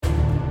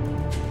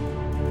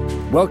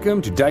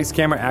Welcome to Dice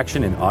Camera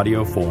Action in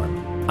audio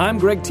form. I'm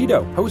Greg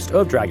Tito, host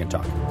of Dragon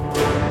Talk.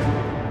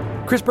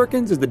 Chris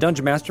Perkins is the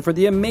Dungeon Master for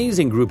the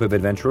amazing group of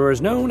adventurers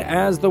known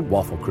as the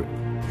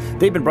Wafflecrew.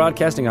 They've been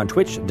broadcasting on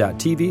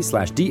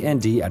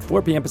twitch.tv/DND at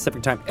 4 p.m.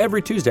 Pacific Time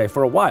every Tuesday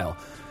for a while,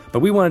 but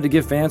we wanted to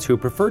give fans who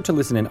prefer to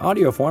listen in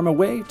audio form a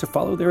way to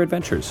follow their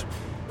adventures.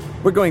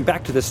 We're going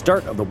back to the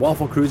start of the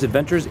Wafflecrew's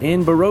adventures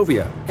in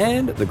Barovia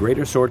and the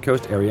greater Sword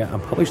Coast area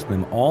and publishing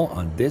them all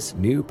on this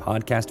new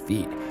podcast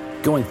feed.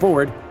 Going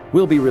forward,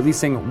 we'll be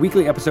releasing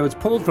weekly episodes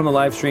pulled from the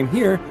live stream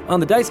here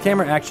on the Dice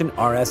Camera Action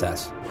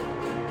RSS.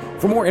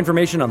 For more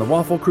information on the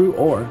Wafflecrew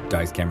or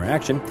Dice Camera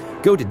Action,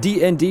 go to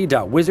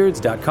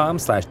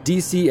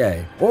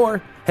dnd.wizards.com/DCA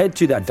or head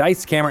to the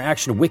Dice Camera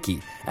Action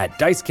wiki at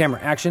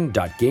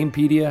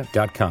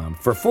dicecameraaction.gamepedia.com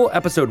for full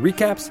episode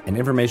recaps and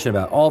information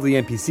about all the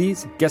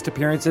NPCs, guest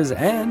appearances,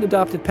 and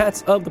adopted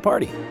pets of the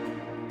party.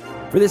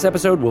 For this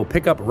episode, we'll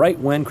pick up right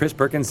when Chris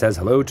Perkins says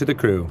hello to the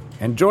crew.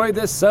 Enjoy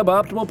this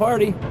suboptimal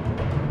party.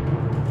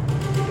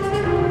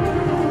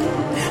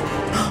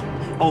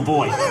 Oh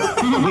boy,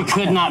 we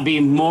could not be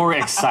more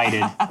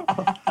excited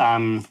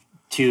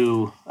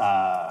to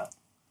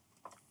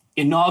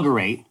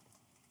inaugurate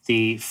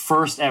the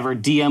first ever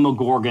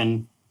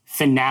DM-ogorgon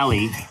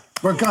finale.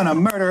 We're gonna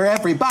murder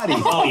everybody.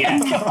 Oh yeah,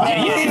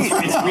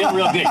 it's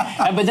real good.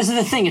 But this is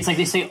the thing. It's like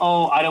they say,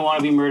 "Oh, I don't want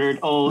to be murdered.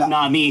 Oh, no.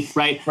 Not me."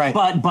 Right.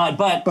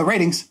 But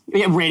ratings.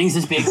 Yeah, ratings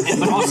is big.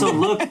 But also,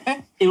 look,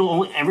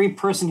 every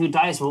person who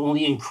dies will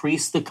only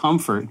increase the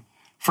comfort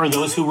for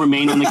those who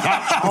remain on the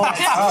couch. We'll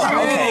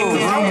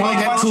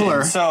get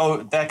cooler.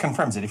 So that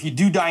confirms it. If you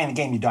do die in the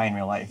game, you die in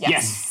real life.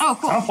 Yes. Oh,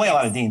 cool. I don't play a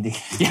lot of D&D.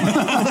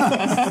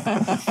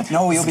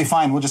 No, you'll be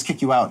fine. We'll just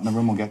kick you out and the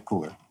room will get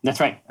cooler. That's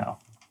right. No.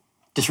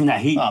 Just from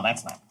that heat. Oh,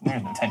 that's not.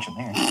 There's no tension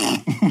there.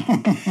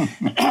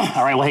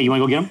 All right, well, hey, you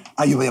want to go get him?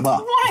 You be a You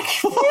want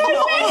to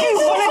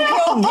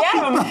go get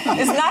him?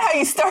 It's not how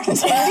you start a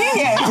D&D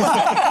game.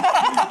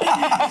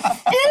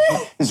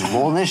 This is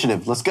roll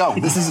initiative. Let's go.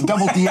 This is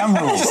double DM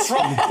rules.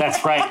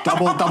 That's right.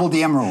 Double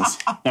DM rules.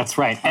 That's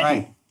right. All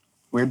right.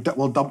 We're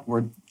double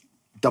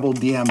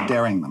DM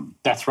daring them.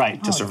 That's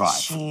right. To survive.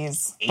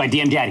 Jeez. By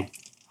DM Daddy.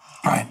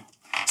 All right.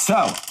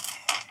 So,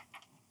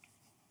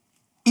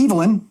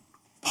 Evelyn,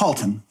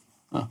 Paulton,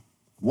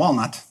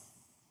 Walnut,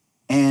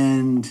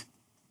 and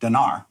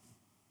Dinar.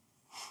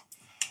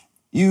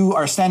 You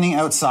are standing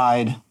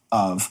outside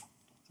of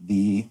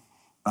the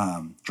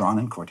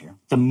drawn-in court here.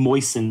 The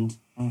moistened,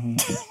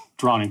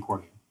 drawn-in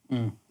court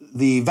here.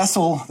 The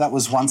vessel that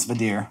was once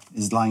Vadir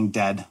is lying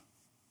dead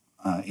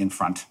in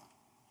front,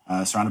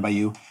 surrounded by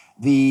you.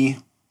 The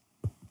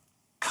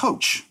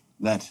coach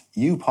that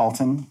you,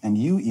 Paulton, and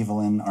you,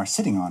 Evelyn, are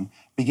sitting on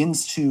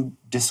begins to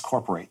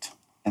discorporate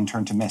and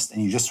turn to mist,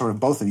 and you just sort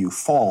of, both of you,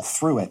 fall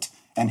through it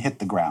and hit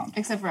the ground.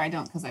 Except for I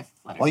don't, because I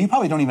fluttered. Well, you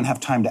probably don't even have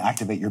time to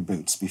activate your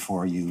boots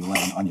before you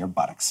land on your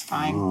buttocks.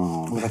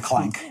 Fine. With a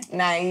clank.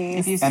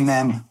 Nice. And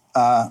then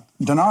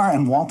Dinar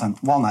and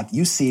Walnut,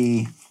 you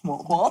see...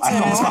 Walton.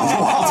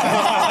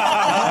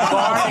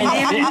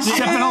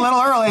 Shipping a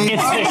little early.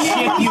 It's the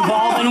ship you've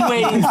all been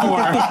waiting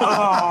for.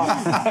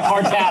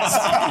 Hard pass.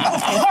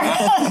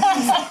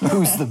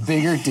 Who's the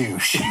bigger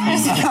douche?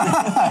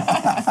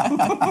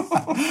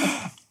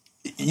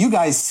 You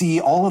guys see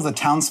all of the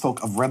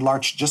townsfolk of Red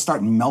Larch just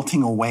start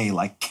melting away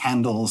like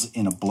candles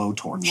in a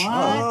blowtorch.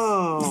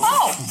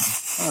 Oh.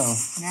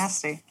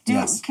 Nasty.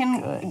 Do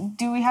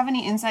we have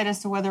any insight as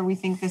to whether we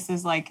think this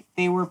is like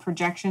they were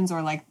projections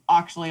or like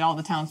actually all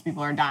the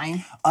townspeople are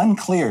dying?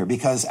 Unclear,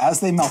 because as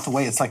they melt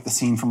away, it's like the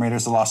scene from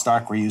Raiders of the Lost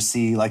Ark where you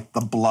see like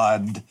the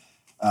blood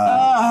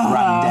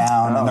run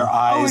down and their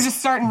eyes. Oh, we're just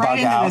starting right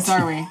into out. this,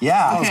 are we?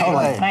 Yeah, okay.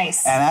 totally.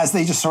 Nice. And as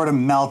they just sort of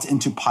melt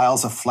into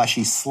piles of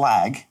fleshy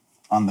slag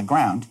on the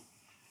ground.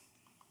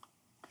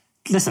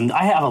 Listen,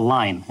 I have a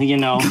line, you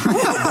know.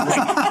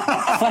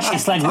 Like, fleshy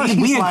slag.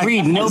 We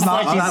agreed, no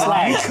fleshy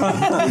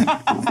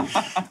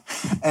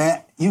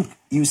slag.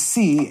 You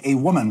see a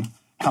woman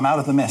come out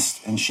of the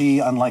mist, and she,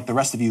 unlike the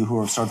rest of you who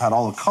have sort of had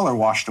all the color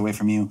washed away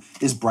from you,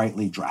 is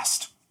brightly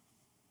dressed.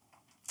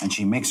 And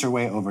she makes her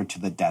way over to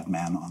the dead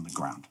man on the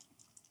ground.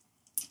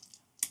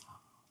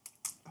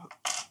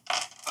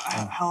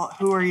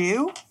 Who are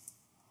you?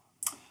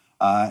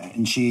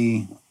 And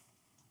she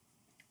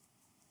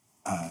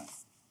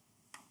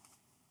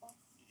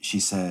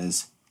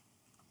says,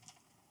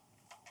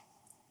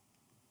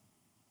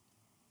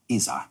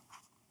 Iza.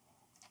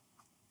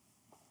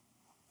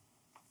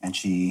 And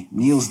she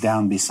kneels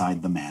down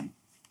beside the man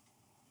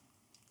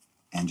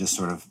and just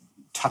sort of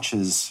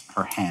touches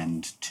her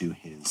hand to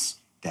his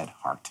dead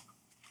heart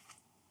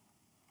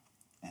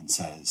and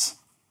says,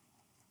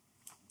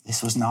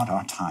 "This was not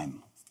our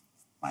time,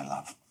 my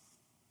love,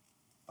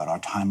 but our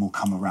time will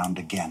come around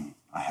again.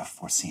 I have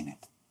foreseen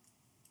it."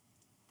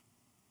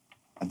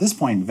 At this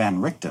point,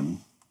 Van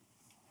Richten,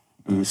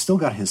 who's still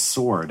got his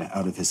sword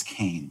out of his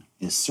cane,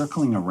 is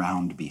circling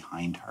around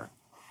behind her.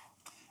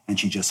 And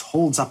she just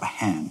holds up a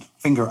hand,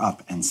 finger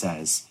up, and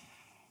says,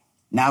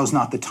 "Now's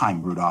not the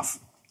time, Rudolph."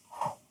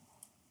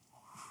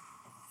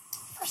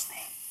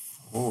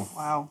 Oh,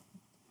 wow.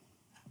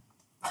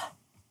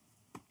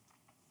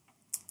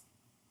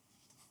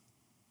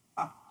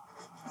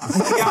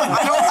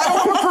 I don't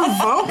want to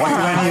provoke What do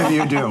her. any of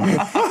you do?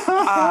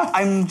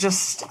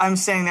 I'm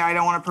staying there. I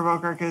don't want to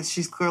provoke her because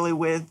she's clearly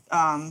with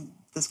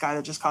this guy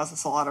that just caused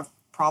us a lot of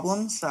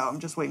problems. So I'm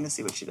just waiting to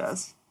see what she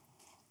does.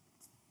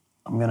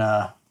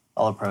 I'll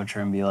approach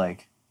her and be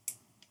like,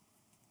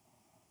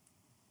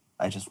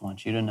 I just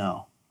want you to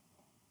know,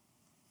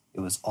 it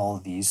was all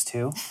these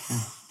two.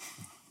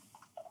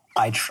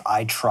 I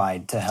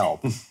tried to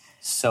help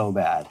so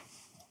bad.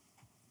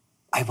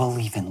 I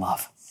believe in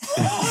love.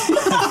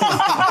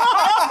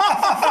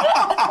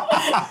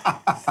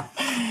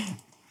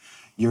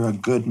 You're a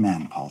good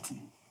man,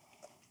 Paulton.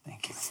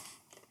 Thank you.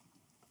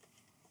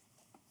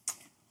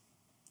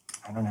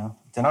 I don't know.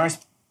 Denar's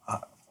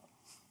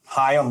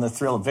high on the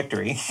thrill of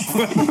victory,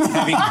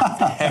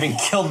 having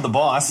killed the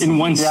boss In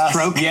one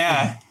stroke.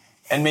 Yeah,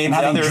 and made And the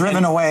having other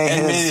driven away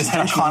and made his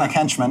draconic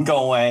henchman.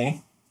 go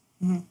away.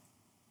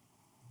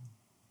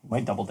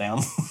 Might double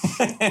down.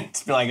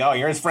 To be like, oh,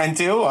 you're his friend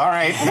too? All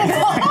right.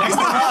 Next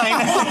in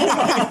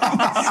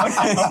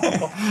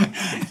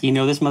line. You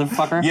know this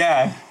motherfucker?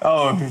 Yeah.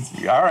 Oh,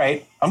 all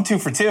right. I'm 2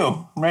 for 2.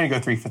 I'm ready to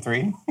go 3 for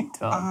 3.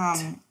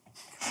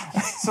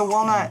 So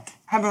Walnut,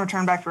 having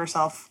returned back to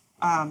herself,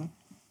 out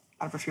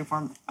of her true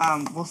form,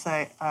 we'll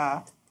say,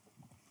 on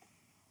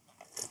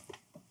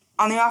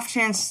the off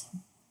chance,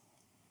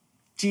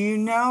 do you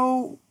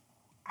know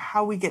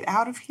how we get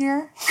out of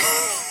here?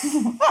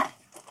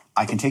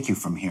 I can take you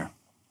from here.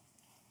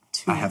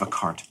 I have a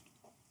cart.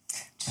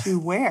 To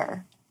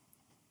where?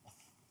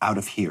 Out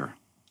of here.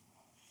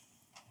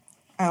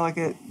 I look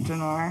at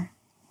Dinar.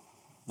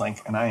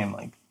 And I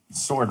am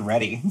sword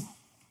ready.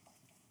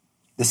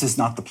 This is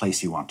not the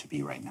place you want to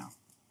be right now.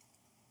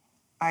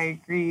 I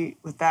agree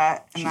with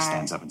that. And She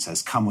stands up and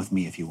says, come with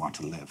me if you want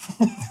to live.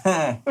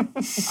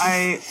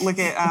 I look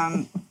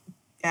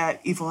at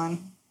Evelyn.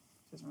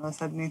 She hasn't really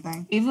said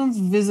anything. Evelyn's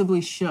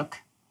visibly shook.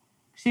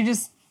 She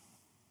just,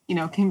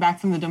 came back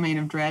from the domain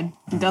of dread.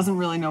 And doesn't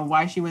really know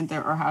why she went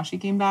there or how she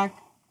came back.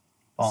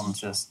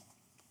 Paulton's just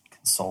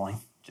consoling.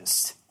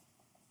 Just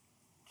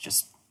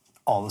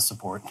all the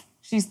support.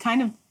 She's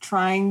kind of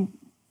trying,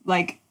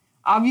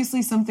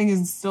 obviously something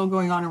is still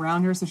going on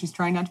around her, so she's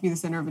trying not to be the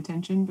center of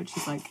attention, but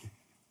she's like,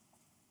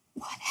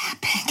 what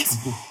happened?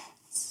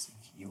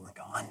 You were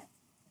gone,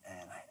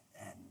 and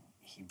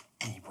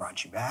he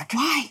brought you back.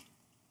 Why?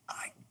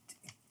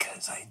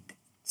 Because I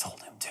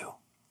told him to.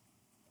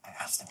 I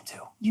asked him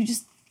to. You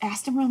just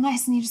asked him real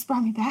nice and he just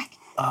brought me back?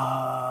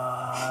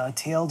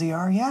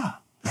 TLDR, yeah.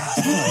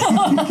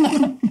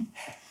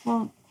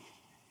 Well,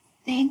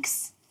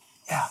 thanks.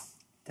 Yeah.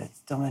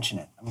 Don't mention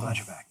it. I'm glad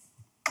you're back.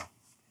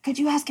 Could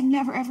you ask him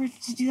never ever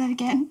to do that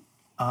again?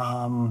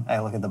 I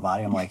look at the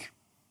body. I'm like,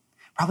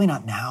 probably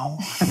not now.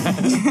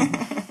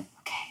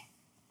 Okay.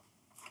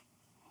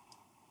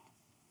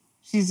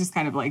 She's just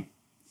kind of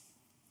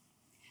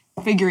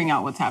figuring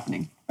out what's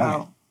happening.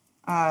 Oh.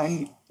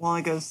 And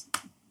Wally goes,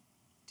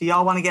 do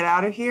y'all want to get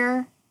out of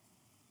here?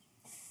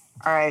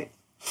 All right.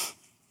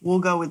 We'll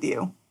go with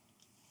you.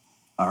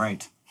 All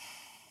right.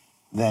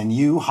 Then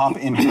you hop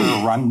in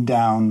her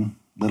run-down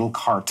little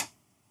cart,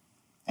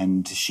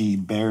 and she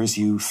bears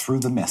you through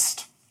the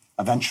mist.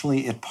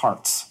 Eventually it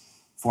parts,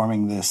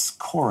 forming this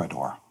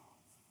corridor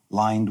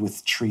lined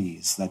with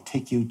trees that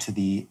take you to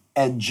the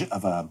edge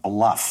of a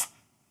bluff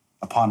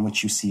upon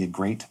which you see a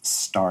great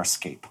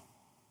starscape.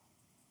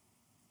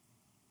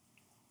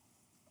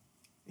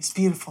 It's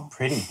beautiful.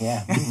 Pretty,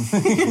 yeah.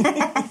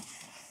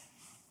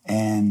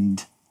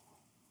 And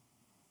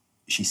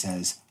she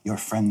says, your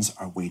friends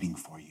are waiting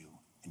for you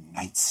in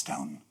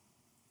Nightstone.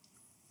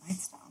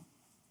 Nightstone.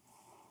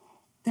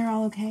 They're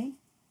all okay?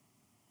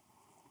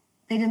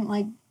 They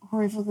didn't,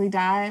 horrifically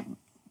die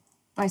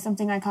by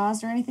something I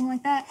caused or anything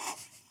like that?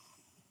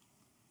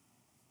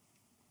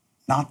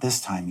 Not this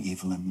time,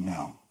 Evelyn,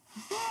 no.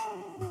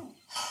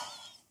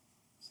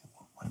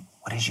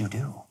 What did you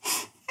do?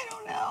 I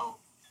don't know.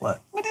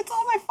 What? But it's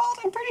all my fault,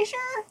 I'm pretty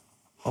sure.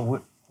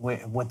 Well,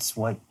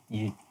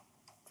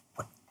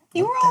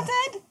 You were all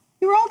dead.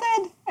 You were all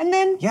dead. And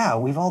then... Yeah,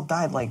 we've all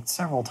died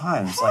several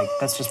times.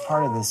 That's just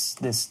part of this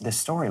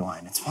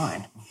storyline. It's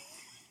fine.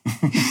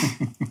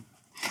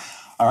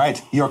 All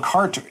right, your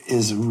cart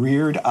is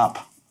reared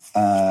up,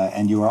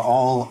 and you are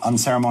all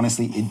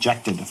unceremoniously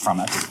ejected from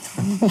it.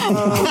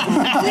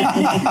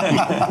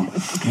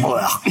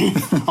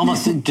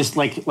 Almost just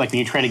like when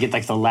you try to get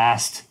the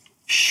last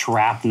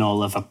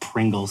shrapnel of a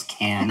Pringles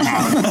can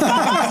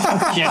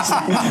out. Just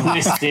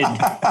twisted,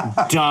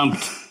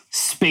 dumped.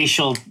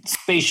 Spatial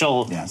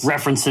Yes.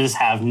 references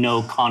have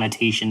no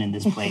connotation in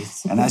this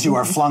place. And as you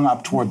are flung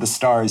up toward the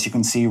stars, you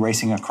can see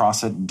racing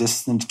across it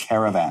distant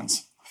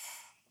caravans,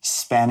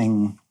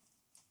 spanning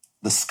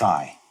the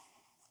sky,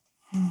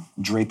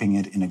 draping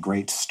it in a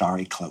great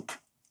starry cloak.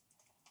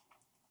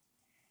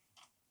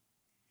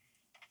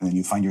 And then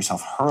you find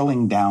yourself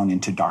hurling down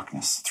into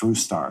darkness through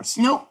stars.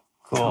 Nope.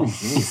 Cool.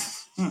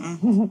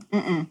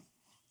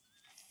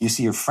 You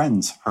see your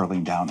friends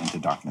hurling down into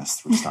darkness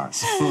through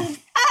stars.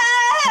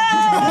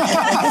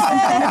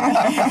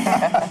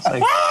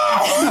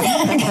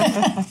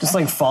 Just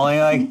like falling,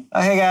 like,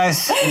 oh, hey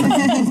guys.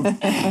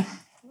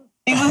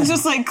 Evelyn's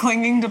just like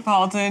clinging to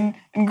Paulton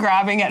and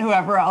grabbing at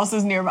whoever else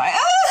is nearby.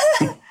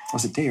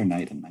 Was it day or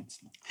night in Night's?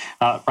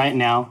 Right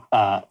now,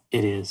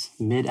 it is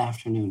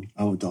mid-afternoon.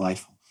 Oh,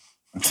 delightful.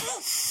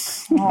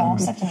 Oh,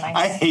 such a nice.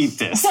 I hate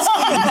this.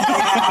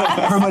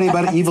 Everybody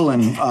but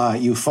Evelyn,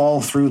 you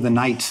fall through the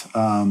night,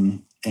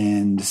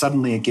 and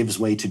suddenly it gives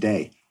way to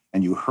day,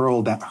 and you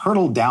hurtle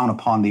down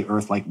upon the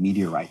earth like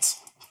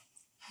meteorites.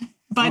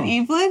 But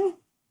Evelyn?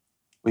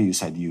 Well, you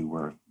said you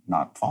were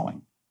not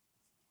falling.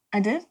 I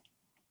did?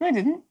 No, I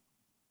didn't.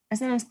 I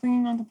said I was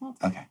clinging on to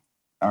Paulton. Okay.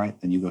 All right,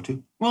 then you go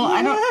too. Well,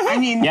 I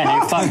mean... Yeah,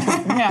 you're fucked.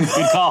 Yeah.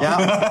 Good call.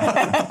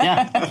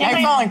 Yeah.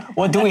 I'm falling.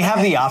 Well, do we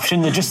have the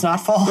option to just not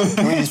fall?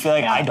 Can we just be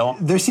like, I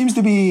don't? There seems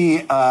to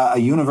be a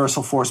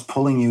universal force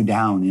pulling you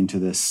down into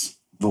this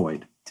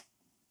void.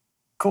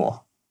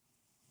 Cool.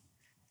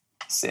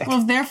 Sick.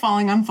 Well, if they're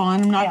falling, I'm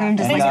falling. I'm not going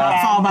to just Things are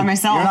bad. fall by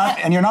myself.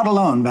 You're not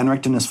alone. Van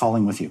Richten is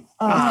falling with you.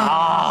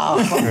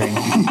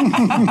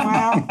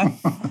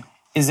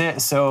 Is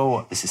it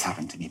so? This has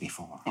happened to me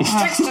before.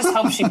 Trix just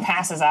hopes she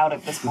passes out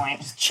at this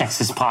point. Checks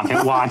his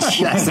pocket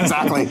watch. Yes,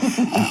 exactly.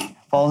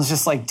 Paul's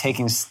just like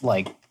taking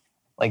like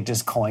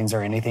just coins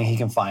or anything he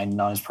can find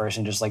on his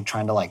person, just like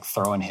trying to like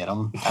throw and hit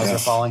them as they're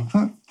falling.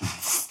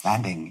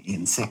 Landing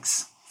in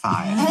 6,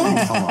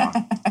 5, 4,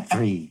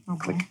 3,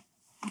 click.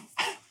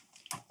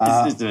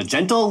 Is it a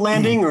gentle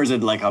landing or is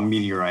it like a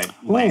meteorite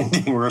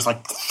landing where it's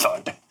like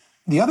thud?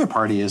 The other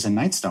party is in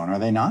Nightstone, are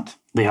they not?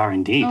 They are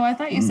indeed. Oh, I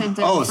thought you said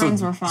their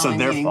friends were falling. So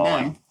they're meaning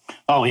falling. them.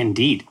 Oh,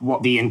 indeed.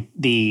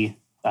 The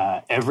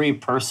every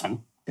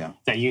person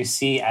that you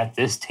see at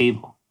this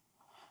table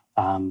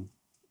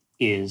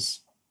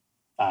is,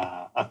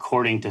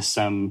 according to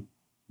some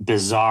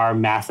bizarre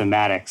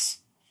mathematics,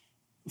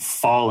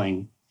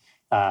 falling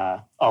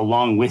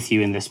along with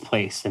you in this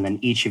place, and then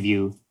each of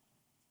you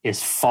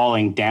is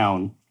falling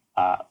down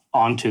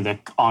onto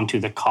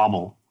the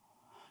cobble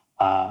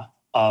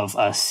of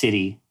a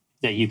city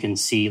that you can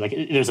see. Like,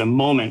 there's a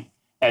moment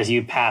as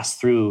you pass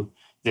through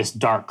this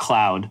dark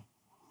cloud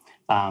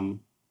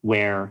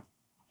where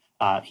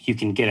you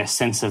can get a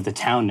sense of the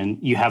town, and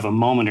you have a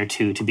moment or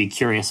two to be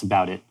curious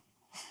about it.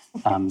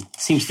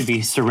 Seems to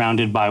be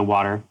surrounded by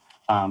water,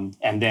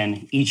 and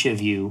then each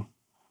of you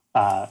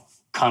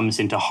comes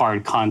into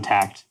hard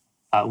contact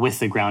with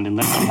the ground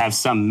unless you have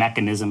some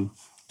mechanism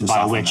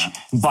by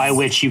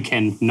which you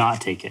can not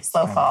take it.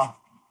 Slow fall.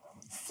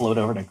 Float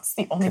over to It's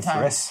the only time.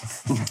 Chris.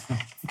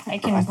 I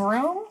can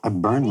broom. I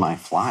burned my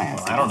fly.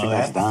 I don't think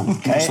that's done.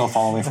 Can you still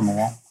fall away from a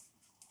wall?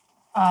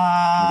 Or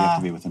do you have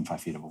to be within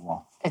 5 feet of a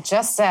wall? It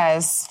just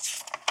says,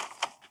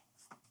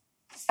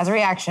 as a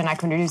reaction, I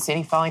can reduce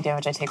any falling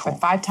damage I take by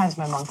 5 times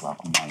my monk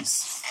level.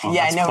 Nice. Oh,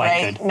 Yeah, I that's know, quite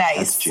right? good.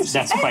 Nice.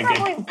 That's quite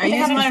good. I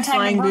use my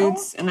flying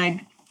boots and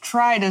I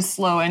try to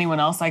slow anyone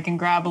else I can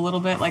grab a little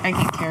bit. Like, I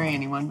can't carry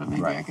anyone, but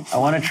maybe I could. I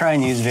want to try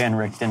and use Van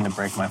Richten to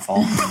break my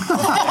fall.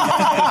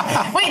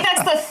 Wait,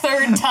 that's the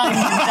 3rd time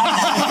you've done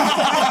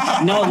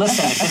that. No,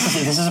 listen,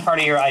 if this is a part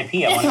of your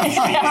IP, I want to make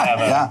sure you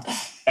have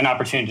an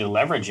opportunity to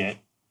leverage it.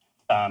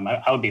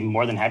 I would be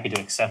more than happy to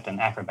accept an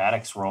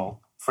acrobatics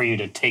roll for you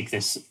to take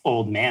this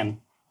old man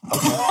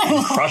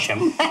and crush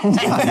him.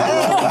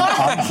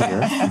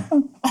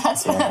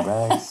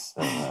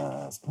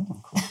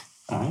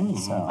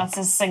 That's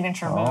his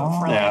signature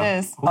move. Really, it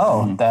is.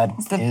 Oh, that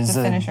the is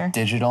a finisher.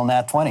 digital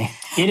nat 20.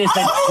 It is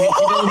the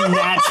digital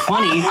nat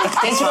 20.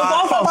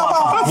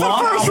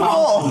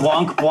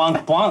 Wonk,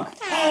 wonk,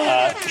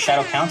 wonk.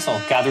 Shadow Council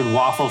gathered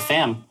Waffle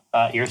Fam,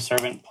 your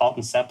servant,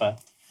 Paulton Seppa,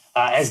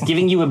 as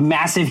giving you a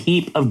massive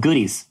heap of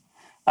goodies.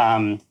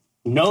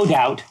 No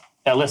doubt,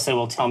 Alyssa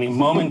will tell me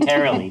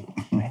momentarily.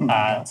 Ooh,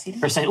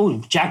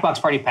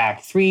 Jackbox Party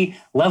Pack, 3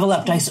 level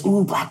up dice,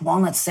 ooh, Black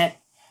Walnut set,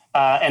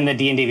 and the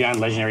D&D Beyond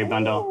Legendary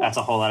Bundle. That's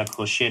a whole lot of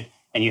cool shit.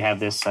 And you have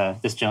this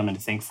this gentleman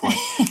to thank for.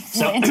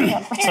 So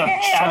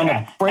Trying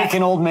to break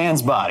an old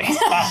man's body.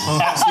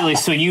 Absolutely.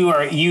 So you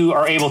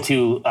are able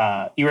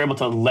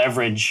to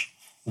leverage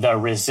the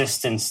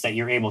resistance that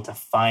you're able to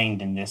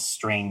find in this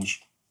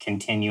strange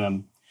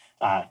continuum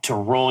to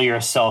roll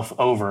yourself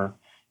over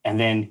and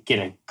then get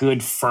a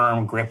good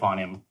firm grip on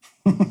him.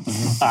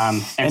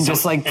 And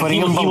just like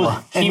putting him below.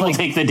 He will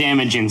take the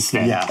damage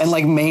instead. Yeah. And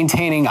like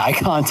maintaining eye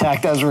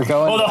contact as we're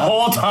going. Oh, the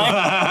whole time.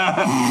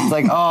 It's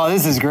like, oh,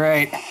 this is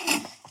great.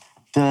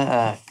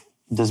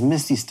 Does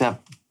Misty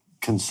Step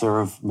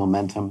conserve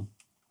momentum?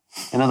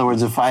 In other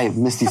words, if I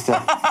Misty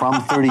Step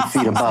from 30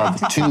 feet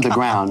above to the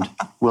ground,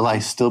 will I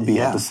still be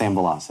at the same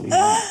velocity?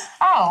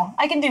 Oh,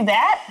 I can do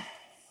that?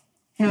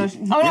 No, I'm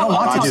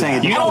just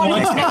saying You don't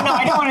want to. No,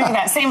 I don't want to do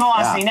that. Same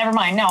velocity. Never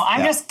mind. No,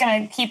 I'm just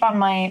going to keep on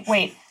my...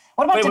 Wait,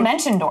 what about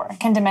Dimension Door?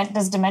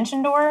 Does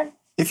Dimension Door...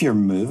 If you're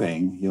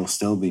moving, you'll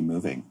still be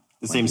moving.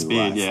 The same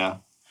speed, yeah.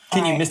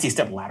 Can you Misty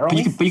Step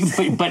laterally?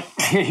 But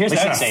here's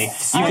what I'd say.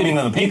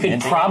 You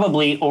could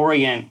probably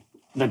orient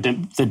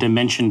the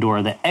dimension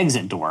door, the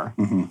exit door,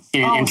 in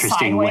an interesting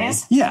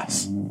sideways? way.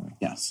 Yes.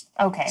 Yes.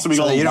 Okay. So we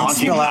go You don't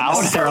launching spill out out.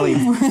 necessarily.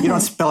 You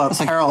don't spill out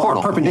like a parallel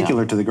portal, or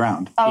perpendicular to the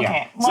ground. Okay.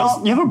 Yeah.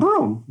 Well, You have a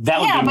broom.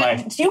 That would yeah, be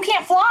my. but you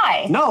can't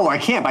fly. No, I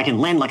can't. I can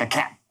land like a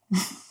cat.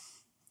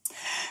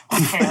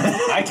 Fair.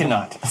 I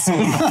cannot.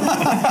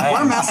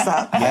 We're messed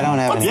up. I don't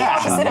have any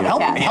action on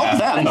Help, you. help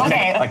them.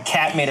 Okay. A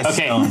cat made of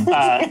Okay. stone.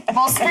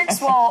 Well, Strix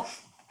will.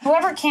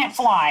 Whoever can't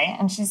fly,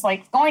 and she's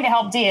like going to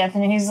help Dieth,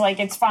 and he's like,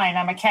 "It's fine.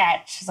 I'm a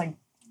cat." She's like,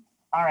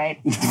 "All right."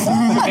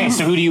 Okay,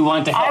 so who do you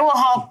want to help? I will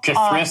help.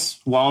 Cathris,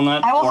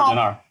 Walnut, I will or help.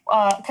 Dinar?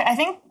 I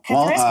think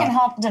Well, Cathris can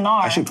help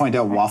Dinar. I should point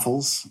out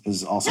Waffles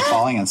is also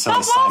falling, and so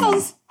Help is Simon.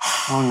 Waffles.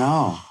 Oh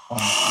no.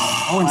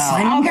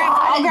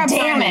 I'll grab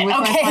Damn Simon it. with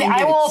my Okay, flying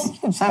I will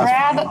boots.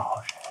 grab.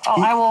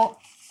 I will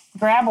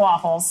grab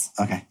Waffles,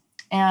 Okay.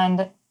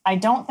 and I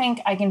don't think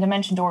I can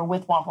dimension door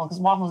with Waffles because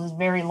Waffles is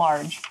very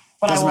large.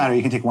 But Doesn't I will, matter.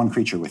 You can take one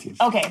creature with you.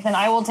 Okay, then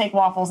I will take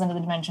Waffles into the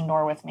dimension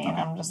door with me, and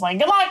I'm just like,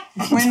 good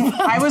luck. When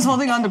I was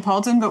holding on to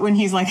Paulton, but when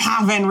he's like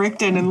Van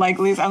Richten and like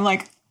leaves, I'm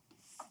like,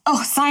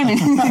 oh, Simon,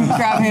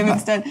 grab him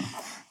instead.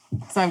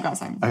 So I've got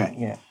Simon. Okay.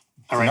 Yeah.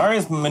 Dinar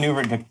is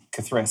maneuvered to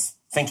Cathris,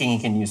 thinking he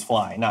can use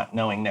fly, not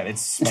knowing that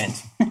it's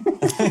spent.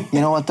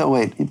 You know what though?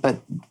 Wait, but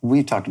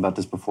we've talked about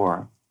this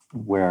before,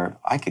 where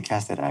I could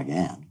cast it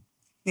again,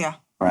 Yeah.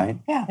 right?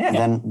 Yeah.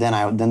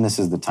 Then this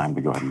is the time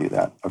to go ahead and do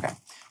that. Okay.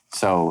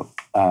 So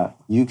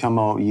you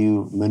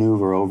you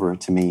maneuver over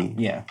to me.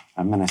 Yeah.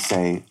 I'm gonna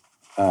say,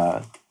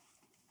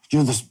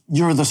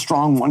 you're the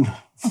strong one,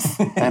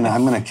 and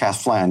I'm gonna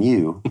cast fly on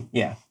you,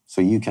 Yeah.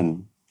 so you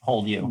can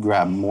Hold you.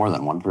 grab more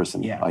than one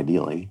person, Yeah.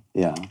 ideally.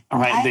 Yeah. All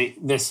right,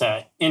 this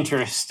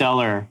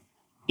interstellar,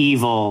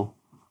 evil,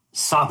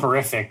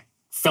 soporific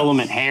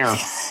filament hair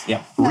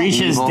Yep.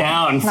 reaches Evil.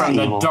 down from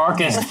the evil.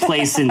 darkest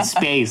place in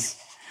space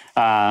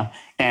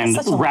and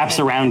Such a wraps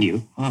weird- around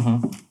you.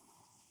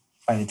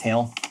 By the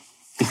tail.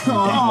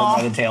 Dangled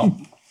by the tail.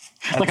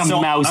 Like a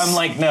mouse.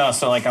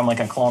 I'm like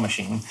a claw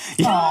machine.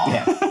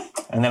 Yeah.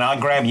 And then I'll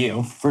grab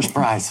you. First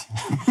prize.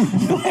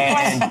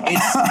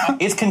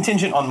 And it's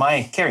contingent on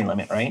my carry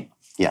limit, right?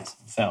 Yes.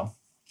 So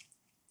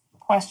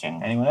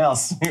Question. anyone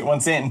else who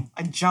wants in?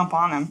 I jump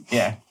on him.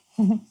 Yeah.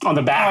 On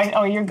the back.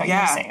 You're good.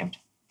 Yeah. You're saved.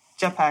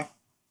 Jetpack.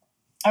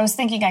 I was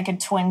thinking I could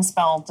twin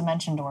spell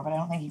dimension door, but I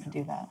don't think you can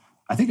do that.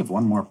 I think if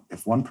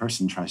one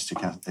person tries to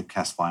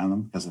cast fly on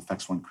them because it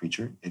affects one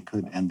creature, it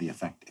could end the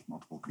effect if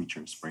multiple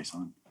creatures brace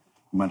on.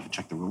 You might have to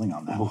check the ruling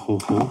on that.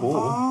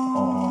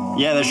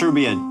 Yeah, that sure would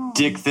be a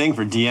dick thing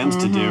for DMs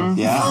to do.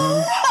 Yeah.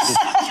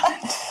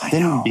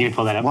 Then You can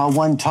pull that up. while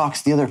one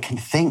talks, the other can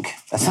think.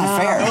 That's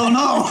not fair. Oh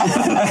no!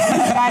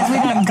 Guys, we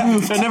done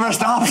goofed. It never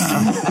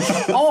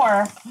stops.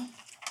 Or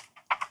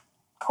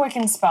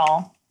quicken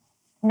spell,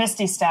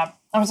 Misty Step.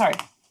 I'm sorry,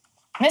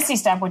 Misty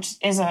Step, which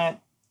is a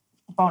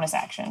bonus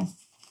action,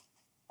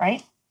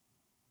 right?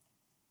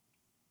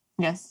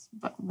 Yes,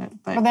 but But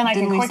then I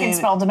didn't can we quicken say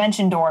spell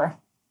dimension door.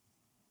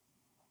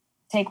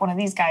 Take one of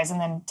these guys and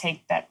then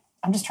take that.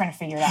 I'm just trying to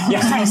figure it out. I'm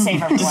just trying to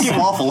save everyone. Get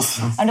waffles.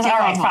 I'm just all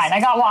right, Waffles. fine. I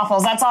got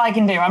Waffles. That's all I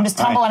can do. I'm just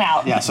tumbling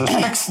out. Yeah. So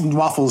Strix and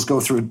Waffles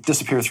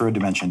disappear through a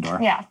dimension door.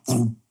 Yeah.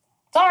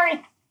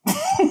 Sorry.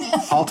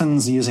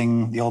 Paulton's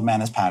using the old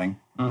man as padding.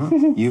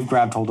 You've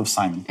grabbed hold of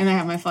Simon. And I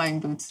have my flying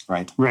boots.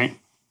 Right. Right.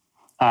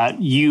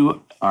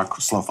 You Are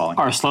slow falling.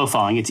 are slow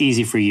falling. It's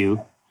easy for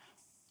you.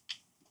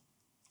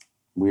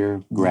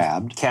 We're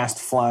grabbed. Cast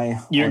fly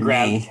You're on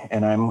grabbed. me,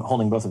 and I'm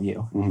holding both of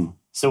you.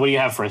 So what do you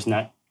have for us,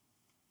 Nut?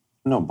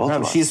 No, both No,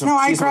 of us. she's No,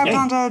 I she's grabbed okay.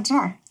 onto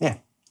Dinar. Yeah.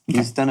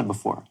 He's done it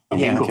before.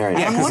 Yeah, cool. Carry it.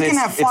 Yeah, I'm 'cause looking it's,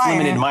 at fly it's and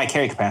limited it- my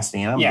carry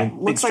capacity, and I'm Yeah. a big,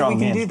 Looks like strong we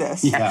can man. do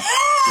this. Yeah.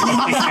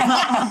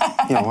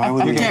 Yeah, why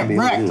would we not be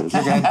able to do this?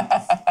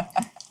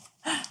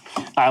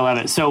 I love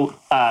it. So,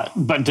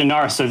 but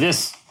Dinar, so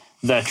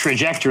the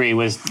trajectory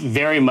was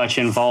very much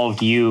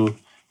involved you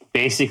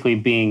basically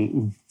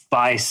being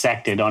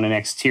bisected on an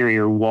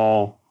exterior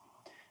wall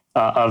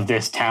of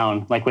this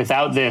town. Like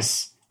without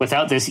this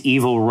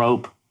evil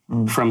rope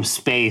from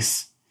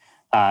space,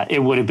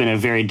 it would have been a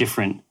very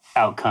different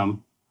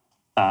outcome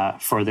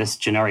for this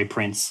Gennari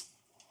prince.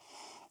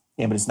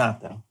 Yeah, but it's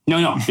not, though.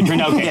 No, it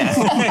turned out okay.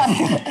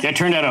 It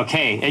turned out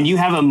okay. And you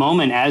have a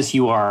moment as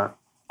you are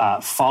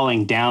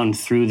falling down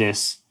through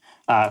this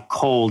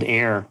cold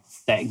air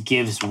that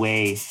gives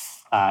way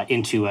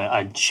into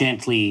a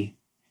gently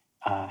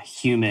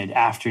humid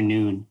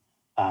afternoon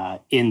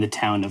in the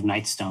town of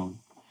Nightstone,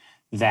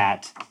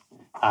 that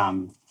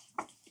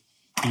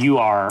you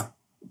are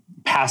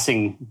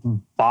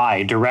passing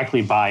by,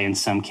 directly by in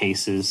some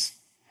cases,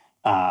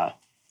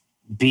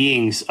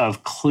 beings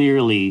of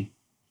clearly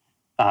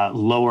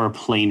lower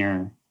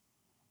planar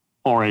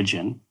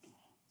origin,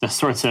 the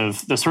sorts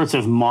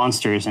of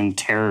monsters and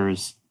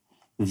terrors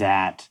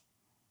that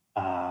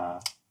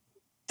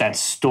that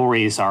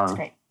stories are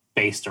great.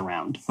 based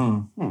around.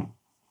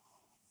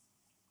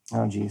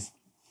 Oh, geez.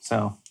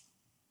 So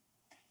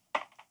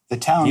The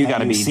town You that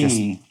gotta you be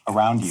see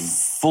around you.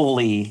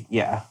 fully,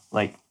 yeah,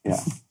 like Yeah.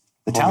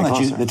 The town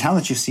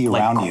that you see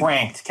around like you.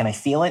 cranked. Can I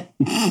feel it?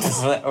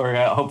 Or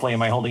hopefully,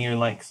 am I holding you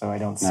like so I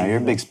don't see? No, you're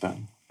a big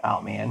spoon.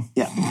 Oh man.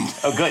 Yeah.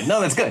 Oh, good. No,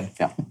 that's good.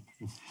 Yeah.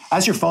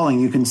 As you're falling,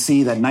 you can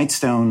see that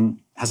Nightstone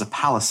has a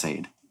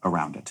palisade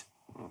around it.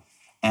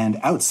 And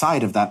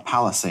outside of that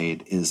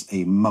palisade is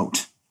a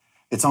moat.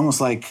 It's almost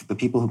like the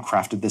people who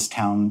crafted this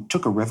town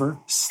took a river,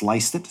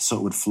 sliced it so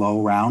it would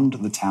flow around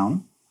the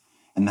town,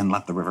 and then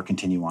let the river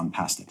continue on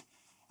past it.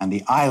 And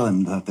the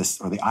islands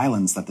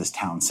that this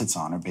town sits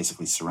on are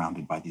basically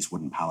surrounded by these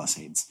wooden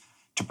palisades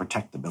to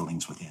protect the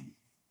buildings within.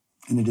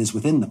 And it is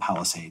within the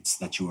palisades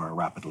that you are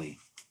rapidly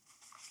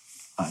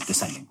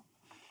descending.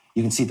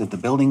 You can see that the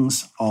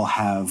buildings all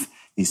have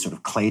these sort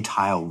of clay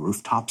tile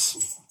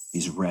rooftops,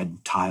 these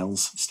red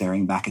tiles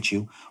staring back at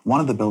you.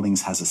 One of the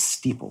buildings has a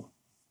steeple.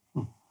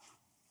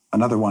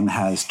 Another one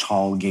has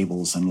tall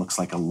gables and looks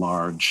like a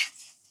large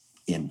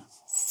inn.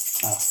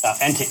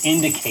 And to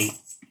indicate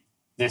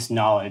this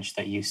knowledge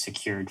that you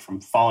secured from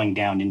falling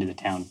down into the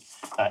town,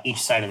 each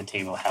side of the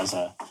table has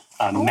a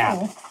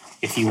map.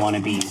 If you want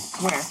to be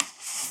Where?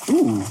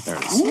 Ooh, there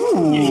it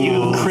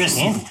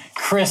is.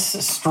 Chris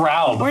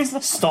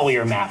Straub stole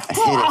your map.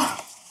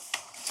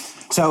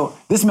 So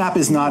this map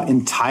is not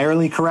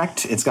entirely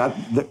correct. It's got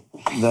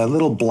the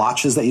little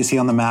blotches that you see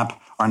on the map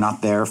are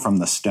not there from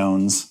the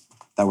stones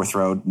that were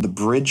thrown. The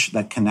bridge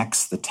that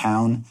connects the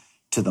town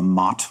to the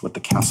motte with the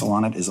castle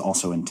on it is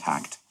also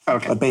intact.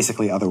 Okay. But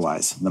basically,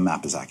 otherwise, the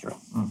map is accurate.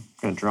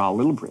 Gonna draw a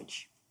little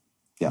bridge.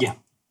 Yeah.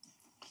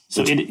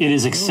 So it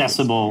is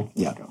accessible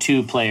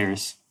to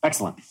players.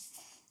 Excellent.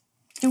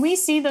 Do we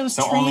see those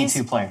So trees? only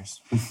 2 players.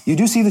 You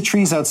do see the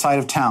trees outside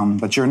of town,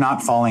 but you're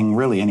not falling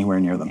really anywhere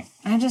near them.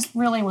 I just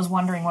really was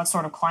wondering what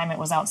sort of climate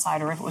was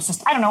outside, or if it was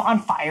just, I don't know, on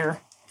fire,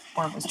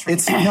 or if it was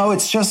trees.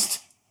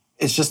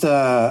 It's just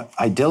a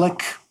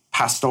idyllic,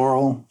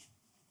 pastoral,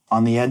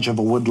 on the edge of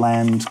a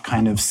woodland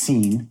kind of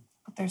scene.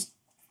 But there's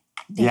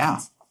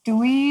Yeah. Do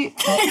we?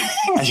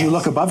 As you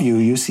look above you,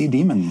 you see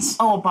demons.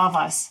 Oh, above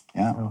us.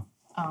 Yeah.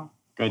 Oh.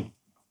 Good.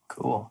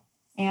 Cool.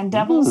 And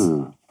devils?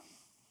 Ooh.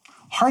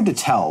 Hard to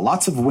tell.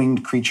 Lots of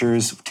winged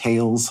creatures,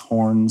 tails,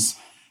 horns,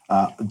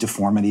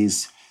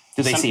 deformities.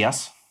 Do they see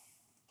us?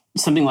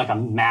 Something like a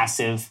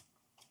massive,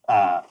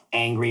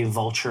 angry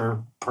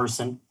vulture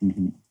person.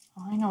 Mm-hmm.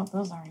 Oh, I know what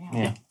those are, yeah.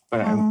 Yeah.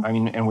 But I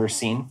mean, and we're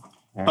seen.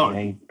 Are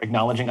they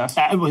acknowledging us?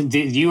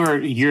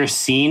 You're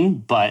seen,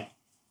 but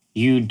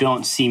you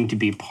don't seem to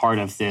be part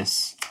of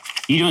this.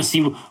 You don't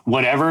seem,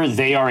 whatever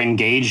they are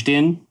engaged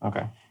in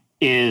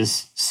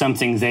is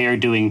something they are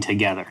doing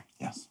together.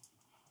 Yes.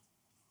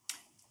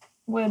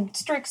 Would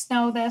Strix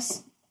know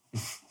this?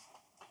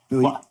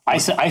 Well, I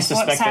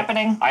suspect What's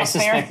happening I up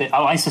suspect there? that.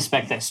 I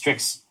suspect that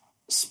Strix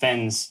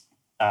spends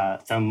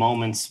the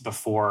moments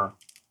before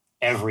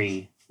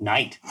every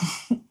night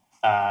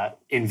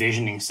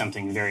envisioning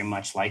something very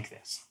much like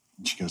this,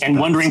 and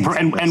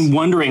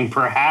wondering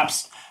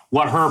perhaps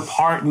what her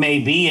part may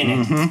be in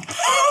it.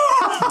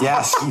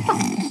 Yes.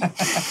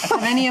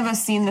 Have any of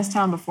us seen this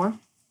town before?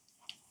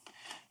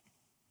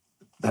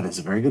 That is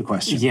a very good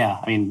question. Yeah,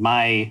 I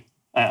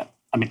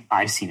mean,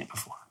 I've seen it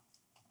before.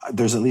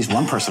 There's at least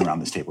one person around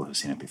this table who's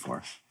seen it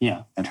before.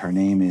 Yeah. And her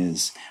name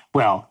is?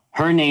 Well,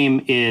 her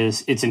name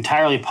is, it's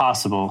entirely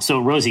possible. So,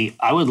 Rosie,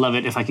 I would love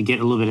it if I could get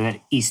a little bit of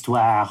that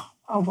histoire.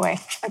 Oh boy.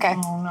 Okay.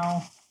 Oh,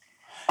 no.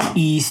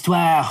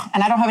 Histoire.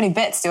 And I don't have any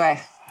bits, do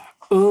I?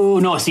 Oh,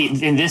 no, see,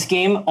 in this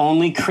game,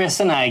 only Chris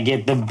and I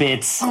get the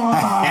bits.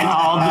 And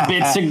all the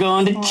bits are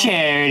going to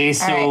charity,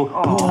 so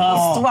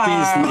tough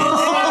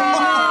business.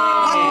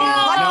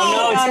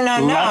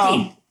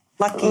 No.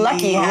 Lucky.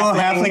 Lucky.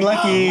 Halfling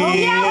lucky. Oh,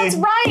 yeah, that's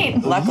right.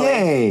 Luckily.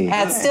 Yay.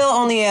 It's still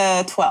only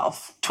a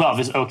 12. 12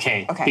 is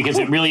okay. Okay. Because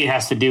it really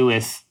has to do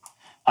with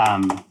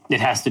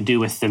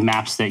the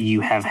maps that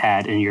you have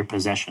had in your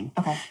possession.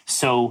 Okay.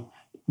 So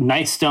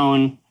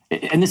Nightstone,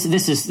 and this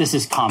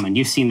is common.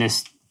 You've seen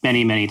this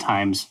many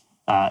times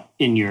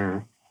in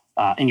your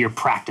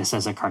practice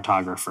as a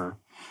cartographer.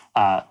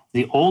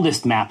 The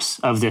oldest maps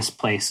of this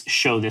place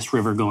show this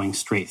river going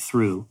straight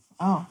through.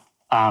 Oh.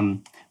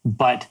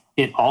 But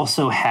it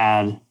also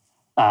had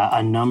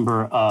a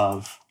number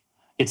of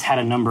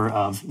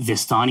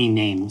Vistani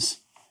names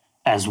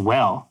as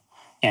well,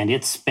 and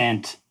it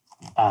spent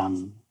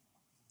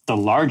the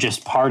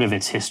largest part of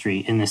its history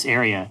in this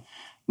area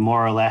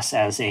more or less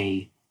as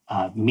a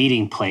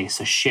meeting place,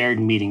 a shared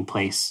meeting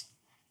place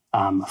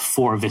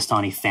for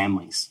Vistani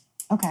families.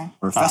 Okay.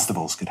 Where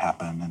festivals could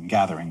happen and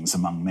gatherings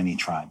among many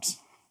tribes.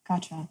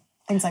 Gotcha.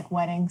 Things like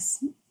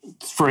weddings,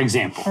 For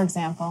example. for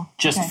example.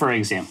 Just Okay. for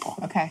example.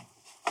 Okay.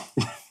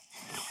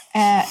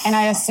 And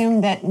I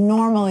assume that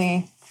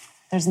normally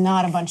there's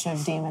not a bunch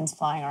of demons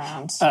flying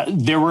around.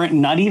 There were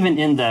not even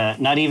in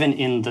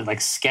the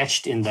like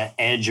sketched in the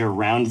edge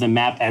around the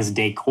map as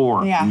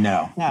decor. Yeah.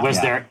 No.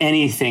 Was there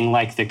anything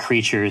like the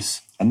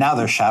creatures? And now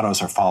their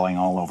shadows are falling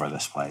all over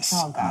this place.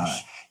 Oh,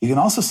 gosh. You can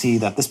also see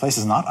that this place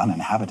is not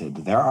uninhabited.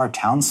 There are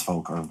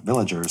townsfolk or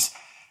villagers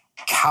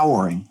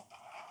cowering,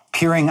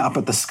 peering up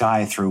at the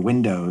sky through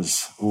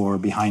windows or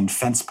behind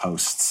fence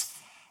posts,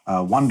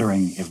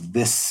 wondering if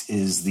this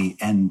is the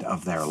end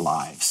of their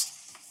lives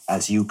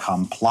as you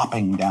come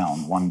plopping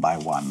down one by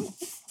one.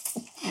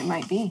 It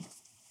might be.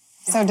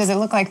 So does it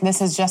look like this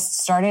has just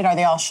started? Are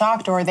they all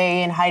shocked, or are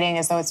they in hiding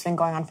as though it's been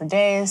going on for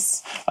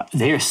days?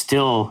 They are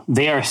still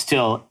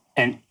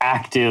an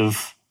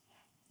active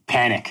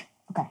panic.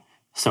 Okay.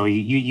 So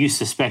you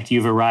suspect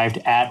you've arrived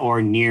at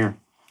or near.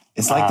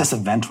 It's like this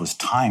event was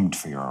timed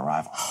for your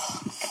arrival.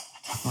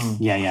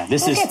 Yeah.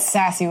 This Don't is get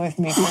sassy with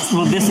me, Chris.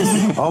 well. This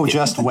is Oh,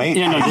 just wait.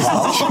 yeah. No, this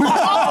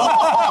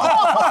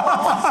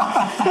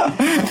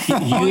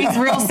Oh, he's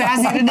real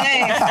sassy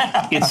today.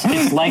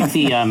 it's like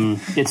the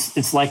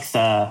it's like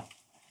the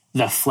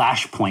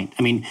flashpoint.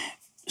 I mean,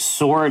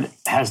 sword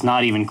has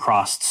not even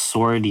crossed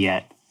sword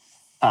yet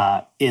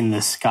in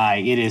the sky.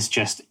 It is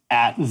just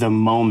at the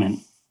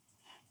moment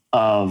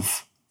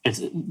of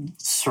it's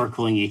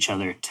circling each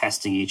other,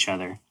 testing each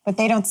other. But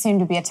they don't seem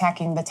to be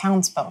attacking the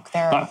townsfolk.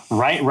 They're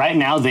Right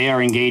now, they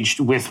are engaged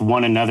with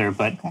one another,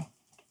 but Okay.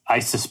 I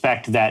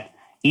suspect that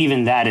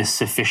even that is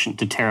sufficient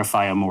to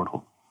terrify a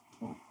mortal.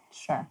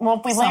 sure. Well,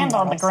 if we Some land on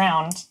the mortals.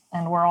 ground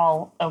and we're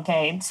all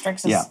okay,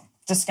 Strix is Yeah.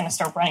 just going to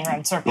start running around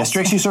in circles. Yeah,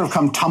 Strix, you sort of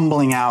come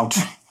tumbling out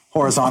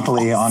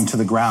horizontally onto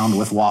the ground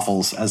with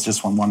Waffles as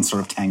just one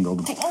sort of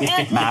tangled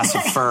mass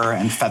of fur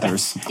and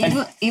feathers.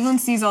 Evelyn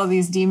sees all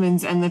these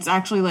demons, and it's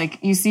actually like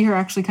you see her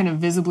actually kind of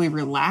visibly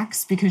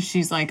relax because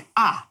she's like,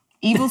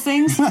 evil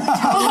things.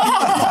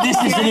 This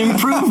is an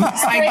improvement.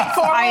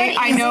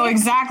 I know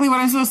exactly what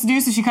I'm supposed to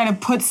do. So she kind of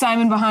puts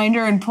Simon behind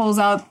her and pulls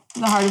out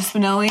the heart of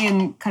Spinelli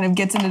and kind of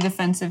gets in a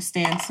defensive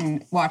stance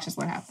and watches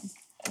what happens.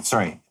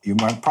 Sorry, you're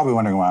probably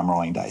wondering why I'm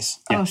rolling dice.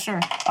 Oh,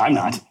 sure. I'm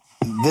not.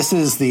 This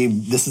is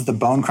the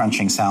bone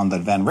crunching sound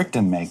that Van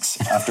Richten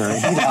makes after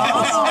he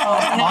dies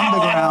on the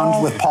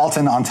ground with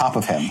Paulton on top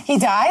of him. He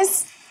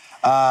dies?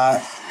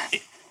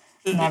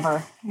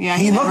 Never. Yeah,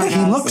 He never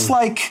does. looks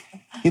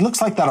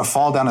like that a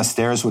fall down a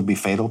stairs would be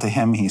fatal to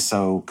him. He's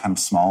so kind of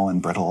small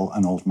and brittle,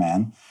 an old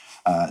man.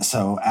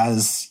 So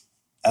as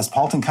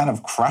Paulton kind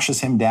of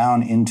crushes him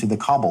down into the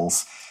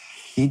cobbles,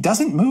 he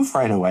doesn't move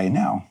right away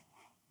now.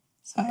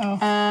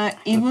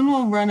 Evelyn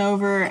will run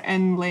over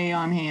and lay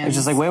on hands. It's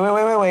just like,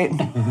 wait.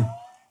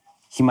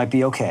 He might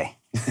be okay.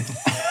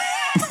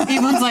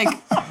 Evelyn's like,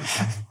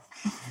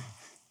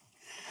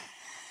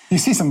 You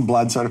see some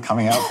blood sort of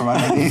coming out from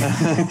underneath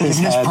his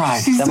head.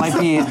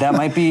 That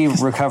might be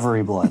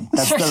recovery blood.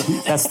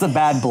 That's the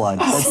bad blood.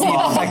 That's the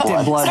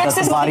infected blood that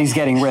the body's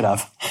getting rid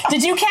of.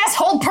 Did you cast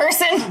hold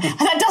person?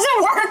 That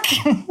doesn't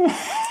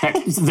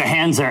work. The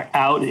hands are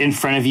out in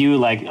front of you,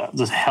 like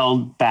just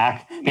held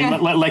back,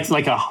 and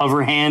like a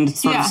hover hand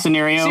sort of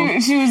scenario.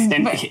 She was,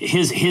 and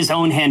his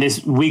own hand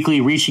is weakly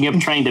reaching up,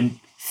 trying to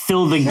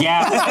fill the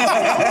gap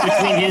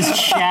between his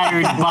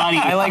shattered body.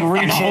 I like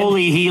reach and in.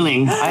 holy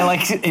healing. I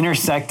like to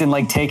intersect and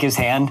like take his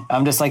hand.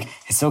 I'm just like,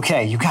 it's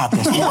okay, you got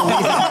this.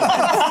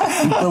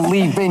 We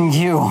believe in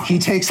you. He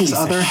takes his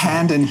other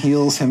hand and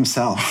heals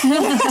himself.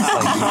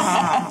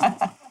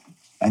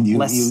 And you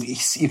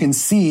can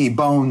see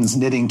bones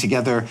knitting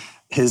together,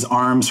 his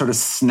arm sort of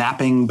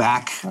snapping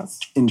back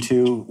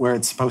into where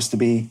it's supposed to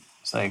be.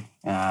 It's like,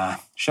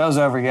 show's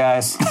over,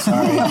 guys.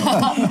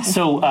 Sorry.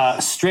 So,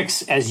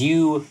 Strix, as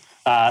you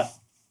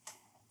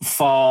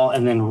fall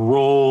and then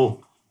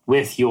roll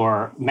with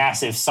your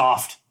massive,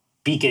 soft,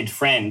 beaked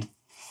friend,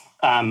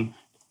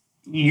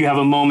 you have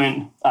a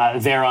moment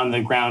there on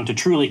the ground to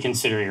truly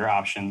consider your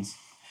options.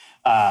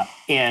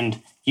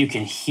 And you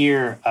can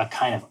hear a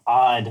kind of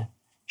odd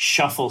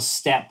shuffle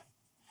step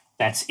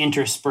that's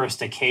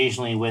interspersed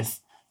occasionally with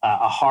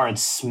a hard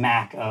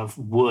smack of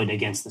wood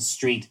against the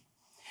street.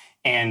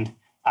 And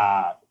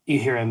you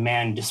hear a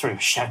man just sort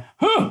of shout,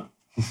 "Huh!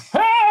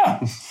 Ah!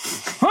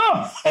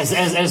 Ah!"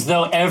 as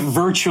though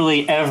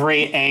virtually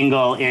every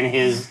angle in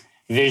his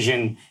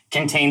vision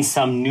contains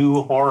some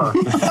new horror.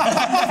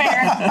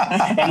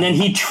 And then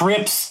he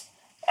trips,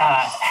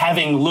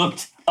 having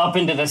looked up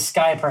into the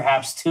sky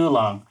perhaps too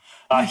long.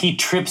 He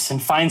trips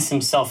and finds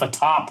himself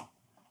atop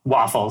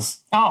Waffles.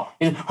 Oh.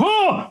 And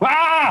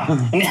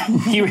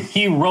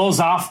he rolls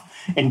off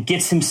and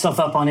gets himself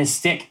up on his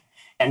stick,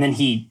 and then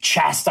he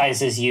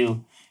chastises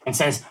you and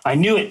says, "I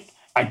knew it.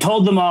 I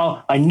told them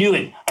all. I knew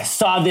it. I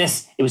saw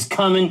this. It was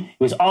coming. It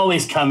was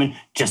always coming.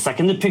 Just like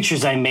in the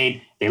pictures I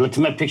made. They looked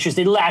at my pictures.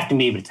 They laughed at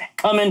me, but it's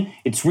coming.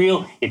 It's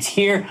real. It's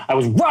here. I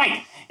was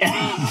right."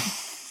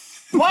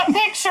 What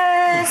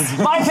pictures?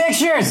 My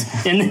pictures.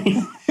 And then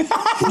he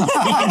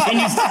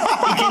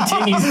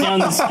continues down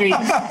the street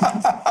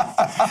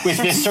with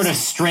this sort of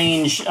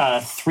strange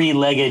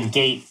three-legged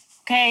gait.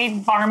 Okay,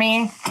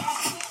 Barmy.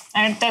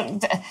 I don't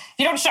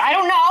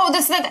know.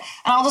 This that,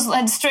 and I'll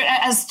just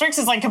as Strix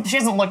is like, she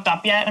hasn't looked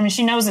up yet. I mean,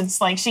 she knows it's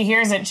like she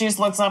hears it. She just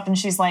looks up and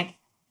she's like,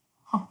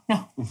 "Oh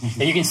no!"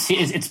 And you can see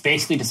it's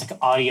basically just like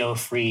audio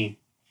free.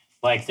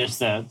 Like there's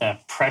the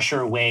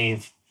pressure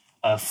wave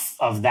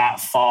of that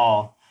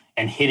fall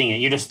and hitting it.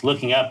 You're just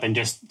looking up and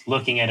just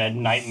looking at a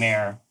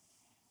nightmare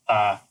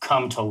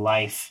come to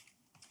life.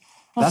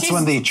 That's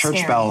when the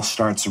church bell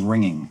starts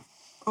ringing.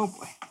 oh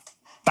boy.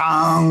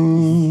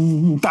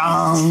 Dong,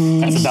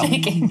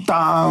 dong,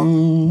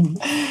 dong.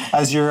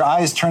 As your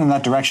eyes turn in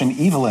that direction,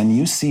 Evelyn,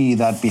 you see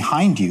that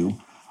behind you,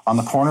 on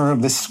the corner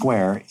of this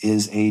square,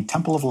 is a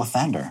temple of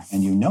Lathander,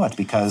 and you know it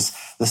because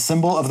the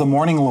symbol of the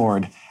Morning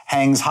Lord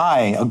hangs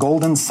high, a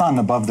golden sun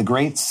above the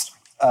great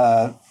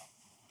pair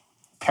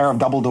of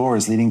double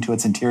doors leading to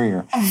its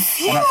interior. And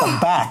at the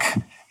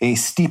back, a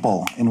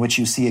steeple in which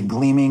you see a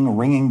gleaming,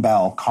 ringing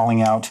bell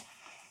calling out,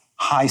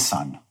 "High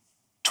sun,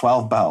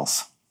 12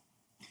 bells."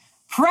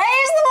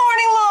 Praise the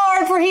morning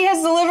Lord, for he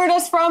has delivered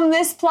us from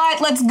this plight.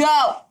 Let's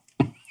go.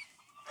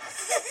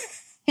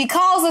 He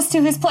calls us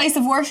to his place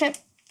of worship.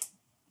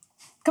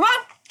 Come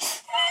on.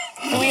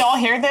 Do we all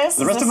hear this?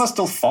 The rest of us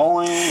still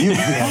falling.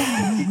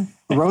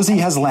 Rosie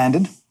has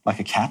landed like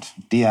a cat.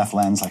 DF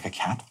lands like a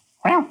cat.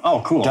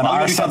 Oh, cool.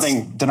 Dinar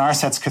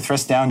sets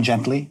Cthulhu down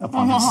gently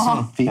upon his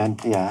feet.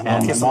 And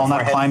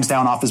Walnut climbs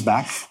down off his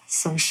back.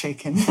 So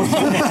shaken.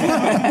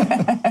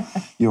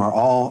 You are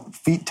all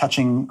feet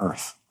touching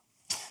earth.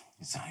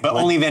 But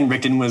only Van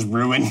Richten was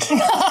ruined.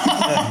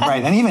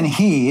 Right, and even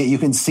he, you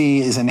can see,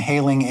 is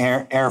inhaling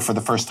air for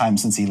the first time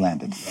since he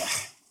landed.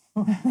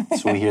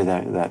 So we hear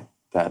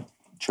that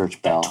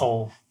church bell. That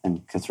toll.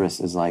 And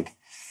Cthulhu is like,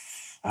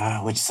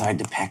 which side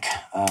to pick?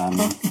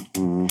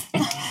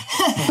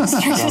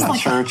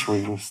 Church,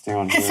 we're still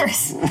on here.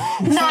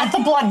 Not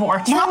the blood war.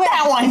 Not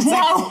that one.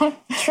 No.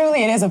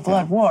 Truly, it is a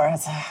blood war.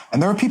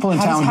 And there are people in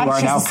town who are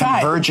now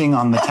decide? converging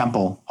on the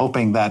temple,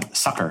 hoping that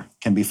succor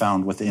can be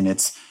found within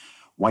its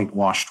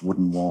whitewashed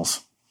wooden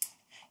walls.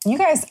 You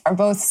guys are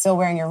both still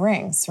wearing your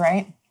rings,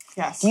 right?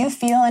 Yes. Do you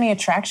feel any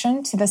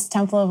attraction to this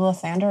Temple of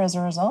Lathander as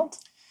a result?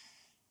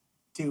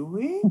 Do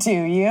we? Do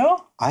you?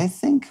 I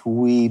think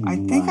we I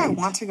think I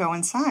want to go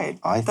inside.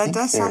 That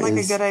does sound like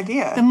a good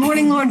idea. The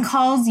morning Lord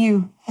calls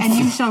you, and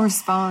you shall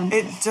respond.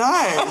 It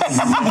does.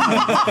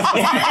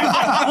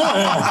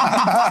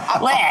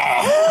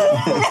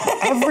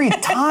 Every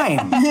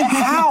time.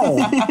 How?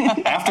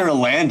 After a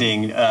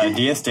landing,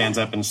 Dia stands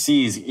up and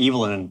sees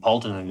Evelyn and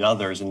Polton and the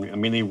others and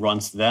immediately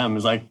runs to them.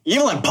 Is like,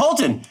 "Evelyn,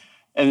 Polton!"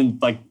 And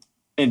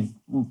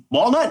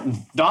Walnut,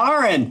 and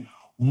Dar, and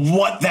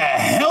what the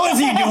hell is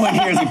he doing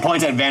here? As he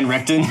points at Van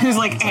Richten. He's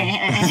like,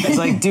 He's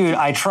like, dude,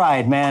 I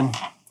tried, man.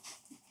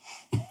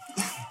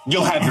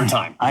 You'll have your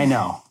time. I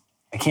know.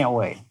 I can't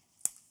wait.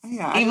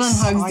 Yeah, Evelyn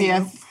hugs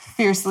Dia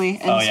fiercely,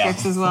 and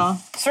Strix as well.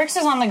 Strix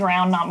is on the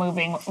ground, not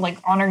moving, like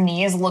on her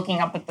knees, looking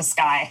up at the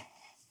sky.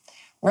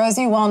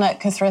 Rosie, Walnut,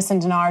 Cthulhu,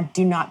 and Dinar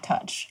do not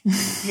touch.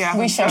 Yeah.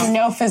 We show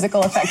no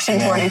physical affection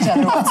toward each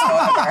other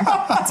whatsoever.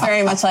 It's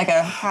very much like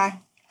a... Hi.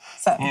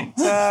 So,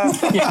 Just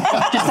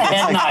a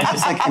head nod.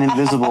 It's like an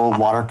invisible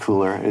water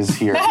cooler is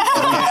here.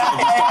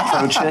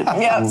 Approach it.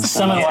 Yep.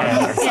 Summon water.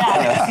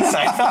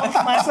 Seinfeld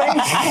last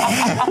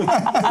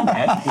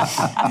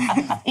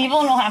week.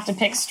 Evelyn will have to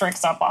pick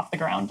Strix up off the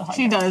ground to hug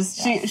She her.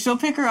 does. Yeah. She'll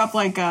pick her up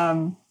like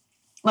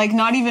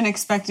not even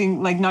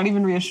expecting, like not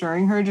even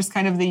reassuring her, just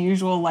kind of the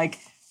usual like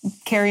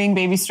carrying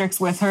baby Strix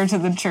with her to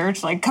the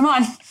church. Like, come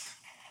on.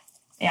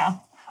 Yeah.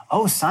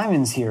 Oh,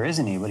 Simon's here,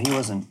 isn't he? But he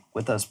wasn't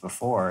with us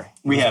before.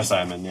 We have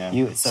Simon, yeah.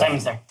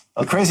 Simon's there.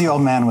 The crazy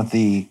old man with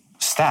the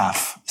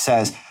staff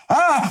says,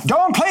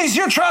 "Don't place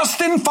your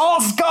trust in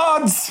false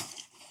gods."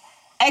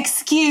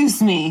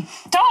 Excuse me.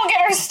 Don't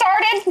get her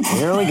started.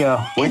 Here we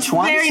go. Which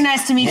one? Very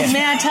nice to meet you.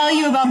 May I tell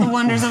you about the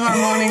wonders of our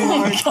morning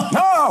Lord?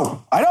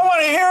 No, I don't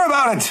want to hear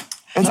about it.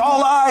 It's all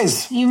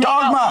lies. You may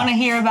Dogma. not want to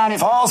hear about it.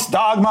 False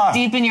dogma.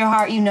 Deep in your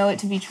heart, you know it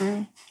to be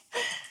true.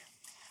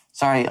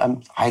 Sorry,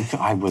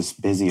 I was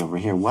busy over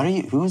here. What are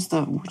you?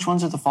 Which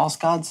ones are the false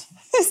gods?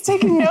 He's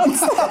taking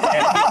notes.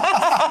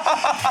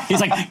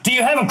 He's like, "Do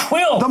you have a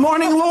quill?" The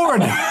morning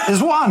Lord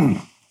is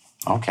one.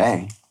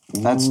 Okay.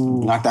 Let's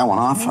knock that one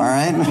off, all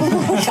right?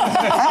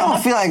 I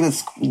don't feel like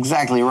that's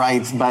exactly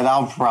right, but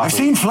I'll probably... I've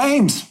seen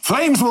flames.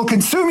 Flames will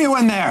consume you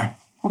in there.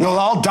 You'll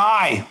all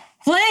die.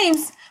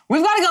 Flames,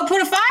 we've got to go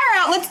put a fire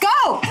out. Let's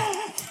go.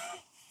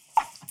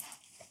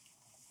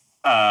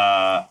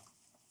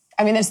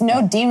 I mean, there's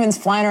no demons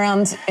flying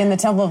around in the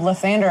Temple of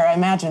Lathander, I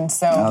imagine,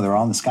 so... No, they're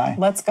all in the sky.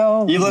 Let's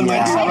go. Evelyn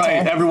might be Yeah.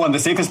 right. Everyone, the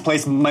safest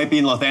place might be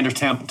in Lathander's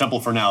temple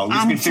for now. At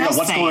least we can figure out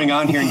what's going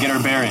on here and get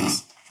our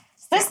bearings.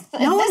 This is the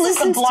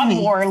listens to blood me.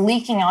 war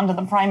leaking onto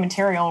the prime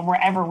material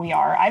wherever we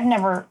are.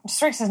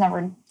 Strix has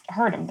never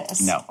heard of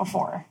this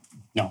before.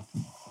 No,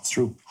 it's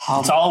true.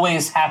 It's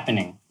always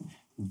happening,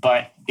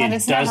 but it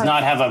it's does never-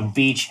 not have a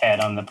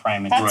beachhead on the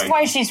prime. That's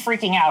why she's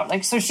freaking out.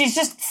 Like, so she's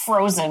just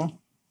frozen.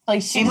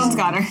 Like, Evelyn's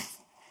got her.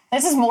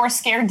 This is more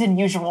scared than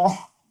usual.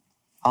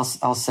 I'll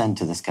send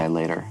to this guy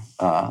later.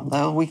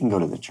 We can go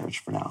to the church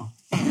for now.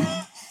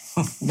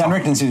 Van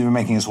Richten seems to be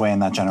making his way in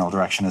that general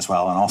direction as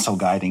well, and also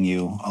guiding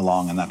you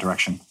along in that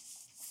direction.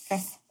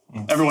 Okay.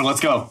 Everyone, let's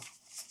go.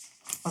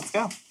 Let's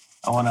go.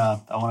 I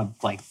wanna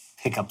like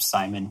pick up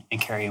Simon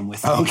and carry him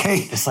with me.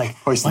 Okay. Just like,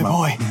 Hoist my him up.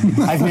 boy,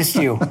 I've missed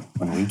you.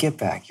 When we get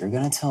back, you're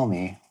gonna tell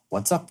me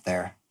what's up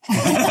there. It's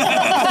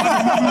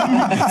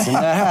in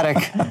that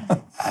attic.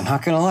 I'm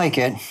not gonna like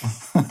it,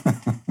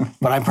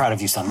 but I'm proud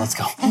of you, son. Let's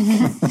go.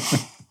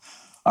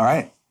 All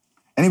right.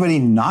 Anybody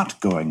not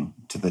going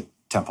to the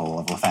Temple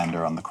of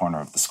Lathander on the corner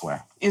of the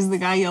square? Is the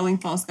guy yelling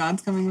false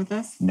gods coming with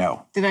us?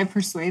 No. Did I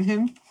persuade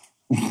him?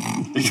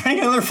 You're trying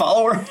to get another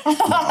follower?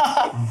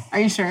 Are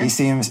you sure? He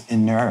seems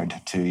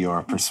inured to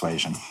your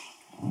persuasion.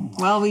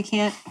 Well, we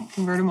can't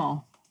convert them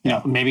all.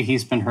 Yeah, maybe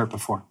he's been hurt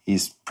before.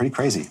 He's pretty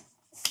crazy.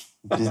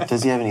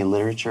 Does he have any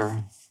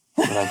literature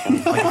that I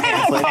can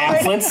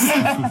Pamphlets?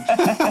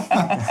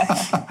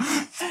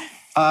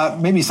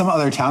 Maybe some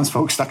other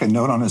townsfolk stuck a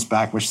note on his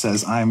back which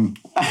says, I'm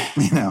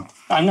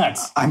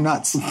nuts. I'm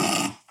nuts.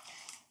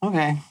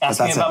 Okay. Ask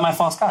me about my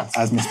false gods.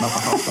 Ask me about my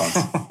false gods.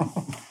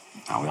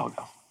 Now we all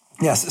go.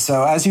 Yes,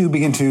 so as you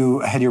begin to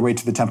head your way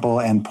to the temple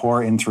and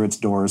pour in through its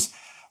doors,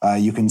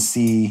 you can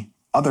see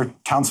other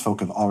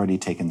townsfolk have already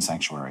taken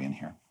sanctuary in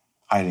here,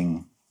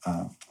 hiding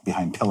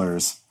behind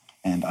pillars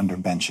and under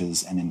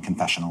benches and in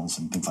confessionals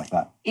and things like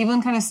that.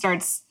 Evelyn kind of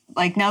starts,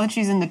 like, now that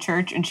she's in the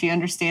church and she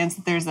understands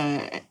that there's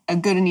a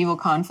good and evil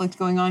conflict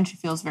going on, she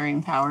feels very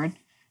empowered.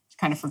 She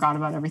kind of forgot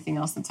about everything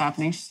else that's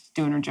happening. She's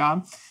doing her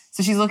job.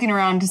 So she's looking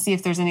around to see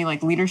if there's any,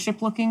 like,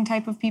 leadership-looking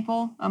type of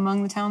people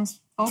among the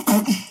townsfolk.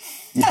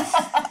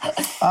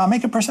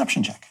 Make a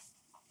perception check.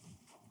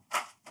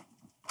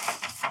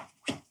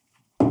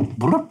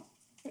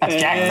 That's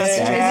Jack. Is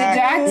it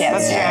Jack? Yeah,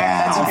 That's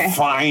Jack. That's okay.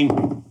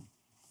 Fine.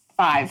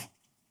 5.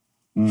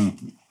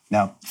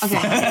 No.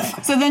 Okay.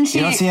 So then she...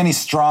 You don't see any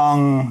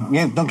strong,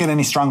 you don't get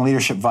any strong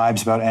leadership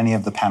vibes about any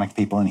of the panicked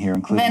people in here,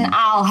 including... Then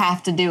I'll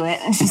have to do it.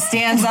 And she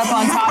stands up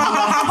on top of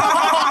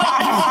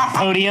the...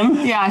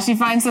 Podium. Yeah, she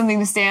finds something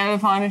to stand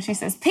upon and she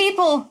says,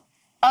 "People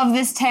of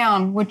this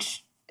town,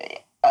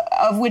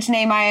 of which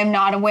name I am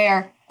not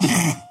aware,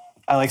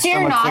 I like Fear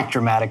strum a not. quick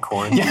dramatic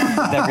chord.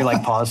 That we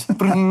like pause.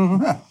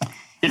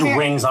 It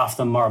rings off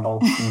the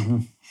marble.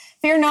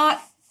 fear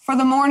not, for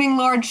the morning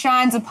Lord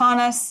shines upon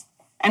us,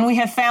 and we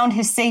have found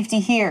his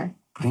safety here.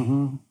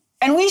 And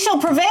we shall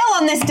prevail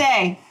on this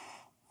day."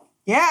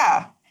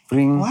 Yeah.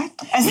 What?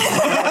 That's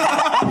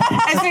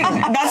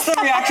the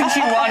reaction she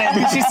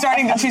wanted.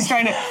 She's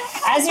trying to...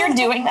 As you're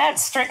doing that,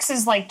 Strix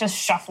is like just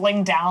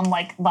shuffling down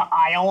like the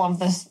aisle of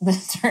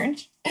the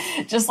church,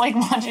 just like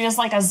watching just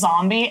like a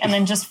zombie, and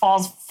then just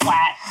falls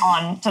flat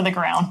onto the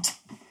ground.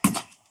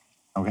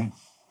 Okay.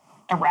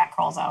 A rat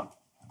crawls out.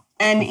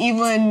 And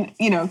Evelyn,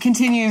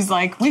 continues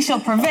like, "We shall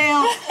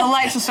prevail. The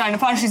light shall shine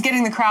upon us." She's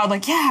getting the crowd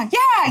like, yeah.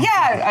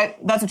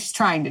 That's what she's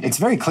trying to do. It's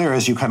very clear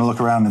as you kind of look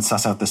around and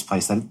suss out this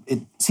place that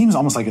it seems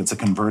almost like it's a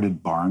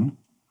converted barn.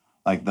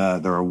 Like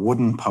there are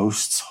wooden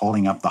posts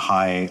holding up the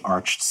high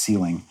arched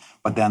ceiling,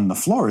 but then the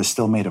floor is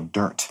still made of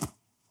dirt.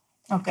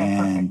 Okay,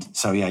 And perfect.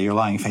 so, yeah, you're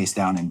lying face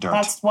down in dirt.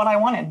 That's what I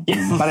wanted.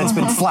 But it's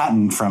been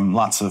flattened from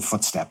lots of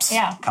footsteps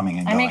coming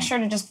and I going. make sure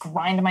to just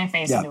grind my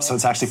face into it. So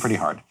it's actually pretty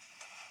hard.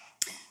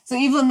 So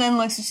Evelyn then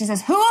looks and she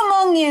says, "Who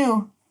among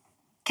you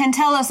can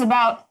tell us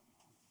about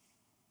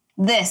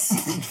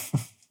this?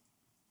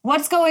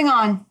 What's going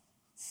on?"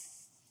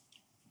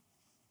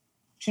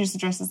 She just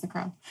addresses the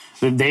crowd.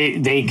 So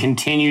they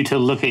continue to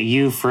look at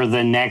you for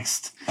the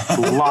next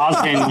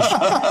lozenge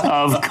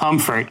of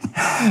comfort.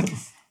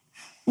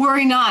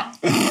 "Worry not,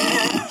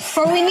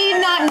 for we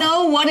need not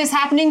know what is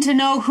happening to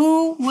know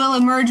who will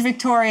emerge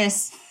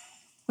victorious."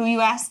 "Who,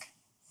 you ask?"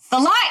 "The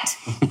light!"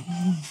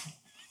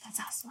 "That's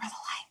us, we're the light."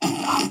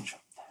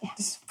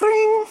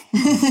 Spring.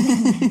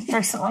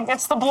 Strix is like,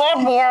 "It's the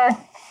blood war."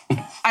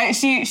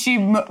 She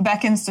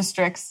beckons to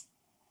Strix.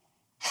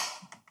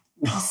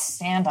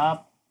 Stand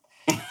up.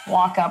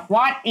 Walk up.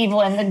 What,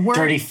 Evelyn?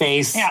 Dirty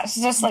face. Yeah,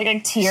 she's just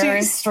like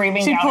tears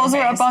streaming down She pulls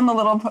her face. up on the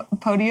little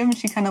podium and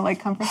she kind of like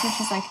comforts her.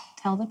 She's like,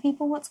 "Tell the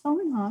people what's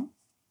going on."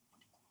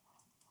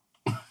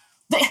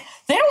 They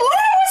don't want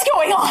to know what's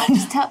going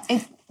on.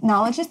 If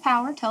knowledge is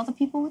power, tell the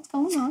people what's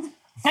going on.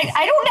 Like,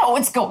 I don't know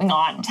what's going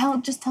on.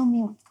 Just tell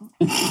me what's going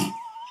on.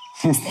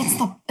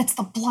 It's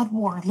the blood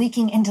war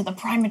leaking into the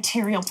prime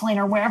material plane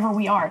or wherever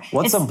we are.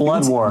 What's a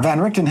blood war? Van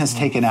Richten has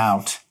taken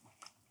out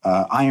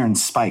iron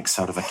spikes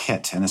out of a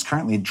kit and is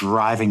currently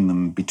driving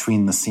them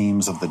between the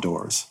seams of the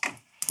doors.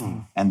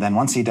 And then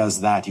once he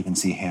does that, you can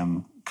see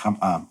him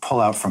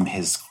pull out from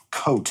his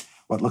coat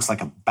what looks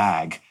like a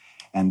bag,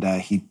 and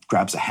he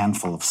grabs a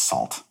handful of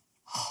salt.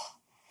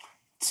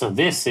 So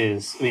this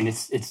is,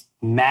 it's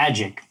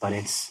magic, but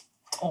it's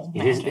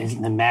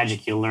the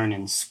magic you learn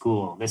in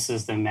school. This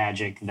is the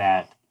magic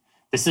that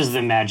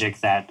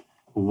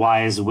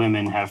wise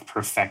women have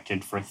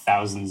perfected for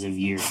thousands of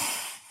years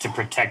to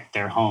protect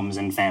their homes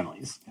and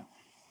families.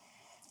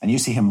 And you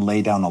see him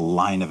lay down a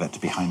line of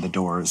it behind the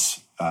doors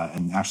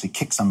and actually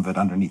kick some of it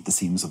underneath the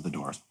seams of the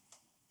doors.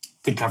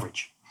 Good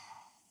coverage.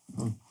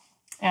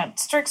 Yeah,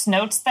 Strix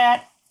notes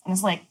that and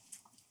is like,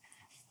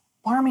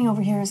 Barmy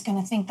over here is going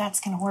to think that's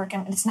going to work,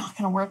 and it's not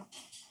going to work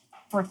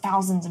for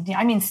thousands,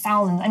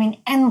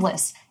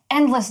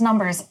 endless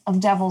numbers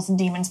of devils and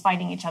demons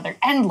fighting each other.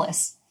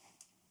 Endless.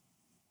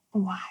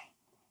 Why?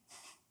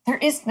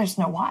 There's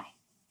no why.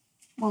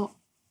 Well,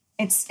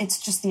 it's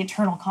just the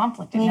eternal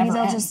conflict. It maybe never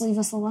they'll ends. just leave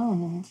us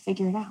alone and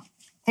figure it out.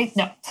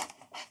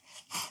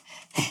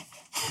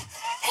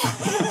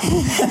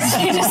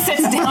 She just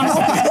sits down.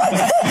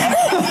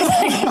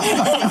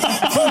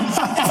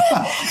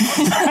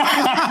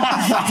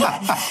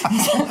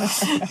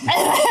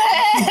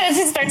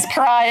 She starts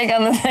crying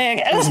on the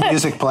thing. There's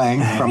music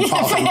playing from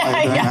Paul doing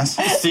this.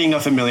 Seeing a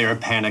familiar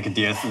panic,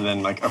 Dieth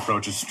then like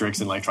approaches Strix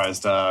and like tries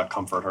to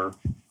comfort her.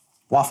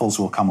 Waffles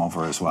will come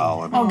over as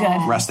well and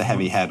good. rest a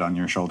heavy head on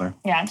your shoulder.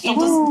 Yeah,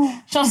 she'll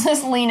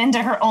just lean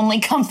into her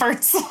only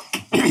comforts.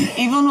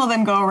 Evelyn will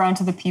then go around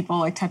to the people,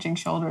 like touching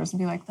shoulders, and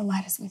be like, "The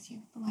light is with you.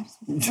 The light is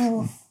with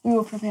you. We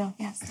will prevail.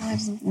 Yes, the light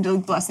is with you."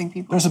 And blessing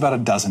people. There's about a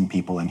dozen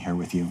people in here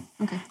with you.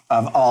 Okay.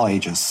 Of all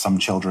ages, some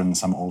children,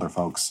 some older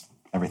folks,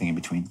 everything in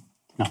between.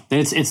 No,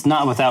 it's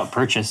not without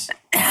purchase.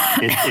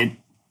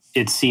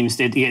 It seems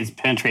it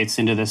penetrates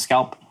into the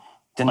scalp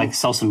like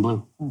Selsun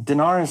blue.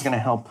 Dinar is going to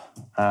help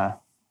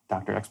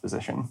Dr.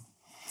 Exposition.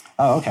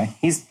 Oh, okay.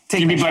 He's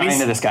taking a shine buddies?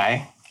 to this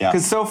guy. Yeah.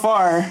 Because so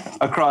far,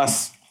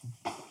 across,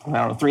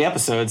 3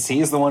 episodes,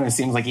 he's the one who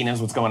seems like he knows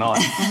what's going on.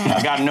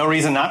 I've got no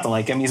reason not to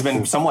like him. He's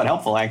been somewhat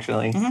helpful,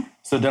 actually.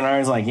 So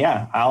Dinar is like,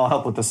 yeah, I'll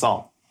help with the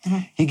salt.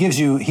 He gives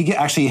you,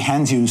 actually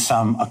hands you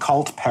some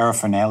occult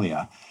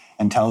paraphernalia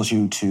and tells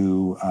you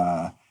to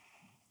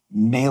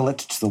nail it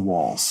to the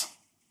walls.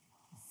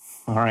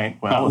 All right.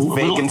 Well, with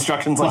vague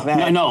instructions like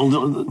that.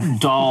 No,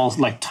 dolls,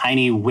 like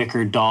tiny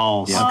wicker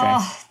dolls.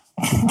 Yeah,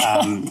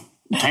 okay.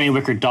 Tiny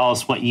wicker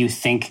dolls, what you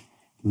think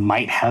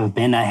might have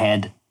been a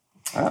head.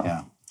 Oh.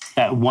 Yeah.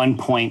 At one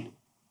point,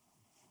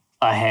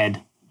 a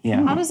head.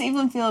 Yeah. How does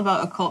Evelyn feel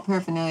about occult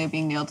paraphernalia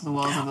being nailed to the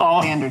walls of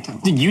a Vander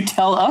temple? Did you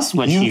tell us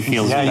what she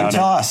feels yeah, about you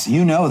tell it? us.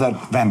 You know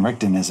that Van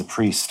Richten is a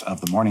priest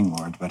of the Morning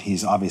Lord, but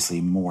he's obviously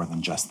more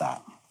than just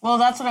that. Well,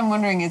 that's what I'm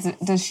wondering.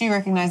 Does she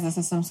recognize this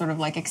as some sort of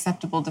like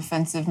acceptable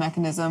defensive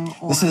mechanism?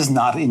 Or? This is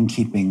not in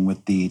keeping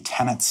with the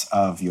tenets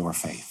of your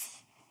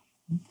faith.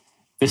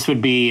 This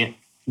would be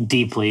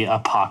deeply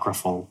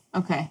apocryphal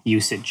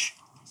usage.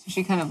 So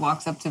she kind of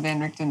walks up to Van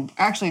Richten.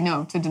 Actually,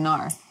 no, to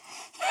Dinar.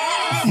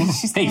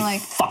 She's Hey,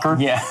 like, fucker.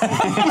 Yeah.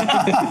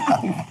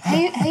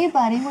 hey,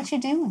 buddy, what you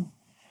doing?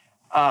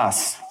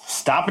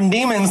 Stopping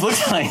demons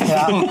looks like. Okay.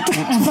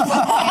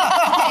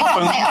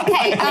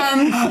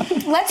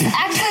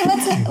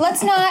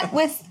 Let's not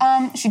with.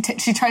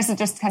 She tries to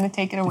just kind of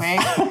take it away.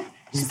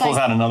 She pulls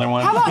out another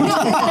one. How about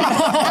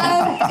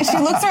no? She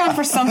looks around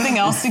for something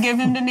else to give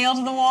him to nail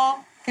to the wall.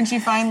 Can she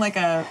find like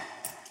I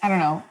don't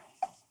know,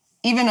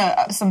 even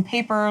some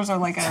papers or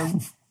like a.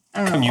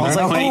 I don't know. I was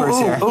like, papers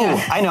here.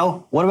 I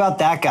know. What about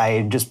that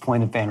guy? Just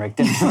point at Van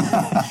Richten.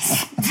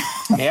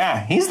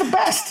 Yeah, he's the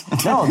best.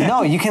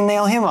 No, you can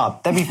nail him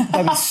up. That'd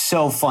be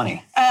so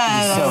funny.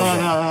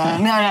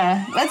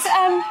 No.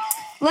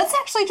 Let's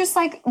actually just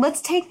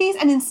let's take these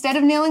and instead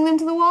of nailing them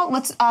to the wall,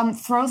 let's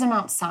throw them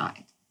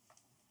outside.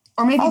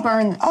 Or maybe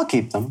burn them. I'll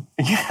keep them.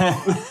 I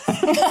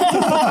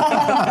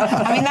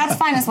mean, that's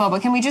fine as well,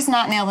 but can we just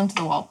not nail them to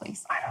the wall,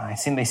 please? I don't know.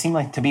 They seem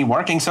like to be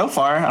working so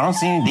far. I don't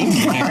see any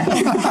demons in here.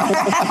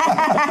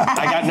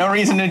 I got no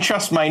reason to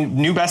trust my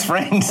new best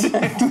friend.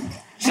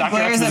 She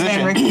glares at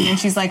Van Richten and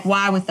she's like,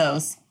 why with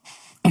those?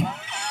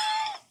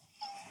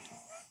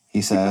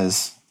 He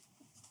says,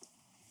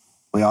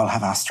 "We all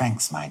have our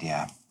strengths, my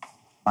dear.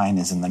 Mine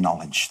is in the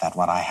knowledge that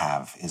what I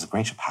have is a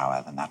greater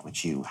power than that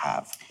which you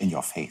have in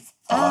your faith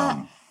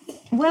alone."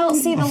 Well,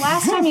 see, the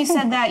last time you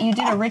said that, you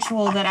did a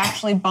ritual that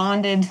actually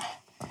bonded,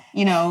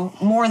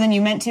 more than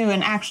you meant to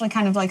and actually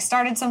kind of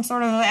started some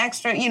sort of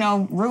extra,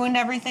 ruined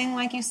everything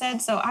like you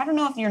said. So I don't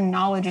know if your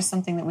knowledge is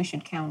something that we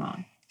should count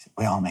on.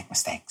 We all make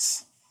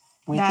mistakes.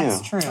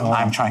 That's true.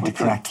 I'm trying to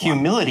correct one.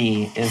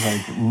 Humility is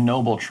a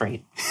noble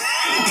trait.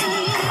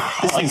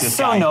 I like this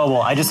so guy.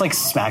 noble. I just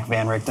smack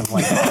Van Richten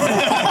like that.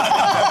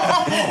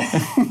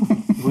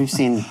 I've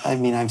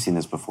seen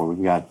this before.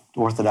 We've got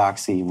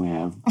orthodoxy, we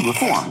have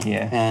reform.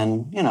 Yeah.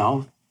 And,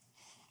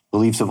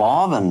 beliefs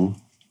evolve and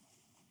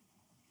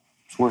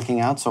it's working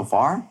out so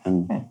far.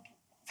 And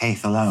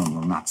Faith alone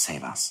will not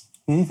save us.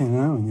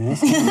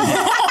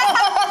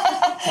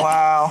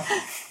 Wow.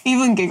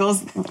 Evelyn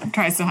giggles,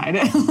 tries to hide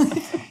it.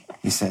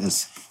 He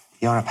says,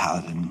 "You're a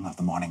paladin of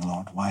the Morning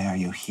Lord. Why are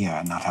you here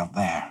and not out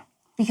there?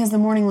 Because the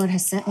Morning Lord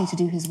has sent me to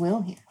do his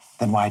will here.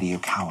 Then why do you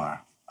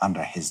cower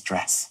under his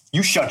dress?"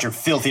 You shut your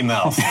filthy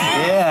mouth.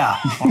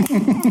 Yeah.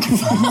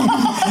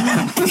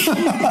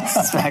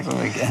 Smack him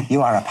again.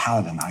 You are a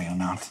paladin, are you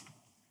not?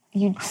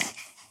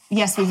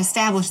 Yes, we've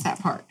established that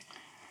part.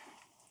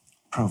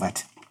 Prove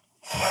it.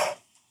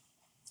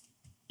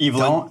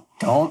 Evelyn.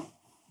 Don't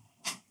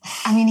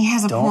I mean, he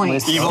has a point.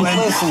 listen. Don't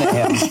listen to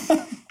him.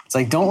 It's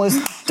like don't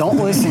listen to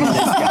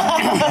this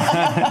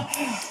guy.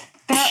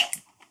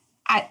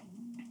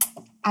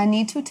 I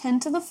need to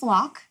attend to the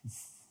flock,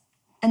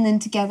 and then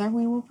together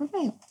we will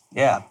prevail.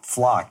 Yeah,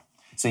 flock.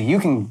 So you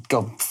can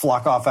go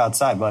flock off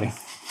outside, buddy.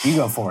 You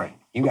go for it.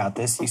 You got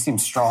this. You seem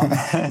strong.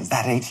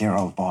 That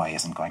 8-year-old boy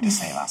isn't going to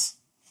save us.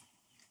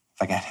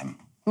 Forget him.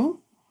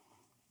 Who?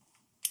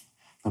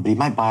 but he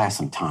might buy us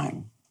some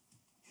time.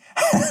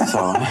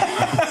 So,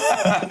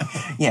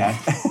 Yeah.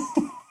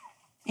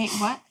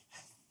 What?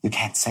 You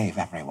can't save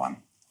everyone.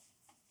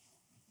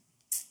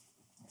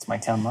 That's my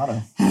town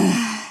motto.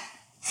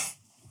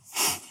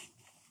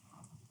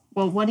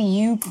 Well, what do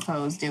you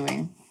propose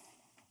doing?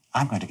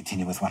 I'm going to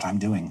continue with what I'm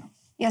doing.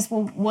 Yes,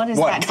 well, what is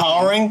What, that?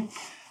 cowering?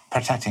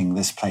 Protecting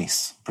this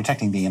place.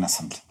 Protecting the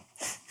innocent.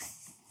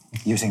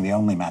 Using the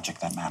only magic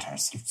that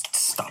matters.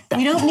 Stop that.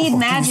 We don't need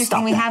magic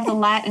when we have the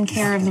light and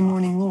care of the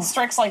morning Lord.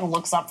 Strix like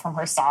looks up from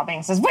her sobbing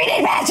and says, "We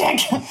need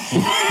magic. We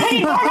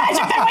need more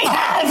magic than we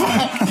have.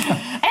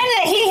 And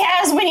that he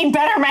has, we need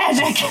better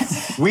magic."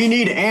 We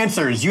need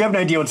answers. You have an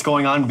idea what's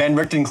going on, Ben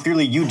Rickton.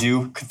 Clearly you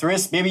do.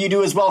 Cthulhu, maybe you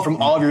do as well from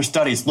all of your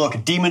studies.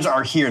 Look, demons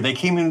are here. They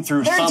came in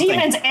through They're something.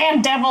 demons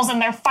and devils, and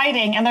they're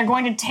fighting, and they're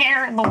going to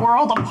tear the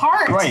world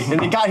apart. Right, and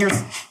they got here.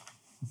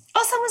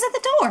 Oh, someone's at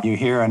the door. You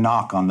hear a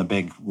knock on the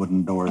big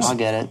wooden doors. I'll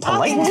get it.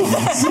 Polite.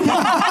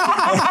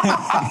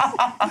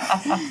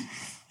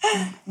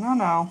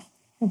 No.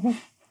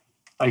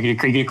 Are you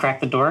going to crack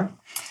the door?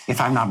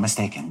 If I'm not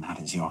mistaken, that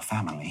is your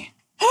family.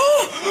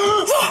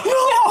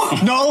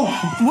 No!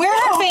 We're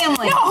her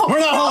family. No, We're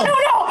not home.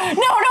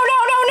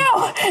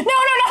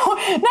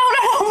 No,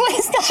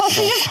 please no.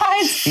 She just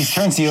hides. He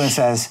turns to you and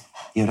says,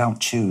 you don't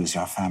choose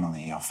your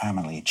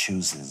family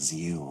chooses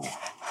you.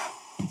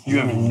 You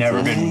have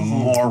never been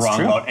more wrong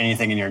about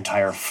anything in your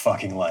entire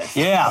fucking life.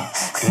 Yeah,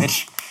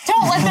 bitch.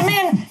 Don't let them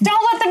in.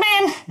 Don't let them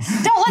in.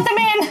 Don't let them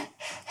in.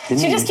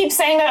 She just keeps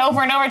saying that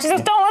over and over. She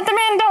says, "Don't let them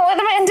in. Don't let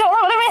them in. Don't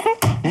let them in."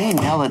 Hey,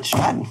 nail it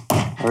shut.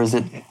 Or is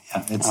it?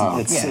 Yeah,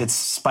 it's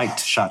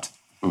spiked shut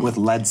with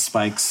lead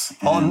spikes.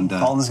 Paulton's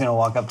And, going to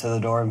walk up to the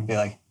door and be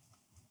like,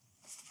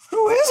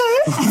 who is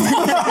it?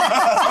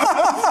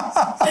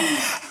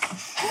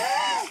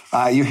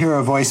 You hear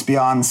a voice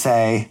beyond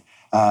say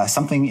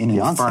something in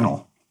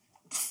infernal.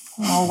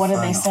 Oh, what did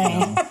they say?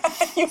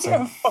 You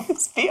hear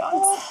folks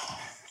beyond.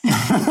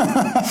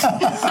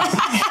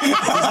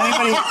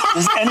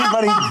 Does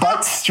anybody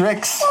but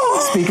Strix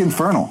speak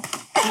infernal?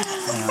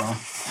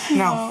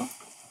 No.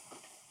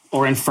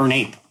 Or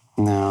infernate?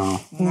 No.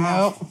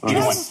 Nope.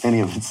 Any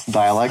of its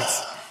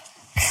dialects.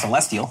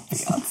 Celestial.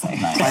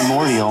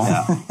 Primordial.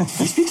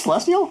 You speak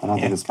Celestial? I don't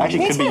think it's Actually,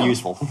 good. could be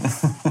useful.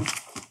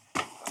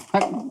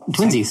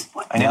 Twinsies.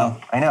 I know.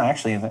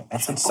 Actually, I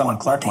should summon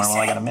Clark more while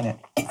I got a minute.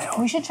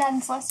 We should chat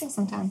in Celestial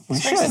sometime.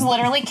 Strix is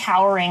literally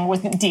cowering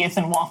with Dieth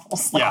and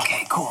Waffles. Like, Yeah.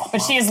 okay, cool.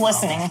 But she is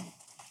listening.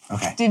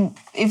 Okay.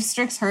 If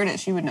Strix heard it,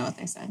 she would know what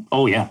they said.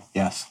 Oh, yeah.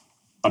 Yes.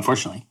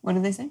 Unfortunately. What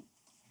did they say?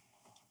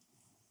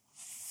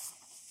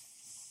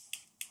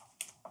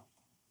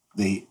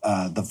 The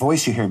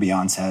voice you hear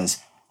beyond says,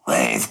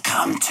 "We've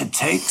come to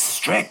take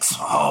Strix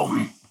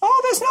home."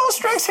 Oh, there's no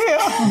Strix here. You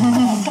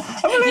don't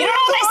know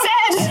what they said.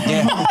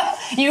 Yeah.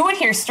 You would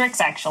hear Strix,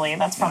 actually.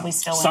 That's probably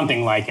still in.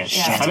 Something like it.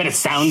 Yeah. I bet it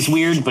sounds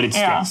weird, but it's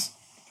Yeah. Strix.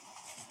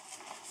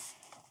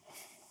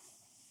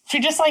 She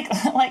just like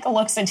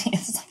looks at you.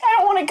 It's like, I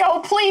don't want to go,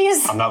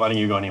 please. I'm not letting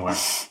you go anywhere.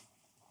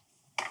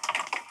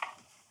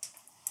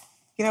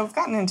 You know, we've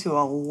gotten into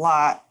a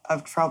lot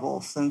of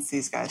trouble since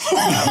these guys.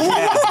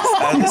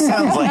 This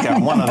sounds like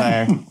one of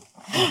their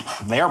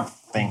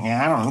thing.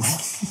 I don't know.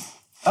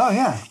 Oh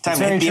yeah. Time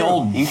to hit the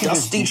old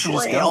dusty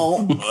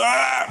trail.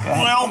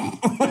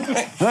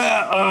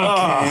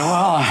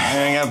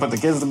 I gotta put the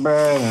kids to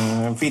bed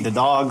and feed the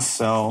dogs,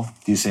 so.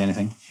 Do you say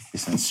anything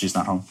since she's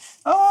not home?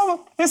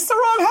 Oh, it's the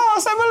wrong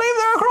house. I believe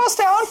they're across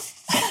town.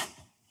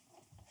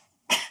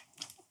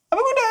 Have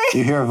a good day.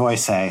 You hear a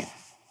voice say,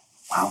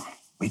 "Well,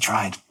 we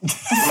tried."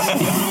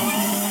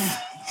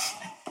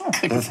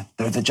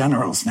 They're the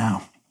generals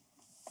now.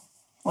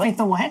 Wait,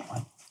 the what?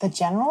 The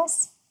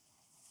generals?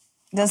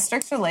 Does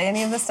Strix relay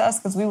any of this to us?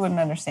 Because we wouldn't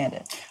understand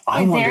it.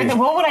 What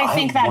would I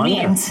think that wonder.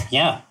 means?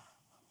 Yeah.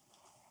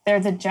 They're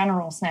the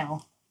generals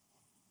now.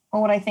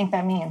 What would I think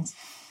that means?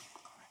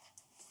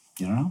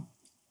 You don't know?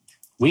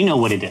 We know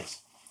what it is.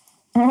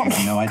 I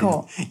have no idea.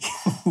 Cool.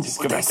 Just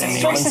go back to the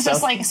Strix is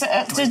just like,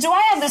 do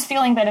I have this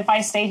feeling that if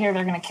I stay here,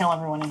 they're going to kill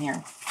everyone in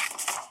here?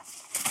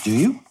 Do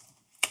you?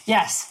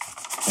 Yes.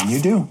 Then you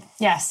do.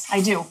 Yes,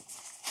 I do.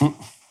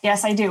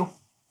 Yes, I do.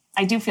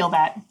 I do feel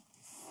that.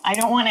 I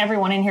don't want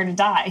everyone in here to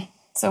die.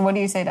 So what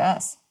do you say to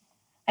us?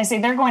 I say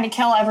they're going to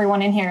kill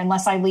everyone in here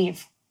unless I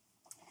leave.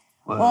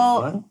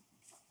 Well,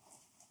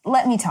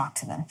 let me talk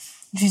to them.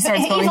 She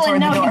starts going Evelyn, toward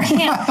no, the door. you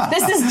can't.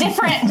 This is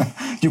different.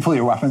 Do you pull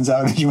your weapons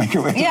out as you make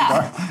your way to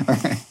Yeah. the door?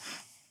 Okay.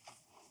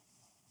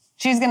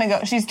 She's gonna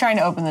go. She's trying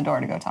to open the door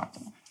to go talk to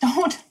them.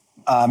 Don't.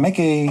 Make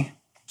a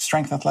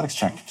strength athletics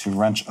check to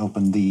wrench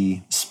open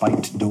the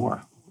spiked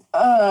door.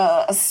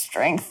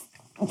 Strength.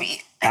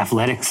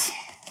 Athletics.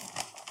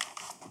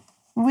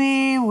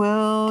 We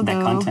will That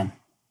go. content.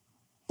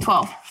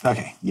 12.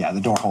 Okay, yeah,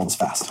 the door holds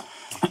fast.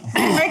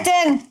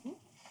 Rickton!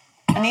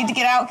 I need to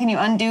get out. Can you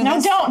undo No,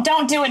 this?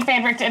 don't do it,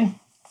 Van Richten.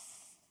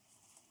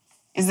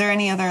 Is there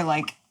any other,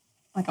 like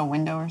a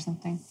window or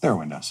something? There are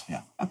windows,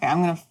 yeah. Okay,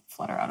 I'm going to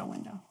flutter out a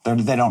window.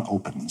 They don't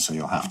open, so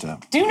you'll have to...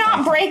 Do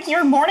not break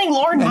your morning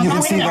lord. And you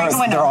on can the see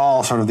window. they're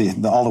all sort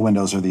of all the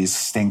windows are these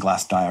stained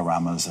glass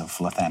dioramas of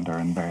Lathander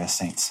and various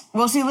saints.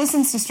 Well, she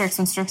listens to Strix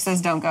when Strix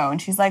says don't go,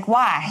 and she's like,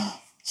 why?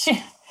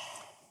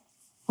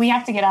 We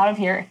have to get out of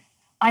here.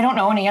 I don't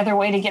know any other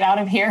way to get out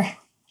of here.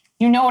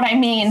 You know what I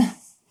mean.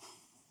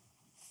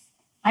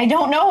 I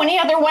don't know any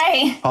other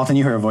way. Paulton,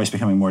 you hear a voice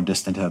becoming more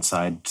distant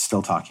outside,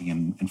 still talking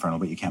in Infernal,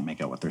 but you can't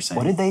make out what they're saying.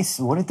 What did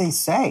they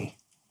say?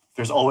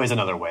 There's always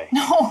another way.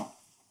 No.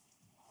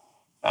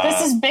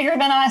 This is bigger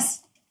than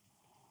us.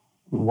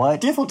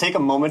 What? Do you have to take a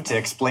moment to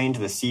explain to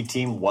the C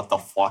team what the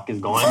fuck is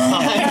going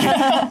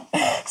on?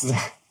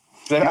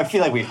 I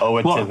feel like we owe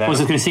it to them. I was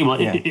going to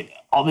say,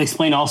 I'll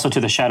explain also to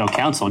the Shadow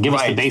Council. Give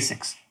us the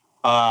basics.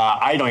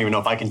 I don't even know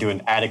if I can do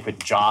an adequate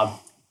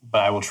job,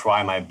 but I will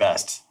try my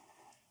best.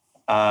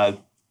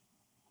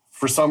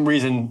 For some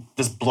reason,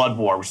 this blood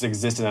war, which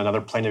exists in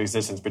another plane of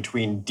existence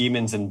between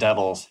demons and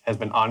devils, has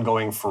been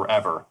ongoing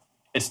forever.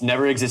 It's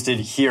never existed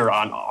here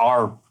on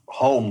our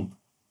home,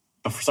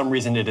 but for some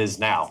reason it is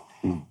now.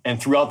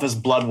 And throughout this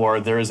blood war,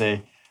 there is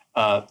a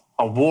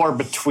war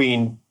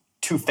between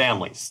two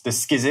families, the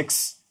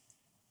Skizzics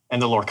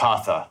and the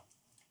Lorkatha.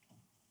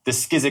 The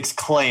Skizzics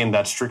claim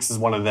that Strix is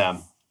one of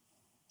them.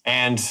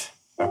 And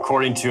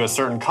according to a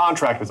certain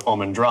contract with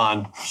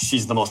Omendron,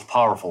 she's the most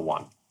powerful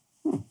one.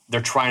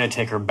 They're trying to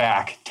take her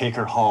back, take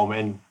her home,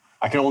 and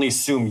I can only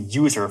assume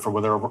use her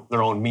for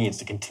their own means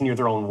to continue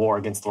their own war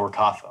against the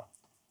Lorkatha.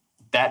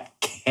 That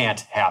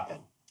can't happen.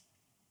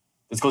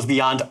 This goes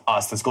beyond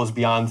us. This goes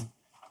beyond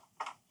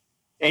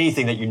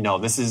anything that you know.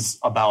 This is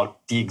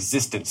about the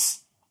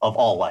existence of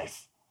all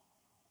life.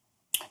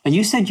 And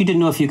you said you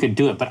didn't know if you could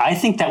do it, but I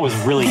think that was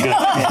really good.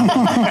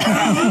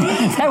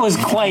 That was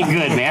quite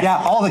good, man. Yeah,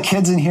 all the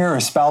kids in here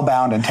are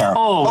spellbound and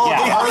terrible. Oh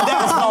yeah, they heard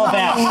that.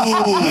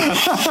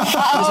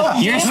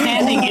 Spellbound. You're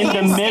standing in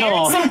the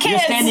middle. You're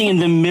standing in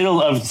the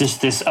middle of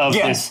this,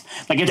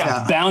 like it's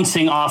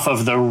bouncing off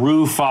of the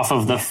roof, off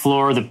of the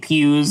floor, the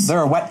pews. There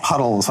are wet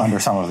puddles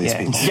under some of these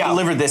people. She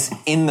delivered this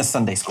in the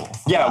Sunday school.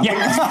 Yeah.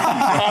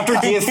 After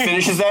Diaz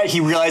finishes that, he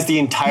realized the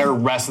entire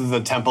rest of the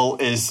temple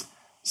is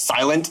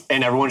silent,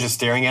 and everyone's just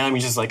staring at him.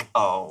 He's just like,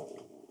 oh,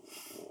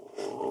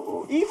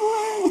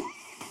 Evelyn.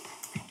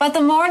 But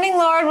the morning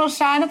Lord will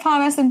shine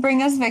upon us and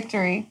bring us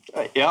victory.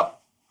 Yep.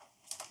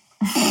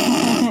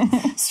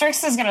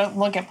 Strix is going to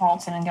look at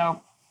Paulton and go,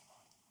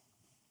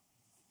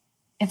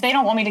 if they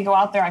don't want me to go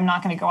out there, I'm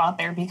not going to go out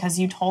there because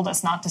you told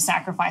us not to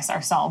sacrifice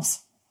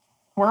ourselves.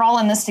 We're all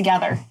in this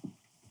together,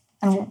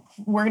 and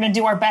we're going to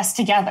do our best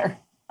together.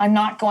 I'm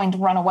not going to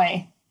run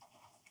away.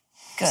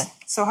 Good.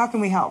 So how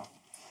can we help?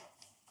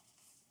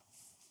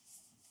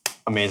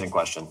 Amazing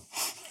question.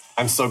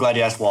 I'm so glad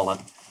you asked, Walnut.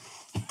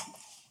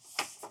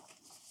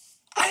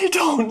 I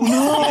don't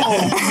know.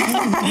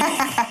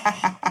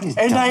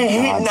 And I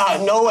hate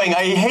not knowing.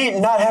 I hate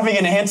not having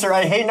an answer.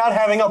 I hate not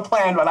having a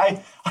plan, but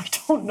I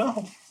don't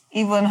know.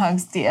 Evelyn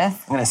hugs DF.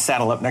 I'm going to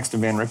saddle up next to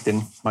Van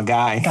Richten, my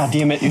guy. God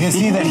damn it. You can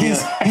see that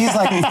he's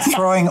like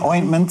throwing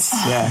ointments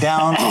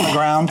down on the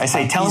ground. I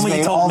say, tell him what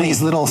you told all me.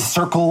 these little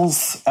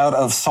circles out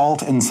of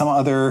salt and some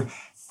other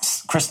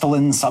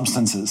crystalline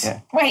substances. Yeah.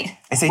 Wait.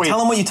 I say,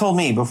 tell him what you told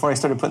me before I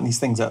started putting these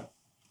things up.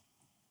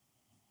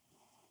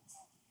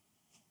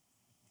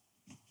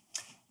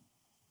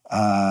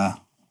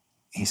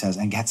 He says,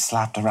 and get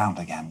slapped around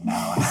again. No,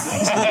 I don't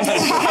think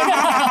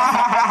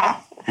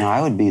so. No, I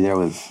would be there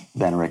with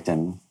Van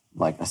Richten,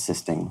 like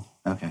assisting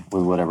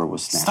with whatever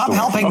was snatched. Stop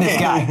helping this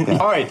guy.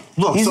 All right,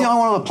 look. He's the only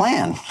one with a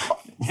plan.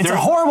 It's a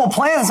horrible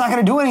plan. It's not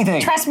going to do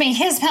anything. Trust me,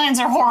 his plans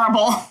are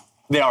horrible.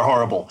 They are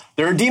horrible.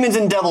 There are demons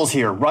and devils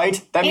here,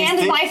 right? That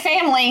means my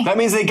family. That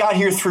means they got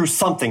here through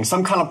something,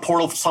 some kind of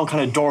portal, some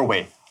kind of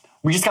doorway.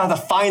 We just got to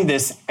find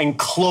this and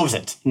close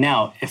it.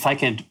 Now, if I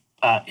could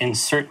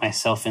insert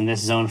myself in this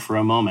zone for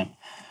a moment.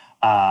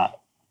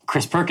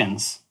 Chris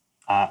Perkins,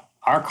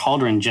 our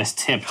cauldron just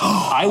tipped.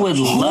 I would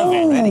love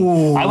it.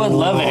 I would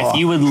love it if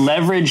you would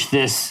leverage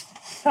this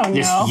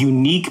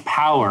unique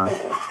power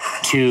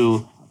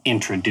to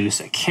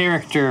introduce a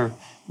character,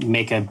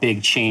 make a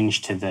big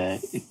change to the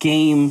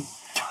game,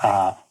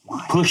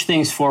 push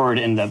things forward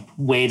in the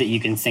way that you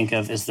can think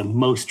of as the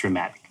most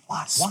dramatic.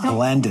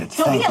 Splendid. Don't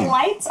we Thank get you.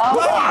 lights? There we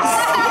go.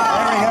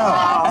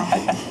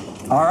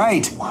 All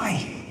right.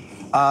 Why?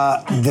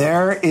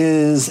 There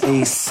is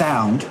a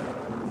sound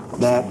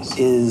that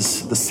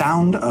is the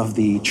sound of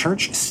the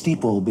church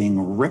steeple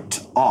being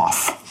ripped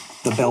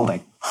off the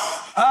building.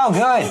 Oh,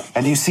 good.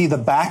 And you see the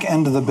back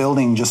end of the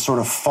building just sort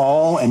of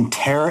fall and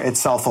tear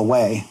itself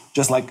away.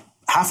 Just like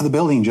half of the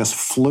building just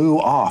flew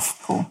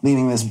off,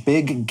 leaving this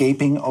big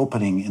gaping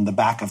opening in the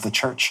back of the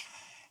church.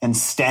 And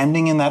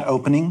standing in that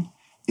opening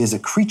is a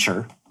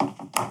creature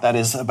that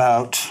is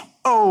about,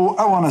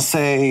 I want to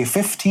say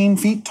 15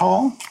 feet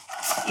tall.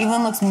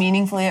 Evelyn looks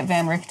meaningfully at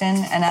Van Richten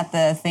and at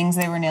the things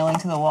they were nailing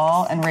to the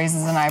wall and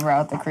raises an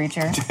eyebrow at the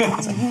creature.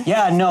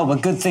 Yeah, no,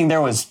 but good thing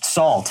there was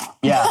salt.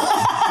 Yeah.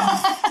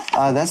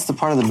 That's the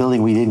part of the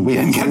building we didn't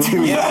get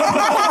to.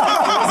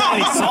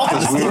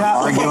 Because we were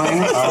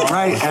arguing.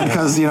 Right, and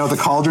because, the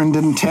cauldron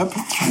didn't tip,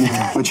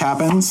 which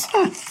happens.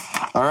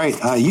 All right,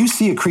 you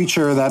see a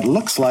creature that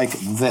looks like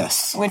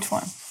this. Which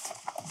one?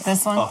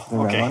 This one?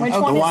 Okay. Which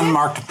The one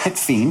marked Pit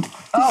Fiend.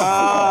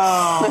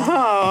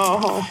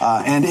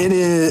 And it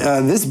is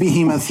this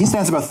behemoth, he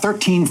stands about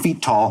 13 feet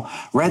tall,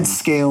 red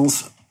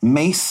scales,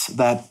 mace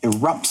that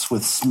erupts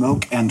with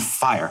smoke and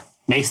fire.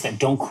 Mace that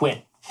don't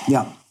quit.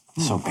 Yeah.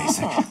 So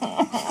basic.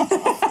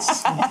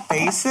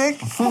 Basic?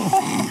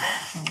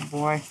 Oh,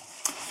 boy.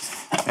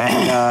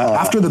 And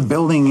after the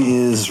building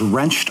is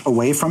wrenched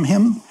away from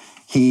him,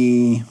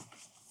 he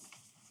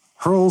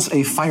hurls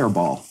a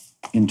fireball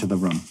into the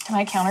room. Can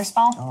I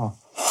counterspell? Oh.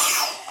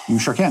 You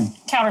sure can.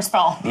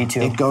 Counterspell. Me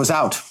too. It goes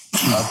out.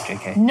 Oh,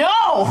 JK.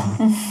 No!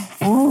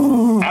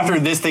 After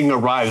this thing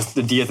arrives,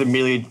 the Dieth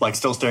immediately, like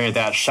still staring at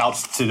that,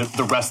 shouts to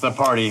the rest of the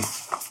party,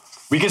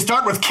 "We can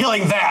start with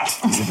killing that!"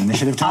 Is it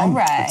initiative time? All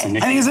right. I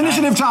think it's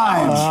initiative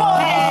time.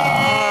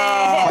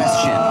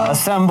 Question.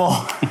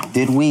 Assemble.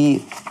 Did I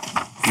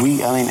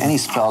mean, any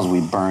spells we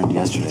burned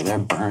yesterday, they're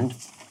burned.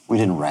 We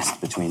didn't rest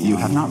between You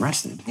have not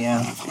rested.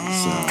 Yeah.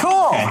 So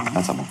Cool.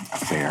 That's a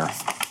fair.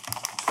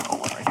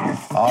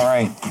 All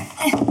right.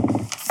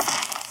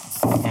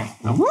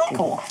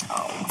 Cool.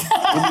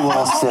 Maybe we'll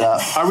all sit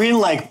up. Are we in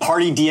like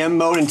party DM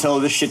mode until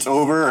this shit's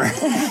over?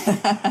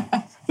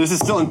 This is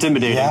still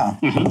intimidating. Yeah.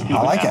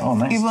 I like it. Oh,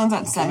 nice. Evelyn's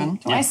at 7.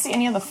 Do I see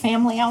any of the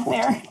family out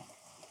there?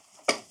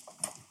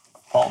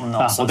 Paulton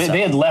also. Well, they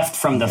had left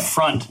from the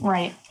front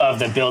Right. of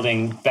the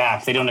building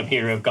back. They don't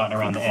appear to have gotten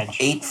around the edge.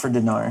 8 for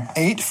Dinar.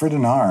 8 for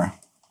Dinar.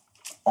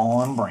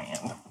 On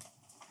brand.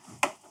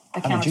 The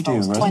How did you do,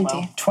 counterspell's Rosie?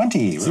 20.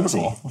 20, Super Rosie.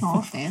 cool.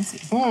 Oh, fancy.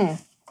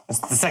 That's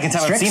the second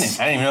time Strix? I've seen it.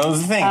 I didn't even know it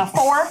was a thing.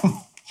 4.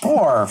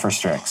 4 for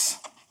Strix.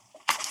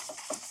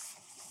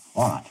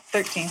 What?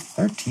 13.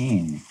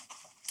 13.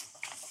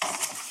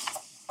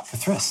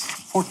 Cthulhu.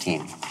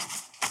 14.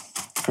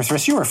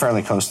 Cthulhu, you were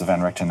fairly close to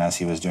Van Richten as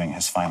he was doing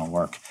his final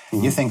work.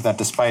 You think that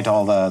despite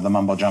all the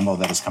mumbo-jumbo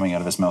that is coming out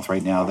of his mouth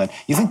right now, that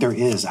you think there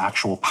is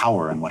actual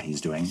power in what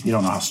he's doing. You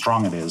don't know how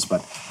strong it is,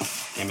 but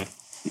Damn it.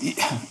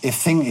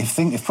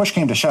 if push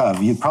came to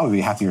shove, you'd probably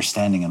be happier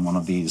standing in one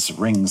of these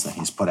rings that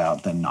he's put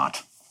out than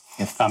not.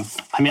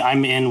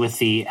 I'm in with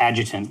the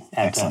adjutant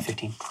at Excellent.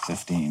 15.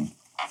 15.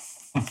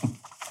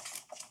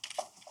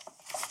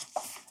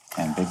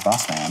 And Big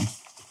Boss Man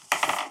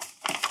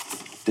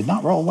did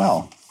not roll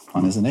well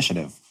on his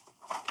initiative.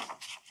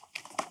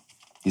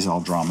 He's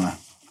all drama.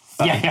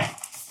 Yeah.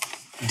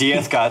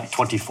 Dieth got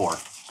 24.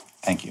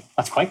 Thank you.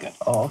 That's quite good.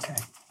 Oh, okay.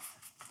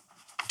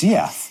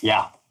 Dieth.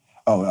 Yeah.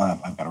 Oh,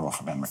 I've got to roll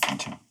for Van Richten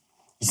too.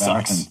 He Van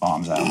sucks. Richten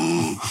bombs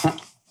out.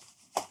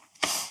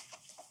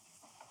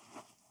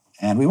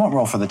 And we won't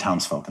roll for the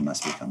townsfolk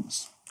unless it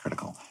becomes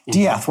critical.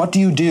 Dieth, what do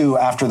you do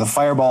after the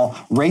fireball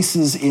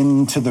races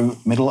into the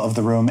middle of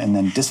the room and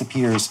then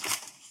disappears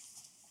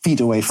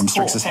feet away from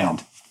Strix's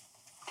hand?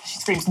 She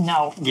screams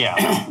no. Yeah.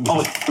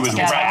 It was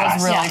Yeah, rad. that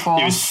was really cool.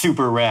 It was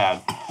super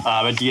rad.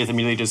 But Dieth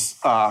immediately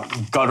just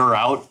gut her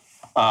out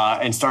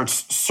and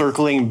starts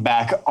circling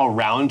back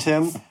around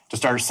him to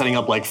start setting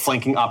up like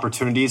flanking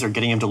opportunities or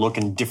getting him to look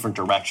in different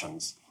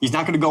directions. He's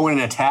not going to go in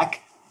and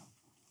attack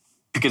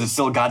because it's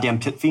still a goddamn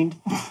pit fiend,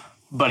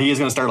 but he is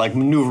going to start like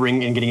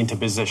maneuvering and getting into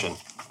position.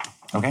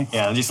 Okay.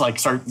 Yeah, just like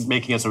start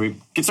making it so we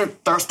can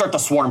start the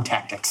swarm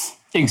tactics.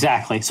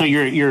 Exactly. So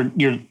you're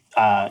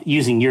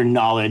using your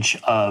knowledge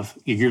of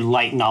your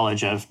light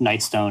knowledge of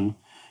Nightstone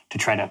to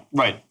try to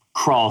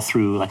crawl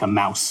through like a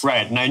mouse.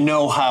 Right, and I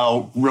know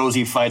how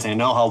Rosie fights, and I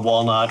know how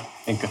Walnut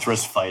and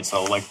Cthulhu fight,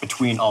 so like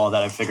between all of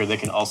that, I figure they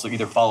can also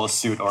either follow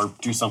suit or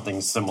do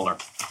something similar.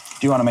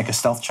 Do you want to make a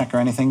stealth check or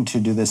anything to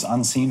do this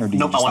unseen, or do you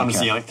Nope, I just want not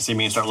them care? to see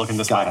me and start looking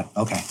this Got way. it.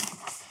 Okay.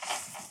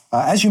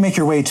 As you make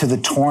your way to the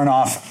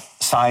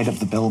torn-off side of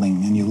the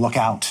building and you look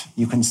out,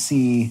 you can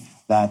see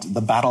that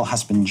the battle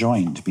has been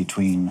joined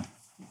between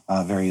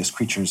various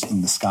creatures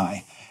in the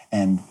sky,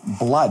 and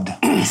blood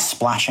is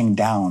splashing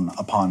down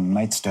upon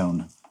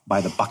Nightstone by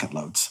the bucket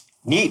loads.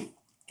 Neat.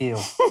 Ew.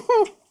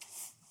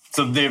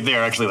 So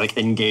they're actually like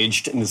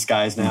engaged in the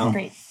skies now.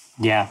 Great.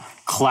 Yeah.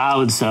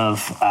 Clouds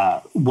of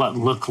what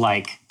look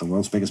like. The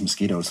world's biggest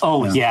mosquitoes.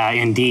 Oh, yeah,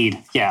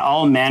 indeed. Yeah,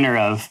 all manner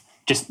of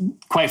just,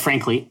 quite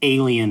frankly,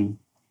 alien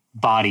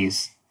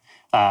bodies,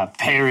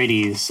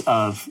 parodies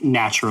of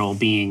natural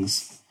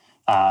beings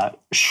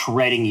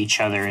shredding each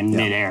other in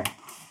midair.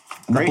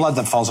 And the blood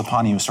that falls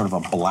upon you is sort of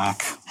a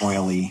black,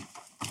 oily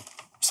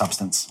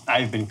substance.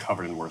 I've been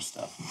covered in worse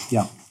stuff.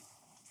 Yeah.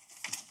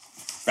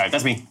 Right,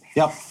 that's me.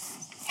 Yep.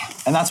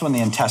 And that's when the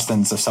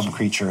intestines of some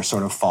creature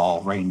sort of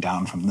fall, rain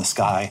down from the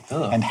sky,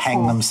 and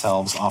hang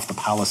themselves off the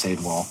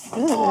palisade wall.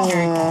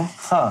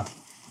 Huh.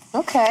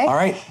 Okay. All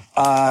right.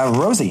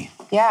 Rosie.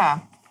 Yeah.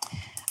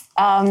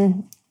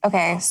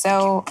 Okay,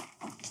 so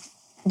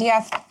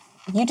Dieth,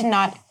 you did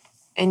not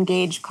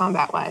engage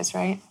combat-wise,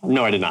 right?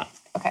 No, I did not.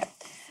 Okay.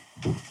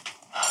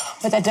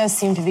 But that does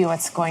seem to be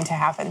what's going to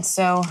happen.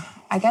 So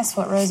I guess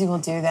what Rosie will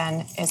do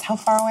then is, how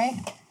far away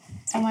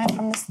am I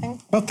from this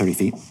thing? About 30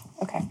 feet.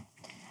 Okay.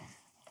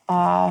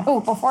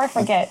 Oh, before I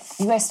forget,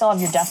 you guys still have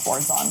your death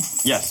wards on.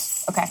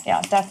 Yes. Okay,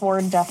 yeah, death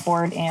ward,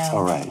 and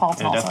All right.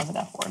 Paulton And also death- has a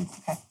death ward.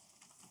 Okay.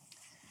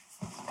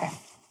 Okay.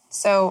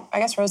 So I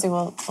guess Rosie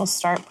will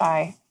start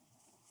by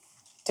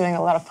doing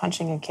a lot of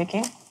punching and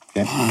kicking.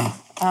 Okay.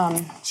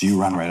 So you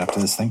run right up to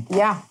this thing?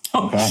 Yeah.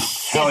 Okay.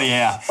 Hell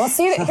yeah. Well,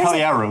 see, Hell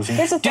yeah, Rosie.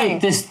 here's the thing.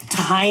 Dude, this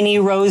tiny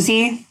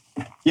Rosie,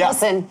 Yeah.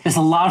 Listen, there's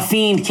a lot of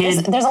fiend,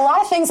 kid. there's a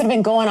lot of things that have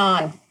been going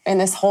on in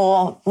this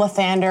whole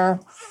Lathander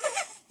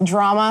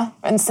drama.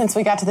 And since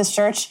we got to this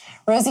church,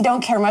 Rosie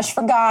don't care much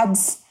for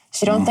gods.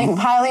 She don't think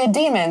highly of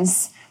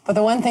demons. But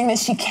the one thing that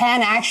she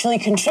can actually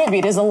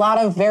contribute is a lot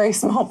of very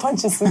small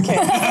punches from kids.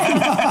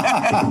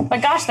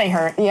 But gosh, they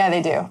hurt. Yeah,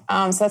 they do.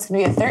 So that's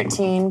going to be a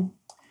 13.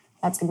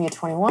 That's going to be a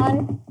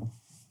 21.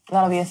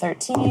 That'll be a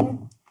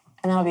 13.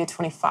 And that'll be a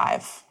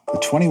 25. The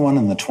 21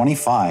 and the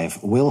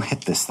 25 will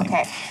hit this thing.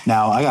 Okay.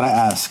 Now, I gotta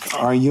ask,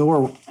 are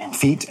your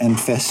feet and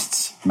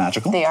fists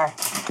magical? They are.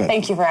 Good.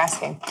 Thank you for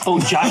asking. Oh,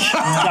 Josh,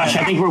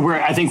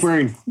 I think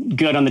we're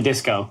good on the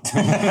disco.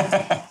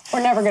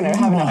 We're never going to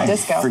have enough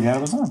disco. Forget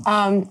it was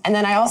on. And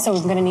then I also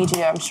am going to need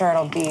you, I'm sure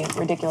it'll be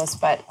ridiculous,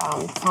 but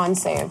con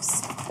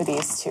saves for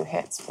these 2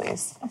 hits,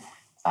 please. So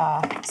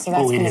that's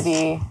going to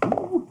be...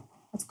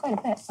 That's quite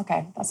a bit.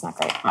 Okay, that's not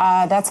great.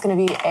 That's going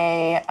to be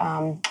a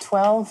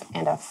 12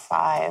 and a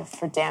 5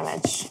 for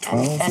damage.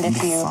 And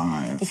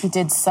if you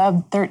did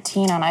sub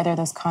 13 on either of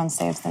those con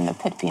saves, then the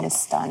pit fiend is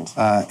stunned.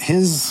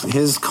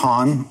 His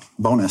con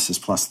bonus is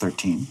plus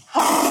 13.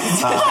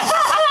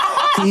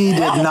 He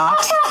did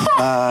not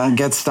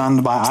get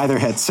stunned by either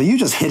hit, so you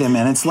just hit him,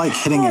 and it's like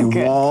hitting a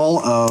wall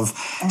of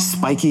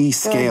spiky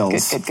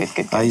scales.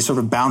 Good. You sort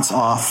of bounce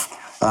off.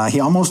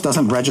 He almost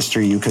doesn't register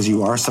you because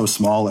you are so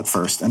small at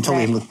first until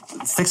he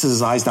fixes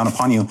his eyes down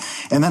upon you.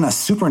 And then a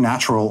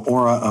supernatural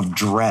aura of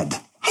dread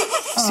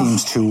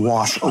seems to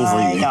wash over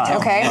you.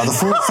 Okay.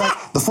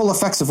 The full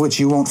effects of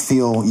which you won't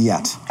feel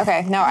yet.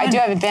 Okay, now I do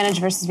have advantage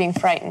versus being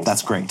frightened.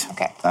 That's great.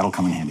 Okay. That'll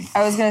come in handy.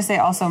 I was going to say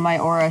also my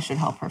aura should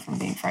help her from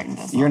being frightened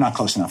as well. You're not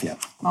close enough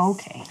yet.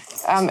 Okay.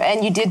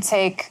 And you did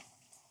take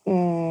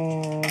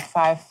 5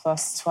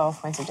 plus 12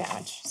 points of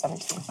damage,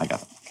 17. I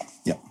got it.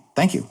 Yep.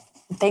 Thank you.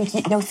 Thank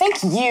you. No,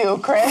 thank you,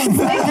 Chris. Thank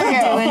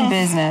you. Doing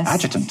business.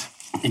 Adjutant.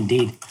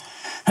 Indeed.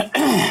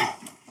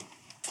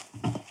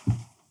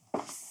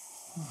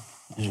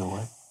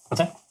 What? What's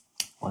that?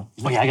 What?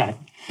 Oh yeah, I got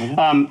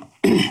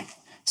it.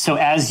 So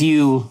as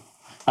you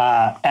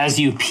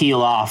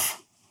peel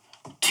off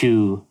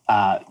to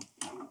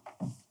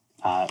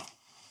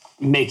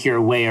make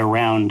your way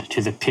around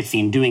to the pit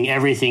fiend, doing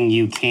everything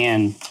you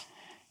can,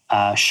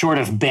 short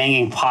of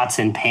banging pots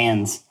and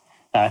pans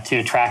to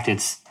attract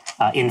its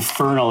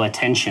infernal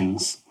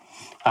attentions,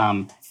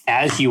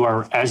 as you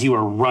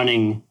are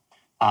running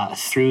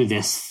through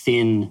this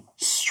thin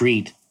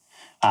street,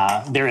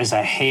 there is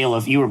a hail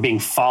of, you are being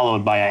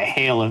followed by a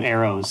hail of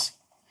arrows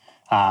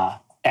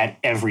at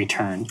every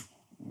turn.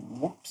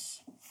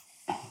 Whoops.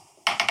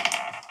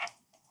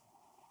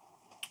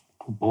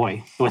 Oh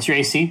boy, what's your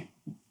AC?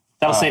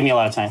 That'll save me a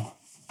lot of time.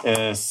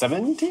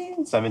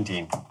 17?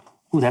 17.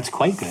 Ooh, that's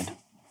quite good,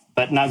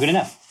 but not good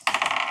enough.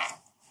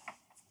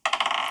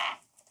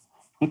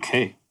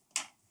 Okay.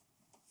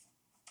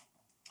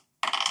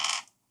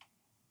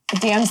 The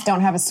DMs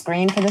don't have a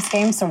screen for this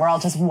game, so we're all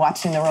just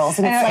watching the rolls.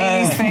 And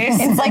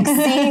it's like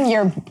seeing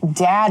your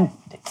dad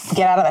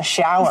get out of the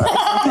shower.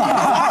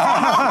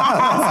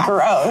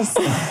 It's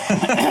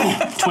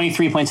gross.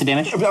 23 points of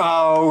damage.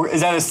 Oh, is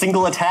that a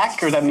single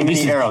attack or is that many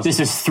arrows? This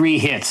is 3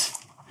 hits.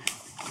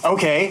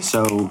 Okay.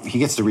 So he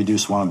gets to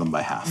reduce one of them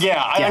by half.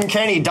 Yeah, I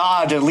uncanny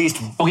dodge at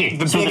least. Okay,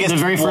 so the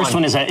very first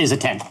one is a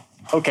 10.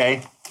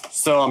 Okay.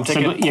 So I'm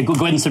taking... go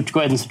ahead and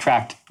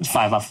subtract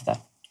 5 off of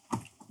that.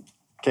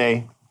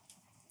 Okay.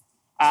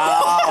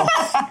 Ow.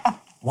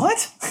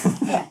 What?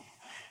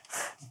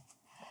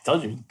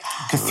 Told you.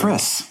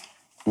 Cthulhu.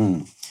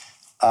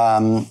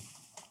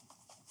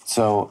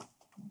 So,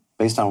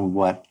 based on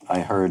what I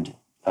heard,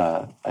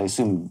 I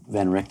assume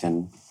Van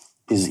Richten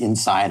is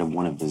inside of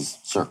one of his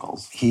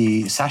circles.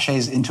 He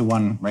sachets into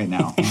one right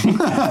now.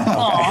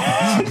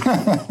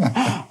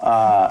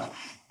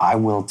 I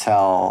will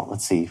tell,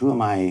 let's see, who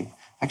am I?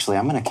 Actually,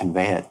 I'm going to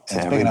convey it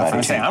to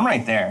everybody. I'm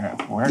right there.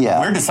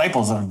 We're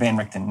disciples of Van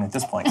Richten at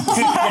this point. Big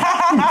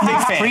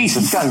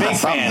fans. Big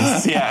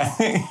fans. Yeah.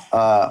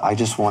 I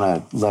just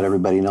want to let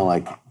everybody know,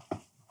 like,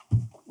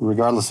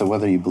 regardless of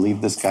whether you believe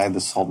this guy,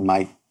 this whole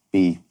might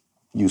be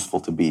useful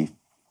to be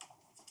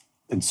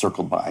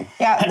encircled by.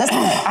 Yeah, this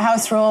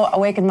house rule,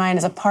 Awakened Mind,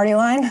 is a party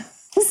line,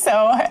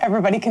 so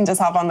everybody can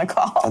just hop on the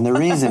call. And the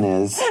reason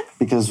is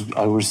because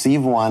I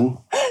receive one,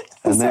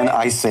 and then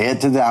I say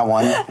it to that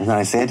one, and then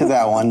I say it to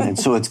that one, and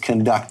so it's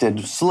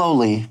conducted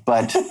slowly,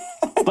 but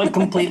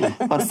completely,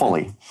 but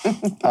fully.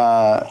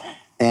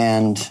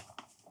 And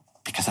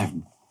because I've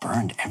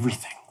burned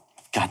everything,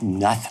 got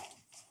nothing.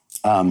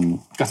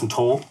 Got some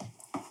toll?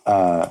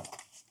 I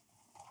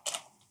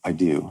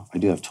do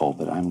have toll,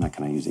 but I'm not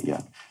going to use it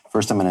yet.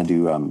 First, I'm going to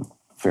do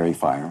fairy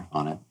fire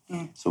on it,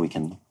 so we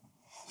can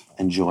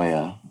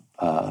enjoy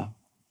a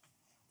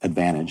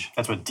advantage.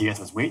 That's what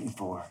Diaz was waiting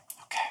for.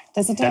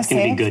 Does he do That's a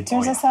gonna save? be good.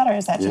 Does us that, or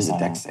is that It is just a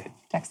dex save.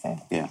 Dex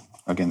save. Yeah,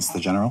 Against the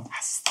general?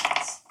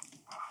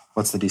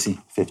 What's the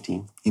DC?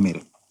 15. He made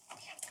it.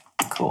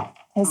 Cool.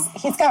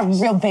 He's got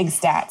real big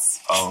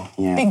stats. Oh.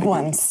 Yeah, Big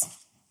ones.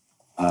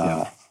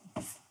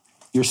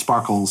 Your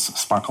sparkles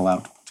sparkle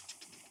out.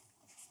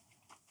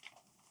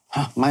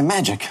 My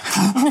magic.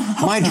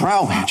 My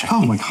drow magic.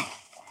 Oh my god.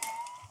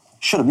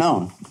 Should have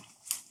known.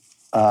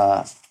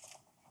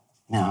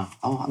 No,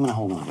 I'm going to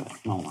hold on to it.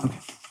 Okay.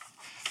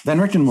 Then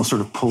Rickton will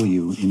sort of pull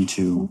you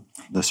into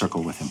the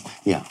circle with him.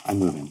 Yeah, I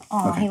move in.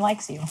 Oh, he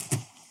likes you.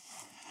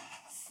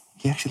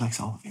 He actually likes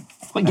all of you.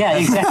 Well, yeah,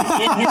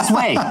 exactly. In his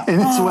way. In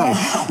its way.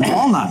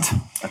 Walnut.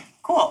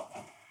 Cool.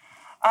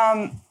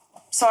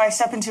 So I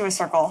step into a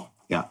circle.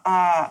 Yeah.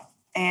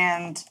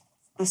 And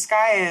the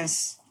sky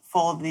is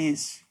full of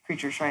these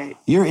creatures, right?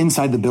 You're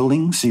inside the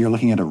building, so you're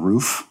looking at a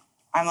roof.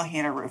 I'm looking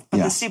at a roof, but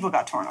the steeple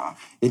got torn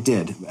off. It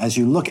did. As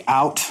you look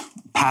out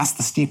past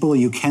the steeple,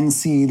 you can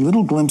see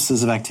little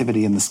glimpses of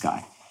activity in the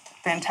sky.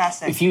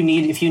 Fantastic. If you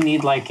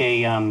need like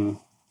a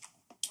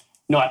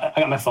no, I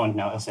got my phone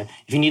now. I'll say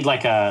if you need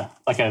like a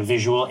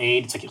visual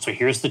aid, it's like so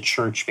here's the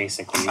church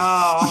basically.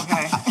 Oh,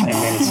 okay. And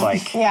then it's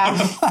like Yeah.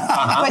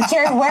 But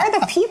Jerry, where are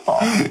the people?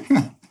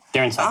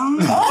 they're inside.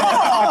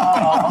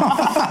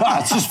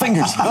 It's just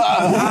fingers.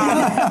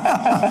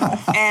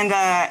 And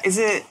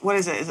what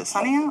is it? Is it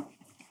sunny out?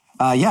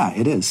 Yeah,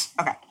 it is.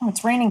 Okay. Oh,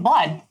 it's raining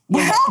blood.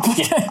 Well,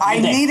 I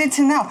needed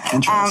to know.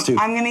 Entrance, too.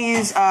 I'm going to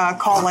use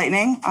Call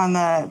Lightning on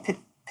the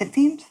pit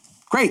fiend.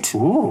 Great.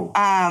 Ooh.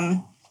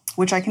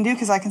 Which I can do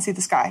because I can see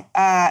the sky.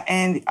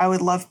 And I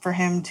would love for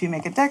him to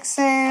make a dex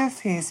save.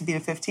 He needs to beat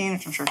a 15,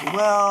 which I'm sure he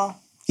will.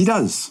 He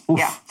does. Oof.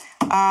 Yeah.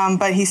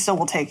 But he still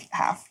will take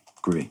half.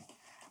 Great.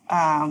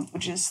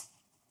 Which is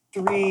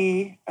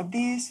 3 of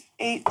these,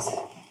 8,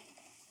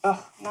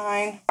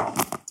 9,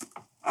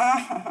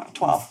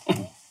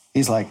 12.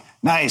 He's like,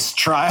 nice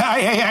try.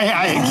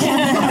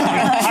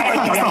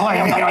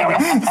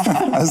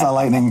 As the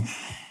lightning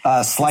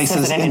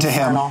slices into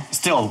him.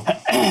 Still,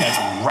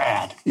 that's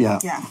rad. Yeah.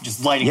 Yeah.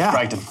 Just lightning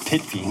strike to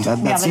pit fiend.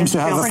 That seems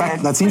to have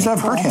effect. That seems to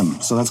have hurt him.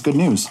 So that's good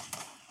news.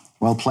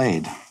 Well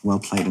played. Well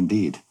played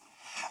indeed.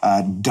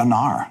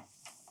 Donar.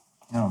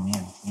 Oh,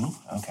 man. Me?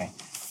 Okay.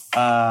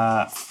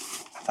 I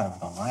thought I was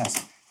going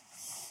last.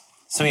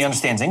 So he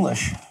understands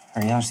English,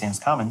 or he understands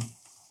common,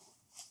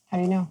 How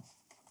do you know?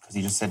 because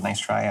he just said, nice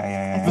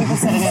try. People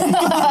said it in.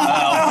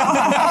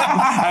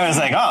 I was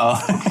like, oh,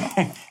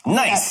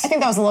 nice. I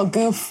think that was a little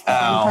goof.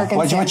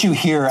 Perkins. What you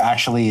hear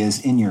actually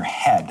is in your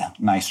head.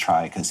 Nice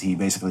try, because he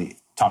basically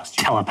talks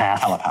to you.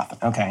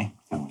 Telepathic. Okay.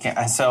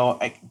 So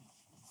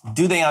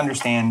do they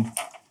understand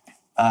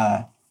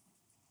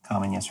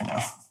common, yes or no?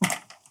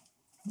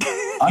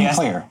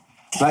 Unclear.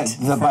 But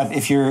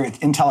if you're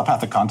in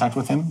telepathic contact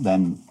with him,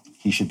 then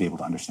he should be able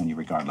to understand you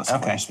regardless of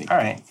what Okay. you're speaking. All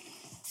right.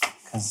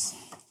 Because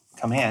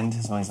command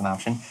is always an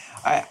option.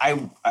 I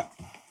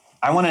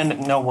want to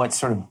know what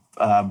sort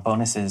of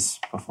bonuses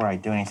before I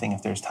do anything,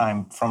 if there's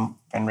time, from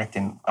Van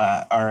Richten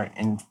are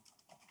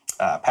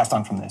passed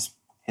on from this,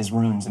 his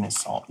runes and his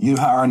salt. You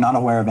are not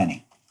aware of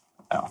any.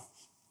 Oh.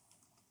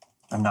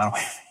 I'm not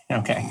aware of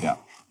it. Okay. Yeah.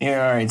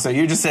 Yeah, all right. So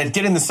you just said,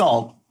 get in the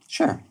salt.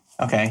 Sure.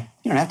 Okay.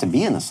 You don't have to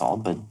be in the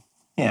salt, but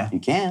Yeah. you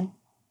can.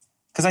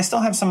 Because I still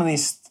have some of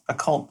these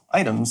occult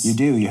items. You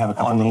do. You have a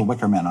couple little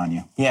wicker men on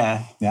you.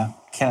 Yeah. Yeah.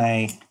 Can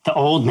I... The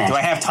old man. Do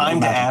I have time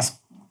to ask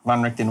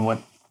Von Richten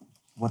what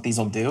these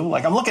will do?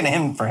 Like, I'm looking to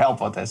him for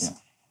help with this.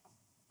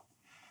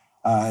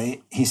 Yeah.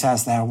 He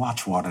says they're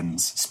watch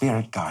wardens,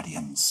 spirit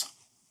guardians.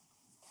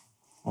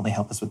 Will they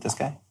help us with this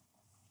guy?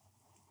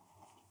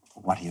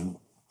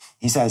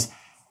 He says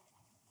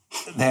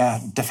they're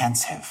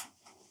defensive.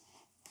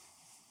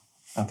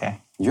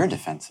 Okay. You're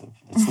defensive.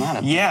 It's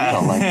not a Yeah.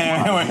 deal, like,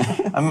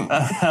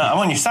 I'm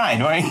on your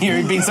side. Why are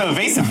you being so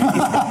evasive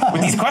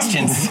with these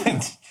questions?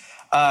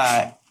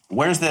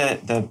 Where's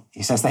the...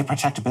 He says they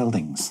protect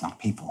buildings, not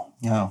people.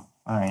 Oh,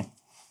 all right.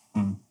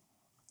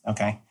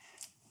 Okay.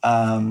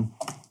 I'm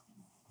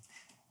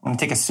going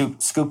to take a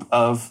scoop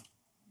of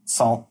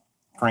salt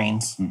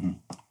grains,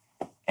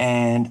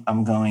 and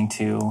I'm going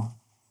to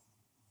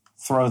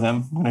throw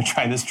them. I'm going to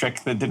try this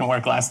trick that didn't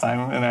work last time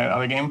in that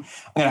other game.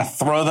 I'm going to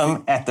throw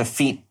them at the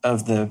feet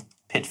of the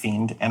pit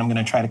fiend, and I'm going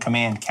to try to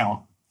command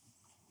count.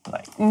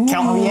 Like, count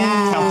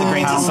the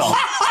grains of salt.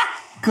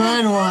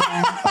 Good one.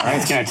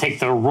 It's going to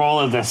take the role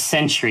of the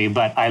century,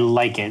 but I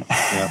like it.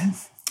 Yep.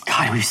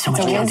 God, we have so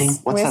much So counting.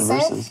 what's that Wisdom?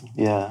 versus?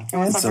 Yeah.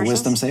 It's a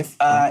wisdom save.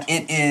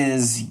 It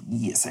is,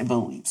 yes, I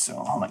believe so.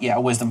 Hold on. Yeah,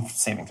 a wisdom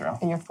saving throw.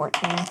 And you're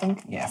 14, I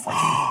think. Yeah,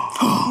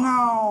 14.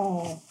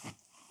 No.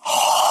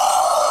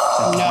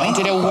 No,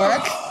 did it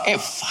work? It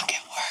fucking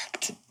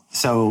worked.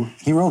 So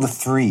he rolled a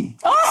 3.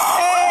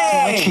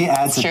 To which he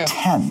adds a True.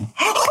 10.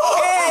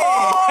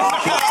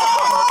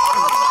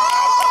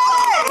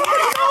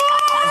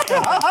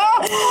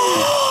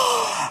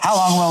 How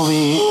long will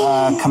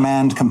the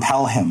command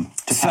compel him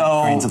to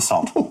count grains of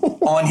salt?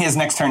 On his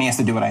next turn, he has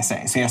to do what I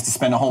say. So he has to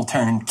spend a whole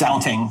turn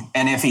counting.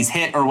 And if he's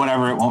hit or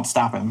whatever, it won't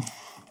stop him.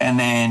 And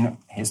then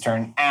his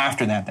turn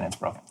after that, then it's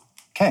broken.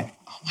 Okay.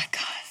 Oh my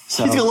God.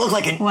 So He's gonna look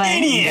like an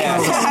idiot.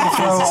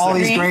 throw all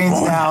these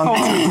grains down.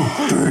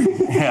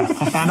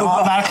 And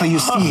automatically you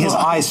see his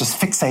eyes just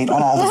fixate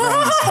on all the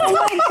grains. Oh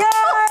my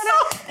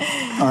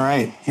God. All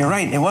right. You're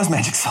right. It was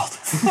magic salt.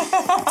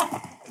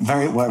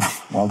 Very well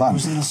done.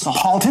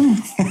 Paulton?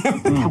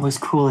 That was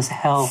cool as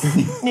hell.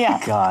 Yeah.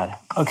 God.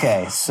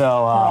 Okay, so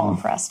We're all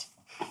impressed.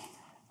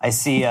 I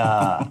see.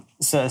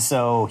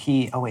 So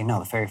he. Oh wait, no,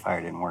 the fairy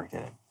fire didn't work,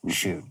 did it?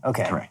 Shoot.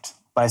 Okay. Correct.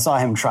 But I saw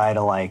him try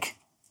to like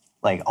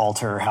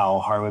alter how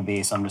hard it would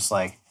be. So I'm just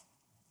like,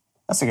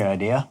 that's a good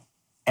idea.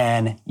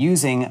 And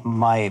using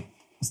my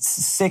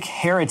sick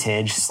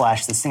heritage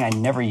 / this thing I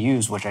never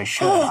used, which I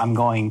should, I'm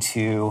going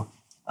to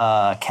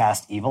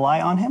cast Evil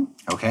Eye on him.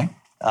 Okay.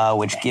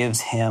 Which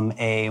gives him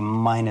a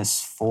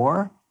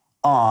 -4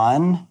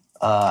 on,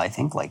 I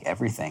think, like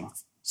everything.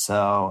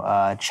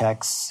 So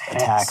checks,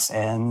 attacks,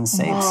 and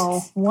saves.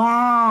 Oh,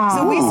 wow.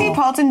 So we see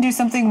Paulton do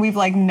something we've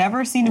like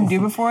never seen him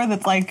do before.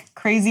 That's like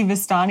crazy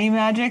Vistani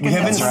magic. We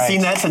haven't right.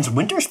 seen that since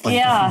Winter Splinter.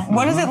 Yeah.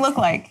 What does it look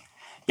like?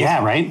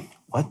 Yeah, right?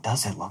 What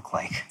does it look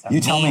like?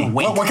 You tell me.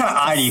 What kind of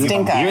eye do you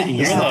Stink give him? eye.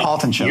 This is the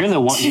Paulton show. You're the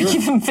one. You're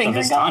Give him the finger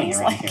Vistani guns,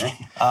 around like- here.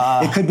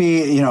 It could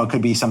be, it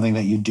could be something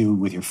that you do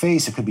with your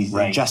face. It could be a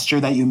Right. gesture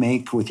that you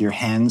make with your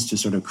hands to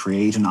sort of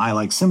create an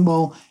eye-like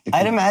symbol. It I'd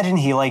could- imagine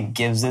he like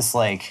gives this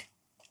like,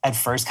 at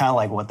first kind of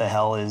like, what the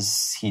hell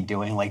is he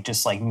doing? Like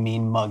just like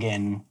mean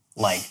mugging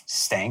like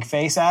stank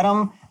face at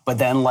him. But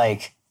then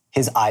like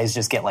his eyes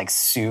just get like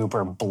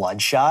super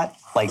bloodshot,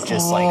 like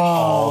just like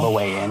all the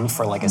way in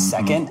for like a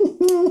second.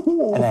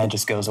 And then it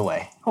just goes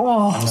away.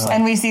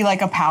 And we see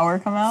like a power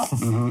come out.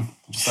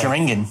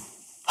 Sharingan.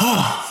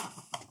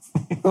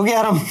 Go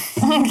get him.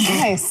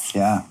 Nice.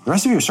 Yeah. The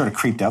rest of you are sort of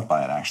creeped out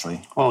by it,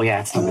 actually. Oh, yeah,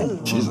 it's not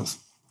good. Jesus.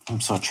 I'm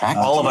so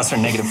attracted. All of us are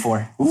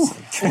 -4.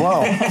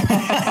 Whoa.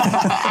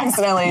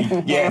 Accidentally.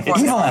 Yeah, Negative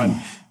it's 4.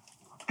 fun.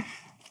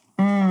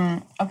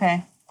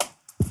 Okay.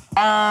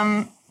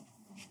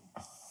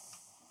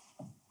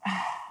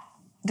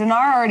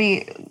 Dinar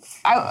already.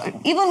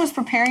 Evelyn was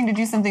preparing to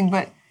do something,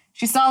 but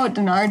she saw what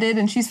Dinar did,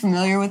 and she's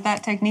familiar with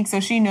that technique, so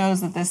she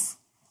knows that this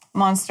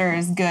monster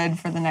is good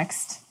for the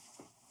next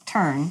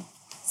turn.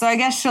 So I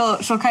guess she'll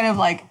kind of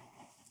like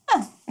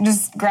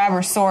just grab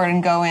her sword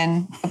and go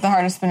in with the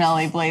heart of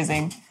Spinelli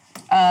blazing.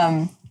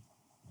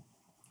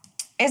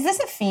 Is this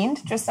a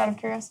fiend? Just out of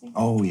curiosity.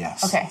 Oh,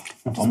 yes. Okay.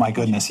 Oh, my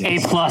goodness, A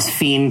yes. plus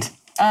fiend.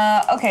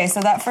 Okay, so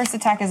that first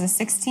attack is a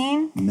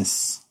 16.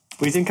 Miss.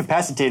 Well, he's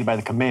incapacitated by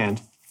the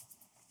command.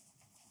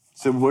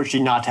 So would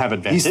she not have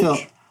advantage? He's still...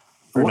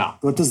 or What, not?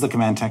 what does the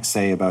command text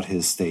say about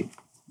his state?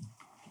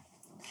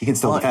 He can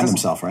still Well, it defend doesn't-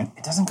 himself, right?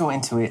 It doesn't go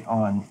into it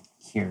on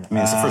here. I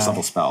mean, it's a first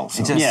level spell.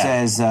 So. It just Yeah.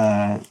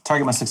 says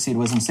target must succeed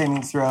wisdom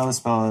saving throw. The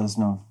spell has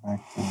no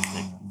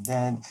effect.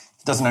 Dead.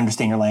 It doesn't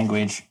understand your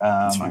language.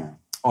 fine.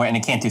 And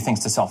it can't do things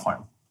to self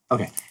harm.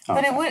 Okay.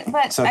 But it would.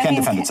 But So it I can mean,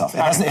 defend itself. It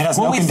has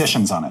When no we-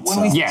 conditions on it. When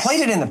So. we Yes. played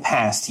it in the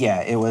past,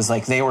 yeah, it was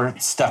like they were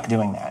stuck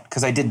doing that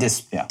because I did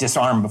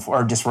disarm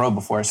before or disrobe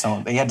before,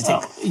 so they had to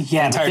take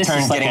yeah, the but entire this turn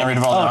is like getting a- rid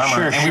of all the armor,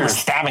 sure, and we were sure.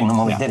 stabbing them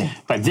while we did it.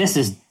 But this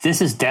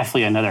is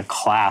definitely another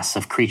class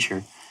of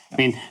creature. I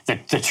mean,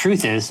 the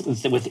truth is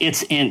that with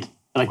its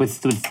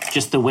with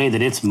just the way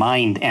that its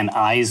mind and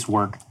eyes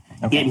work,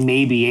 it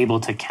may be able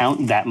to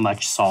count that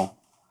much salt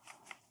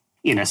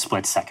in a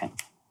split second.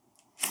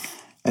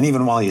 And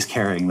even while he's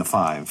carrying the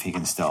 5, he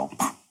can still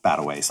bat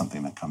away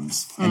something that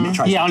comes. And it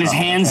tries to Yeah, on his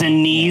drop it. hands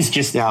and knees,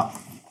 just Yeah.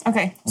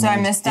 Okay, so I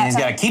missed And that. he's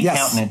got to keep Yes.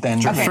 counting it then.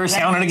 Okay. First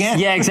count it again.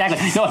 yeah, exactly.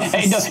 No,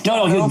 hey,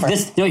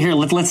 no. Here,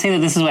 let's say that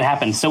this is what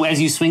happens. So as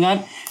you swing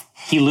on,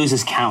 he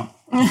loses count.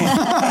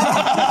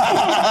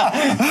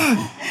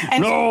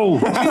 No.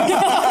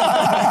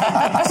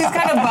 She's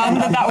kind of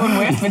bummed that one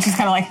whiffed, but she's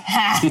kind of like,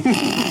 ha.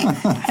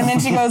 And then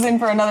she goes in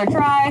for another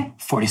try.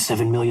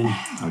 47 million.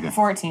 Okay.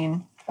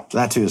 14.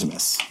 That too is a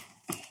miss.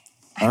 All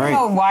I don't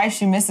know right. why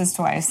she misses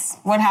twice.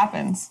 What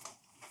happens?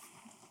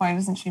 Why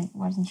doesn't she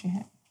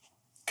hit?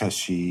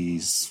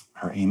 Because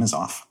her aim is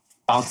off.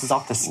 Bounces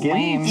off the skin.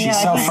 Lame.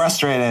 She's so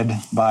frustrated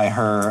by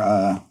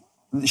her.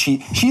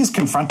 She is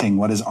confronting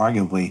what is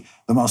arguably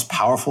the most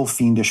powerful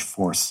fiendish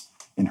force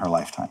in her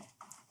lifetime.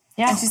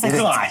 Yeah, and she's like,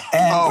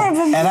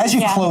 And as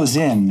you close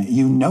in,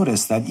 you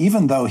notice that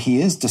even though he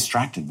is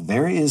distracted,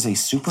 there is a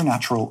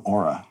supernatural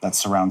aura that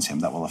surrounds him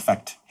that will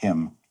affect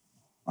him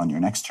on your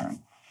next turn.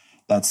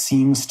 That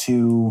seems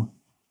to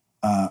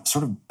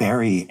sort of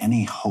bury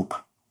any hope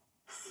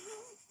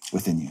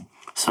within you.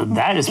 So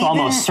that is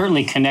almost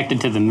certainly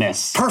connected to the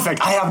miss.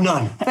 Perfect. I have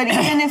none. but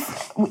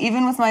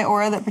even with my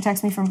aura that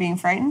protects me from being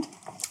frightened,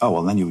 Oh,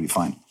 well, then you would be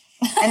fine.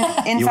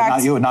 and in You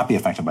fact, would not be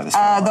affected by this.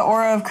 the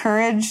aura of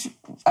courage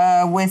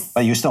with...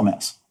 But you still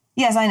miss.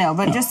 Yes, I know,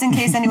 but just in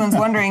case anyone's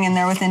wondering and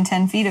they're within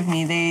 10 feet of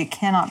me, they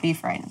cannot be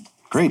frightened.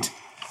 Great.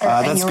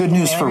 and That's you good were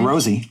news for melee range?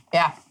 Rosie,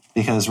 Yeah.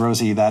 because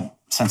Rosie, that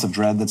sense of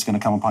dread that's going to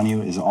come upon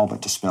you is all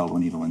but dispelled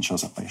when Evelyn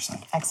shows up by your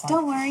side. Excellent.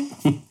 Don't worry.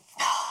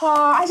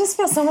 Oh, I just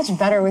feel so much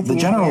better with The you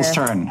general's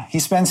here. turn. He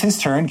spends his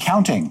turn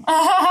counting. He's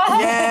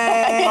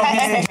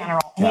the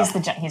general. He's the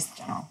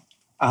general.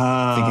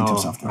 Thinking to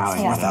himself,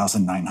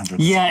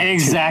 4,900. Yeah,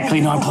 exactly.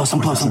 No, I'm close.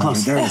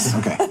 There it is.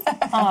 Okay.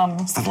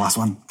 Is that the last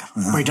one?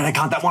 Wait, did I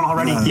count that one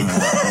already?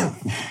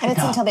 And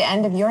it's until the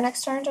end of your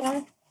next turn,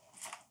 Janelle?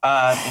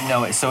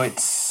 No, so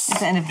it's At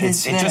the end of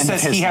his. It just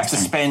says his he has next to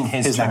turn. spend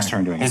his His turn. next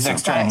turn doing his it.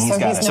 next Got turn. it. He's So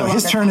got he's it. no So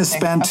his longer turn is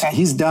counting. spent. Okay.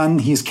 He's done.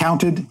 He's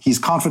counted. He's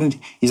confident.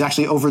 He's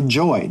actually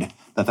overjoyed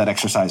that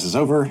exercise is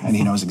over, and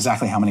he knows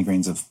exactly how many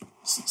grains of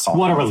salt.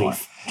 What a are on the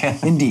relief. floor.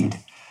 Indeed.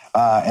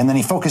 And then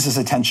he focuses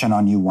attention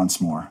on you once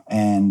more.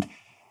 And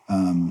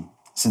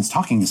since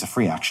talking is a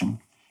free action,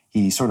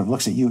 he sort of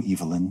looks at you,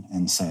 Evelyn,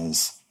 and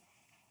says,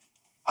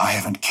 I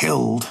haven't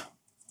killed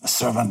a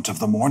servant of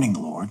the Morning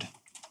Lord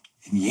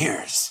in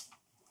years.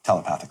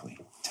 Telepathically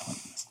telling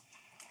him this.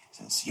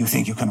 He says, you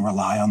think you can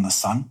rely on the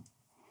sun?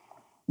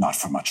 Not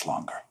for much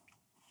longer.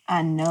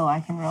 I know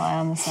I can rely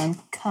on the sun.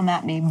 Come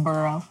at me,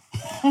 burrow.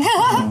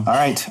 All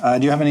right. Do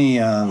you have any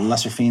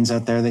lesser fiends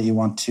out there that you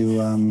want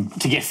to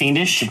get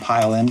fiendish?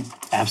 Pile in?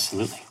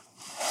 Absolutely.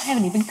 I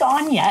haven't even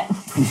gone yet.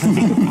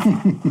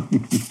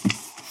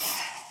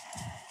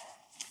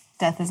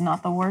 Death is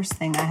not the worst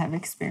thing I have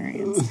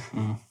experienced.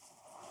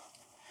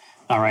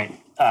 All right.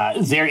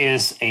 There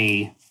is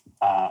an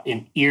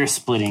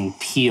ear-splitting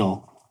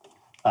peal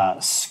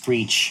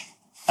screech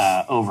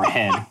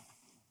overhead.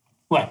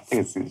 What? I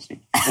think it's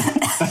interesting.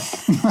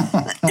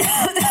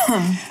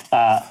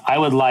 I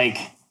would like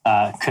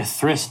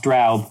Cathris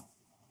Draub,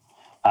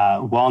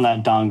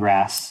 Walnut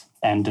Dongrass,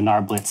 and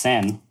Dinar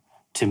Blitzen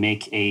to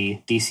make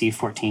a DC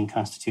 14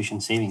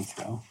 Constitution saving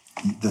throw.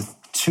 The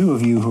two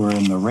of you who are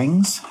in the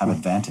rings have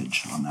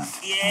advantage on that.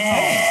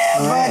 Yeah,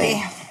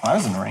 buddy. I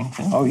was in the ring,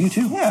 too. Oh, you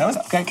too? Yeah, I was.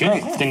 Okay,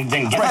 Good. great. Then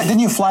get Right, didn't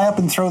you fly up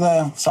and throw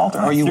the salt?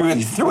 Or you threw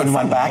it went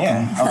from back?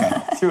 Yeah. Okay.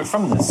 Threw it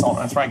from the salt.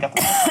 That's where I got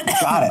the.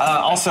 Got it.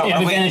 Also, You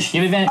have are we, advantage.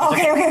 You have advantage.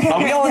 Okay.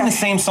 are we all in the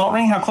same salt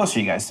ring? How close are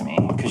you guys to me?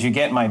 Because you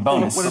get my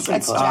bonus. What is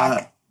it?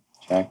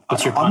 Jack.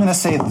 What's your I'm going to pun?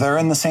 say they're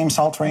in the same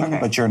salt ring, Okay.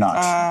 but you're not.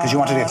 Because you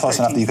wanted to get close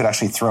enough that 13. you could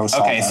actually throw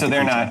salt. Okay, at so the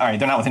they're creature. not. All right,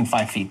 they're not within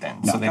 5 feet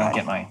then. So No. they don't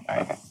get my. All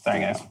right, sorry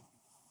guys.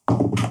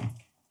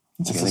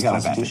 It's okay, they got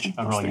advantage.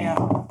 Oh, really? Yeah.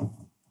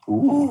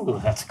 Ooh,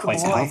 that's quite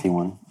It's a good. healthy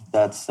one.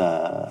 That's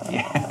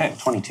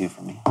 22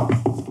 for me.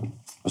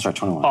 Oh, sorry,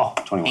 21. Oh,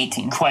 21.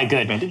 18. Quite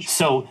good.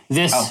 So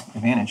this, Oh,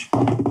 advantage.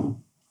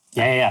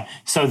 yeah.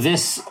 So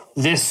this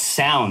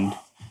sound,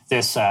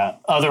 this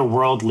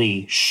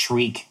otherworldly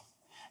shriek,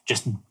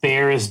 just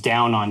bears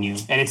down on you,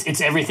 and it's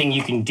everything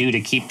you can do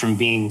to keep from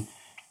being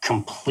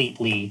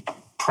completely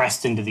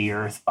pressed into the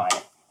earth by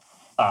it.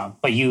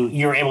 But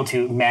you're able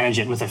to manage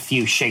it with a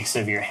few shakes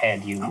of your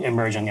head. You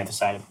emerge on the other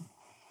side of it.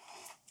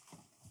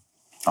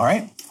 All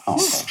right.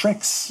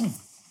 Strix. Okay.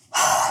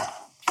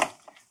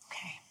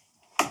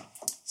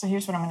 So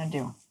here's what I'm going to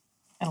do.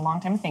 I had a long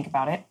time to think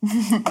about it.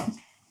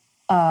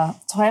 So I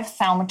have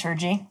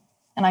thaumaturgy,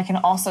 and I can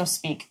also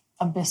speak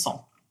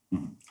abyssal.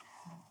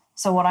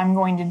 So what I'm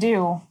going to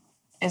do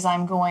is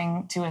I'm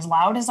going to, as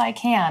loud as I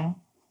can,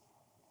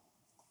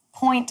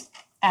 point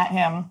at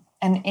him,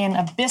 and in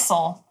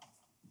abyssal,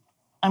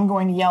 I'm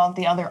going to yell at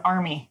the other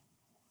army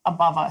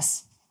above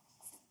us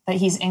that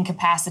he's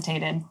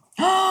incapacitated.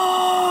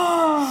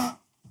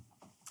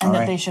 And that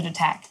right. they should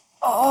attack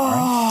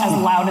as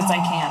loud as I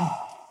can.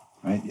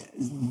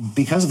 Right.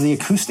 Because of the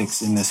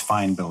acoustics in this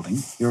fine building,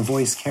 your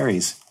voice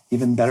carries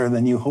even better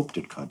than you hoped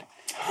it could.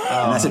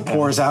 And as it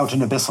pours out in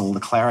abyssal, the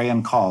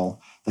clarion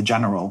call, the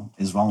general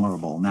is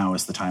vulnerable. Now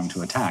is the time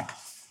to attack.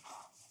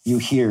 You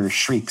hear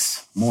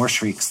shrieks, more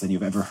shrieks than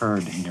you've ever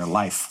heard in your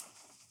life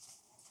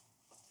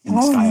in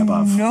the sky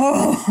above.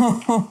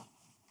 No.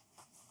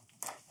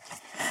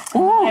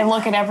 I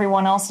look at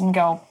everyone else and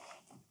go,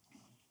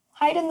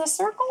 hide in the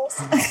circles?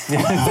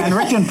 And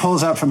Rickton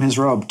pulls out from his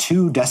robe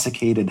 2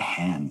 desiccated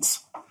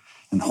hands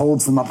and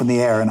holds them up in the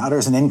air and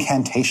utters an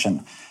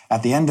incantation,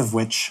 at the end of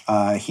which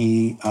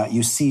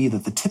you see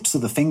that the tips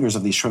of the fingers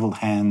of these shriveled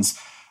hands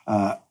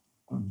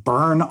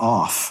burn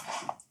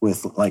off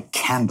with like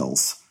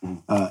candles.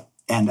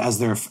 And as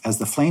the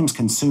flames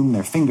consume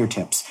their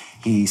fingertips,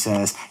 he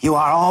says, "You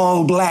are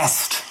all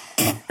blessed."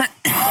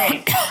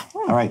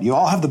 All right, you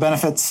all have the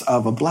benefits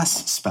of a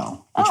bless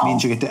spell, which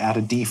means you get to add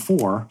a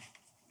D4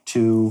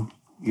 to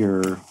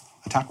your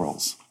attack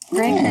rolls.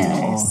 Great.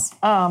 Nice.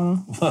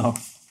 How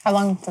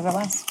long does it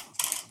last?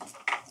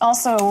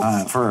 Also,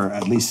 For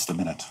at least a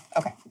minute.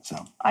 Okay.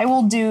 So I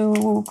will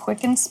do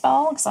Quicken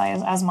Spell because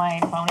as my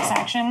bonus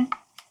action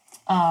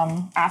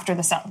after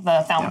the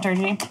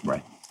thaumaturgy.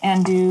 right.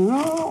 And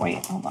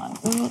wait, hold on.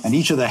 Ooh. And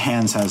each of the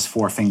hands has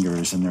 4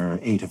 fingers, and there are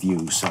 8 of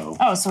you, so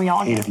Oh, so we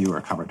all 8 get of you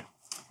are covered.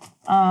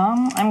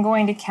 I'm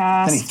going to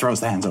Then he cast throws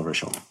the hands over his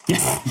shoulder.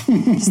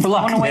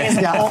 one away as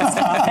a cold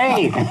spell.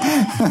 Hey,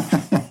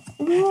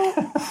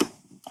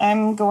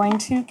 I'm going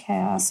to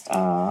cast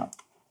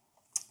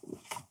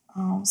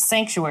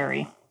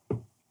Sanctuary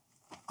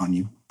On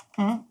you.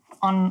 on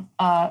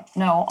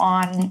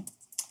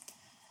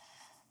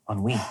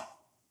we.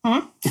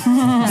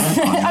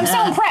 I'm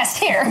so impressed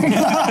here.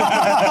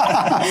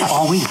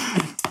 On we.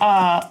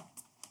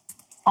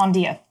 On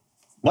Dia.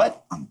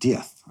 What? On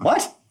Dieth.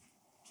 What?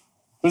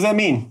 What does that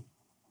mean?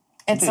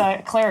 It's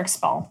a cleric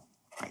spell.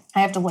 I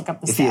have to look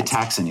up the If stats. he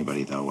attacks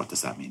anybody, though, what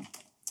does that mean?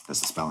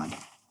 Does the spell end?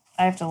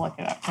 I have to look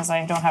it up because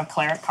I don't have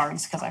cleric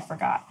cards because I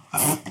forgot.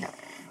 Oh,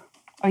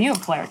 you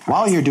have cleric cards.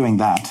 While you're doing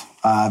that,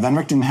 Van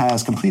Richten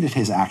has completed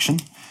his action.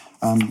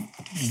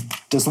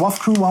 Does the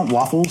Waffle Crew want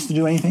Waffles to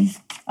do anything?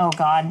 Oh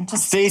God,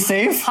 just Stay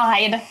safe.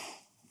 hide.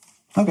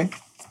 Okay.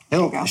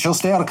 She'll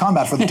stay out of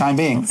combat for the time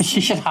being. She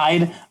should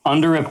hide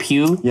under a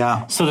pew.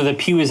 Yeah. So that the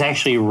pew is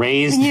actually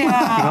raised a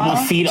couple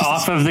feet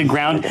off of the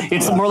ground.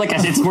 It's more like a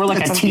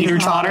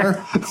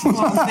teeter-totter.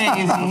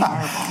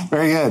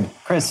 Very good.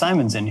 Chris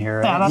Simon's in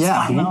here. Yeah, Right?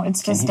 that's fine though.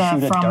 It's just he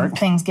shoot a from dart?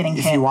 things getting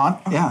If hit. you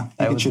want, yeah,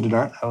 you can shoot a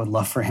dart. I would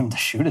love for him to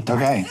shoot a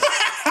dart. Okay.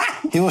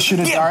 He will shoot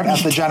a dart at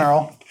the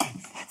general.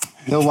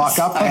 He'll walk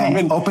up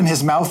and open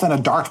his mouth, and a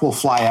dart will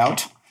fly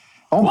out.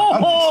 Oh my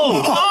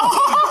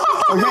God.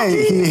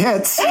 Okay, he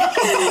hits.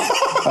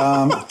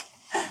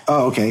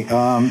 Okay.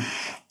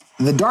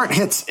 The dart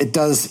hits. It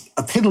does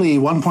a piddly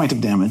 1 point of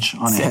damage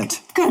on a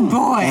hit. Good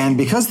boy. And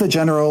because the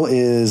general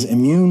is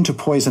immune to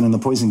poison in the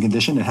poison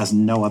condition, it has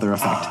no other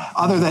effect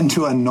other than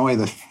to annoy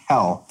the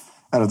hell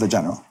out of the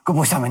general. Good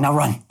boy, Simon. Now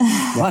run.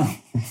 Run.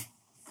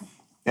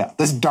 Yeah,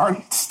 this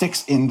dart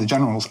sticks in the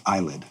general's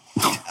eyelid.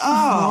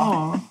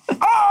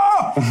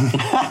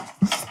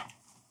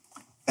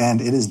 And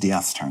it is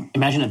Diath's turn.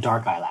 Imagine a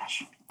dark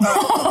eyelash.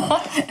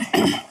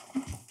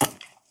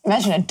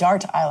 Imagine a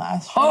dart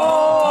eyelash.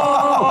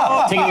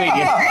 Take it away,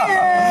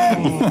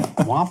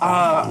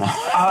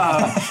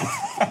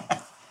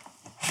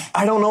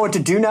 I don't know what to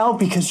do now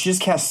because she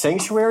just cast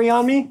Sanctuary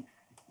on me.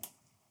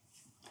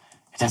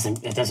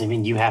 It doesn't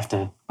mean you have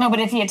to. No, but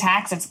if he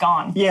attacks, it's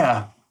gone.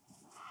 Yeah.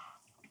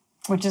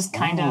 Which is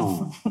kind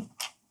of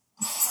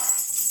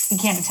he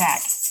can't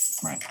attack.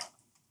 Right.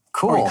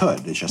 Cool. Or he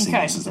could. It's just He he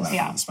could, uses the weapon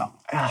yeah. of the spell.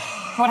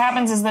 What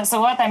happens is that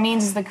what that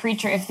means is the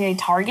creature, if they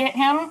target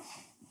him,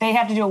 they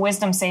have to do a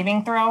wisdom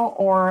saving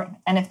throw,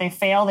 and if they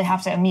fail, they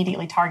have to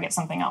immediately target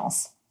something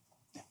else.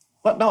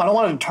 What? No, I don't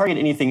want to target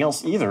anything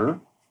else either.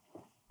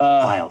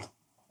 Wild.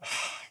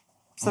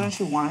 So don't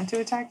you want it to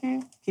attack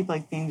you? Keep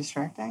being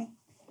distracting?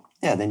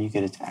 Yeah, then you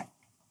could attack.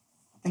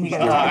 Then you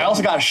get I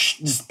also got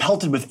just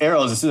pelted with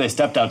arrows as soon as I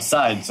stepped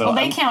outside. So Well,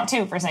 they count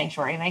too for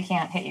sanctuary. They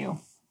can't hit you.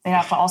 They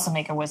have to also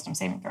make a wisdom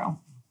saving throw.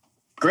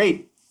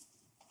 great.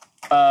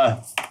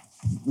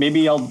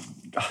 Maybe I'll.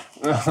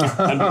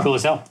 That'd be cool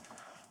as hell.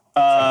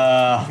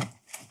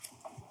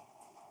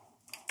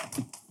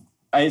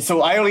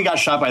 So I only got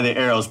shot by the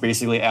arrows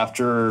basically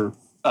after.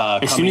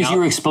 As soon as you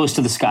were exposed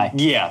to the sky.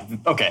 Yeah.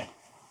 Okay.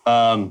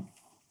 I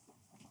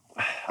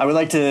would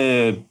like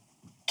to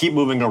keep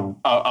moving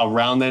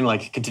around then,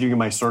 continuing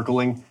my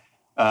circling,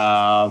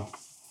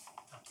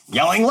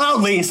 yelling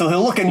loudly so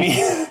he'll look at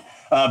me,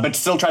 but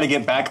still try to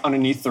get back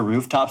underneath the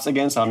rooftops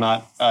again so I'm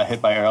not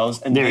hit by arrows.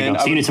 And There you go.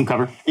 So you need some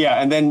cover.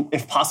 Yeah, and then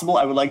if possible,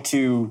 I would like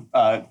to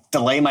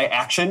delay my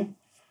action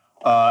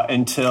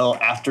until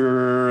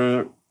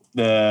after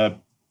the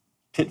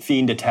pit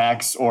fiend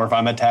attacks, or if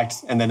I'm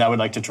attacked, and then I would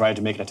like to try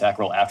to make an attack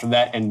roll after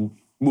that and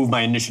move my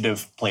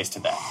initiative place to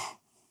that.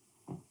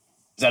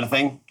 Is that a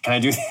thing? Can I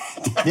do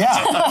that?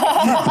 Yeah.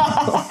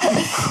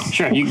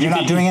 Sure. You're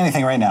not doing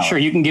anything right now. Sure,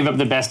 you can give up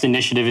the best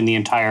initiative in the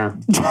entire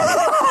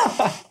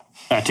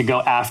to go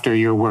after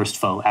your worst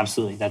foe.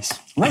 Absolutely.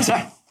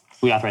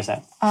 We authorize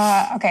that.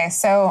 Okay,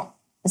 so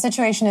the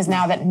situation is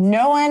now that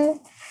no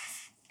one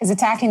is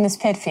attacking this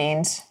pit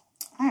fiend.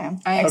 I am.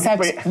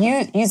 Except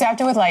you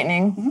zapped it with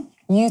lightning. Mm-hmm.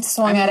 You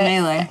swung at it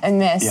melee. and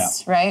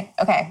missed, right?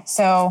 Okay,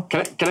 so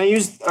Can I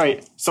use? All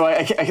right. So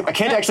I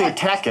can't actually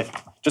attack it.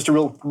 Just to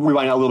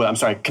rewind out a little bit. I'm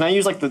sorry. Can I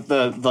use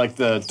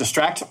the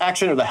distract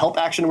action or the help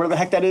action, or whatever the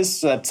heck that is,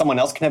 so that someone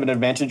else can have an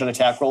advantage on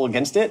attack roll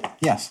against it?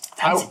 Yes.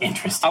 That's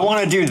interesting. I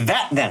want to do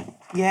that then.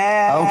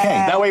 Yeah.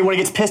 Okay. That way, when it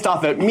gets pissed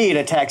off at me, it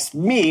attacks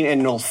me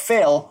and it'll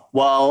fail,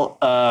 while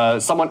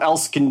someone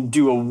else can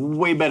do a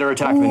way better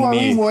attack than are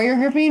me. we warrior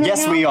grouping right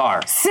Yes, now? we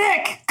are.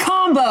 Sick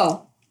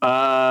combo.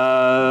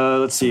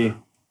 Let's see.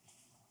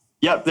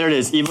 Yep, there it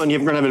is. Evelyn, you're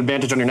going to have an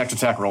advantage on your next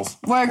attack rolls.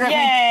 Warrior grouping.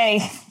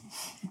 Yay!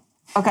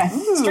 Okay.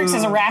 Strix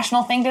is a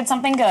rational thing, did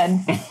something good.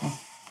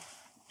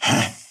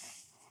 All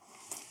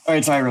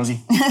right, sorry,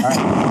 Rosie. All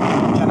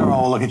right.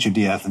 General will look at you,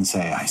 Diath, and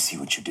say, I see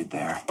what you did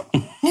there.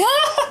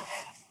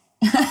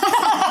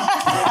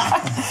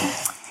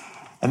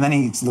 And then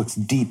he looks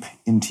deep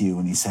into you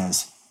and he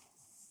says,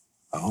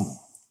 oh.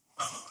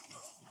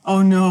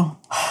 Oh no.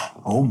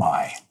 Oh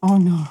my. Oh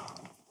no.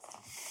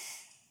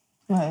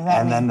 What does that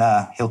And mean?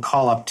 then he'll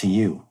call up to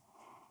you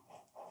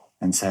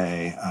and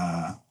say,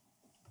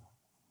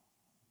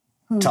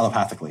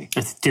 telepathically.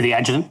 To the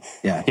adjutant?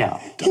 Yeah. Yeah.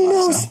 He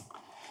knows.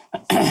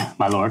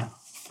 My lord.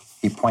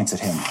 He points at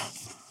him.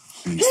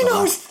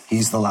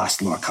 He's the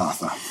last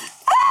Lorcatha.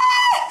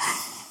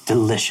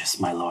 Delicious,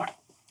 my lord.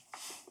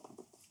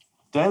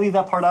 Did I leave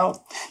that part out?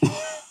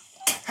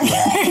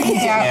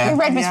 Yeah, we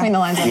read between the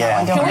lines on that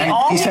one, don't Can we we?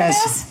 all He do says,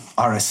 this?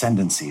 our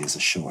ascendancy is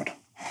assured.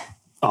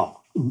 Oh,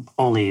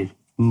 only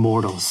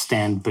mortals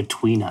stand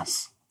between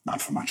us.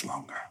 Not for much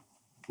longer.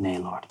 Nay,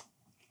 lord.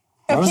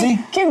 Rosie?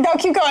 Keep going.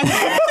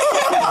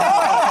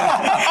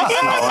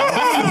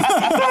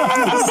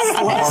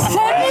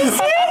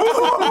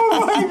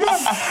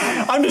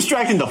 I'm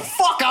distracting the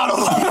fuck out of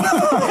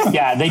them.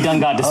 Yeah, they done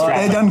got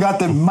distracted. They done got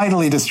them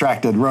mightily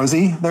distracted,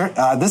 Rosie.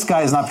 This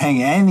guy is not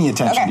paying any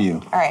attention to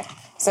you. All right.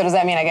 So does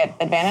that mean I get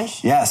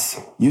advantage? Yes.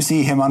 You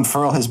see him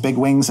unfurl his big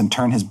wings and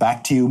turn his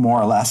back to you,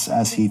 more or less,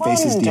 as he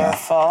faces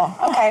death.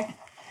 Wonderful. Okay.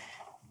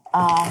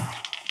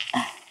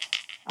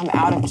 I'm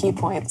out of key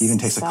points. Even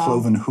takes a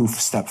cloven hoof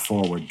step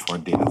forward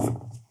toward death.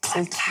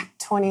 So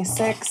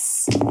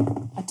 26,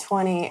 a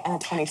 20, and a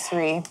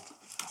 23.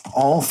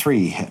 All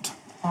three hit.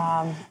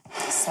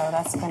 So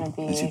that's going to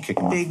be As you kick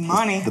him Big off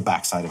money. the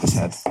backside of his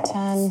head.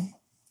 10.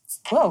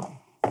 Whoa.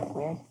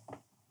 Weird.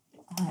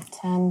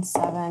 10,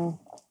 7,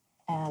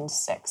 and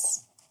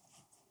 6.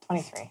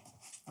 23.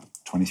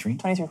 23?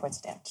 23 points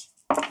of damage.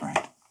 All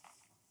right.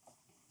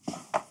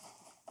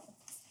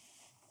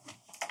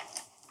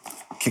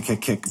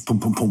 Kick, boom,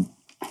 boom, boom.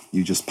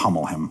 You just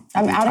pummel him.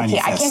 I'm with your out of tiny key.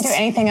 I can't do fists.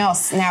 anything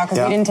else now because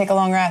Yeah. we didn't take a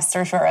long rest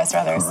or short rest,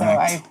 rather. So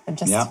I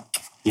just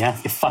Yeah,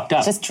 you fucked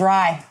up. just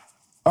dry.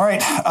 All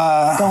right.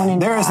 Going in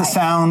There is the dry.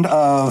 sound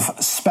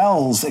of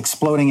spells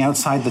exploding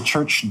outside the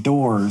church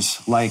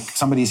doors, like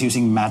somebody's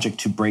using magic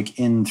to break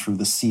in through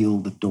the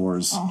sealed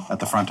doors at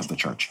the front of the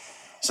church.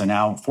 So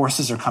now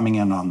forces are coming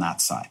in on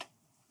that side.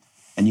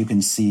 And you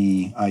can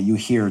see, you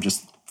hear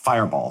just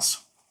fireballs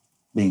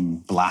being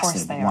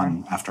blasted they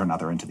one after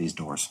another into these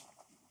doors.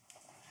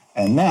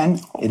 And then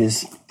it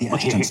is the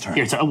adjutant's turn.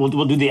 Here, so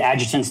we'll do the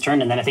adjutant's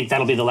turn, and then I think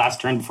that'll be the last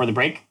turn before the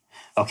break.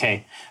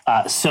 Okay.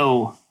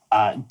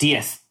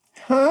 Dieth,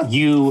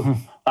 you,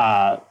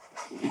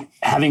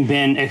 having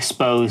been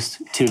exposed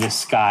to the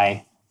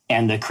sky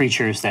and the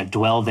creatures that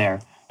dwell there,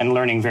 and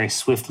learning very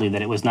swiftly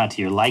that it was not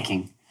to your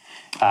liking,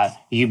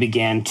 you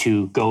began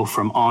to go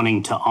from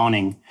awning to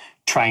awning,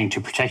 trying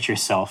to protect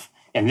yourself.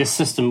 And this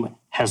system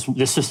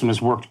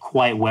has worked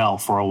quite well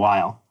for a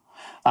while.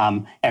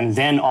 And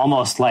then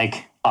almost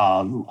like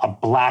a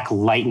black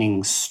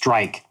lightning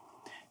strike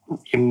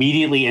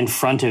immediately in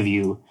front of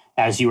you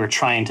as you are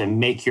trying to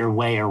make your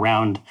way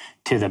around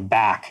to the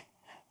back,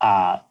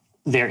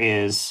 there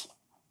is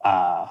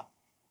a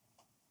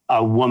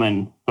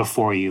woman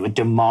before you, a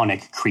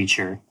demonic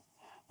creature,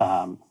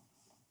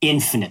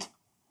 infinite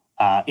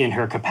in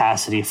her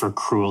capacity for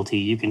cruelty.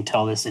 You can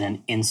tell this in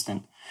an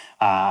instant.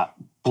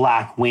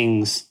 Black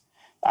wings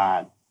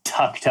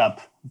tucked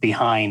up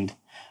behind,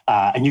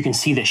 and you can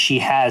see that she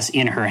has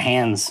in her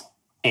hands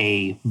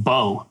a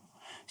bow.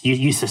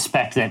 You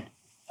suspect that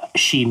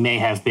she may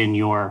have been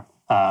your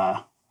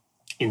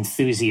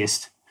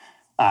enthusiast.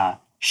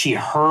 She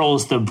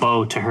hurls the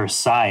bow to her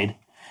side,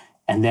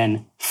 and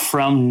then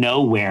from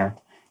nowhere,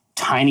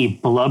 tiny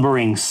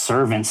blubbering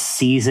servants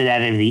seize it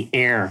out of the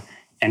air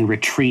and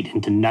retreat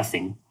into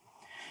nothing.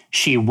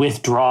 She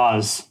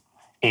withdraws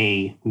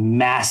a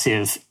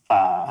massive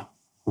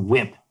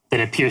whip that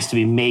appears to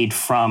be made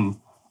from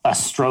a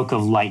stroke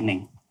of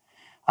lightning,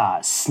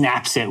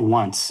 snaps it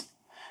once,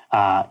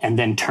 and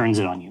then turns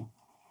it on you.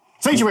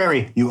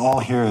 Sanctuary. You all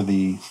hear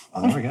the...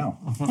 Oh, there we go.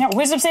 Yeah,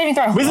 wisdom saving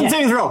throw. Wisdom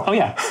saving throw. Oh,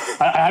 yeah.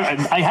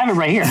 I have it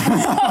right here.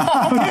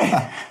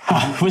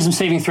 Wisdom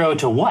saving throw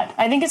to what?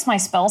 I think it's my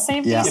spell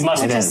save, Yeah, DC,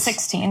 it which is. is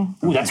 16.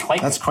 Ooh, that's quite...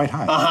 That's quite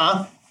high.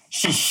 Uh-huh.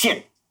 She's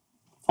shit.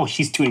 Oh,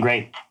 she's doing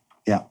great.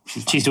 Yeah.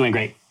 She's doing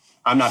great.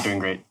 I'm not doing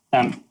great.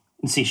 Let's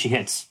see, she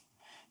hits.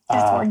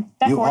 Death ward.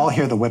 Death You ward. all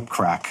hear the whip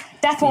crack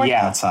Death ward.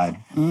 Yeah. outside.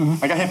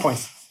 I got hit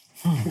points.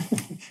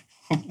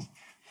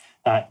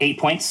 8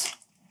 points.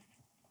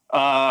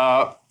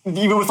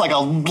 Even with like a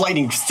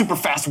lightning super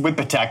fast whip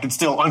attack, it's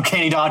still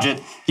uncanny dodge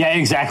it. Yeah,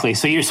 exactly.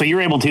 So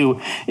you're able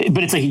to,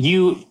 but it's like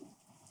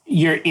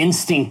your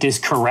instinct is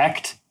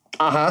correct.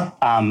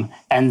 And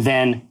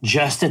then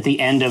just at the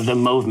end of the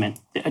movement,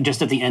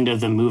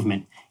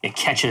 it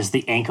catches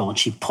the ankle and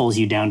she pulls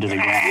you down to the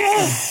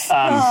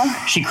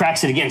ground. She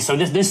cracks it again. So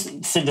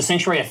the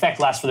sanctuary effect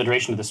lasts for the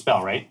duration of the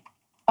spell, right?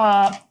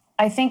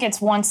 I think it's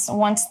once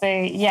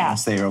they,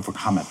 Once they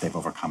overcome it, they've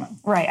overcome it.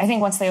 right. I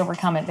think once they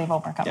overcome it, they've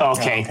overcome it.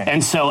 Okay.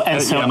 And so Yeah,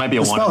 it might be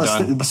a The one spell,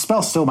 and done. the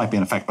spell still might be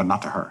in effect, but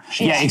not to her.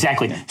 Yeah,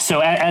 exactly. So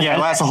as, Yeah, it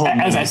lasts a whole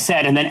as I minute.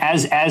 said, and then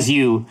as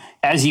you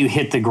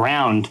hit the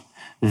ground,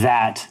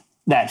 that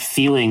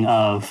feeling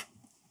of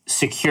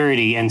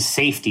security and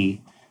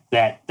safety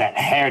that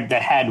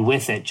had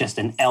with it just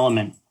an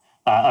element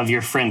of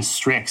your friend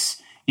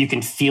Strix, you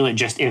can feel it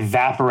just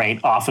evaporate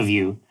off of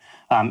you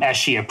as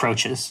she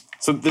approaches.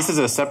 So this is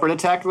a separate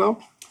attack, though?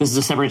 This is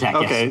a separate attack.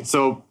 Okay, Yes.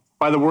 so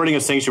by the wording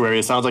of Sanctuary,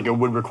 it sounds like it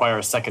would require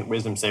a second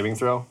wisdom saving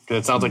throw.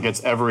 Because it sounds like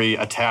it's every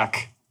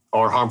attack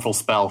or harmful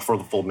spell for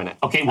the full minute.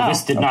 Okay. Well,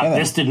 this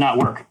did not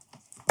work.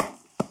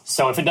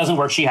 So if it doesn't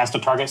work, she has to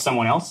target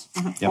someone else.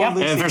 Yep.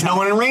 And if there's no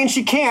one in range,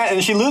 she can't,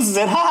 and she loses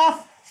it.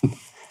 Ha!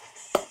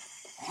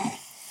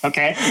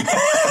 Okay.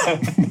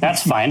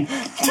 That's fine.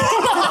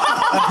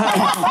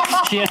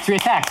 She has 3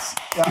 attacks.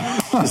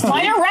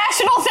 My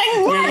irrational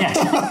thing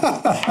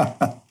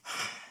worked.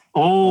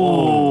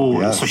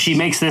 Oh, yes. so she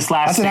makes this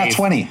last That's an save. at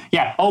 20.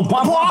 Yeah. Oh,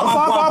 blah, blah,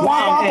 blah,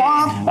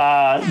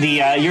 blah,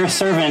 blah. Your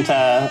servant,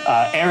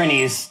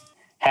 Aranes,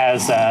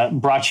 has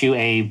brought you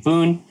a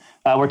boon.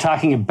 We're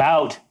talking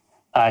about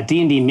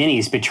D&D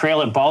minis,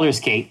 Betrayal at Baldur's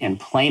Gate, and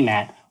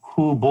Playmat,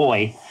 Who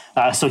Boy.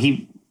 So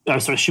she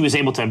was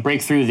able to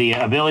break through the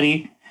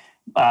ability.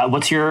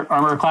 What's your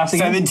armor class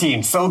again?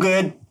 17. So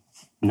good.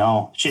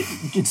 No,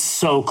 it's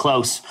so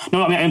close.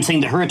 No, I'm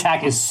saying that her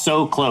attack is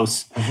so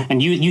close,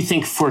 and you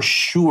think for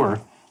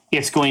sure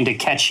it's going to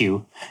catch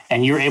you,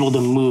 and you're able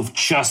to move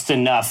just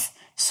enough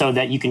so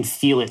that you can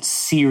feel it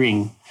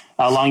searing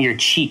along your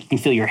cheek. You can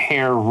feel your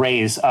hair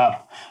raise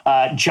up.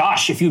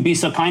 Josh, if you'd be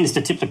so kind as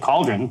to tip the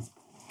cauldron.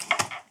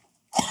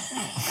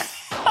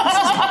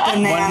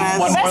 Bananas.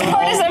 The best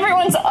part is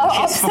everyone's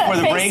upset before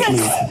the break.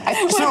 faces.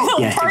 So,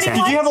 Yeah, Party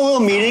exactly. did you have a little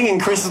meeting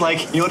and Chris is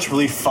like, you know what's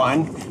really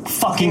fun?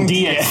 Fucking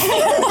D. I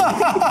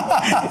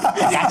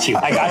got you.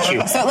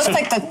 So it looks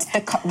like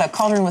the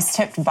cauldron was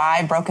tipped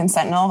by Broken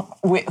Sentinel,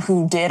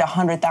 who did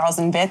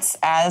 100,000 bits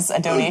as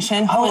a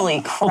donation.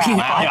 Holy crap! Okay,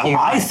 Thank you.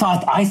 I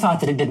thought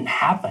that it didn't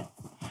happen.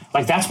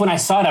 Like, that's when I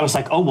saw it. I was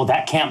like, oh, well,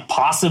 that can't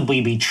possibly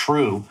be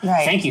true.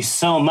 Right. Thank you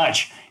so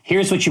much.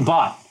 Here's what you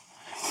bought.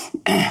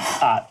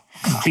 Behind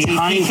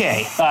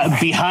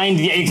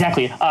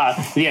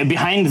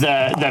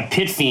the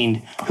pit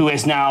fiend, who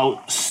has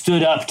now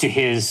stood up to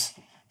his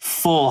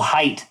full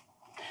height,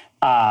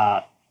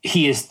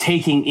 he is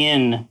taking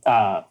in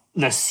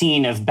the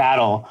scene of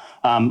battle,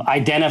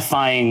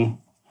 identifying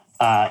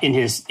in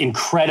his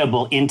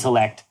incredible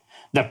intellect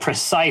the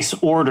precise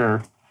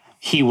order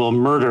he will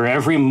murder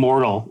every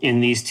mortal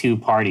in these two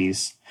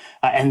parties,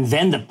 and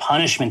then the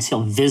punishments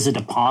he'll visit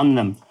upon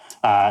them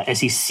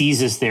as he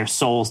seizes their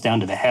souls down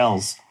to the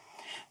hells.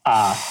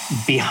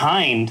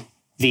 Behind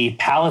the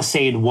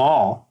palisade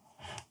wall,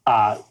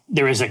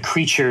 there is a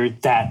creature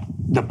that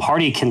the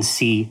party can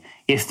see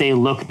if they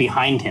look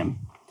behind him.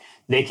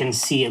 They can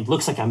see it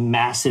looks like a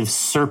massive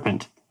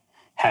serpent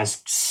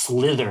has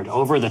slithered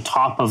over the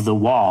top of the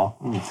wall.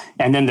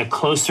 And then the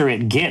closer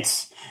it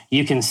gets,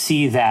 you can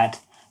see that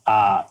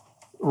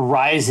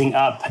rising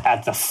up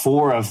at the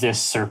fore of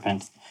this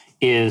serpent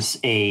is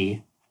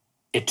a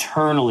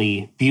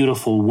eternally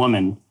beautiful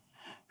woman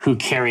who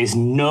carries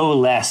no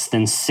less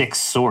than 6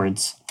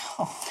 swords.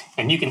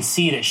 And you can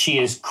see that she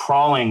is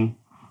crawling,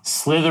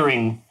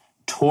 slithering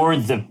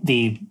toward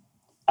the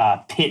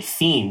pit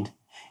fiend.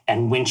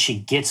 And when she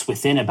gets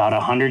within about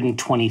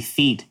 120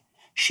 feet,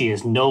 she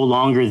is no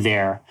longer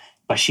there,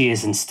 but she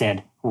is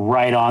instead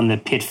right on the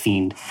pit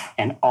fiend,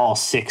 and all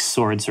 6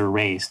 swords are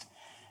raised.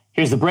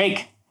 Here's the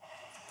break.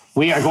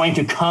 We are going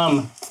to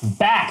come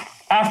back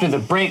after the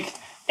break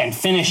and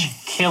finish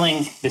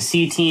killing the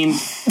C team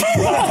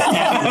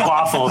at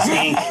Waffles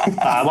Inc.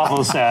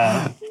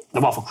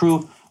 The Waffle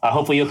Crew.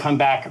 Hopefully you'll come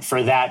back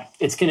for that.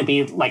 It's going to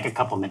be like a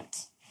couple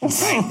minutes. Right?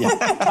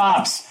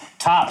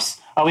 Tops.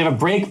 We have a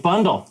break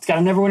bundle. It's got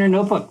a Neverwinter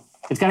notebook.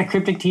 It's got a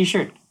cryptic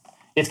t-shirt.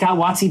 It's got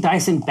Watsy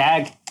Dyson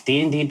bag,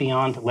 D&D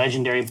Beyond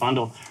legendary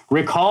bundle.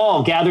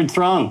 Recall, gathered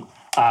throng,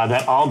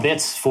 that all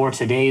bits for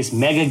today's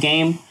mega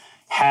game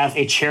have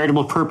a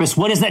charitable purpose.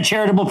 What is that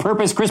charitable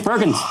purpose, Chris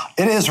Perkins?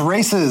 It is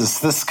Races,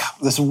 this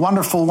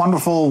wonderful,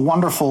 wonderful,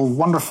 wonderful,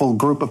 wonderful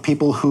group of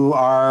people who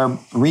are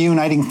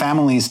reuniting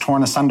families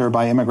torn asunder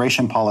by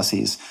immigration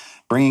policies,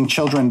 bringing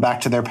children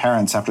back to their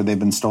parents after they've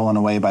been stolen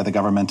away by the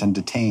government and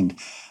detained.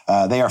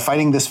 They are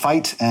fighting this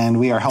fight, and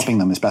we are helping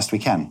them as best we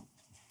can.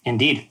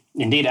 Indeed,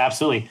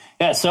 absolutely.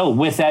 Yeah, so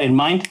with that in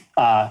mind,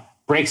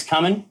 break's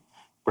coming.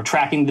 We're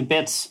tracking the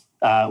bits.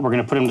 We're going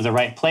to put them to the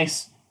right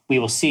place. We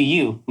will see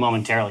you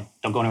momentarily.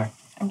 Don't go anywhere.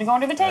 I'm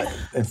going to the table.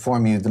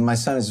 Inform you that my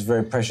son is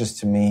very precious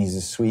to me. He's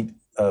a sweet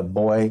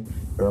boy.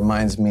 It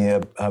reminds me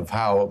of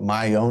how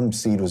my own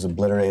seed was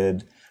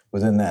obliterated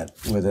within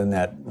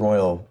that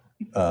royal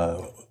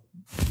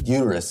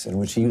uterus in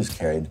which he was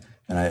carried,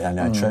 and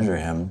I treasure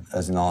him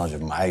as knowledge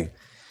of my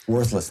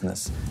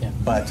worthlessness. Yeah.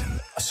 But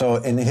so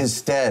in his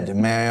stead,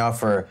 may I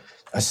offer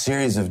a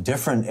series of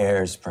different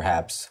heirs,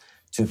 perhaps,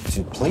 to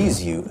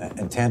please you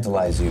and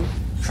tantalize you.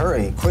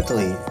 Hurry,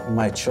 quickly,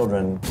 my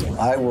children.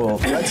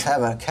 Let's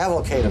have a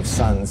cavalcade of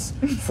sons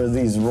for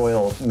these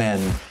royal men.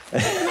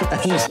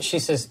 She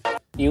says,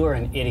 you are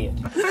an idiot.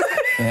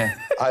 Yeah.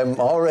 I'm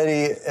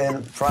already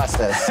in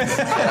process.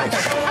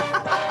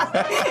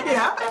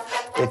 Yeah.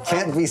 It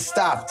can't be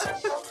stopped.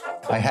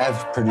 I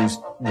have produced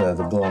the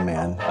Glow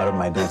Man out of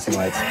my dancing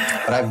lights,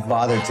 but I've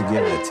bothered to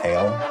give it a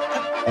tail.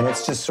 And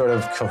it's just sort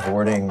of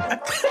cavorting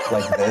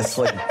like this,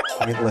 like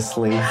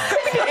pointlessly.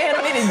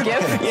 Animated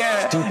GIF.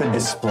 Yeah. Stupid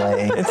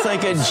display. It's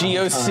like a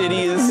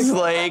GeoCities,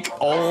 like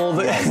old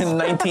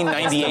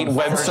 1998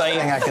 First website.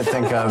 thing I could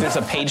think of. There's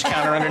a page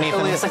counter underneath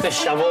it. It's like the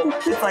shovel.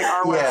 It's like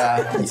our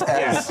website.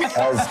 Yeah,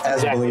 it's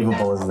as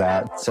believable as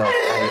that. So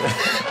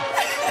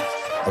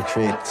I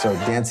create. So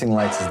dancing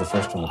lights is the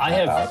first one to pop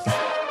out.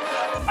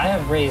 I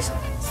have raised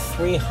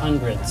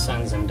 300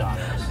 sons and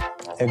daughters.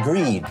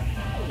 Agreed.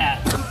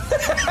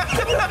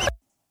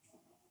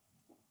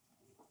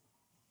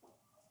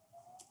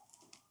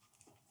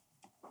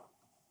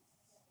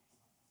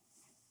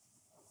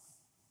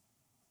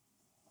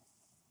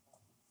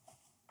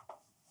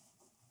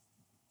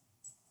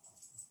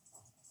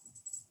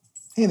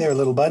 Hey there,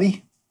 little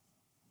buddy.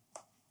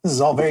 This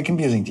is all very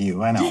confusing to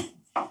you, I know.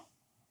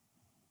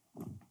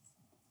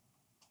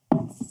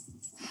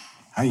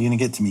 How are you going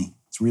to get to me?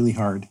 It's really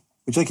hard.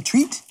 Would you like a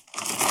treat?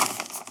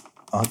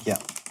 Oh, yeah.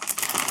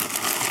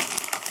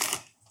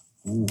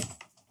 Ooh.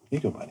 Here you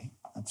go, buddy.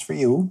 That's for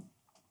you.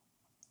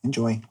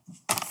 Enjoy.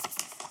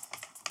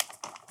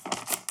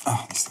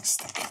 Oh, these things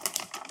stink.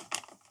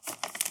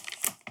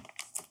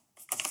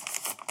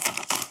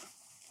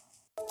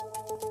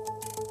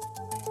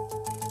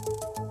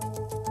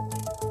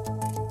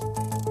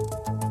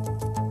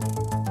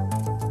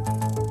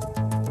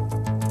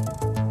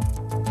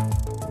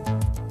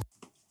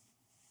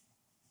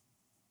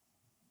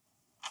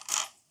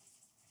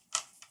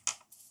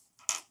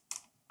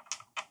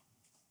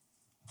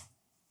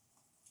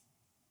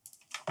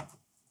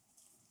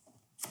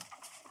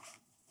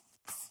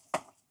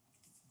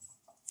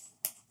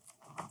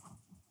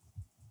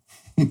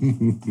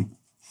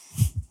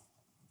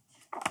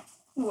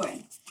 What?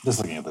 Just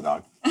looking at the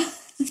dog.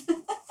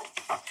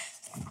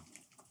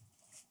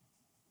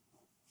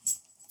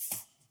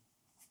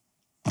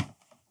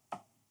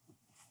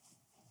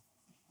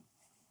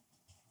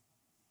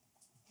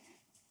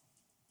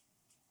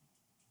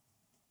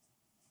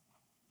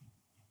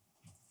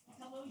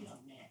 Hello, young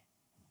man.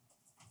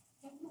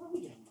 Hello,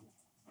 young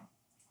man.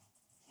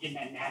 Getting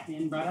that nap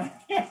in, brother?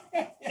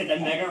 Get the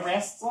mega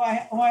rest? Well,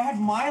 I had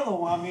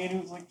Milo on me, and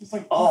it was like just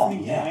like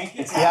Yeah.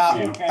 It's Yeah.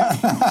 happening, okay?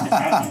 It's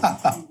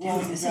happening.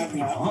 Dude, this is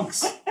pretty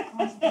punks.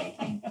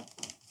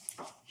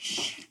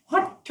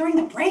 What? During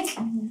the break?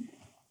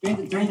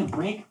 During the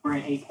break, we're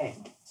at 8K.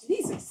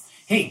 Jesus.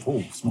 Hey,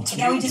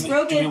 Yeah, we just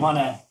broke do it. we want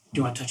to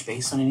touch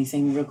base on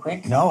anything real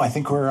quick? No, I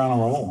think we're on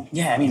a roll.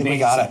 Yeah, I mean, think we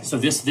got it. So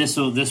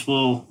this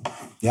will.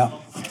 Yeah.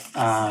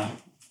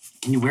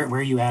 Can you where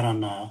are you at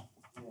on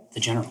the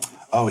general?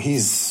 Oh,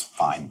 he's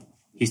fine.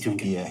 He's doing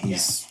good. Yeah,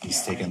 he's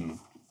taken.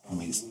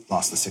 He's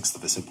lost the 6th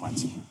of his hit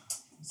points.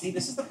 See,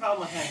 this is the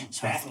problem with having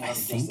So I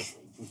think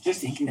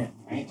just thinking that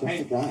right. How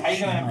you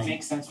gonna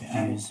make sense with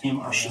having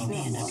him around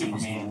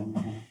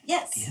Superman?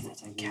 Yes.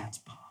 that's a cat's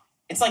paw.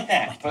 It's like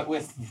that, but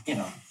with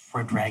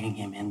We're dragging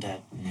him into.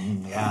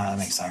 Yeah, that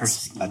makes her sense.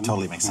 scheme, That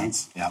totally makes right?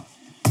 sense. Yeah.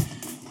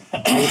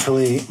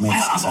 Totally makes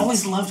I've sense.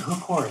 always loved hook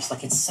horrors.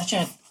 Like it's such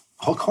a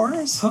Hook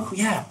horrors? hook,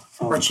 yeah,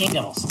 or chain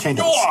devils. Chain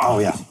devils. Oh,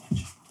 yeah.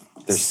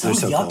 They're So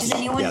so yuck. cool. Does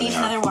anyone Yeah, need they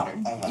are. another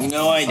water? You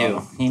know I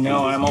do. You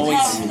know I'm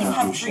always You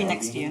have 3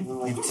 next to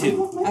you.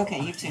 2. Okay,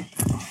 you too.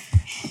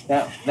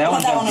 that one's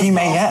that one empty. He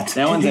may yet.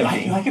 That one's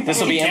empty. This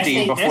will be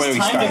empty before we Time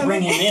to start.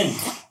 bring him in.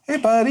 Hey,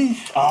 buddy.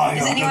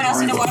 Does anyone else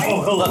need a water?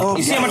 Look,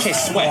 you see how much I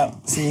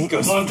sweat? See?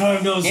 Long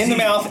time no In the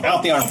mouth,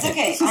 out the It's armpit.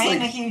 okay. I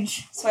am a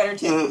huge sweater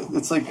too.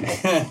 It's like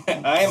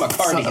I am a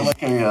cardigan.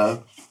 like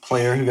a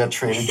player who got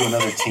traded to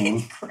another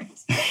team.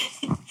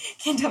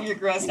 Can't tell if you're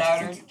grossed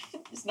out or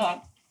just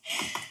not.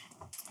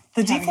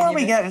 The D4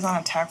 we get is on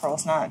attack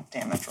rolls, not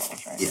damage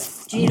rolls, right? Yeah.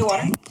 Do you need a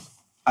water?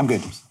 I'm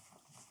good.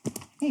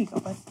 Here you go,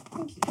 bud.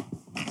 Thank you.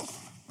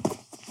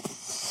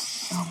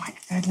 Oh my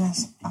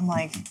goodness. I'm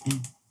like,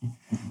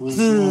 There's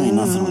really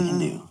nothing we can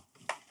do.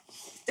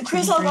 The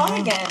crew's all gone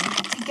again.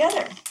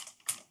 Together.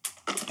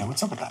 Yeah,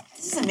 what's up with that?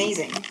 This is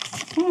amazing.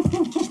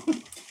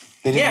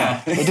 They didn't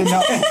know. They didn't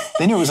know.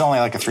 They knew it was only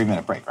like a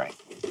 3-minute break, right?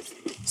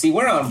 See,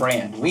 we're on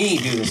brand. We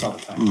do this all the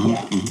time.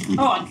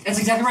 Oh, that's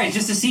exactly right.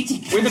 It's just a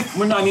CT.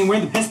 We're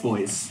the piss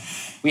boys.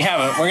 We're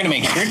gonna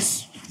make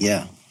shirts.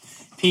 Yeah.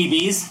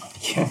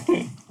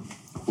 PBs.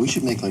 We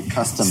should make like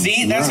custom.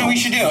 See, that's what we urinals.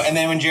 should do. And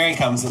then when Jerry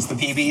comes, it's the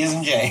PBs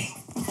and J.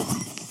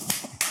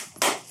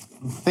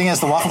 Thing is,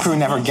 the Waffle Crew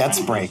never gets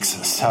breaks,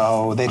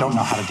 so they don't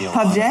know how to deal with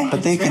Hub it. J?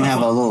 But they can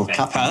have a little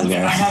cup in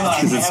there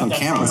because it's on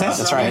camera.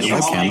 That's right,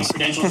 It's okay.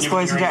 webcams. Piss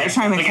boys, I was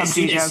trying to make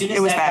some joke. It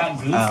was bad.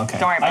 Oh, okay.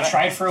 Don't worry I about it.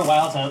 tried for a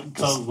while to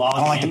log I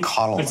don't like in. to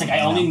coddle But it's like them,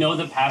 I only you know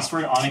the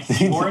password on a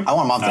keyboard. I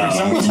want them off For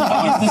some there. reason,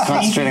 I use the screen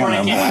Concentrating keyboard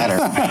on a I can't-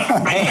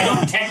 ladder. I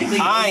don't technically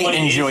know I what it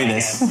is, enjoy I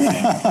this.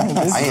 guess.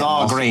 This is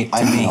all great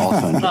I to me.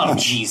 also enjoy Oh, it.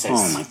 Jesus.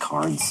 Oh, my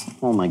cards.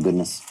 Oh, my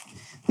goodness.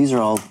 These are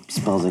all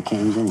spells that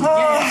came in.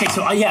 Yeah, okay,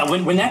 so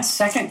when that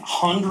second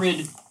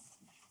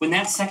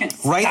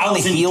Right on the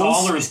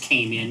heels? $1,000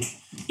 came in,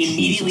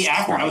 immediately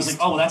after, I was like,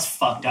 oh, well, that's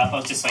fucked up. I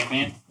was just like,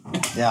 man.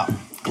 Yeah,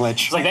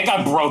 glitch. It's like, that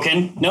got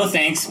broken. No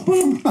thanks. I'm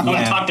going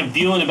to talk to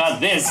Buellin about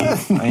this. I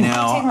Take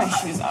know. my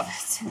shoes off.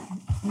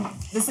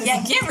 This is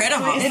get rid of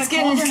them. It's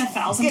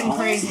getting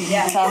crazy.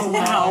 Yeah, $1,000.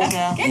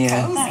 yeah. Get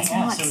Yeah. cozy.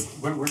 Yeah, so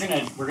we're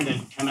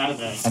gonna come out of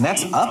the And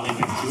that's game up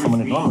probably like 2 or from what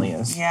it 3 normally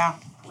is. Yeah.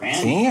 grand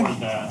See? for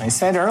the I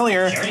said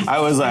earlier, I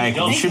was like,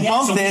 we should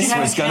bump So we this. should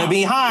have It's a going to count.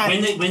 be hot.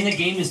 When the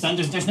game is done,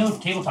 there's no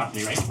table talk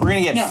today, right? We're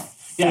going to get No.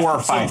 4 or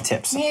Yeah, 5 so-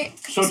 tips.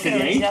 So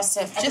today, Just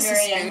a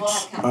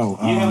smooch. Oh,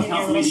 you have a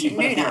count for me that you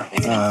put here.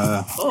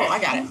 Oh, I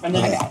got it. And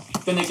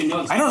then they can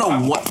know. I don't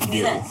know what to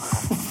do.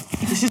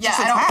 Yeah,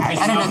 I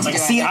don't know what to do.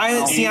 See,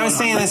 I was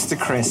saying this to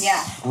Chris.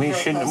 Yeah.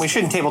 We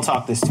shouldn't table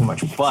talk this too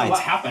much, What but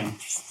happened?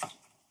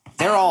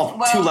 they're all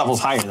Well, 2 levels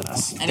higher than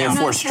us. know.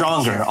 Therefore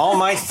stronger. All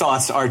my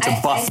thoughts are to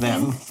buff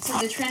them. So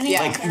the trending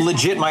Like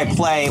legit my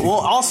play. Well,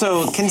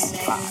 also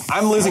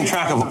I'm losing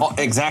track of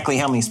exactly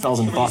how many spells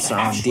and buffs are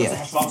on Dia.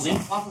 Waffles in?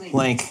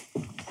 Like,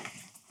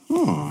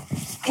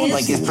 It's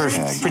Like, is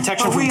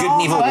protection But from we good all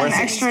and evil have worth an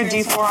it? extra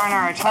D4 on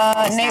our attack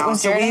rolls Nate, now,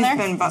 was so Jared in we've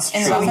there? been buffed.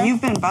 In the So buffer?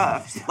 you've been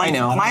buffed. Like, I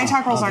know. my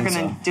attack rolls aren't think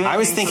going to so. do anything. I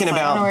was so thinking it's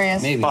like, about where he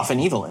is. Maybe.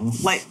 buffing Evelyn.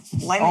 like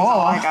lightning's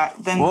all I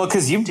got. Then Well,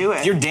 because do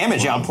it. your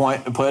damage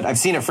output, I've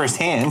seen it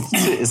firsthand,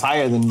 is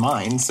higher than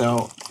mine.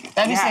 So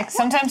That'd be Yeah. sick.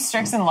 Sometimes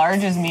Strix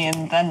enlarges me,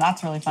 and then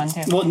that's really fun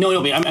too. Well,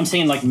 no, I'm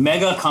saying like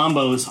mega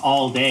combos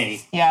all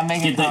day. Yeah,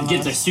 mega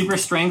Get the super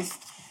strength,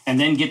 and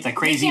then get the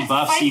crazy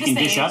buff so you can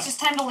dish up. It's just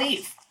time to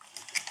leave.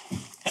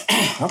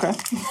 okay.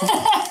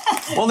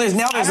 Well, there's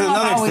don't know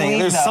another how we thing. leave,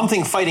 There's though.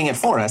 something fighting it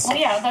for us. Well,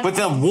 yeah, that's- but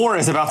the war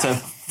is about to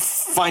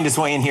find its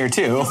way in here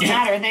too. Doesn't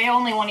matter. They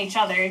only want each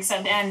other,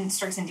 and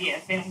Strix and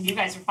Dia. You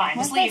guys are fine.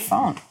 Just leave.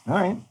 Phone. All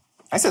right.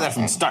 I said that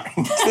from the start.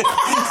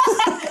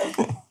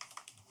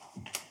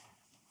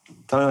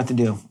 Tell me what to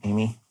do,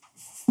 Amy.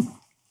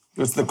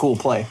 What's the cool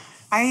play?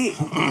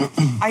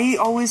 I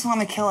always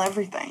want to kill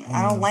everything.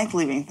 I don't like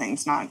leaving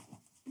things not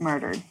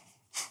murdered.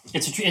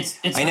 It's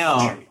I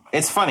know.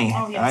 It's funny.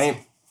 Oh, yes.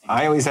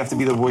 I always have to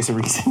be the voice of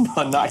reason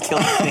on not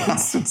killing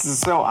things. It's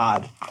so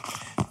odd.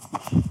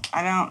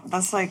 I don't.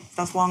 That's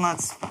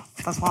Walnut's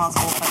whole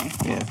thing.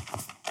 Yeah.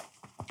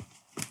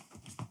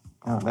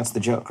 Oh, that's the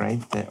joke,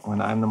 right? That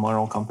when I'm the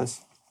moral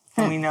compass.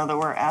 And we know that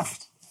we're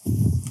effed.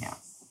 Yeah.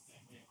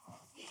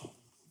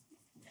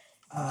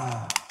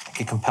 I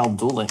could compel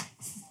dueling.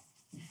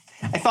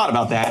 I thought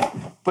about that,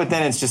 but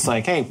then it's just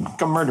like, hey,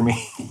 come murder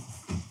me.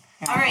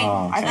 All right.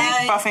 I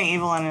think buffing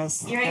Evelyn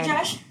is. You ready, good.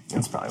 Josh?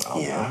 That's probably what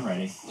I'll do. I'm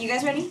ready. You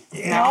guys ready?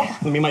 No.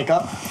 Let me mic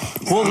up.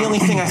 Well, the only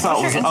thing I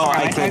thought was, I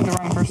I tagged the could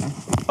wrong person.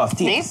 buff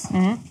teams.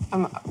 Yeah.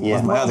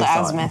 My other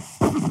thought. Azimuth.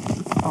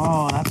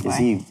 Oh, that's why.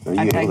 Are you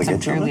I able tagged to some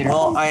get to him? cheerleader.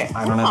 Well, I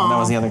don't know. That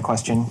was the other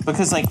question.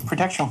 Because like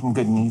protection from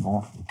good and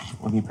evil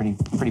would be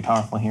pretty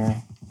powerful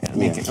here. It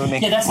would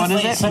make Yeah, that's What the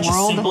is thing. it? It's such a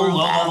World simple of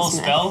low-level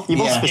Azimuth. spell.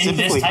 Evil In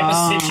specifically. this type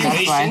of that's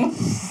situation,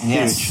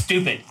 yes.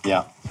 stupid.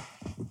 Yeah.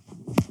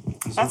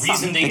 That's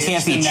reason they It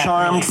can't be extend that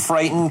charmed, early.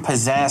 frightened,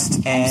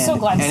 possessed, and so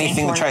glad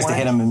anything that tries to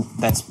hit him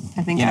that's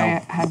I think you know,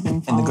 I had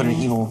been in the good and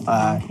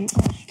following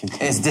evil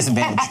is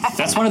disadvantaged.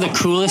 That's one of the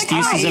coolest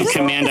uses of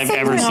command I've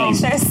ever seen.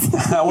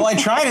 Well, I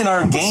tried in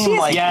our game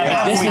like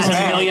Yeah, but this is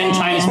a million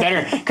times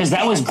better because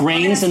that was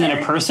grains and then a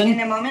In person.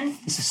 a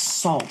moment. This is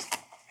salt.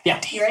 Yeah.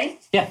 You ready?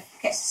 Yeah.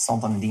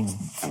 Salt on a demon.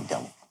 I'm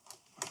done.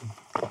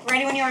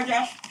 Ready when you are,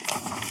 Josh.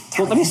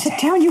 Well, let me sit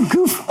down, you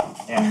goof.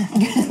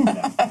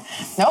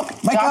 Nope.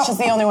 Josh is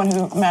the only one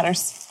who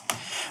matters.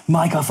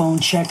 Microphone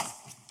check.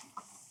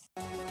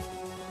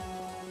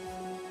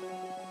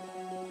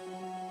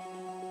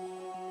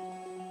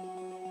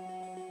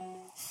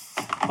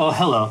 Oh,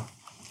 hello.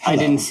 I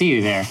didn't see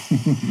you there.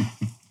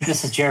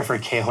 This is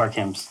Jerford K.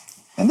 Horkins.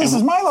 And this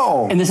is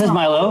Milo. And this is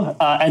Milo.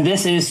 And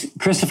this is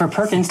Christopher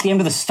Perkins, DM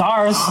to the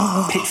Stars.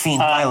 Pit Fiend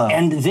Milo.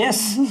 And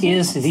this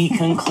is the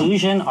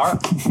conclusion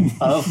arc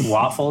of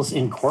Waffles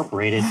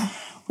Incorporated.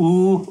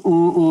 Ooh,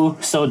 ooh, ooh,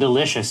 so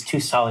delicious. 2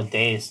 solid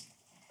days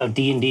of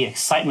D&D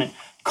excitement,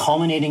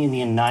 culminating in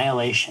the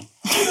annihilation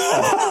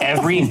of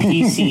every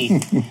PC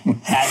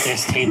at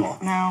this table.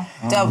 No.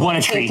 Double What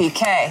a treat.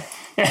 TPK.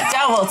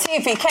 Double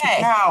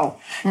TPK. No.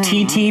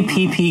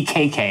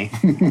 TTPPKK.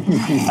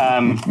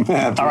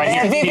 All right,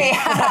 here.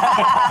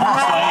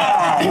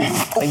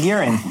 Like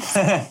urine.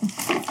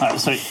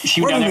 So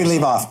she Where went down did we there.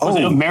 leave off? Was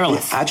it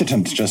Merilith? the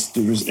adjutant just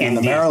and the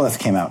Indeed. Merilith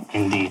came out.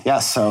 Indeed.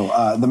 Yes, so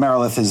the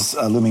Merilith is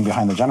looming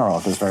behind the general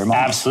at this very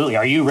moment. Absolutely.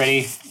 Are you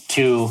ready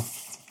to,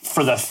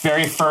 for the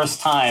very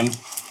first time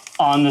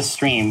on the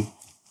stream,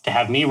 to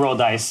have me roll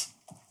dice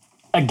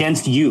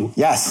against you?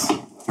 Yes.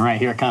 All right,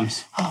 here it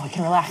comes. Oh, we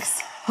can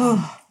relax.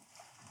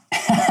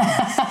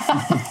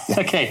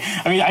 Okay.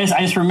 I mean, I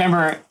just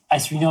remember,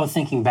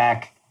 thinking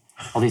back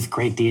all these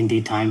great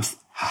D&D times.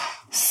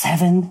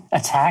 7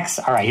 attacks.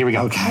 All right, here we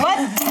go. Okay. What?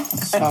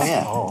 Oh,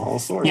 yeah. All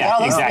swords. Yeah, All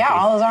those, exactly. Yeah,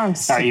 all those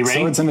arms. All right, you ready?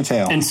 Swords and a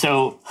tail. And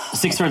so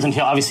 6 swords and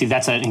tail. Obviously,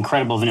 that's an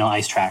incredible Vanilla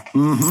Ice track.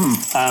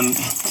 Mm-hmm.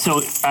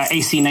 So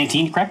AC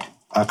 19, correct?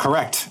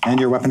 Correct. And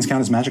your weapons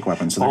count as magic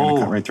weapons, so they're going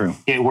to cut right through.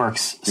 It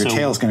works. Your so,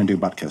 tail's going to do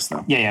butt kiss,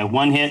 though. Yeah.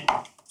 1 hit,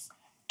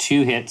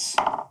 2 hits,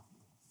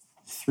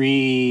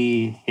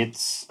 3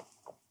 hits,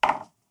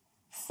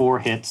 4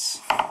 hits,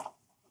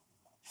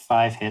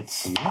 5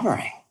 hits,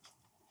 Remembering.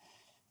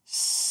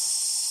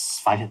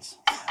 5 hits.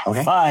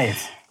 Okay.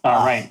 5.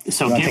 All right.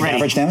 So You want to get take ready.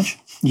 average damage?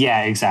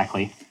 Yeah,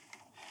 exactly.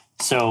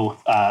 So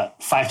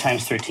 5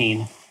 times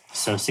 13,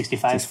 so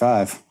 65.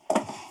 65.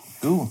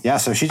 Ooh. Yeah,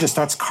 so she just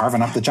starts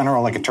carving up the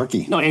general like a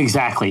turkey. No,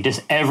 exactly.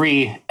 Just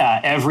every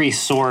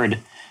sword.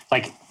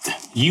 Like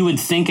you would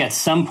think at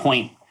some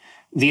point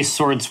these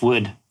swords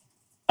would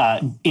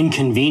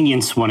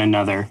inconvenience one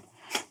another,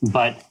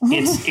 but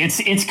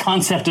its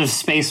concept of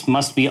space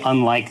must be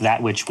unlike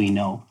that which we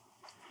know.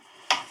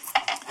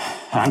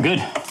 I'm good.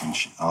 And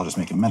I'll just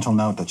make a mental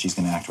note that she's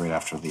going to act right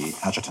after the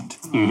adjutant.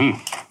 Mm-hmm.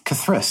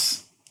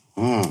 Cathris.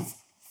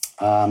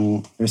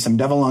 There's some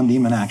devil on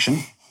demon action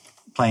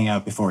playing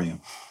out before you.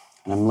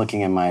 And I'm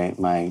looking at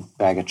my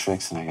bag of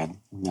tricks, and I got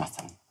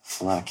nothing.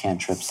 A lot of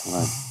cantrips,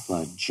 a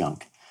lot of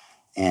junk.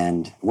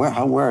 And where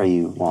are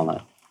you,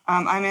 Walnut?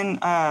 I'm in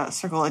a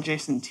circle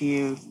adjacent to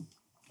you,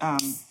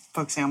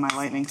 focusing on my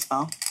lightning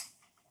spell.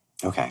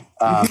 Okay.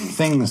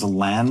 Things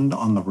land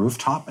on the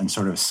rooftop and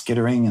sort of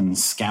skittering and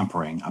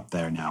scampering up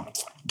there now,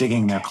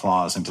 digging their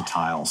claws into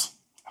tiles.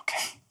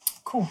 Okay.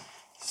 Cool.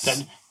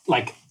 That,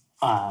 like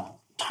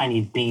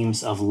tiny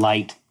beams of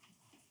light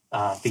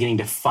beginning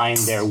to find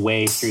their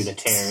way through the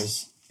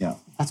tears. Yeah.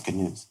 That's good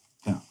news.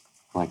 Yeah.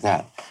 I like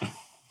that.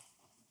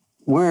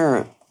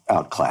 We're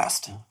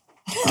outclassed.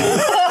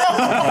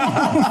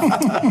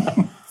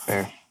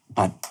 Fair.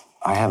 But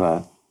I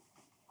have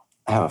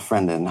a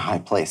friend in high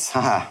place.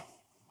 Haha.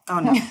 Oh,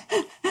 no.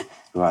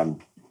 Who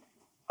I'm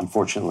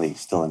unfortunately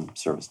still in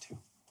service to.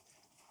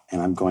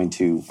 And I'm going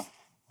to,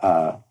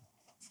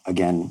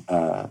 again,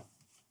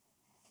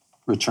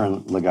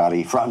 return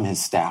Legati from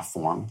his staff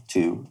form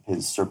to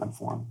his serpent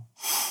form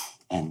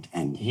and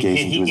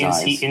gaze into his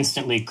eyes. He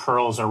instantly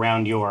curls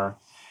around your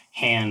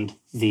hand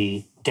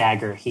the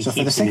dagger he So keeps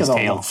for the sake in his of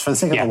tail. the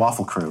of the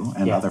Waffle Crew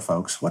and other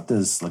folks, what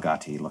does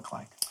Legati look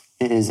like?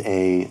 It is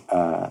a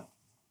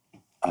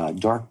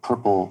dark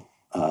purple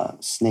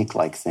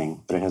snake-like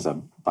thing, but it has a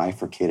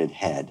bifurcated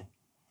head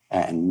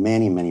and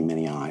many, many,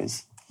 many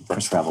eyes.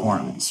 Crystal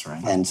horns,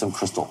 right? And some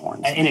crystal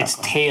horns. In its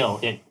tail,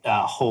 it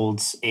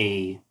holds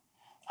a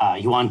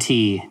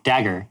Yuan-Ti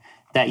dagger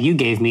that you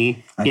gave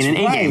me in an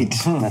A-game.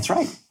 That's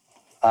right.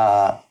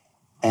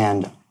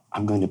 And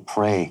I'm going to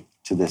pray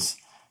to this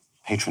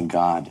patron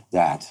god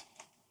that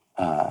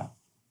I'm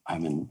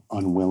an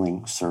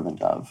unwilling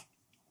servant of.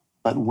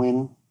 But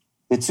when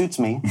it suits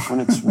me, when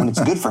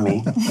it's good for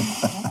me,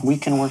 we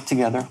can work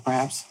together,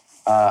 perhaps.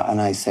 And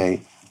I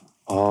say,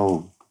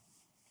 oh,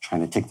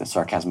 trying to take the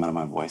sarcasm out of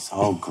my voice.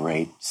 Oh,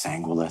 great,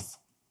 Sanguilith.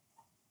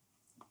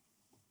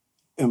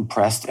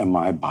 Impressed am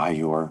I by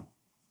your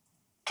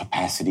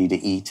capacity to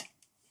eat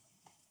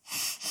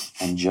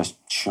and just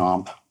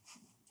chomp.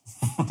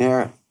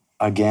 There,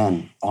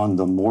 again, on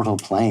the mortal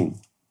plane,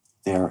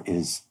 there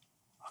is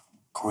a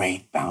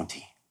great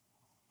bounty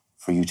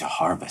for you to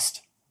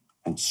harvest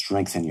and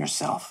strengthen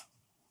yourself.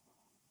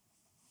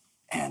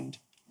 And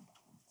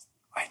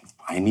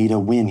I need a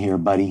win here,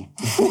 buddy.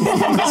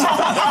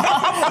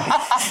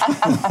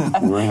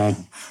 We're in a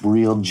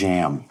real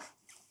jam,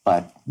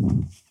 but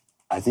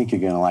I think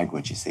you're going to like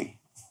what you see.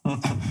 You're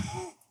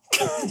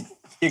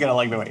going to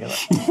like the way you look.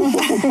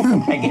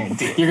 I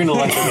guarantee it. You're going to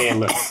like the way it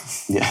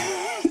looks. Yeah.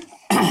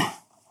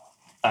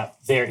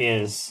 There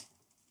is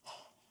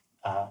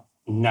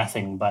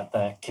nothing but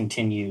the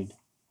continued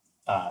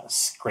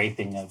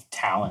scraping of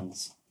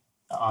talons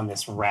on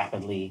this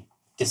rapidly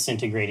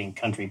disintegrating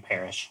country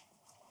parish.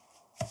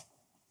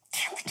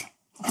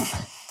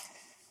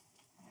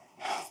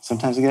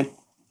 Sometimes I get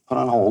put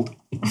on hold.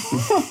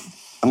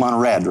 I'm on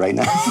red right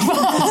now.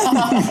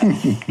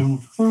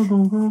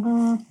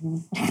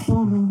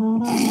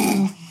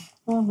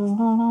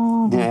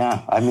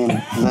 Yeah, I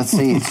mean, let's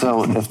see.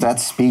 So if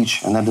that's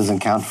speech and that doesn't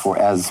count for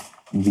as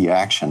the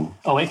action.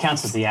 Oh, it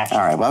counts as the action.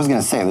 All right, well, I was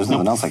going to say, there's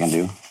nothing else I can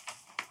do.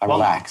 I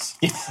relax.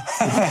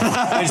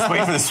 I just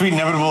wait for the sweet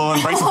inevitable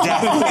embrace of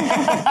death.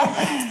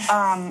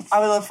 I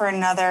would look for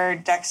another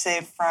dex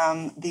save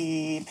from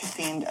the Pit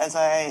Fiend as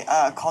I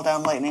call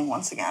down lightning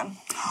once again.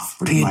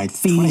 Where did my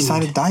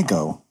 20-sided die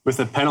go? With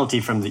a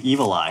penalty from the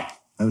evil eye.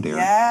 Oh, dear.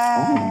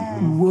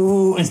 Yeah.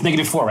 Whoa. It's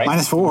 -4, right?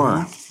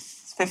 -4.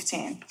 It's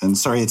 15. And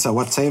sorry, it's a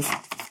what save?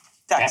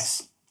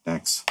 Dex.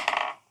 Dex.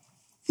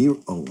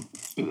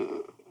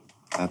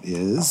 That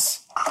is...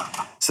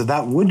 So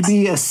that would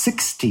be a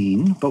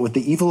 16, but with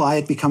the evil eye,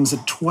 it becomes a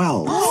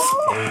 12.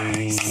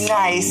 Nice.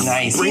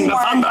 Bring the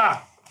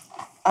thunder!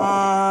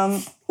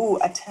 A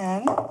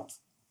 10,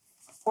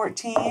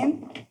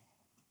 14,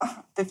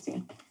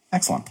 15.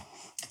 Excellent.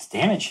 It's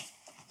damage.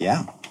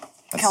 Yeah.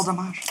 Quel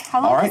dommage.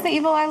 How long All right. does the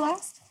evil eye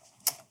last?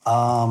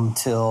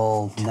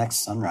 Till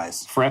next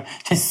sunrise.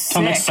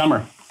 Till next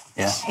summer.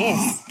 Yeah.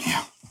 Jeez.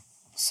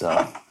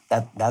 So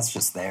that's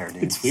just there,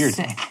 dude. It's weird.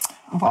 Sick.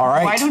 All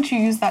right. Why don't you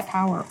use that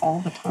power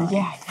all the time?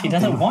 Yeah. He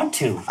doesn't want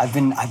to. I've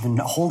been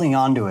holding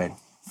on to it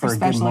for a good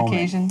special moment.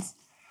 occasions.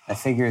 I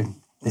figured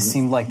this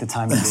seemed like the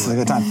time to It's do a it.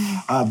 good time.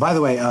 By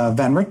the way,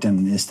 Van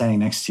Richten is standing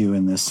next to you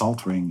in this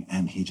salt ring,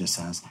 and he just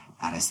says,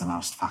 "That is the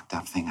most fucked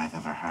up thing I've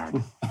ever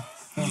heard."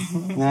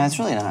 No, it's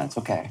really not. It's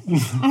okay. You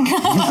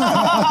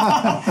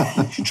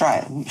should try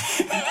it.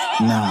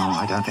 No,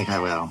 I don't think I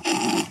will.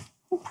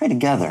 We'll pray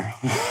together.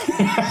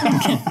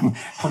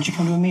 Why don't you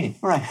come to a meeting?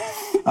 Right.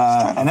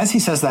 And as he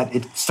says that,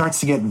 it starts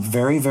to get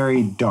very,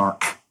 very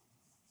dark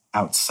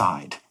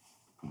outside.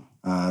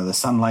 The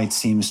sunlight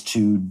seems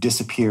to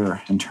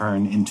disappear and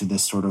turn into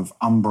this sort of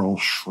umbral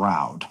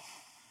shroud.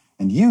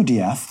 And you,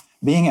 DF,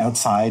 being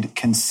outside,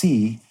 can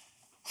see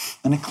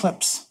an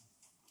eclipse.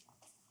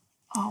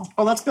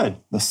 Oh, that's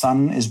good. The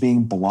sun is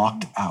being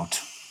blocked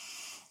out.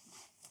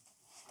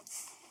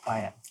 Buy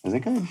it. Is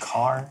it good?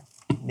 Car,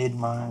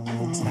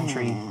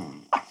 mid-century.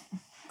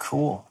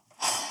 Cool.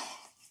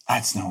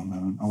 That's no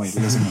moon. Oh, wait,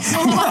 it is a moon.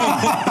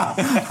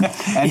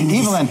 And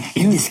Evelyn,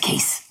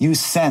 you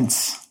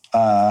sense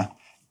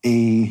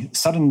a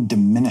sudden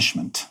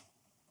diminishment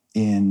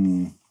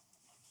in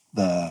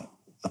the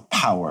the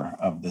power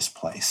of this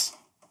place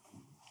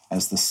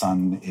as the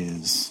sun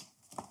is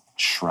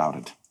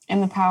shrouded.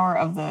 In the power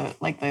of the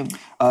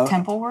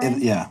temple we're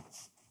in? Yeah.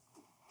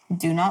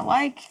 Do not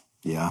like.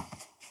 Yeah.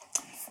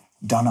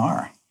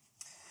 Donar.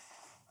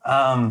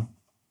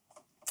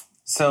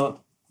 So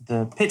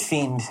the pit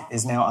fiend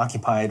is now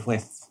occupied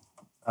with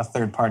a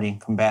third-party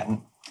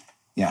combatant.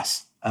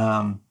 Yes.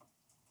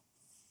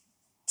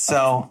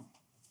 So,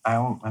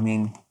 I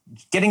mean,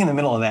 getting in the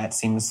middle of that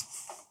seems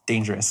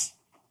dangerous.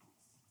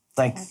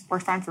 Like,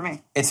 Works fine for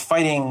me. it's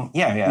fighting.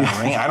 Yeah.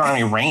 I don't have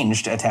any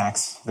ranged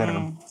attacks that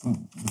are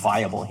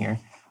viable here.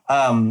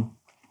 I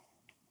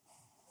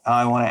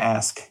want to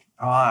ask.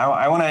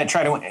 I want to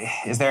try to.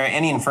 Is there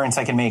any inference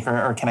I can make,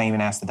 or can I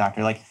even ask the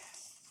doctor? Like,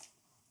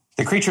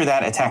 the creature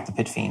that attacked the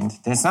pit fiend,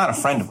 it's not a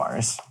friend of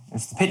ours.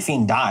 If the pit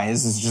fiend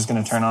dies, is it just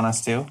going to turn on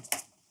us too?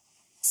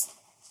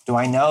 Do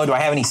I know? Do I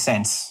have any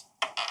sense?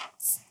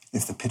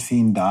 If the pit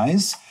fiend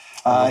dies,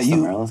 What's the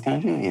Marilla's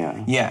going to do?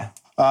 Yeah. Yeah.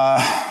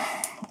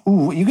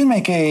 You can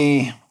make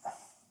a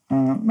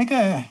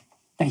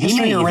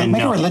history or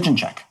make a religion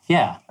check.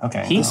 Yeah.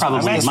 Okay. He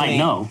probably might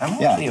know.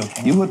 I'm Yeah, actually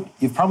okay.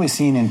 you've probably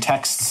seen in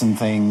texts and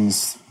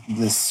things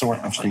this sort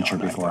of creature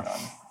before.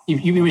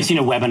 You've seen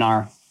a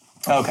webinar.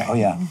 Okay. Oh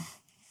yeah.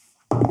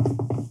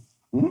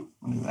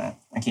 What is that?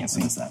 I can't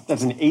see. What's that?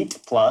 That's an 8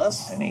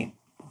 plus. An 8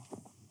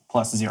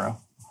 plus 0.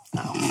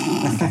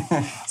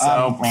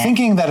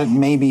 Thinking that it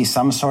may be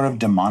some sort of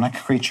demonic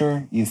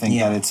creature, you think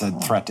that it's a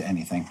threat to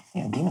anything.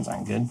 Yeah, demons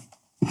aren't good.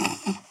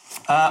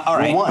 All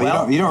right.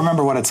 You don't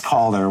remember what it's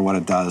called or what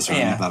it does or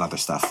any of that other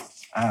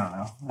stuff. I don't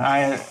know.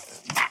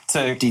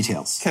 To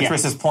Details.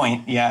 Chris's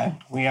point,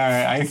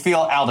 I feel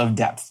out of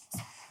depth.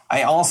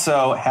 I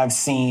also have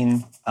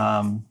seen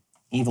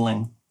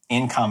Evelyn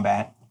in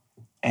combat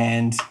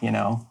and,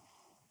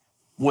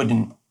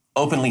 wouldn't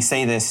openly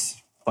say this,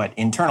 but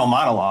internal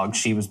monologue,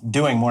 she was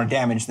doing more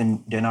damage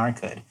than Dinar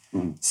could.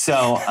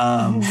 So,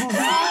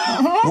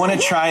 want to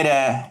try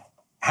to,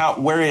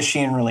 where is she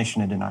in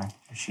relation to Dinar?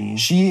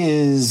 She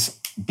is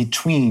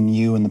between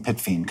you and the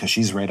pit fiend because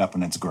she's right up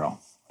in its grill.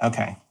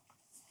 Okay.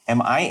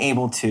 Am I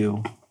able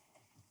to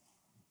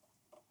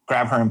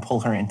grab her and pull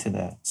her into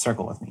the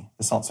circle with me,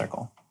 the salt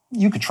circle?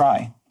 You could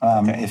try.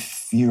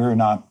 If you're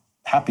not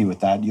happy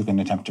with that, you can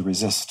attempt to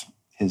resist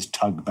his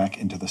tug back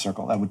into the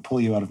circle. That would pull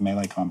you out of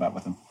melee combat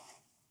with him.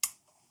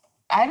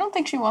 I don't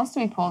think she wants to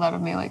be pulled out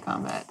of melee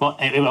combat. Well,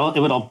 it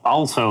would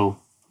also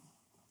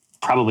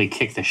probably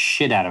kick the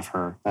shit out of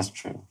her. That's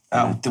true.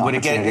 Oh, would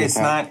it get? It's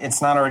not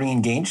already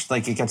engaged.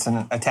 Like it gets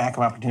an attack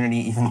of opportunity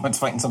even though it's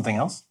fighting something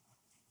else.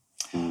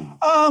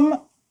 Given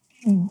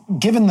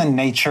the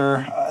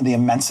nature, the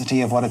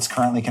immensity of what it's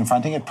currently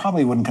confronting, it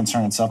probably wouldn't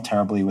concern itself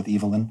terribly with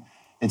Evelyn.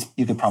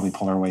 You could probably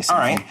pull her away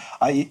safely.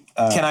 All right.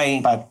 Can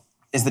I? But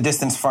is the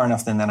distance far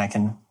enough then that I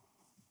can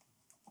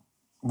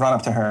run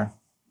up to her,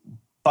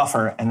 buff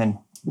her, and then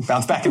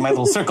bounce back in my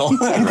little circle? You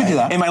can do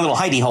that in my little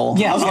hidey hole.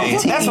 Yeah. Okay.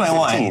 That's what I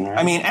want. 15, right?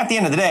 I mean, at the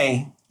end of the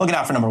day, looking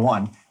out for number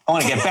one. I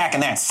want to get back in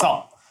that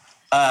salt.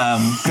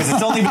 Because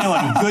it's only been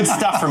doing good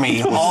stuff for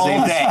me all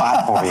day.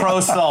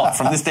 Pro salt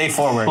from this day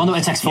forward. Well, no,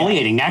 it's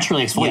exfoliating,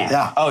 naturally exfoliating.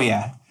 Yeah. Oh,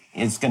 yeah.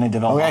 It's going to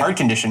develop a heart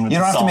condition with You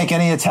don't have salt. to make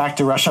any attack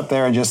to rush up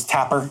there and just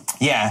tap her?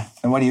 Yeah.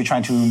 And what are you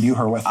trying to imbue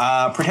her with?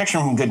 Protection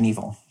from good and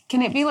evil.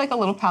 Can it be like a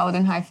little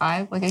paladin high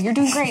five? Like, you're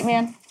doing great,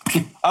 man.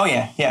 Oh,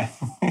 yeah.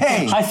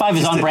 Hey! High five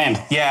is on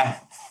brand. Yeah.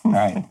 All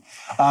right.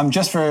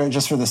 Just for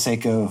the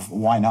sake of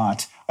why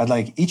not, I'd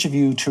like each of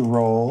you to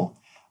roll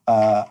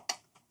a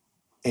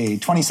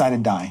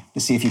 20-sided die to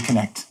see if you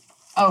connect.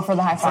 Oh, for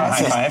the high five.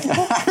 High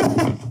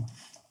five.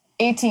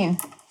 18.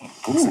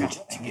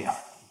 Thank you.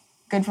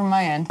 Good from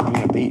my end. I'm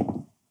going to beat.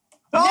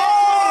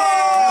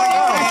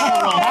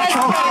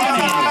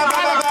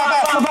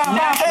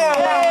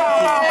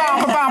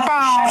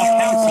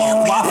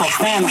 Waffle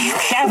fam,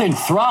 gathered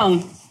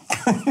throng.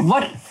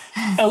 What?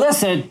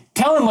 Alyssa,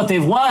 tell them what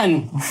they've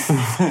won.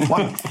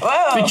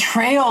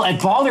 Betrayal at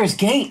Baldur's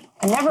Gate.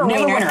 Never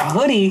Never wiener. win her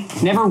hoodie.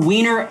 Never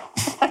wiener.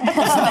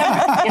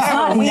 It's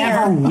not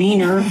never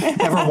wiener.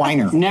 Never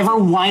whiner. Never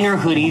whiner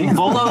hoodie.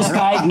 Volo's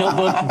Guide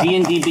Notebook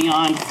D&D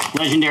Beyond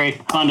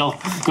Legendary Bundle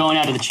going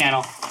out to the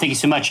channel. Thank you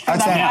so much.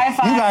 That's it. high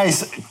five. You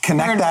guys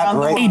connect that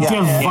right. A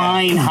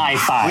divine high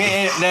five.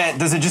 Wait,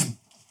 does it just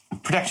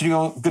protect you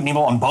good and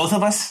evil on both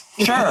of us?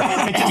 Sure.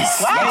 It just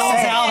spills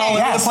out all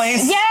over the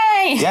place?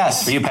 Yay!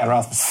 Yes. For you, Pat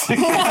Rothfuss. You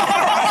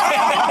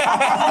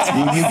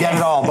get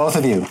it all, both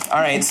of you. All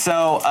right,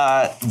 so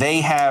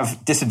they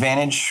have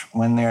disadvantage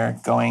when they're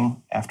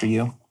going after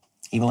you,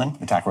 Evelyn.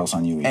 Attack rolls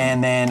on you.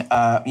 And then,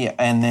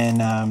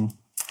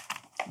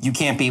 you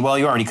can't be, well,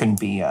 you already couldn't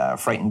be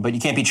frightened, but you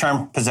can't be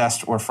charmed,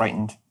 possessed, or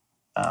frightened.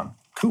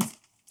 Cool.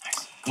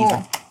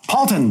 Cool.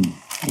 Paulton,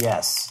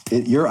 Yes.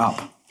 you're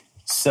up.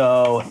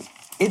 So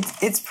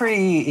it's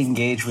pretty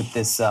engaged with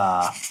this.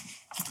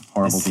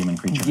 Horrible demon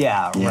creature.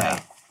 Yeah,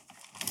 right.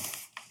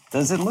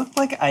 Does it look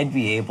like I'd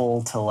be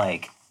able to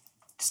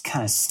just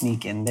kind of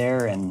sneak in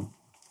there and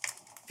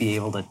be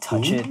able to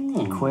touch it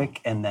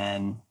quick and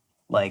then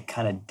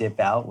kind of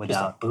dip out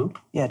without boop?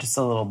 Yeah, just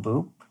a little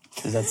boop.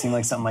 Does that seem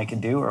like something I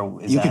could do,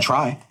 or is You that, could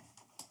try.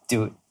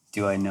 Do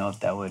I know if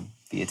that would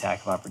be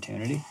attack of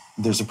opportunity?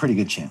 There's a pretty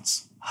good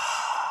chance.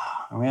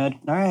 All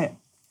right.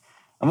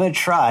 I'm gonna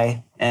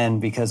try, and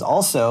because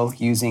also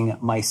using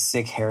my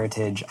sick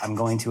heritage, I'm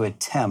going to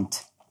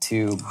attempt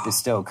to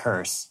bestow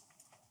curse,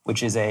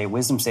 which is a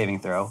wisdom saving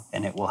throw,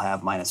 and it will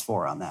have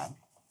 -4 on that.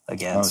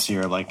 Against. So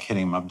you're like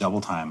hitting him up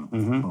double time.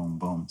 Boom,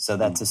 boom. So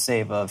that's a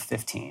save of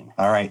 15.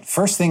 All right.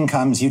 First thing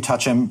comes, you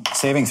touch him.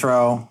 Saving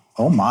throw.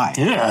 Oh my!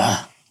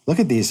 Yeah. Look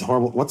at these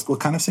horrible. What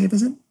kind of save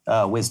is it?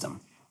 Wisdom.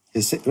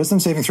 His wisdom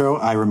saving throw,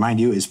 I remind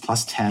you, is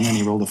 +10, and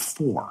he rolled a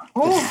 4.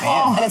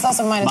 And it's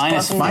also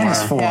 -4. From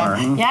 -4.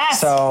 Yeah. Yes.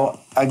 So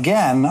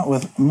again,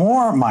 with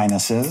more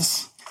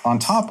minuses on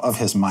top of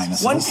his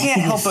minuses. One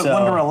can't help but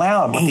wonder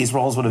aloud what these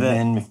rolls would have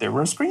been if there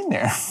were a screen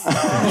there.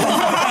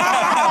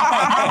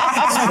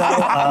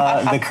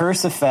 The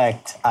curse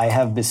effect I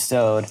have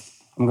bestowed,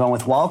 I'm going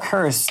with while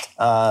cursed,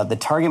 the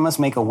target must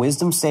make a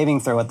wisdom saving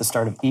throw at the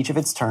start of each of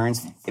its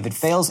turns. If it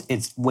fails,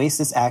 it wastes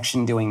its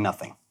action doing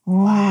nothing.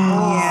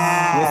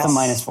 Yes. With a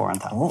 -4 on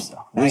top.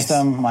 So.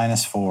 Wisdom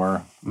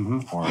 -4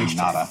 or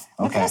nada.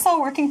 Look at Okay. us all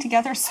working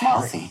together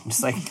smart.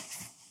 Just like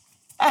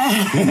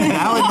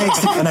Now it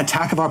makes an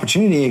attack of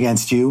opportunity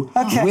against you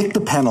with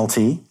the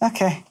penalty.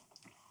 okay.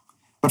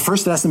 But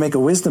first it has to make a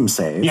wisdom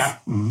save. Yeah.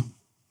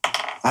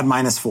 At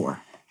 -4.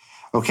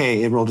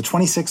 Okay, it rolled a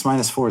 26,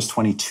 -4 is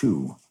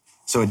 22.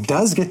 So it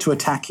does get to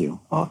attack you,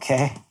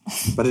 Okay.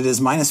 but it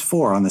is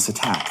 -4 on this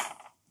attack.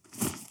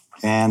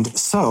 And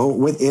so,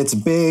 with its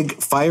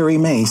big fiery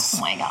mace,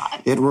 Oh my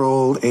God. it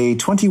rolled a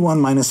 21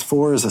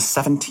 -4 is a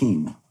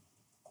 17,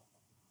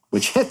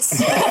 which hits.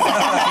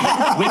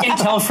 We can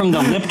tell from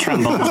the lip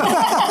tremble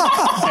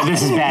that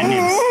this is bad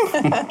news.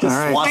 All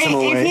right. Swats him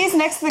Wait, if away. he's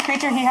next to the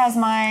creature, he has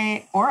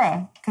my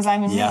aura because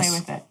I'm in melee Yes.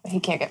 with it. He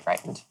can't get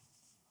frightened.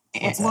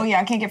 Well, yeah,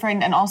 I can't get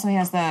frightened, and also he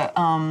has the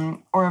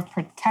aura of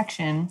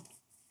protection.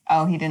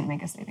 Oh, he didn't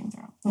make a saving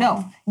throw.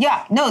 No,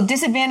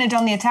 disadvantage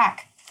on the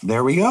attack.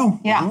 There we go.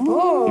 Yeah.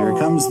 Here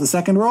comes the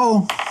second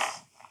roll.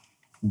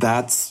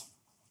 That's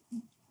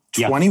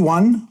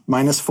 21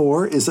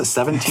 -4 is a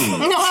 17.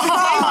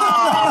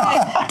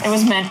 It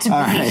was meant to be.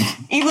 All right.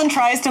 Evelyn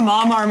tries to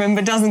mom arm him,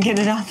 but doesn't get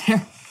it out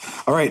there.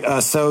 All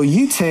right, so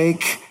you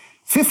take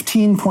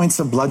 15 points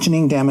of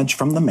bludgeoning damage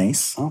from the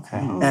mace. Okay.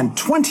 And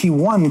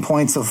 21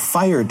 points of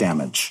fire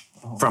damage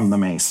from the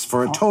mace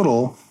for a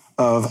total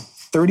of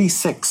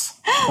 36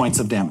 points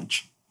of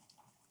damage.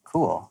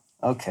 Cool.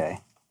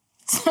 Okay.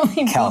 So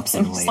he bumps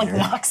him, just like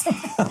Calculator. knocks him.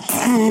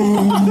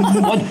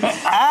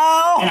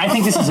 Ow! And I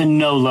think this is a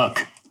no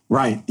look.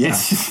 Right, yeah.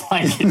 It's just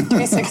like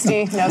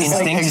 360. No, it's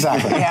like,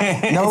 Exactly.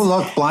 yeah. No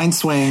look, blind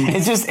swing.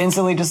 It's just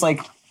instantly just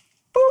like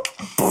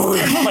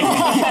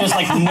there's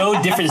like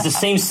no difference. It's the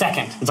same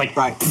second. It's like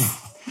Right.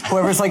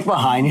 whoever's like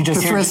behind, you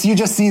just hear Chris, you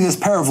just see this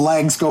pair of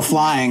legs go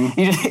flying.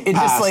 it just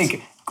past.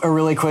 like a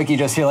really quick, you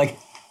just hear like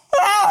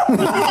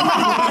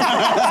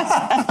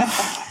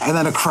And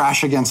then a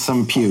crash against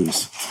some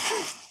pews.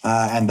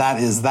 And that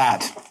is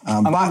that.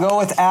 I'm gonna go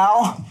with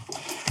Al.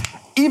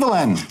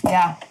 Evelyn,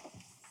 Yeah.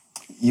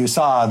 you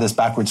saw this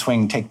backward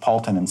swing take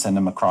Paulton and send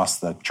him across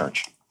the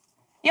church.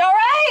 You all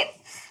right?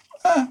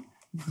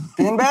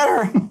 Been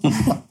better.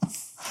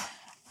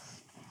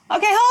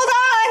 Okay, hold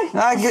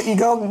on. You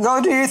go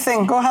do your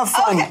thing. Go have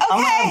fun.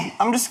 Okay.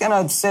 I'm just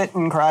gonna sit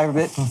and cry a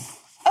bit.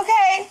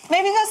 Okay,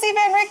 maybe go see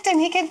Van Richten.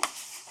 He could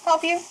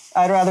help you.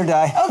 I'd rather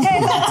die. Okay,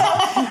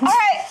 all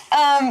right.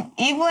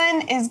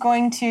 Evelyn is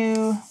going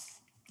to.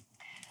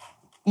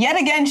 Yet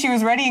again, she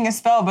was readying a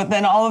spell, but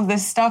then all of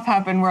this stuff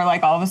happened where,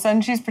 like, all of a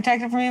sudden she's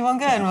protected from evil and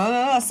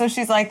good. So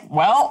she's like,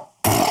 well,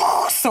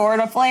 sword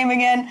of flame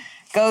again,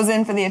 goes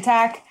in for the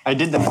attack. I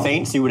did the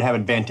feint, so you would have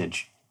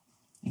advantage.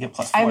 You get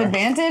 +4. I have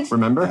advantage.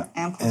 Remember?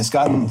 And it's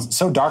gotten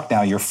so dark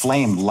now, your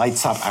flame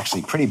lights up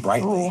actually pretty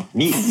brightly.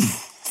 Neat.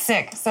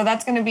 Sick. So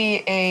that's going to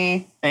be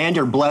a. And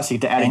you're blessed, you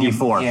get to add a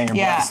D4. Yeah, you're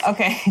Yeah, blessed.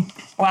 okay.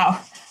 Wow.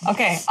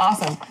 Okay,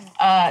 awesome.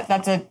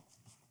 That's a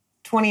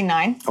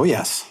 29. Oh,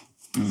 yes.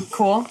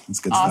 Cool. That's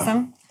good stuff.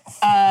 Awesome.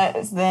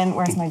 Then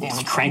where's my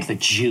damage? crank the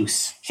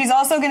juice. She's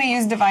also going to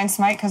use Divine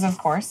Smite because, of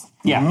course,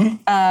 Yeah.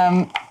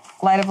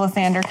 Light of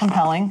Lathander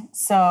compelling.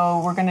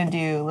 So we're going to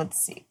do, let's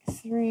see,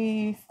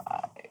 3,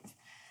 5,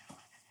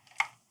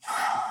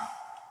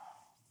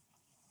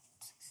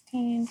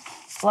 16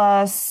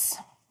 plus.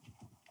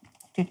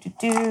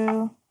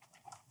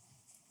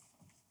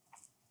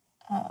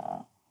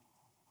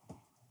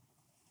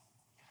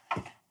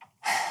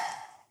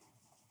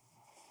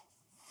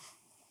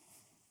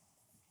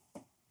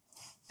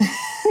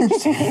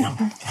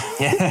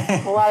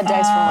 A lot of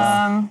dice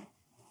for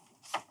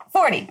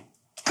 40.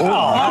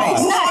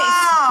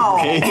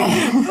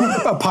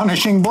 A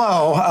punishing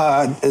blow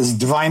as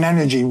divine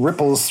energy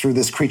ripples through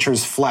this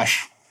creature's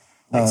flesh,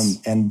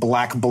 and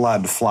black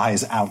blood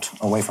flies out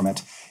away from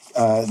it.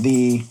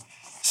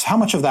 How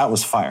much of that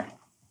was fire?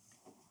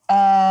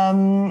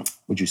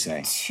 Would you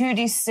say?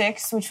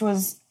 2d6, which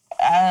was,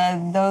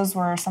 those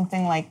were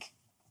something like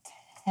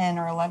 10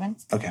 or 11.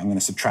 Okay, I'm going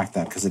to subtract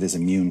that because it is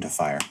immune to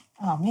fire.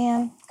 Oh,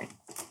 man.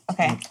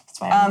 Okay.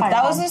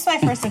 That was just my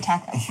first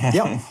attack.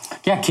 Yep.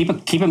 Yeah, keep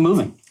it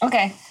moving.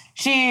 Okay.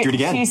 She Do it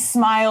again. She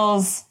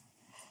smiles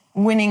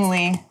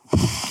winningly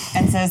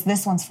and says,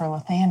 "This one's for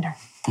Lathander."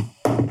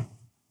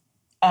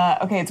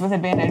 Okay, it's with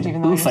advantage,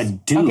 even though Oof, a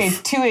doof. Okay,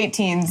 2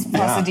 18s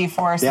plus a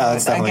D4. So Yeah,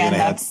 that's definitely again,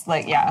 gonna hit. that's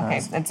like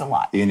okay, it's a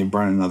lot. You need to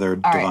burn another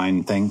right.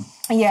 divine thing.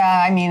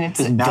 Yeah, I mean it's.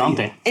 Just dump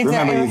it.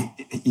 Remember,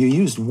 you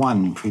used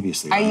one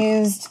previously.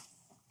 I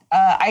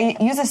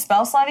right? use a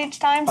spell slot each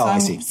time, so I I'm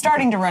see.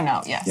 starting to run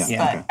out. Yes, Yeah,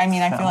 but okay. I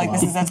mean I feel like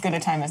this is as good a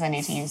time as I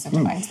need to use the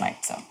divine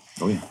smite. So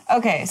Oh yeah.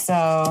 okay,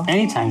 so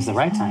Anytime's the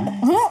right time.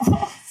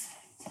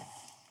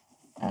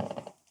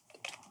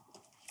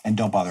 And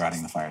don't bother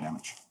adding the fire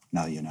damage.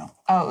 Now that you know.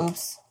 oh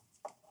oops,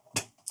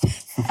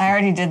 I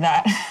already did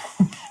that.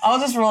 I'll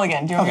just roll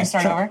again. Do you want me to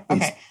start sure, over?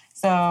 please. Okay,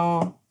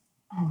 so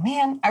oh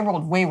man, I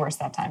rolled way worse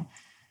that time.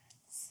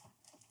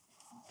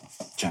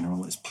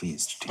 General is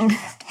pleased.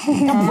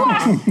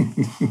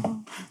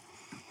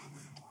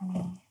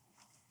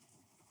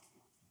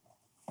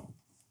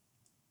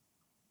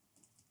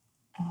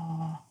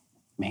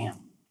 Man.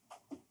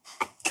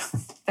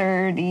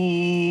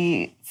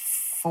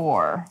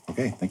 34.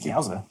 Okay, thank you.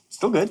 Yowza.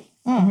 Still good.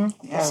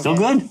 Still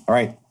good? All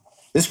right.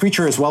 This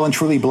creature is well and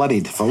truly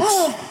bloodied, folks.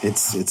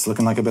 it's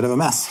looking like a bit of a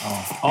mess.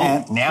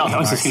 Oh, Now I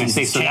was just going to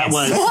say, so that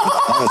was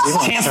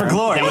chance for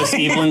glory. that was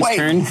Evelyn's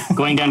turn.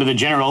 Going down to the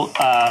general.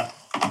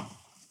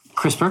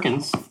 Chris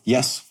Perkins,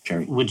 Yes,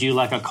 Jerry. would you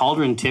like a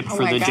cauldron tip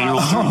for my the God.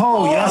 general's turn?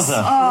 Oh, yes.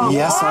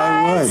 Yes,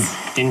 I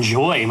would.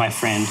 Enjoy, my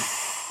friend.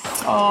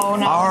 Oh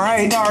no, All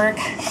right. it's dark.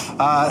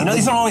 You know,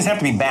 these don't always have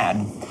to be bad.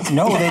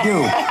 No, they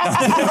do.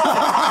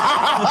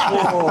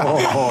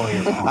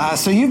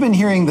 So you've been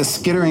hearing the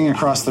skittering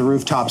across the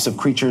rooftops of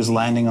creatures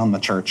landing on the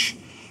church.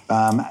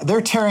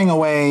 They're tearing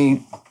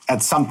away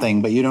at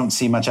something, but you don't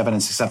see much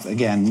evidence except,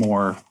 again,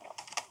 more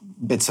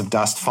bits of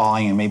dust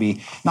falling and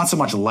maybe not so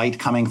much light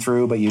coming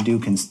through, but you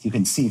can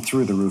see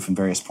through the roof in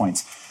various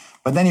points.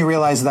 But then you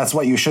realize that's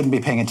what you shouldn't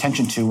be paying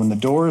attention to when the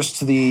doors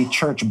to the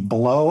church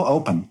blow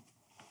open,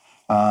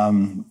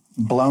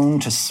 blown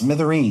to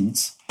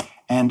smithereens,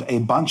 and a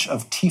bunch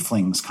of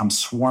tieflings come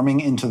swarming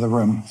into the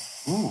room.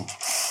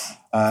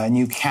 And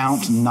you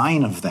count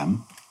 9 of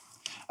them.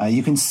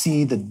 You can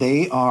see that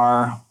they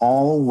are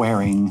all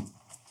wearing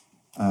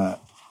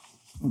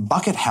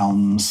bucket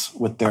helms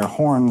with their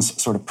horns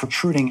sort of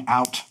protruding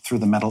out through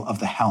the metal of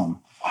the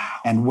helm. Wow.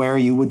 And where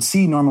you would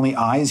see normally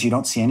eyes, you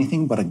don't see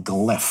anything but a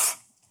glyph.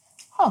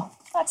 Oh,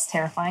 that's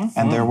terrifying.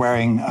 And they're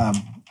wearing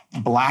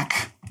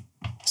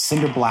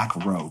cinder black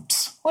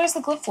robes. What does the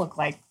glyph look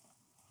like?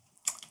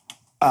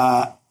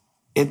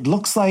 It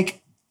looks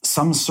like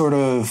some sort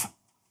of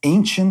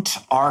ancient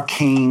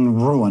arcane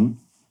ruin,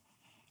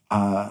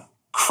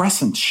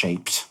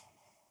 crescent-shaped,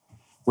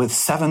 with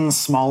 7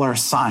 smaller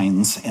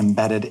signs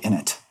embedded in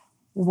it.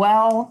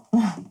 Well,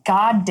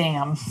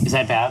 goddamn. Is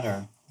that bad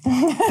or?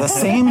 The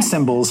same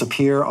symbols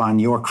appear on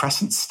your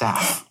crescent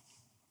staff.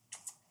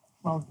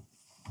 Well,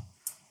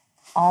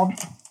 all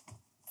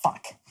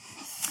fuck.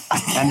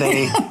 And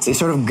they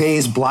sort of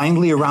gaze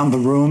blindly around the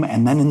room,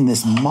 and then in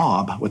this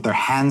mob, with their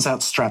hands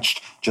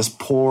outstretched, just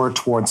pour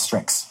towards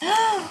Strix.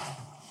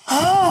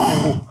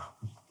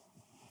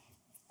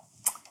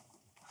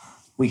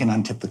 We can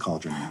untip the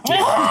cauldron now.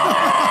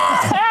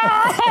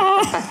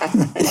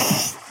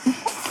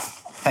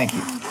 Thank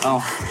you.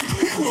 Oh,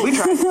 We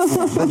tried.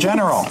 The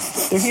general.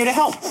 They're here to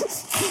help.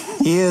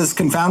 He is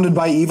confounded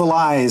by evil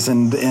eyes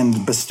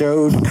and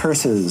bestowed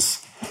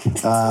curses.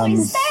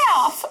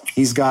 Staff.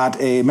 He's got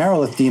a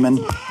Marilith demon.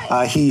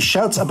 He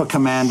shouts up a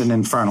command in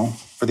Infernal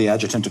for the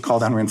adjutant to call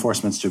down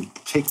reinforcements to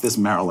take this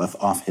Marilith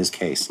off his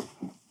case.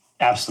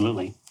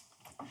 absolutely.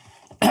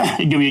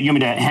 Do you want me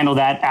to handle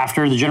that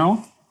after the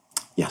general?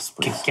 Yes,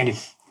 please. Can do.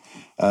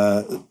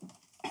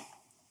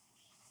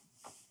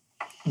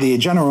 The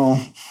general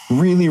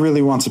really,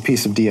 really wants a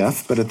piece of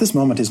DF, but at this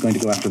moment is going to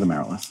go after the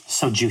Marilith.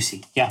 So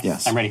juicy. Yeah,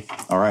 Yes. I'm ready.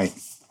 All right.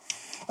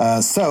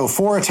 So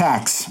 4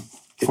 attacks.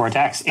 4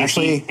 attacks.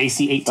 Actually,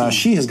 AC 18.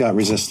 She has got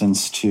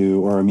resistance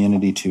to or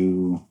immunity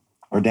to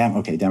or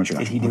damage Did he do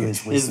reduction. his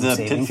Is wisdom the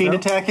saving pit fiend throw?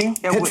 attacking?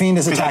 Pit fiend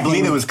is Because I attacking.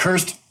 believe it was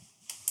cursed.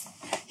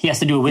 He has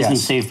to do a wisdom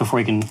Yes. save before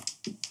he can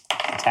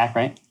attack,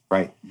 right?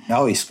 Right.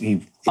 No, he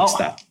hits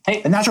that.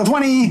 Hey. A natural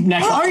 20.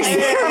 Natural.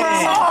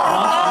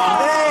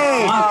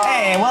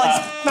 Hey, well,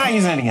 it's not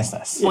using it against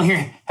us. Well,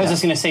 here, I was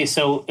just going to say,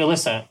 so,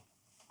 Alyssa,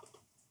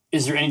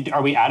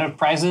 are we out of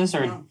prizes,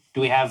 or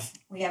do we have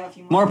We have a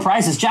few more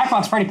prizes?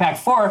 Jackbox Party Pack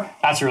 4,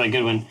 that's a really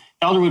good one.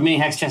 Elderwood Mini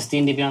Hex Chest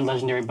D&D Beyond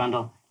Legendary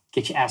Bundle.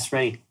 Get your ass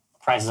ready.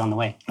 Prizes on the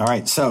way. All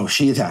right, so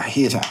he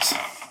attacks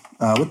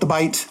with the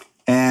bite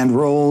and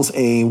rolls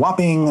a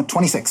whopping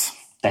 26.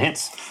 That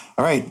hits.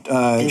 All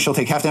right, she'll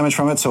take half damage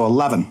from it, so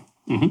 11.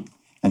 Mm-hmm.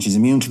 And she's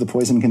immune to the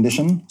poison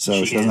condition, so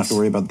She she doesn't have is. to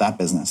worry about that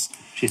business.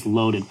 She's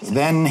loaded.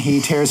 Then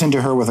he tears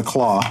into her with a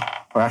claw,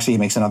 or actually he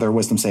makes another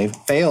wisdom save,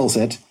 fails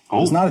it,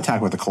 does not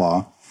attack with a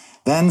claw,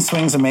 then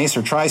swings a mace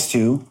or tries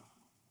to,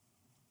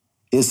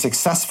 is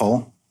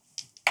successful,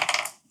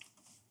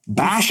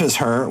 bashes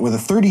her with a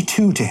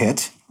 32 to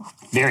hit,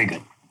 Very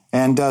good.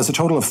 And does a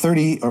total of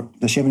 30, or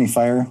does she have any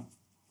fire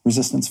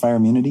resistance, fire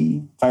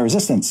immunity? Fire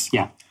resistance.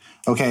 Yeah.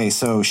 Okay,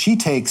 so she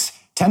takes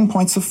 10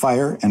 points of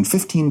fire and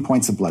 15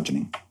 points of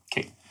bludgeoning.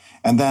 Okay.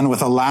 And then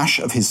with a lash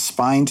of his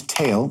spined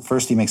tail,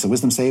 first he makes a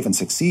wisdom save and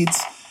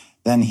succeeds.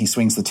 Then he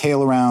swings the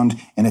tail around,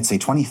 and it's a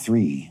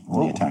 23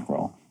 on the attack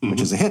roll,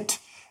 which is a hit,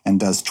 and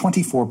does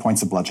 24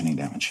 points of bludgeoning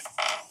damage.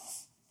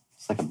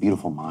 It's like a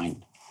beautiful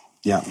mind.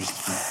 Yeah.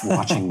 Just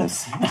watching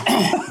this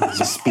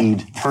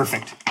speed.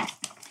 Perfect.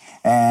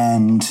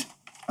 And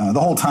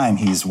the whole time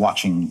he's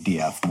watching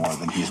DF more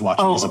than he's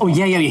watching his opponent.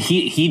 Yeah.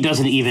 He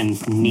doesn't even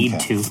need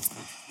to.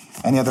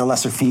 Any other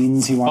lesser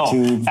fiends you want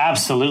to?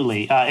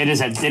 Absolutely. It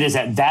is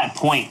at that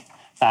point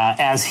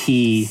as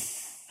he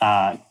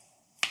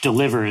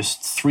delivers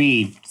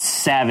 3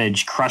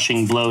 savage,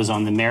 crushing blows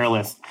on the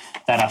Merilith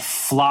that a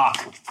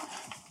flock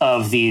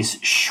of these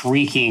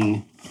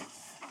shrieking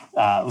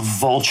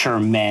vulture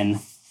men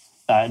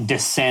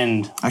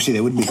descend. Actually,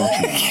 they wouldn't be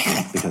vulture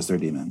men because they're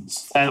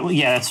demons.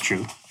 Yeah, that's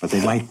true. But they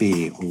might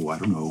be, I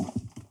don't know,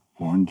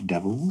 horned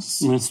devils?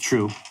 That's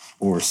true.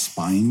 Or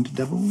spined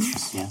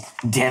devils? Yeah.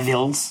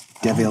 Devils.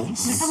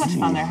 Devils. Look how much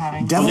fun they're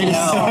having. Devils.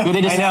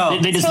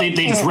 They just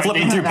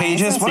flipping through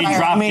pages. They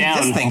drop down.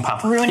 This thing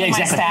pop. Ruining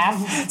my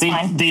staff.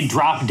 They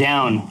drop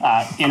down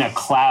in a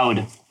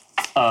cloud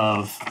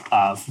of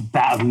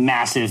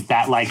massive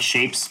bat-like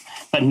shapes,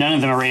 but none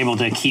of them are able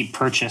to keep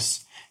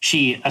purchase.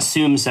 She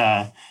assumes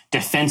a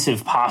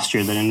defensive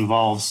posture that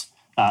involves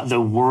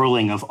the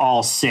whirling of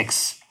all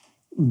 6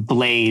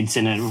 blades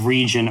in a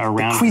region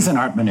around.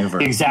 Cuisinart maneuver.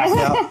 Exactly.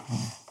 Yep.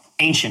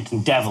 Ancient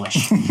and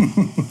devilish.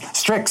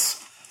 Strix.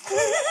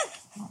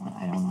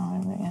 I don't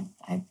know.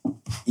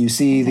 You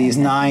see these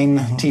 9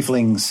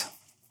 tieflings.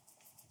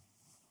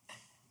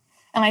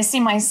 And I see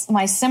my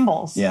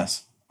symbols.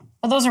 Yes.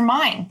 But those are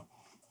mine.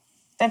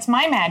 That's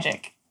my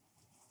magic.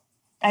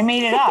 I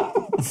made it up.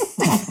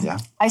 Yeah.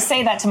 I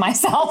say that to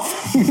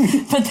myself,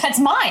 but that's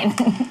mine.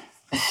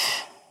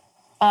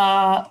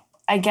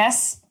 I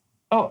guess.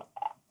 Oh,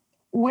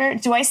 where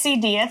do I see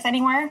Dieth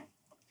anywhere?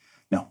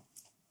 No.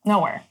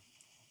 Nowhere.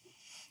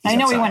 He's I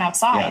know outside. he went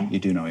outside. Yeah, you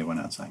do know he went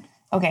outside.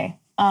 Okay.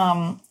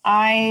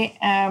 I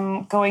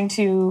am going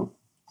to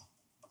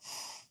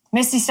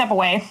Misty step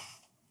away.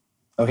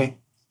 Okay.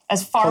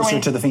 As far Closer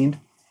away to the fiend?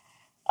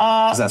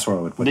 Because that's where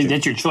it would put you.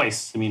 That's your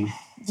choice. I mean,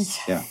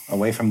 yeah,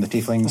 away from the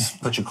tieflings,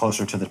 put you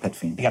closer to the pit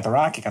fiend. You got the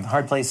rock, you got the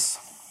hard place.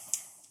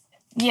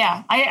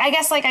 Yeah, I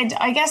guess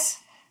I guess,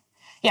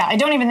 yeah, I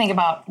don't even think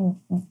about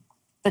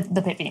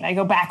the pit fiend. I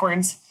go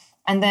backwards,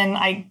 and then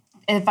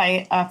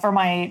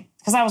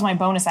because that was my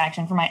bonus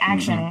action, for my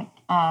action,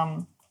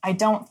 I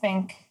don't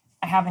think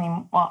I have any,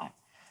 I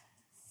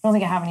don't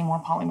think I have any more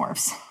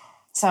polymorphs.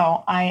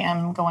 So I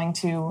am going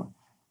to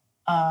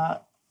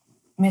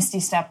Misty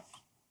Step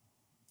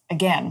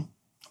again.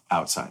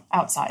 Outside.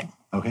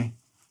 Okay.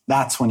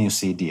 That's when you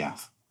see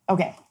Dieth.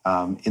 Okay.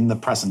 In the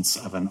presence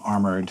of an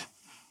armored,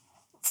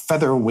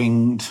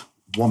 feather-winged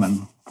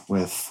woman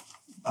with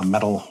a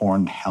metal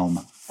horned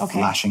helm,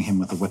 lashing him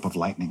with a whip of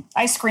lightning.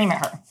 I scream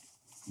at her.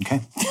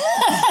 Okay.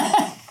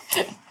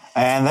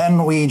 And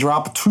then we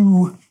drop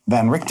to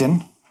Van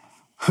Richten,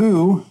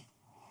 who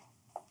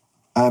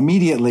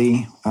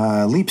immediately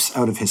leaps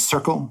out of his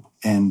circle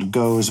and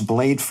goes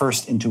blade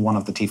first into one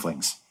of the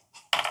tieflings.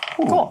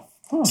 Cool.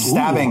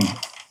 Stabbing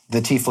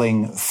the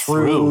tiefling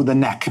through the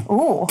neck.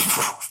 Ooh.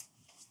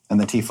 And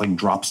the tiefling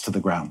drops to the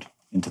ground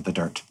into the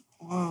dirt.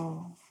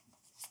 Whoa.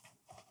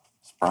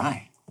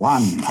 Spry.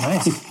 1.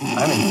 Nice.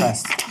 I'm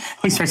impressed.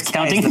 He starts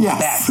counting.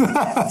 Yes.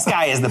 This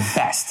guy is the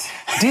best.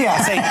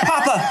 Dieth. Say,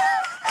 Papa!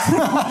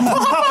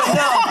 Papa,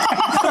 no!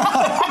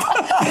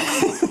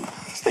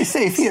 Stay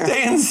safe here.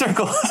 Stay in the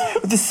circle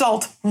with the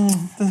salt.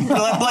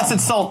 The blessed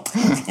salt.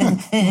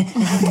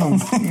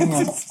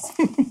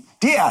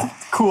 Dieth.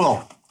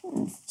 Cool.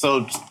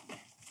 So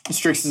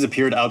Strix has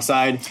appeared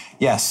outside.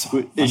 Yes,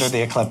 under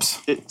the eclipse.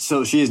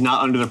 So she is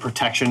not under the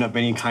protection of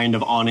any kind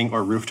of awning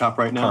or rooftop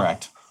right now?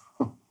 Correct.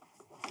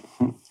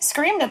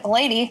 Screamed at the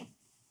lady.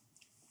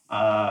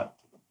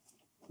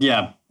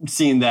 Yeah,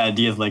 seeing that,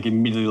 Dieth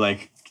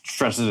immediately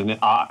stretches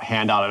a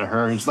hand out at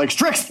her and it's like,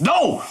 Strix,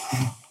 no!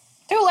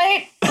 Too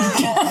late.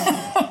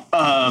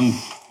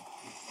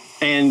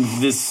 And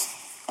this...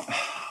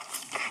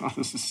 God,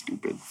 this is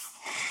stupid.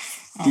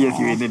 Dieth,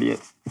 you're an idiot.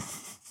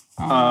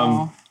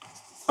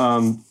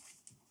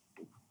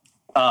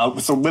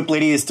 So Whip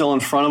Lady is still in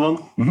front of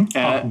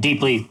him.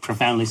 Deeply,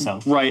 profoundly so.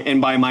 Right,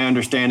 and by my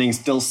understanding,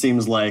 still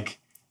seems like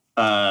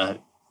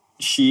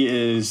she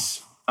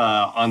is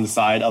on the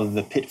side of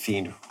the pit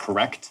fiend,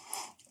 correct?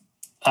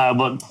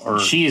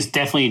 She is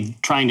definitely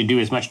trying to do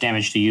as much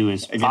damage to you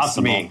as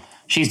possible. Me.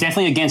 She's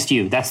definitely against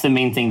you. That's the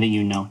main thing that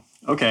you know.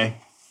 Okay.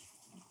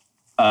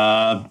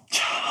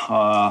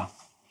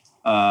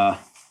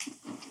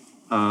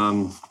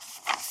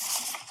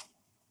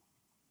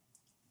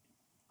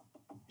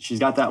 She's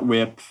got that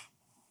whip.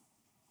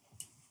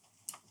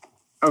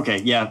 Okay,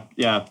 yeah.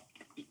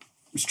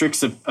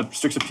 Strix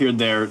appeared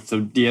there, so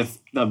Dieth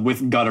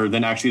with Gutter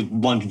then actually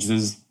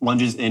lunges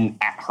in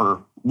at her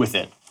with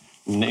it.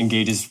 and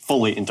engages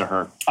fully into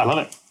her. I love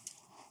it.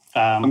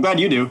 I'm glad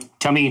you do.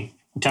 Tell me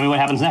what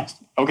happens next.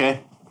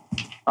 Okay.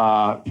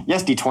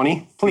 Yes,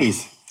 D20,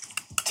 please.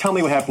 Tell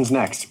me what happens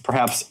next.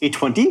 Perhaps a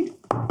 20?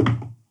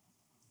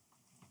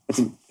 That's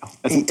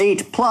an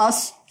 8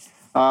 plus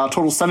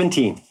total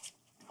 17.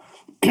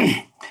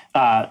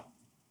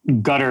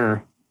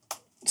 Gutter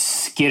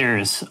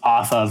skitters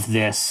off of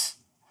this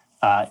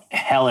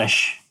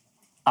hellish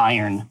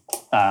iron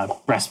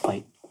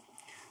breastplate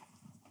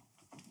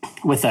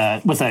with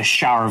a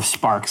shower of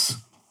sparks.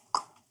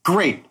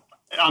 Great.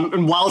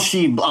 And while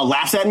she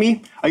laughs at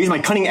me, I use my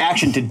cunning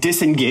action to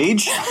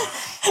disengage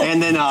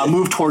and then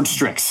move towards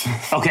Strix.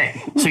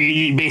 Okay, so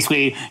you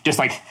basically just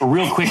like a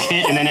real quick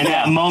hit, and then in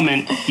that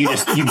moment you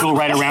go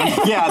right around.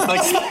 Yeah, it's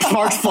like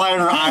sparks fly in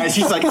her eyes.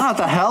 She's like, "What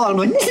the hell?" I'm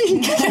like,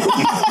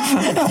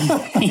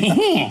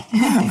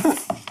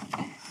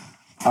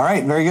 All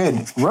right, very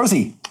good.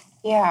 Rosie.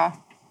 Yeah.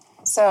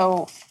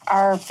 So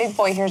our big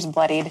boy here's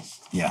bloodied.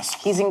 Yes.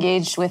 He's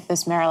engaged with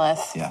this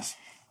Merilith. Yes.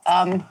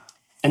 And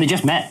they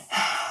just met.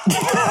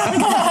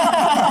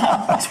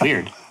 That's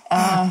weird.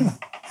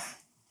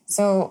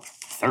 So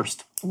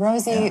Thirst.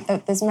 Rosie,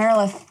 this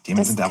Merilith.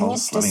 Demons and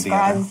devils can you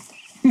living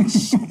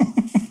describe?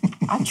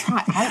 I'm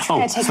trying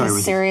to take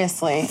this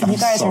seriously. You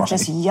guys are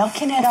just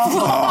yucking it up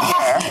over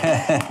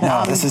here.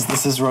 No, this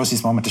is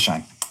Rosie's moment to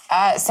shine.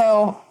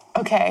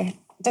 Okay.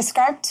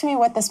 Describe to me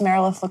what this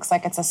Merilith looks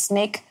like. It's a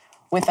snake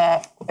with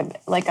a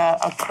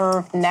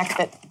curved neck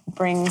that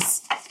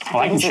brings.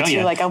 I can show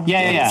you. Like a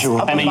yeah.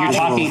 I mean,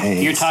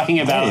 you're talking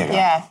about.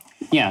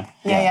 Yeah.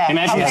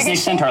 Imagine a snake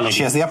centaur lady.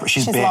 She has the upper.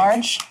 She's big.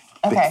 Large.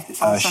 Okay.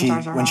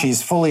 When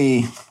she's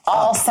fully.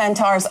 All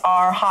centaurs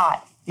are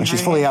hot. When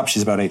she's fully up,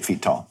 she's about 8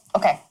 feet tall.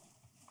 Okay.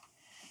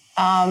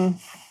 Tall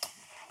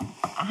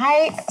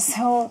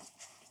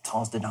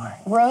as Dinar.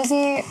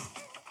 Rosie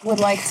would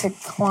like to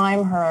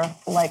climb her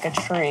like a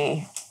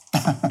tree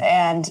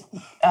and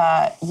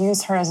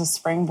use her as a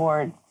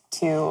springboard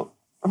to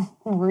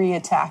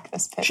re-attack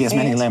this pit. She has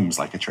many limbs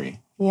like a tree.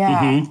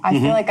 Yeah, I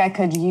feel like I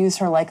could use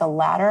her like a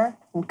ladder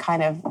and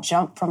kind of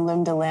jump from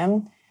limb to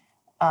limb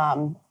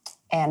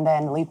and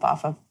then leap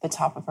off of the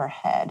top of her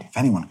head. If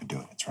anyone could do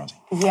it, it's Rosie.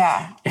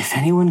 Yeah. If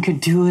anyone could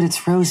do it,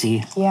 it's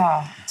Rosie.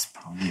 Yeah.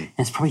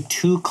 It's probably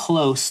too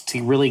close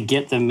to really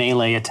get the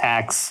melee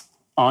attacks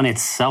on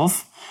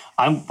itself.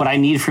 What I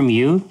need from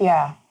you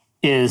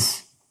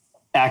is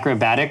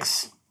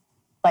acrobatics.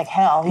 Like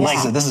hell.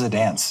 Yeah. This is a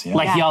dance. Yeah.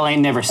 Like y'all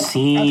ain't never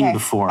seen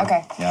before.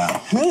 Okay.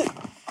 Yeah.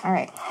 All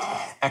right.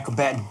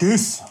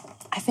 Acrobatics.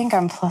 I think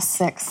I'm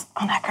 +6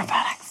 on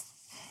acrobatics.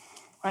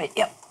 Right.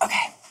 Yep.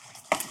 Okay.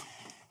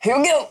 Here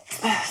we go.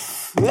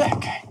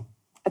 Okay.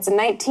 It's a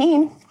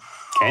 19.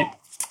 Okay.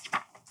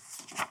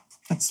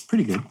 That's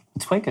pretty good.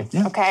 It's quite good.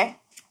 Yeah. Okay.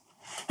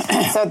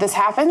 So this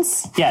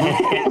happens? Yeah.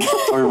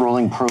 Are we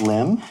rolling per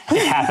limb?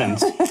 It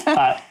happens.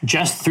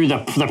 Just through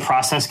the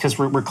process, because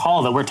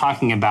recall that we're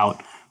talking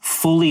about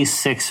fully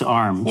 6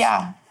 arms.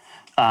 Yeah.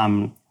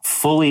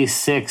 Fully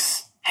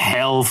 6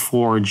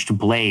 hell-forged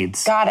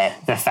blades. Got it.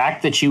 The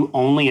fact that you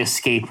only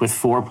escape with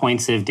 4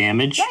 points of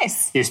damage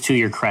is to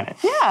your credit.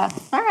 Yeah.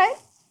 All right.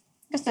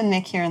 Just a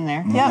nick here and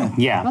there. Yeah.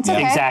 Yeah, That's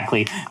okay.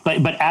 exactly.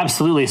 But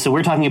absolutely. So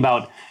we're talking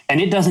about, and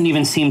it doesn't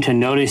even seem to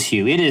notice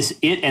you.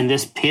 It and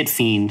this pit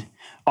fiend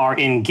are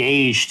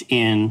engaged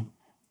in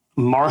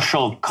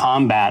martial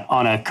combat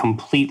on a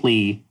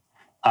completely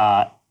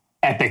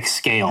epic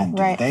scale. And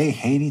do they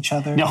hate each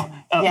other? No,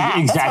 Yeah,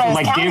 exactly. that's what I was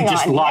Like they're counting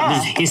just on,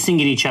 just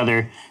hissing at each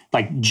other,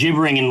 like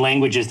gibbering in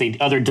languages the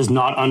other does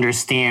not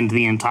understand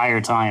the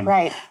entire time.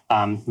 Right.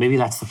 Maybe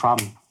that's the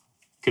problem.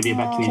 Could be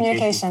about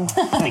communication.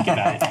 Think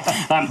about it.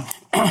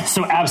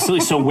 So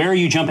absolutely. So where are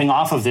you jumping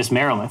off of this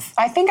Merilith?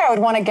 I think I would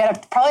want to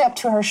get probably up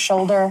to her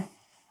shoulder,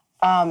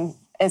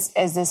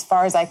 as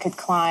far as I could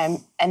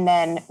climb, and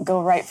then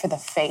go right for the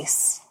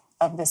face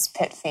of this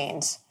pit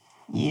fiend.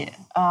 Yeah.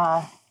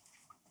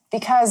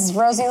 Because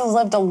Rosie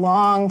lived a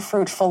long,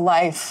 fruitful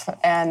life,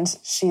 and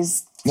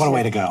she's What a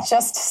way to go.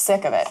 just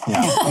sick of it.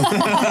 Yeah.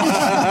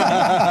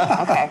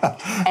 Okay.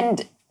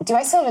 And do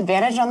I still have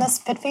advantage on this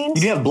pit fiend?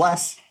 You do have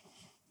bless.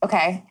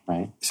 Okay.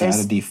 Right. So add a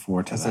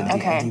D4 to that.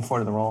 Okay. D4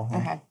 to the roll. Yeah.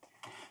 Okay.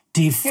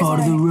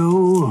 D4 to the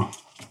roll.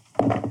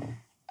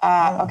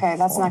 Okay,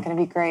 that's not going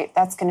to be great.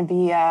 That's going to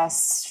be 5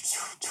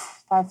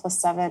 plus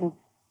 7,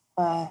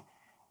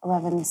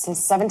 11, so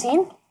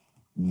 17.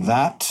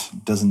 That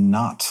does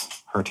not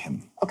hurt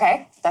him.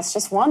 Okay, that's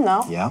just one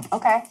though. Yeah.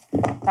 Okay,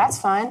 that's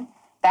fine.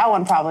 That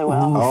one probably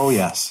will. Oh,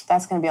 yes.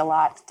 That's going to be a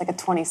lot. It's like a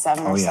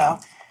 27 or yeah.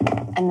 so.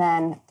 And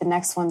then the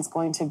next one's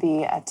going to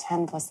be a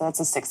 10 plus, that's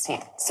a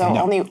 16. So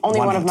No, only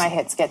one of hit. my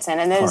hits gets in.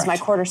 And then is my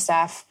Correct.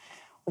 quarterstaff,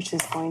 which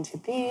is going to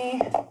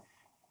be...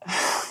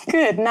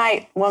 Good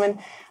night, woman.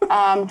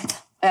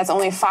 That's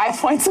only 5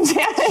 points of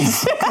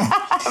damage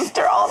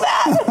after all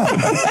that.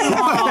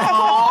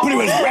 But it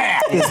was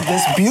rad.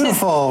 This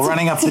beautiful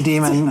running up the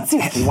demon,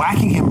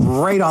 whacking him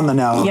right on the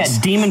nose. Yeah,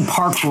 demon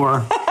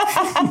parkour.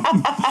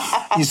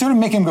 You sort of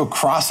make him go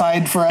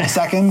cross-eyed for a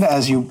second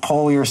as you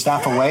pull your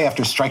staff away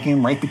after striking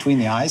him right between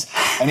the eyes,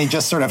 and he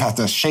just sort of has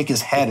to shake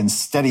his head and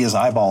steady his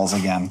eyeballs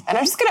again. And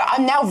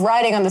I'm now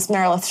riding on this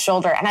Merilith's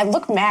shoulder, and I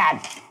look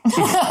mad.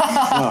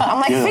 I'm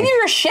like, figure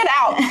your shit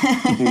out.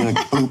 You're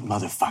like, boop,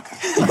 motherfucker.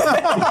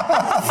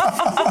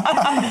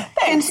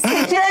 Thanks.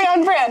 Very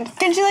on brand.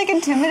 Can she like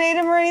intimidate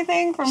him or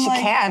anything? From She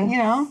can. You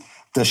know.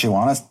 Does she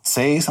want to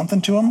say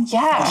something to him?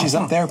 Yeah. While she's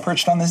up there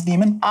perched on this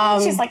demon?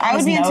 She's like, I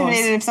would be nose.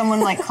 intimidated if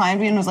someone like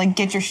climbed me and was like,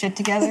 "Get your shit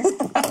together."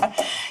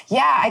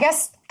 Yeah, I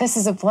guess this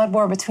is a blood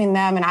war between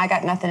them, and I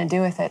got nothing to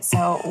do with it.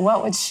 So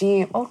what could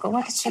she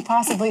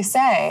possibly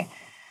say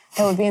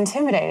that would be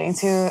intimidating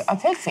to a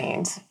pit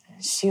fiend?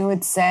 She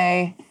would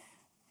say,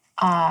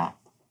 I've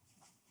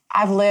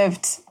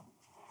lived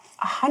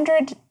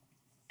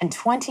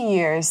 120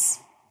 years,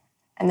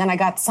 and then I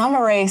got some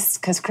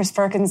erased because Chris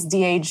Perkins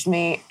de-aged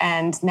me,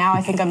 and now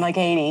I think I'm like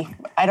 80.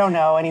 I don't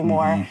know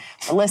anymore.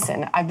 But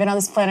listen, I've been on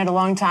this planet a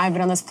long time,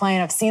 been on this plane,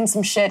 I've seen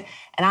some shit,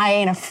 and I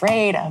ain't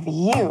afraid of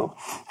you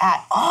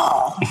at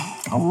all.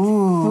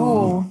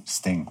 Ooh.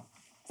 Sting.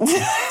 That's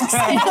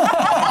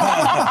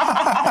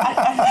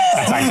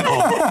ice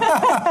cold.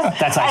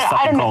 That's ice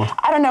fucking cold.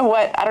 I don't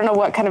know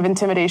what kind of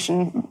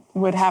intimidation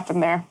would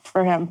happen there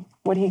for him.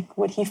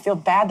 Would he feel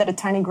bad that a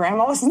tiny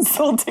grandma was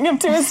insulting him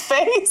to his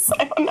face?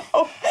 I don't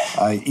know.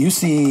 You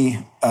see,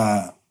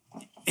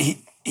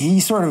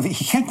 he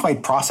can't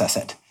quite process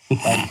it.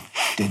 Like,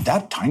 did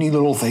that tiny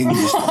little thing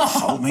just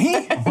insult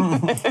me?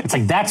 It's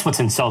like, that's what's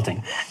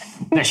insulting.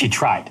 That she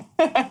tried.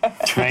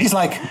 Right? He's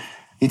like,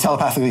 he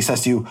telepathically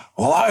says to you,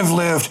 well, I've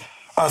lived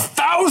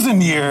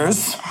 1,000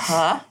 years.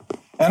 Huh?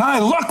 And I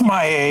look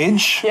my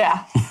age.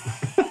 Yeah.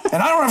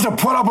 And I don't have to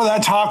put up with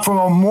that talk from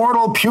a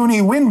mortal,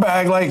 puny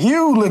windbag like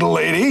you, little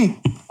lady.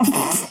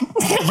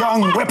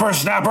 Young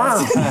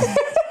whippersnapper.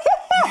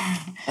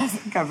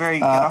 Got very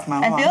get off my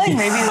lawn. I feel like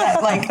maybe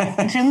that, like,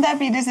 shouldn't that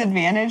be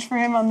disadvantage for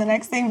him on the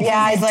next thing? Because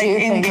Yeah, I he's like do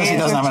think engaged he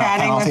with doesn't have enough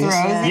chatting with Rose.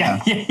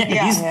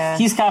 penalties. Yeah.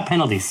 He's got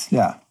penalties.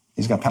 Yeah,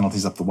 he's got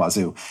penalties up the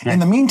wazoo. In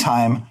the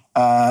meantime,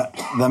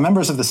 the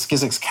members of the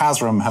Skizix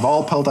Kazrum have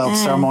all pulled out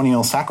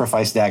ceremonial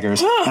sacrifice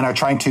daggers and are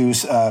trying to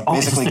basically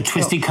Is this the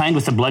twisty kind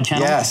with the blood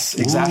channels? Yes,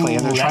 exactly.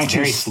 And they're Ooh, trying that's to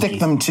very stick spooky.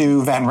 them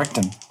to Van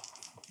Richten.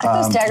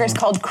 Are those daggers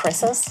called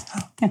Chris's?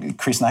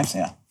 Crease knives,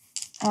 yeah.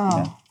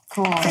 Oh,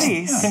 cool.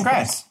 Please.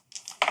 Congrats.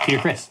 Peter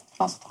Chris.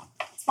 It's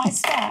my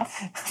staff.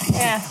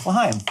 Yeah,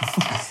 Lime.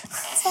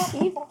 it's not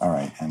evil. All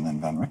right, and then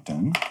Van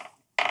Richten.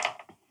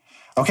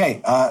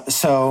 Okay,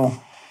 so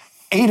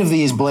 8 of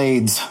these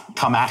blades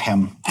come at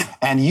him,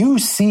 and you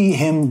see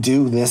him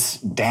do this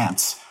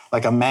dance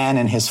like a man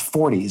in his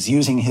 40s,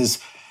 using his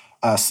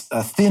a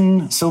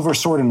thin silver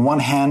sword in one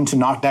hand to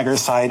knock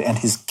daggers aside and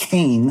his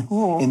cane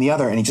in the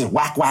other, and he just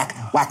whack, whack,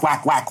 whack,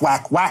 whack, whack,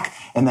 whack, whack,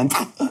 and then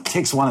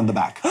takes one in the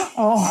back.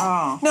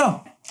 Oh.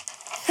 No.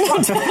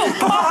 Papa,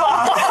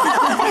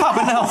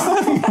 no.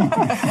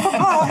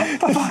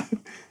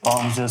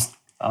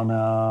 Oh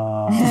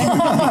no.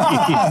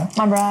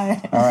 My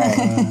bride. All right.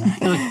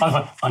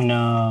 Oh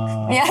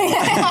no.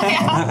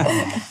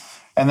 Yeah.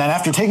 And then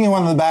after taking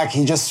one in the back,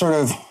 he just sort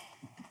of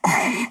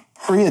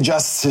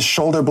readjusts his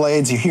shoulder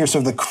blades. You hear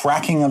sort of the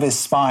cracking of his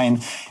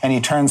spine, and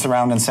he turns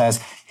around and says,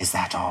 "Is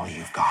that all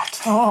you've got?"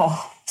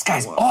 Oh, this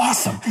guy's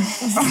awesome.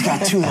 He's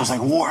got 2 of those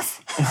like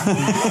Worf.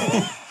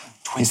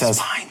 He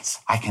says,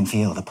 "I can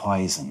feel the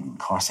poison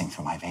coursing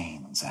through my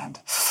veins, and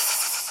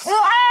I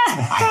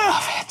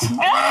love it."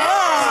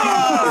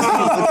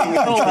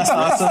 That's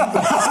awesome.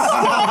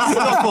 That's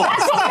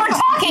what we're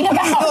talking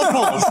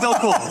about. Still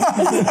cool.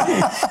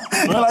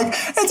 They're like,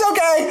 "It's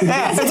okay.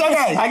 Yeah, It's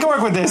okay. I can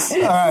work with this. All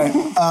right."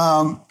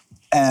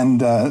 And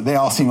they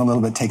all seem a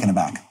little bit taken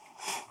aback.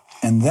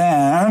 And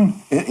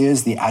then it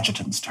is the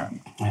adjutant's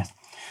turn. Yes.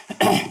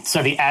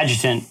 So the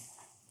adjutant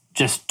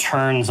just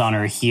turns on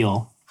her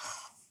heel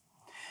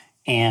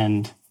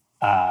and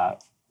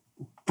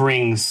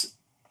brings.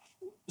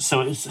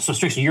 So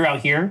Strix, you're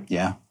out here.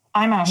 Yeah.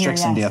 I'm out here.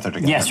 Strix and Dieth are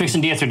together. Yeah, Strix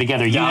and Dieth are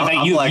together.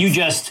 You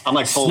just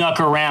snuck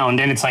around,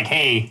 and it's like,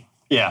 hey,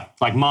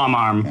 like mom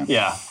arm,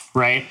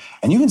 right?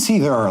 And you can see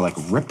there are like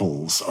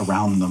ripples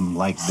around them,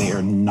 like they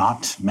are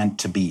not meant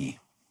to be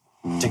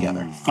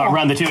together.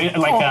 Around the two,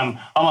 like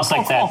almost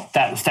like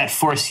that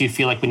force you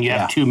feel like when you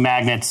have 2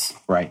 magnets.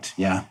 Right.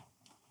 Yeah.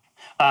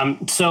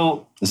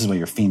 So this is what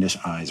your fiendish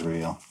eyes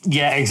reveal.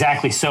 Yeah,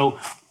 exactly. So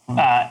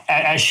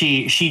as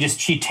she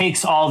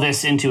takes all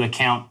this into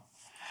account,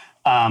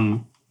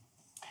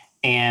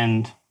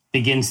 and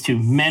begins to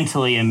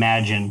mentally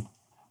imagine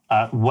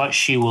what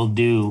she will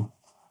do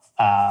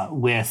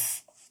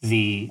with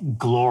the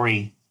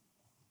glory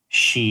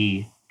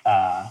she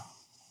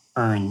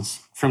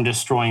earns from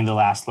destroying the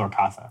last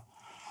Lorcatha.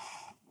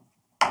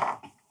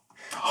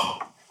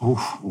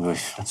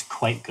 Oof, that's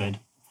quite good.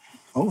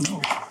 Oh,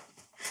 no.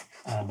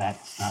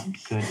 That's not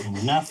good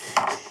enough.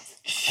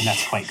 And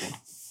that's quite good.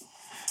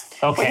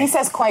 Okay. When he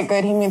says quite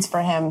good, he means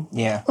for him.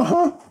 Yeah.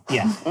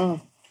 Yeah.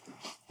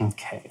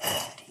 Okay.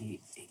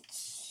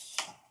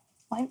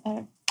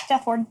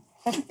 Death ward.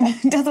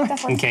 Death word.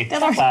 Okay.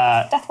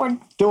 Death word.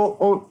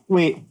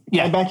 Wait. Can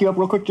I back you up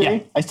real quick, Jerry?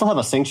 Yeah. I still have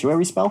a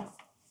sanctuary spell.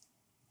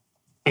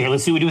 Okay,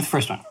 let's see what we do with the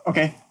first one.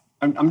 Okay.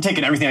 I'm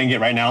taking everything I can get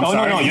right now. I'm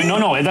sorry.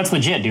 No. That's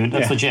legit, dude.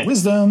 That's legit.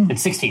 Wisdom.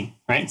 It's 16,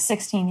 right?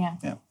 16, yeah.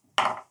 Yeah.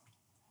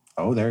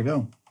 Oh, there you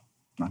go.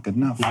 Not good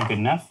enough. Not good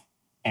enough,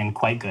 and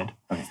quite good.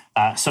 Okay.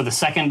 So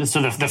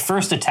the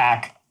first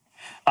attack,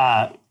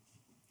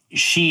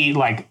 she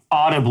like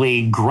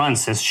audibly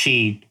grunts as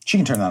she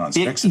can turn that on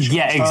Strix. if she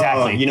Yeah, wants.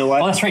 exactly. You know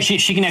what? Oh, that's right. She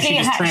can actually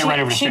just turn it right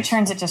over to She Strix.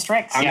 turns it to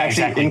Strix. I'm Yeah,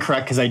 actually exactly.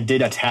 incorrect because I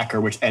did attack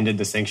her, which ended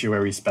the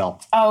sanctuary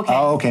spell. Oh, okay.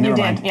 Oh, okay, You never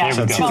did, mind. yeah.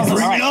 There we go.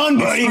 Bring it on,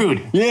 buddy.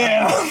 Screwed.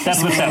 Yeah.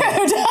 That's what's up.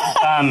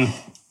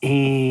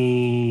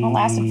 It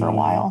lasted for a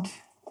while.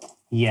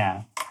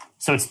 Yeah.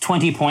 So it's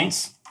 20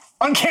 points.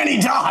 Uncanny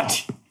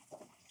dodge.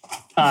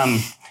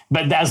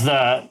 But as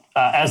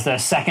the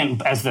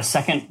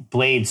second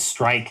blade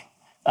strike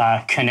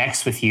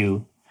connects with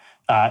you,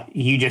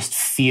 you just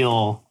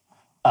feel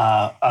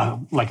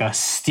like a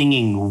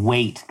stinging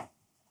weight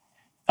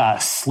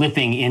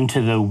slipping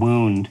into the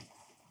wound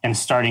and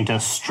starting to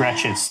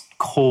stretch its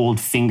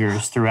cold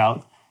fingers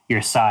throughout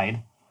your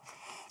side.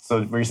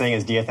 So what you're saying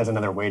is Dieth has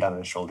another weight on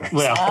his shoulders.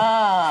 Well,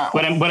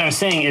 what I'm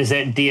saying is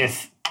that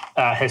Dieth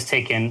has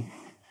taken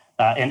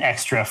an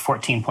extra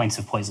 14 points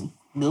of poison.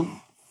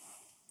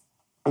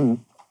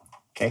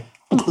 Okay.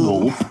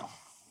 All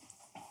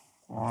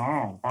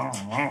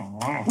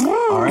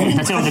right,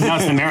 that's it. Now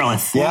it's the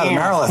Merilith. Yeah, the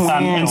Merilith.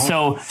 And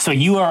so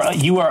you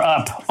are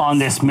up on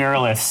this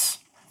Merilith's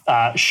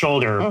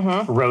shoulder,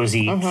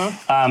 Rosie,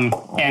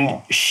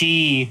 and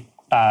she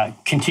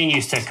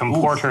continues to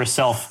comport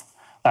herself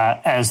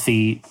as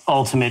the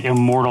ultimate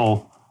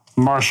immortal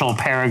martial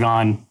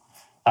paragon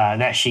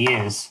that she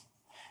is.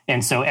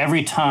 And so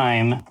every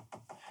time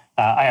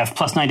I have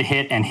 +9 to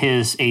hit, and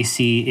his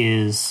AC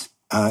is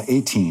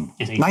 18.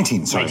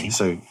 19, sorry. 19.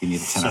 So you need a 10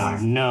 so higher.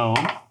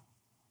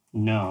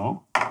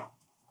 no,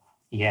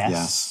 yes.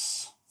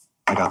 Yes.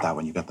 I got that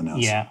one. You got the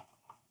notes. Yeah.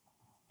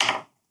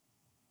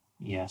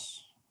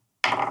 Yes.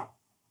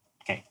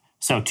 Okay,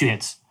 so 2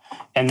 hits.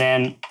 And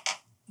then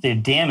the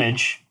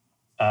damage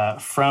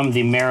from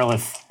the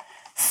Merilith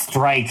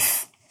strike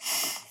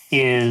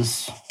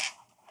is...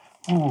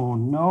 Oh,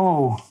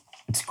 no.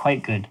 It's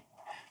quite good.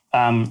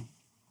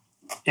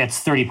 It's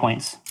 30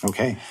 points.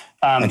 Okay.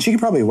 And she could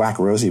probably whack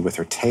Rosie with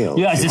her tail.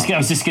 Yeah, I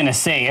was just gonna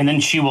say, and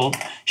then she will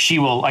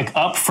like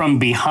up from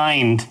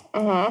behind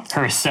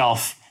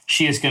herself.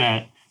 She is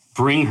gonna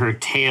bring her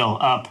tail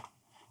up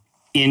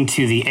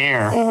into the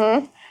air,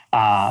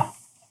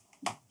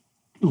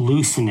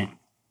 loosen it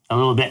a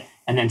little bit,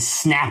 and then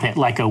snap it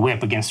like a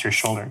whip against her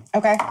shoulder.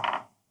 Okay.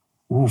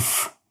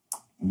 Oof,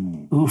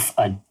 oof,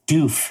 a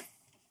doof.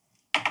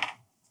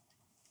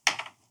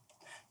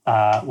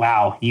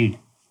 Wow, you're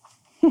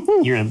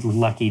a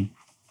lucky.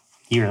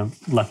 You're a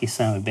lucky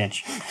son of a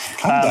bitch.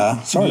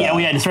 Kinda, sorta.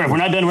 Yeah, sorry, we're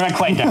not done. We're not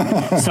quite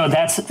done. So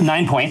that's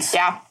 9 points.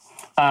 Yeah.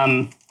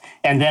 And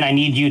then I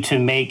need you to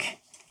make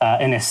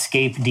an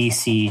escape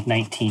DC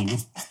 19.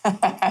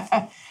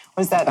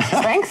 Was that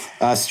strength?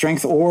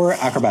 Strength or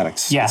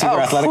acrobatics. Yeah. It's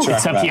either athletics or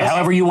It's up to you. acrobatics.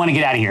 However you want to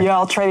get out of here. Yeah,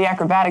 I'll try the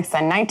acrobatics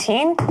then.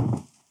 19.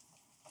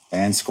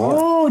 And score.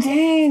 Oh,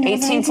 dang.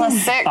 18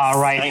 plus 6. All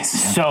right.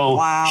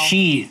 So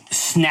she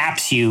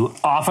snaps you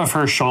off of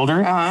her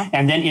shoulder,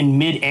 and then in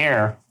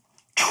midair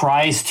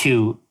tries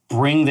to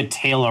bring the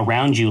tail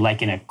around you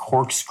like in a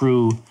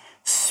corkscrew,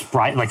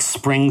 like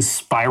spring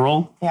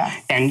spiral. Yeah.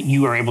 And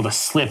you are able to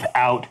slip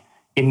out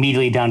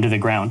immediately down to the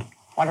ground.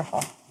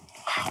 Wonderful.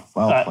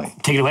 Well played.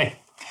 Take it away.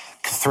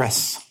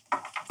 Cthulhu.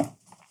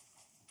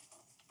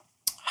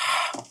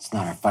 It's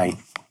not our fight.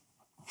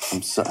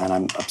 I'm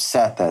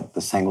upset that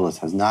the Sangolith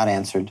has not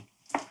answered,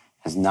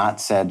 has not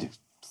said,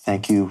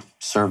 thank you,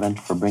 servant,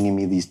 for bringing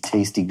me these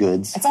tasty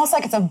goods. It's almost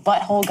like it's a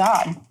butthole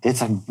god.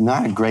 It's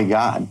not a great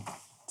god.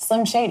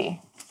 Slim Shady.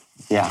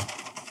 Yeah.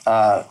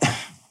 But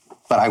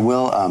I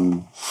will,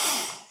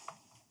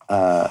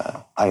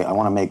 I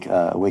want to make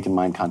awakened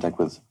mind contact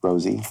with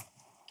Rosie.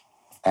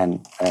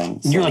 And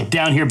You're like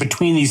down here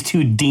between these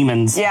two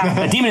demons. Yeah.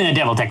 A demon and a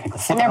devil,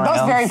 technically. And they're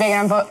both very big,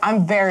 and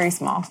I'm very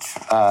small.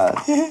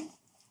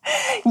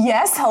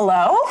 Yes,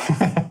 hello?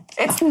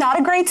 It's not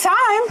a great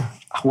time.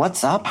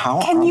 What's up?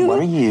 What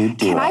are you doing?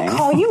 Can I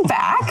call you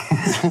back?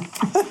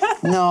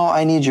 No,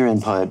 I need your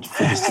input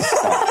for just a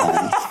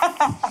second.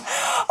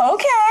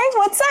 Okay,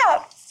 what's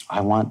up? I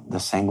want the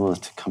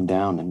Sangolith to come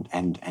down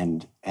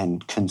and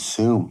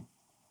consume.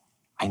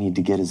 I need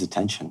to get his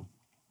attention.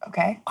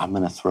 Okay. I'm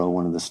going to throw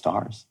one of the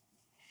stars.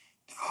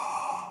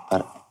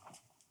 But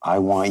I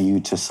want you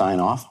to sign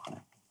off on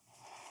it.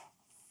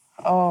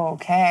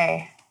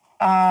 Okay.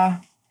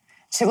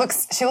 She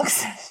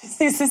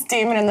sees this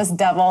demon and this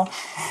devil.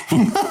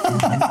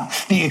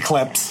 The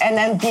eclipse. And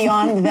then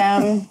beyond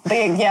them,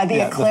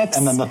 the eclipse.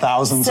 And then the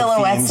thousands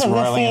silhouettes of the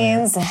whirling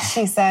in fiends. And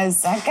she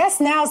says, I guess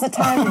now's the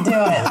time to do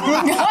it.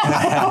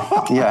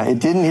 Yeah, it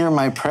didn't hear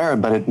my prayer,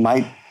 but it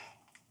might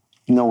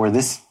know where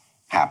this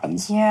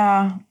happens.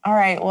 Yeah. All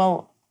right.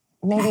 Well,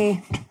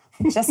 maybe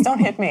Just don't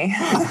hit me.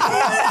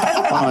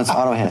 Oh, it's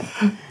auto hit.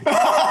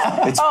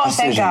 It's Oh,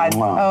 precision. thank God.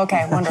 Wow. Oh,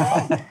 okay,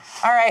 wonderful.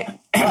 All right.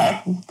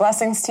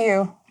 Blessings to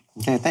you.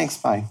 Okay, thanks.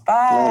 Bye.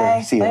 Bye.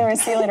 Later. See you. Later.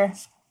 See you later.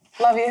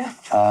 Love you.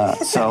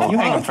 So You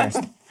hang up first.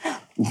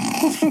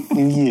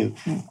 you.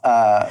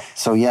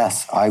 So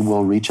yes, I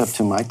will reach up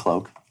to my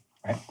cloak,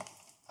 Right.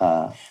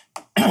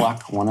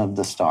 pluck one of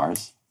the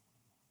stars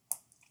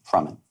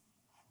from it,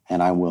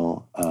 and I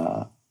will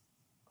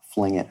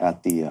fling it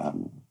at the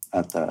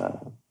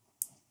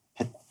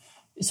pit.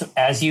 So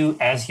as you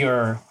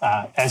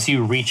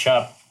reach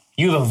up,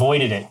 you've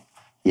avoided it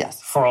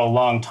Yes. for a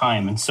long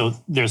time, and so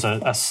there's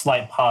a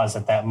slight pause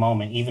at that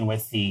moment, even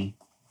with the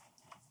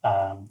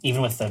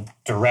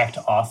direct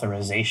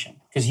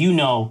authorization, because you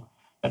know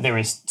that there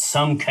is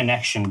some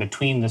connection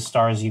between the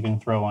stars you can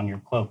throw on your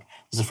cloak.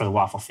 This is for the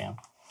Waffle fam,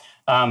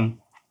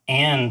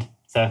 and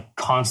the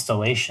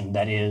constellation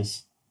that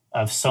is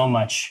of so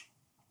much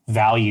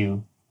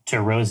value to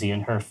Rosie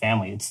and her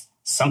family. It's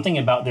something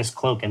about this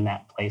cloak and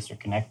that place are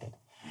connected.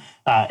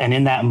 And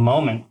in that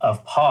moment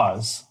of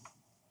pause,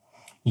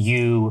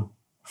 you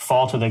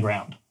fall to the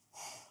ground.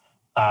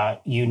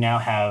 You now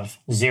have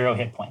 0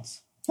 hit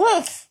points.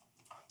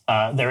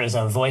 There is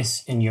a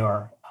voice in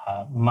your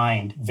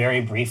mind, very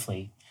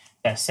briefly,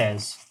 that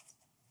says,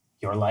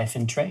 "Your life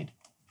in trade."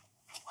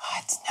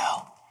 What?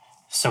 No.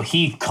 So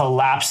he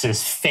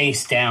collapses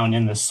face down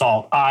in the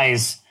salt,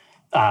 eyes,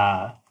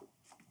 the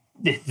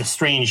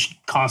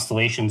strange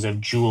constellations of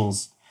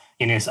jewels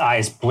in his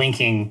eyes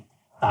blinking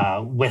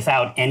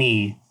without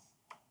any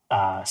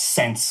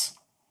sense.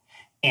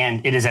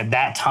 And it is at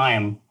that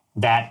time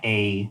that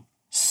a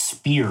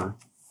spear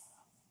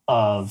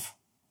of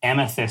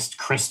amethyst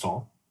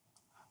crystal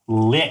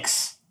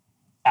licks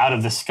out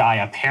of the sky,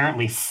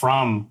 apparently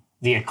from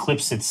the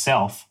eclipse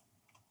itself,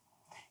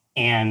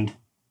 and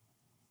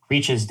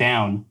reaches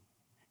down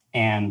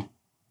and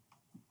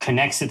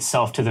connects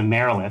itself to the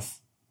Merilith.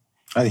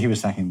 He was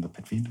attacking the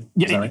pit fiend.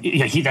 Is that right?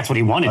 Yeah, that's what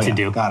he wanted to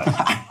do. Got it.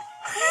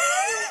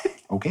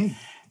 Okay.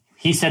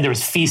 He said there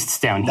was feasts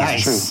down here.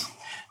 That's true.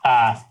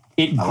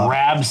 It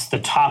grabs the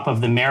top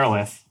of the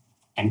Merilith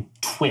and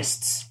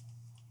twists.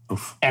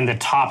 Oof. And the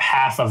top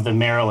half of the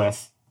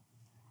Merilith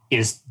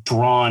is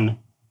drawn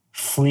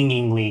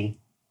flingingly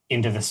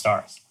into the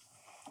stars.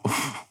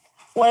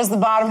 What does the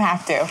bottom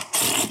half do?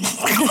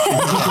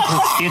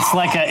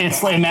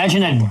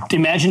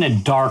 Imagine a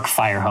dark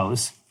fire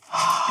hose.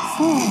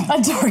 A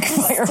dark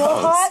fire Still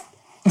hose. Hot?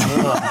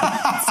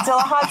 Still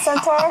a hot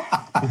centaur?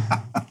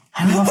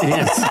 I don't know if it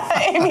is.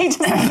 Amy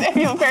just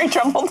feels very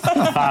troubled.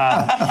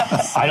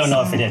 I don't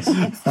know if it is.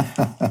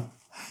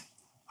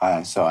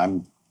 So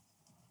I'm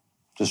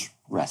just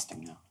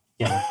resting now.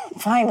 Yeah.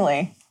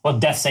 Finally. Well,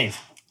 death save.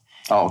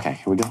 Oh, okay.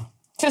 Here we go.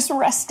 Just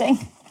resting.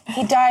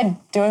 He died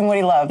doing what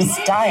he loves,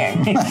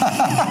 dying.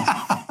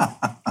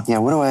 Yeah,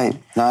 what do I...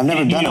 No, I've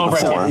never done it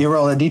before. You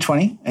roll a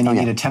d20, and you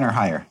need a 10 or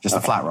higher, just a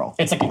flat roll.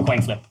 It's like a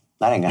coin flip.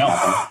 That ain't gonna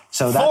happen.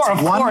 So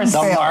that's one The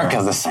failure. mark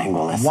of the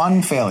Sangolith.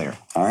 One failure.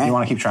 All right. You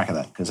want to keep track of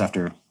that, because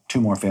after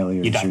 2 more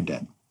failures, you're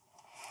dead.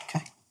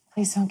 Okay.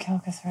 Please don't kill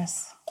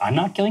Cthulhu. I'm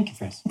not killing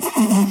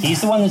Cthulhu.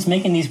 He's the one that's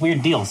making these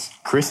weird deals.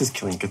 Chris is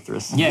killing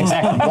Cthulhu. Yeah,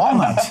 exactly.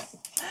 Walnut.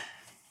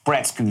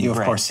 Brett Scooby. You,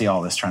 of course, see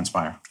all this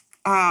transpire.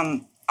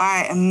 I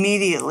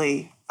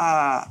immediately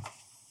rush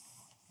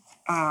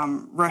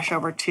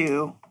over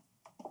to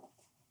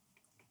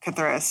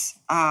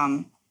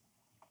Cthulhu.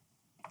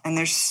 And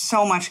there's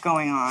so much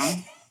going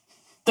on.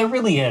 There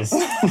really is.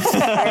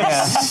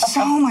 There's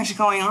so much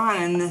going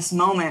on in this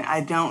moment.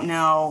 I don't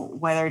know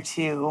whether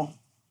to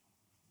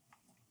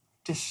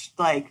just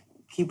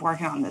keep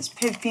working on this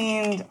pit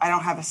fiend. I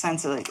don't have a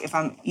sense of if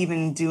I'm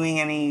even doing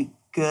any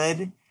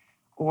good,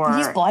 or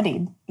He's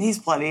bloodied. He's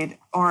bloodied,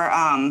 or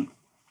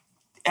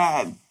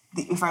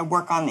if I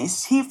work on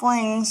these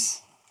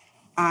tieflings,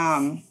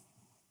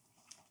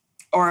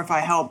 or if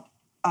I help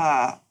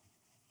Cthulhu.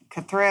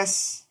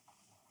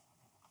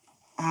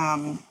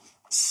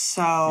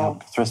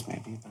 Cthulhu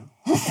maybe.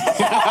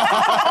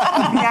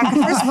 Yeah,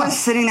 Cthulhu was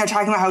sitting there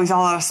talking about how he's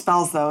all out of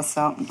spells, though,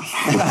 so... What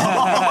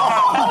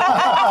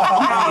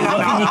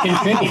can he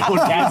contribute?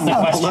 That's the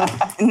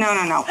question.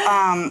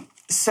 No.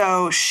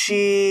 So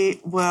she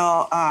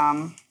will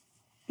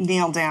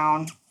kneel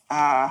down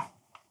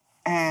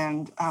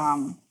and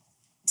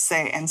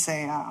say,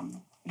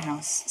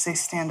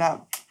 stand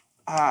up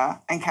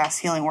and cast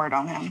Healing Word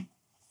on him.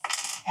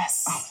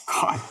 Yes. Oh,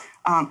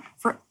 God.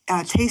 For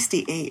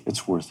tasty 8.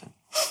 It's worth it.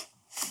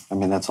 I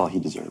mean, that's all he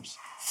deserves.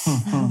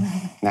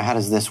 Now, how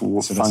does this So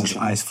does his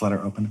function? eyes flutter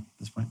open at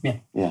this point? Yeah.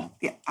 Yeah.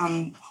 Yeah,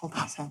 hold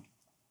on a second.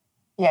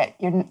 Yeah,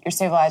 you're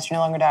stabilized. You're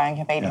no longer dying. You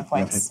have 80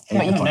 points. you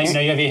have 80 But points. No,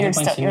 you have 8 hit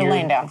points. You're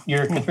laying down.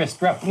 You're Cthulhu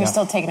drop. You're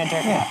still taking a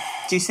dirt nap.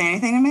 Do you say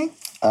anything to me?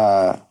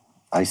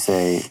 I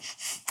say,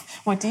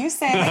 What do you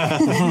say?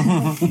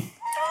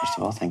 first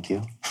of all, thank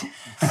you.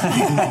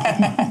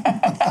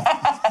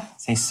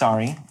 Say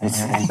sorry.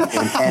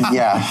 And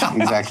yeah,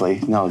 exactly.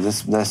 No,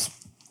 this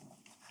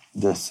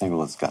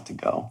Sangolith's got to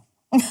go.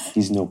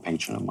 He's no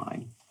patron of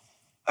mine.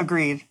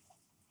 Agreed.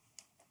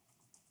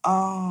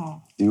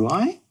 Oh. Do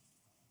I?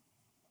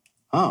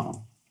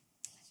 Oh.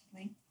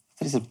 I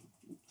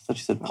thought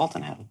you said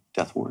Paulton had a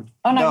death ward.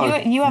 Oh, no,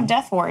 you have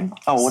death ward.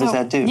 Oh, what does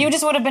that do? You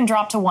just would have been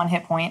dropped to 1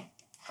 hit point.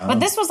 But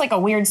this was like a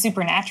weird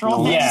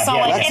supernatural thing. So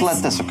let's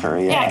let this occur.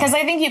 Yeah, because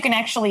I think you can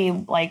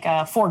actually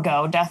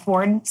forego death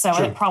ward, so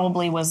it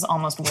probably was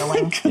almost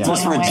willing.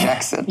 Just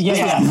rejects it.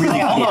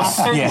 Almost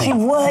certainly. He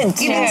would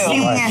too.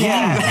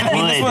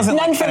 This wasn't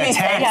None for an me.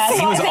 attack. Yeah, so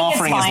He I was think it's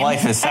offering his fine.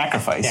 life as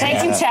sacrifice.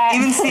 Thank you, Chad.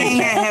 Even seeing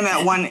him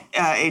at 1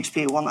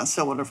 HP, Walnut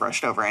still would have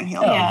rushed over and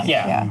healed him.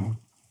 Yeah.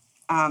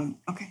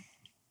 Okay.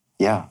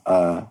 Yeah.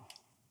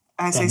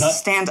 I say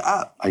stand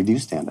up. I do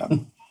stand up.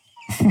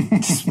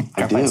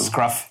 I do.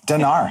 Scruff.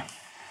 Dinar.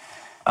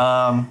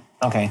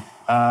 Okay.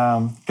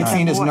 Big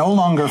Fiend is no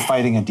longer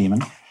fighting a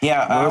demon.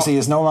 Yeah. Rosie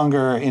is no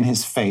longer in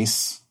his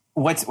face.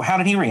 How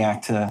did he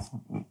react to,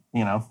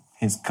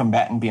 his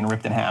combatant being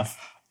ripped in half?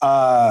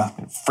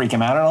 Freak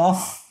him out at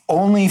all?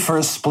 Only for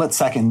a split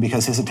second,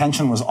 because his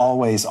attention was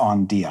always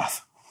on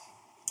Dieth.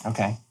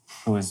 Okay.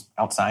 Who is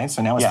outside,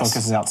 so now his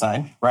focus is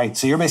outside. Right,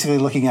 so you're basically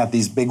looking at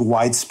these big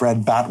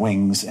widespread bat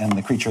wings and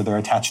the creature they're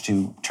attached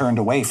to turned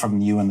away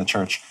from you and the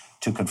church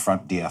to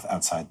confront Dieth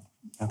outside.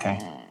 Okay.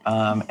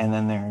 And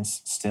then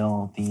there's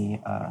still the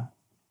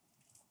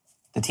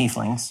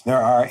tieflings.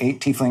 There are 8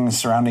 tieflings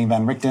surrounding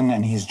Van Richten,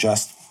 and he's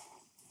just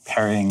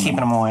parrying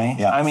Keeping them away.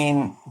 Yeah. I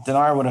mean,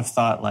 Dinar would have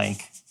thought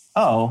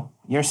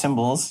your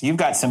symbols, you've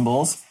got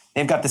symbols,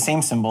 they've got the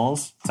same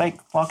symbols. It's like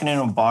walking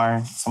into a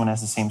bar, someone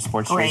has the same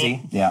sports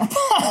jersey. Yeah.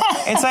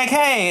 It's like,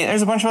 hey,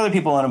 there's a bunch of other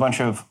people in a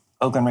bunch of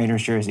Oakland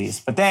Raiders jerseys.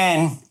 But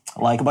then,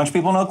 like a bunch of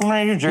people in Oakland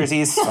Raiders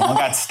jerseys, someone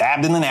got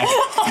stabbed in the neck.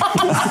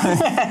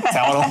 That's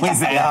how it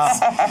always is.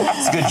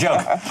 It's a good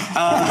joke.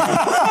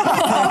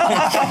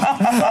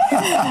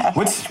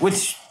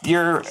 What's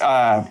your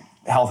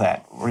health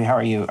at? How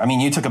are you? I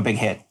mean, you took a big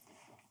hit.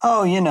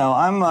 Oh,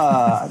 I'm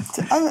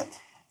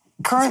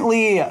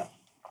currently,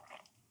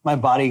 my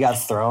body got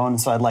thrown,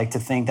 so I'd like to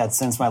think that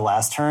since my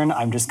last turn,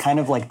 I'm just kind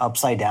of like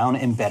upside down,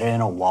 embedded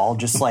in a wall,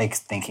 just like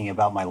thinking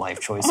about my life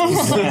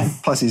choices.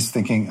 Plus he's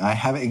thinking, I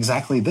have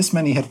exactly this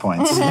many hit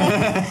points.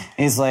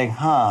 He's like,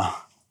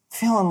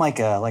 feeling like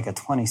a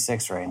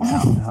 26 right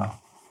now.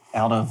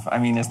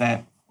 Is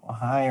that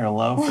high or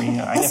low for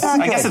you? I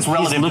guess it's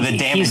relative to the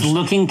damage. He's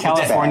looking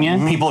California.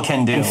 People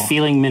can do. And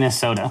feeling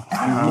Minnesota.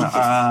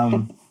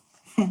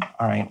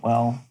 All right,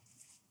 well,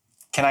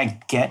 can I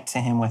get to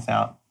him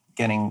without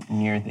getting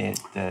near the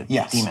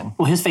demon?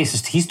 Well, his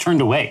face he's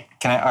turned away.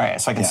 Can I? All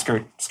right, so I can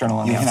skirt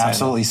along You the can outside.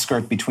 absolutely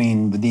skirt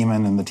between the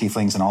demon and the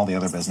tieflings and all the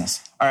other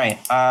business. All right,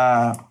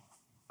 I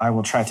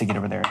will try to get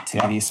over there to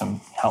give you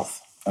some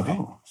health. Okay.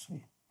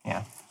 Sweet.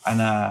 Yeah,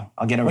 and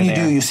I'll get over When you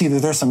there. do, you see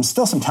that there's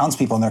still some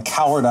townspeople, and they're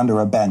cowered under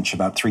a bench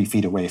about 3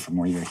 feet away from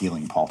where you're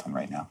healing Paulton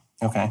right now.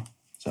 Okay.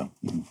 So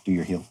you can do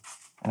your heal.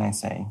 And I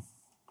say,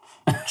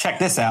 check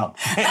this out.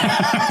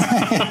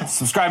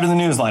 Subscribe to the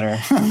newsletter.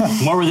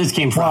 More where this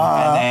came from.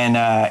 And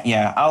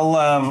then,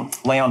 I'll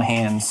lay on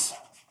hands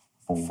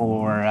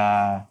for,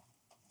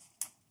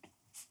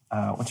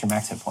 what's your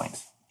max hit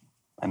points?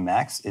 My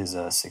max is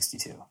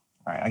 62. All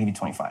right, I'll give you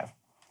 25.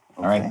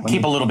 All right.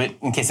 Keep a little bit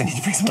in case I need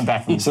to bring someone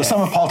back from the So dead.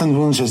 some of Paulton's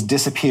wounds just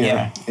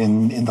disappear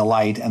in the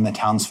light, and the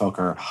townsfolk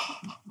are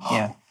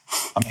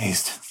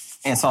amazed.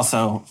 And it's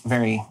also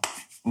very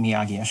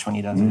Miyagi-ish when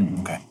he does it.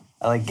 Okay.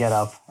 I get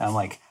up and I'm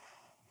like,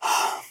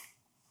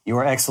 you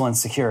are excellent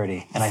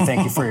security, and I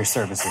thank you for your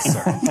services,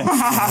 sir.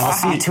 I'll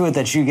see to it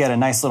that you get a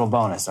nice little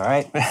bonus, all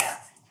right?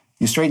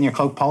 You straighten your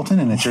cloak, Paulton,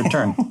 and it's your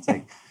turn. It's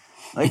like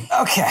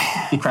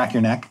okay. You crack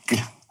your neck.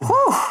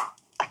 Whew.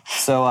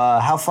 So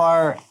how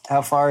far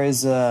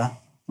is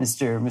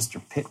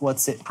Mr. Pitt?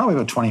 What's it? Probably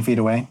about 20 feet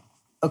away.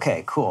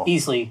 Okay, cool.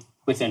 Easily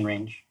within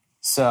range.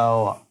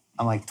 So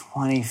I'm like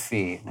 20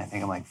 feet, and I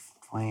think I'm like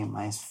 20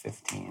 minus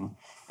 15.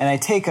 And I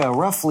take a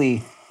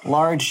roughly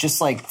large,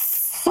 just like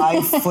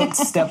 5-foot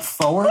step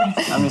forward.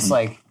 I'm just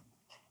like,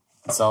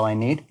 that's all I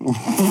need.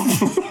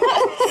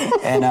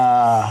 And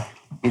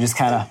you just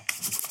kind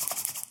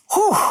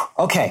of,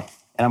 okay.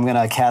 And I'm going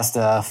to cast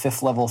a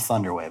 5th level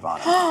Thunder Wave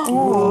on it.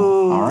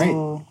 All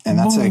right. And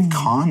that's a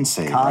con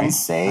save, Con right?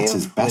 save That's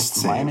his best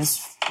with save.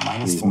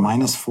 minus He's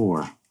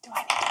 4. -4.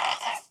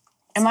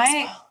 Am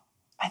I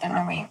don't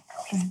know.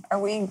 Are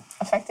we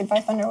affected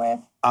by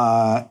Thunderwave?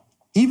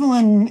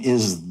 Evelyn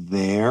is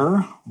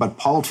there, but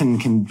Paulton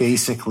can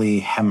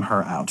basically hem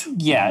her out.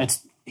 Yeah,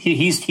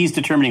 he's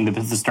determining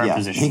the start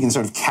position. He can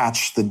sort of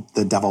catch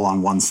the devil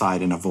on one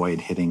side and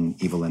avoid hitting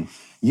Evelyn.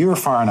 You're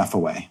far enough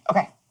away.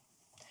 Okay.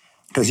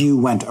 Because you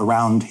went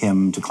around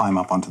him to climb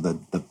up onto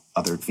the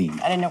other fiend.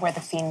 I didn't know where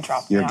the fiend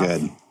dropped. You're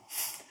good.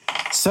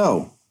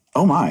 So,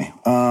 oh my.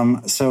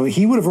 So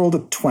he would have rolled a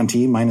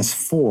 20.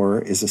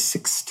 -4 is a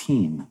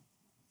 16.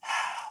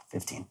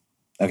 15.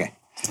 Okay.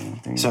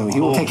 So he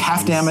will take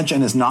half damage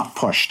and is not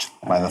pushed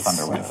by the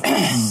thunder wave.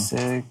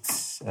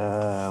 6.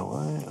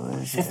 What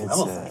is it? Fifth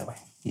level Thunder Wave.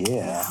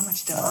 Yeah. How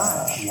much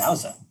damage?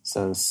 Yowza.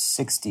 So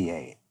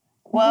 68.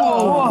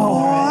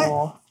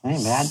 Whoa.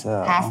 Ain't bad.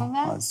 So, Half of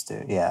that? Let's do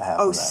half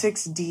Oh, of that.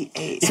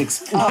 6d8.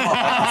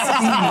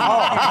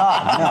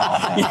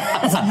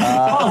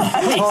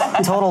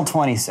 Total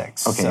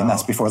 26. Okay, and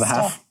that's before the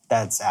half?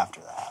 That's after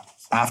the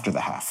half. After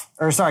the half.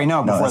 Or sorry,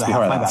 no, before that's the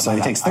before half. the My half. bad. So my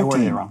he bad. takes I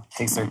worded it 13. wrong.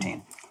 Takes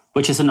 13.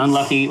 Which is an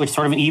unlucky, which is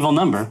sort of an evil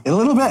number. A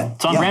little bit.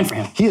 It's on brand for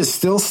him. He is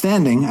still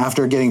standing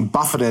after getting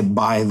buffeted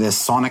by this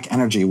sonic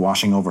energy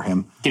washing over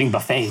him. Getting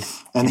buffeted.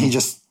 And he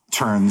just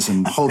turns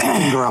and holds a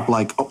finger up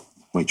like, oh,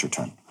 wait your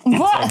turn.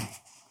 What?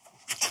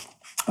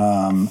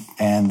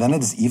 And then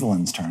it is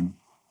Evelyn's turn.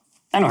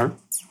 I know her.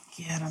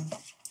 Get him.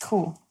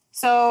 Cool.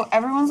 So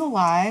everyone's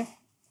alive.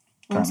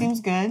 One Currently. seems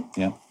good.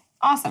 Yeah.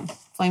 Awesome.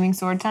 Flaming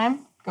sword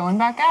time. Going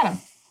back at him.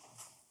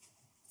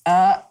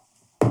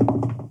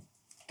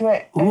 Do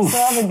I still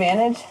have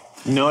advantage?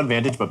 No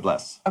advantage, but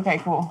bless. Okay,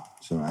 cool.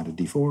 So add a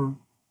d4.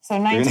 So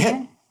You're gonna 19.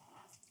 hit.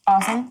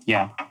 Awesome.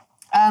 Yeah.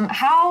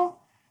 How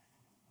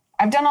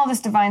I've done all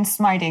this divine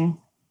smiting.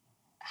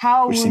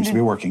 How Which seems to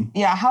be working.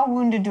 Yeah, how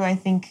wounded do I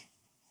think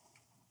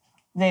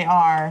they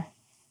are,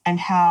 and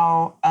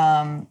how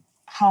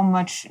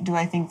much do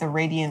I think the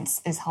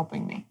radiance is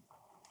helping me?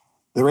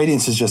 The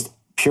radiance is just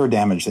pure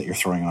damage that you're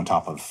throwing on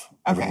top of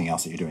everything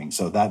else that you're doing.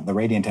 So that the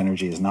radiant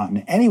energy is not in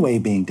any way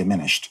being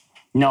diminished.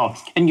 No.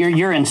 And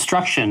your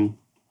instruction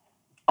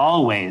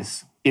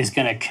always is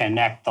going to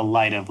connect the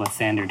light of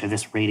Lathander to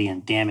this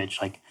radiant damage.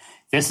 Like,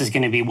 this is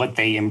going to be what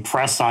they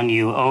impress on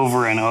you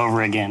over and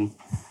over again.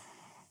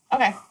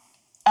 Okay.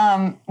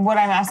 What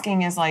I'm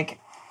asking is, like,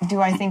 do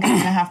I think I'm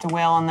going to have to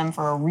wail on them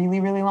for a really,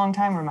 really long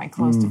time, or am I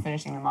close to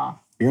finishing them off?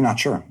 You're not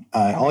sure.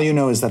 All you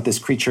know is that this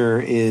creature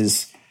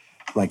is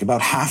like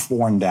about half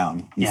worn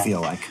down, you Yeah.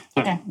 feel like.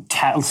 Okay.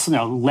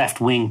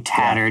 Left wing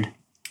tattered.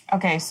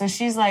 Okay, so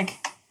she's like,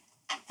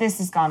 this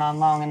has gone on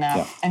long enough.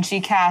 Yeah. And she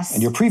casts...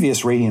 And your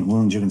previous radiant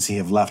wounds, you can see,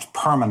 have left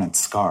permanent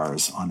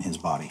scars on his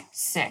body.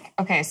 Sick.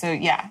 Okay, so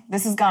yeah,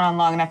 this has gone on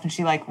long enough, and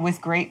she, like,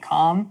 with great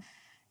calm,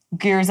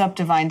 gears up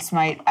Divine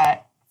Smite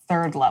at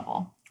 3rd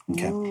level.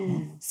 Okay.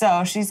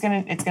 So it's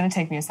gonna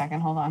take me a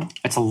second, hold on.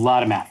 It's a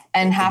lot of math.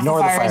 And half Ignore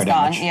the the fire fire is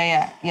gone.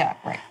 damage. Yeah,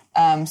 right.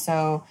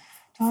 So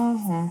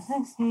 12,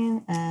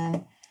 16,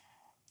 and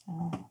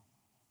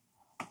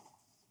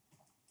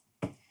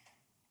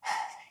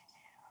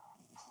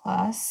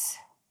plus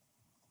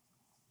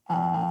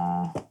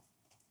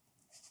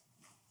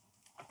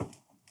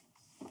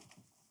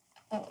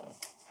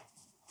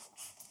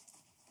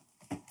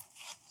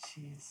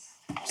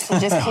She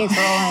just keeps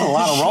rolling. A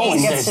lot of rolling.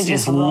 She gets to This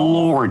just is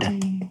Lord.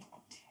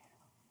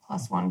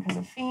 plus 1 because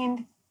of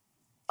Fiend.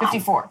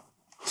 54.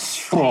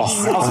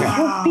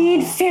 Oh,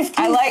 Beat 50.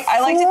 I like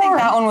to think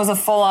that one was a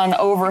full-on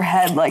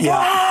overhead, like,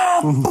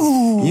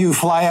 You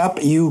fly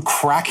up, you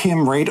crack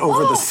him right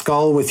over the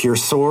skull with your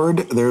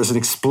sword. There's an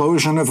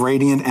explosion of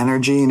radiant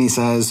energy, and he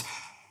says,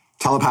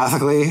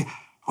 telepathically,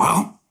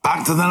 well,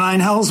 back to the 9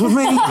 hells with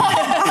me. And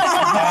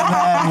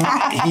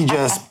then he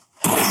just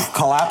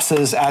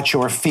collapses at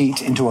your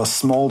feet into a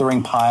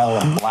smoldering pile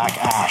of black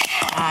ash.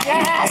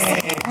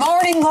 yes!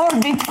 Morning,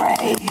 Lord, be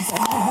praised.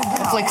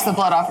 Flicks the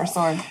blood off her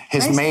sword.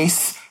 His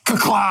mace,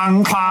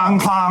 clang, clang,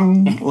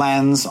 clang,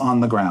 lands on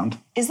the ground,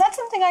 Is that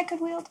something I could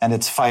wield? and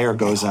its fire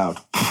goes out.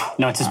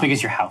 No, it's as big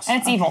as your house. And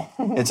it's evil.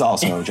 It's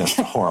also just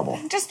horrible.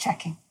 Just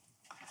checking.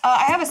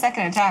 I have a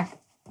second attack.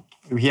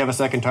 We have a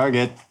second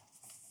target.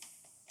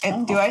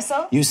 Do I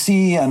so? You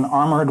see an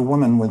armored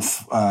woman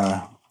with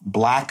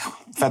black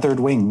feathered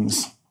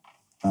wings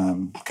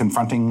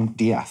confronting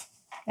Dieth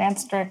And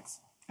Strix.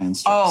 and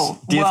Strix. Oh,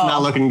 It's well,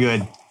 not looking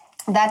good.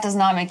 that does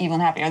not make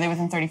Evelyn happy. Are they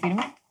within 30 feet of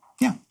me?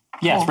 Yeah.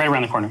 Yeah, it's right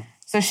around the corner.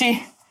 So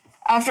she,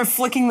 after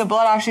flicking the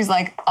blood off, she's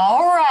like,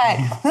 all right.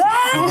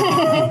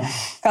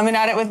 Coming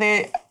at it with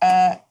a,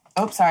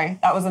 sorry,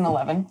 that was an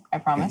 11, I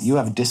promise. You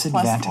have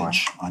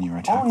disadvantage on your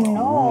attack Oh,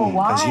 no,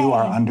 because you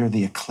are why? under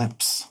the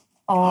eclipse.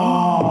 No.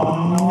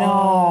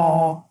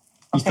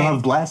 You still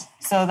have blast?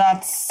 So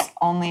that's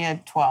only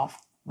a 12.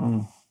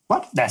 That's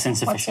What's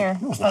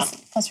insufficient. your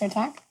plus your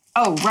attack?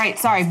 Oh, right,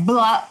 sorry,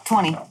 blah,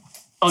 20.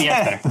 Oh,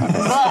 yeah, it's better.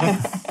 Blah.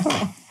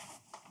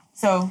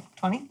 So,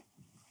 20?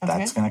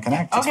 That's good? going to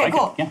connect. Okay,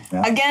 cool. Yeah.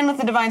 Yeah. Again, with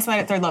the Divine Smite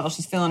at 3rd level,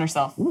 she's feeling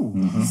herself.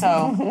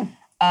 So,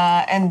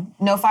 and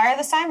no fire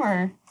this time,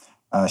 or?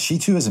 She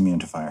too is immune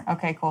to fire,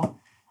 Okay, cool.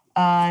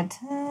 10.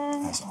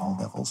 as all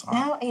devils are.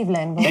 Now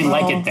Evelyn will They roll.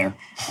 like it there.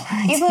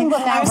 Evelyn will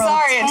now I'm roll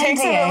sorry, it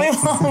takes a 10d8. really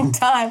long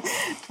time.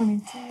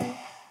 22.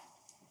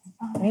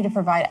 We need to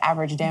provide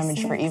average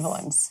damage for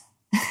Evelyn's.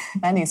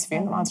 That needs to be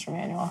in the monster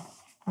manual.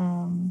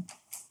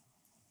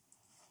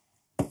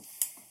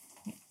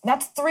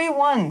 That's 3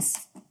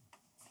 ones.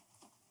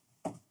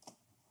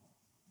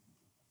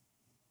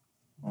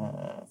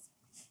 I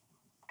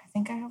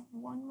think I have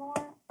one more.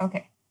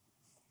 Okay.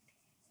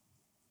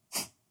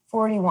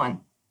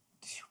 41.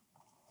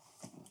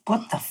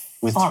 What the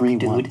With fuck, 3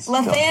 dude? ones.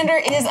 Lathander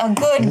is a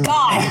good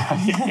god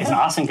He's an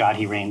awesome god.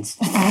 He reigns.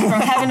 from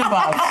heaven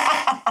above.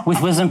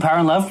 With wisdom, power,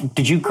 and love,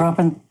 did you grow up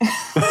in...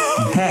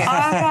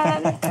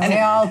 And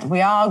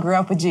We all grew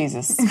up with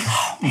Jesus.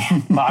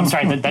 Well, I'm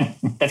sorry,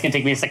 that's going to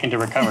take me a second to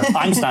recover.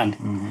 I'm stunned.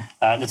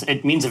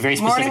 It means a very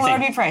specific Morning,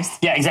 Lord, thing. be praised.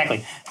 Yeah,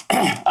 exactly.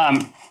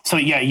 So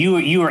yeah,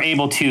 you were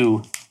able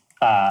to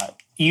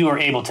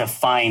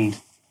find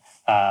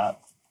a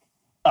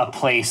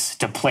place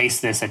to place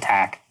this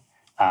attack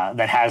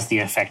that has the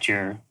effect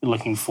you're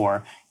looking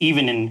for.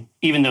 Even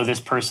though this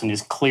person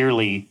is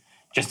clearly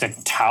just a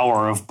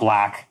tower of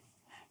black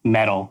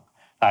metal,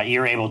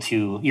 you're able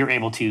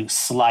to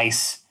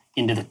slice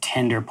into the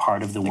tender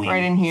part of the wing,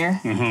 Right in here.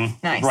 Mm-hmm.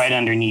 Nice. Right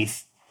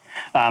underneath.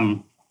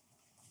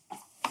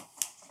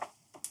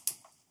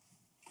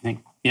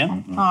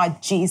 Yeah. Oh,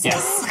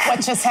 Jesus. What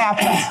just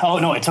happened? Oh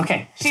no, it's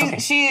okay. It's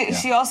okay.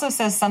 She also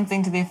says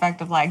something to the effect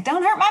of like,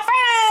 "Don't hurt my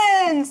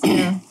friends." You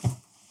know,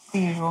 the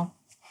usual.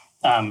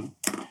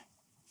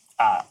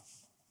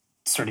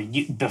 Sort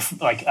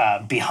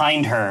of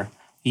behind her,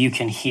 you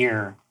can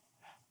hear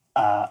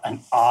an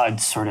odd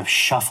sort of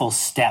shuffle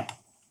step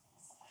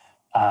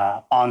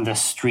on the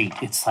street.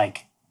 It's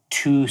like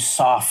two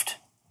soft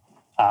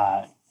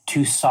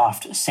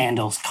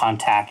sandals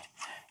contact,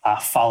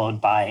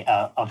 followed by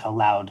a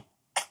loud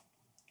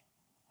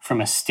from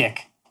a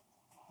stick.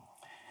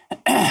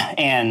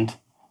 And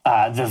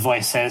the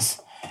voice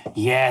says,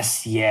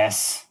 "Yes,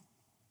 yes,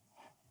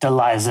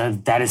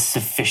 Deliza, that is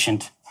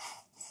sufficient."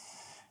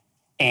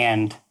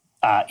 And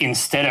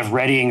instead of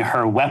readying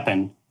her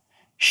weapon,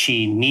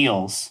 she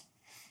kneels,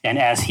 and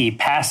as he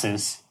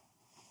passes,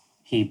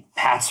 he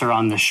pats her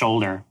on the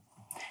shoulder,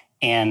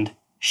 and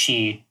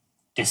she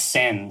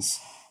descends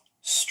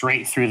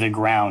straight through the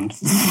ground.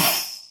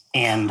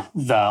 And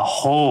the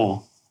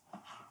hole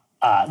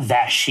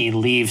that she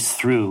leaves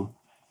through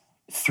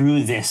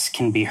this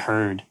can be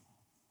heard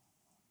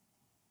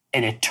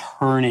an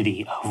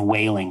eternity of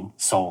wailing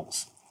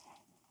souls.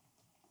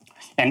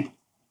 And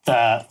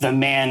the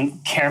man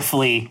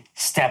carefully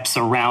steps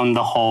around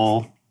the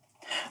hole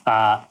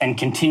and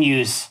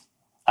continues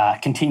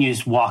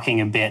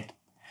walking a bit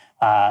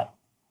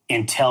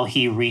until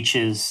he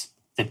reaches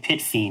the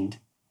pit fiend.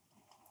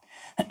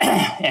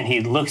 And he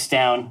looks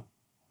down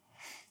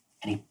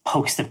and he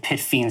pokes the pit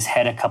fiend's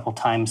head a couple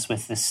times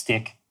with the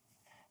stick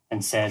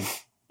and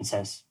says,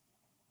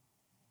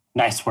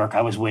 "Nice work.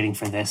 I was waiting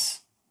for this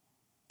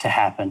to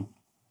happen.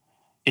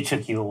 It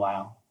took you a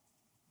while,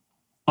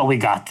 but we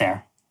got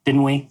there,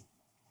 didn't we?"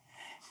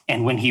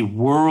 And when he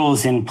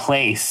whirls in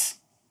place,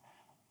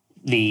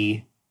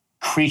 the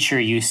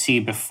creature you see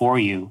before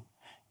you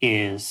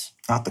is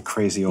not the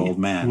crazy old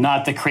man.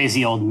 Not the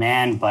crazy old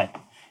man, but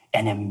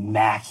an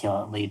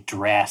immaculately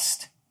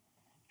dressed,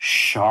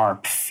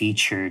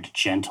 sharp-featured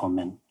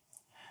gentleman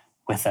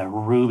with a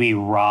ruby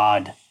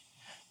rod,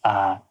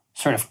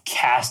 sort of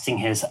casting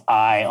his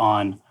eye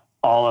on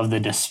all of the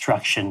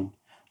destruction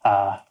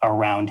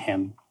around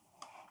him.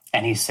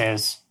 And he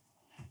says,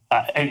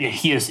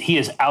 he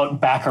is out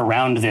back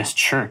around this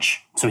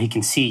church, so he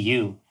can see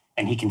you,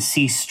 and he can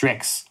see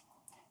Strix,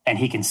 and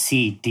he can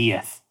see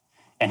Dieth.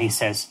 And he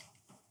says,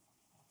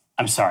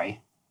 "I'm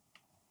sorry.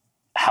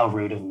 How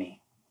rude of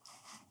me."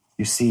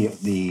 You see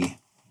the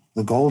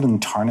golden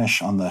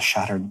tarnish on the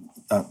shattered,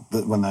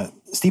 when the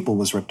steeple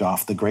was ripped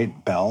off, the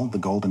great bell, the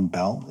golden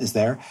bell is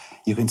there.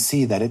 You can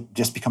see that it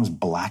just becomes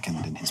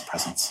blackened in his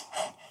presence.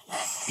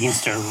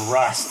 Begins to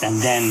rust,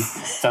 and then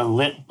the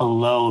lip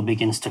below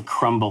begins to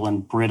crumble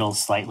and brittle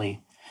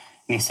slightly.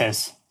 And he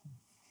says,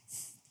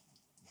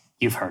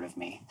 "You've heard of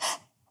me,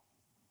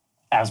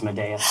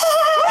 Asmodeus."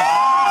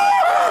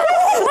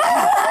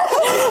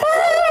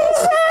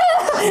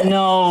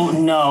 No,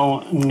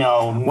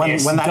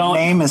 When that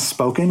name is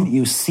spoken,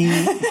 you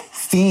see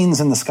fiends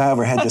in the sky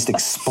overhead just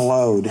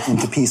explode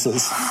into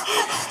pieces.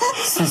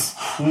 Says,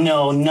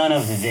 "No, none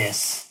of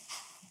this.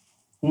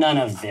 None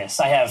of this.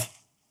 I have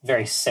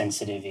very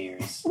sensitive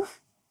ears."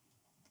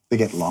 They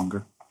get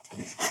longer.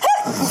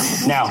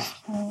 Now,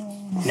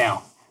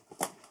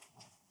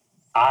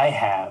 I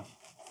have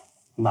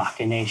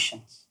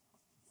machinations.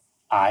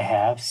 I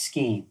have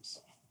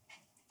schemes.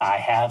 I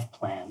have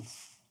plans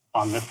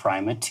on the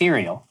prime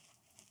material.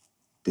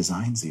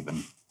 Designs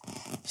even.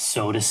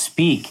 So to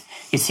speak.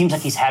 It seems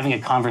like he's having a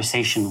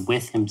conversation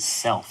with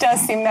himself. Does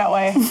seem that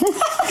way.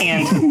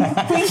 And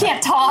we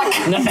can't talk.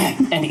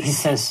 And he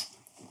says,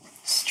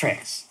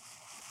 "Strix,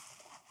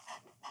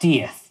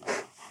 Dieth,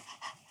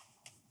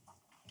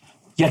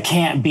 you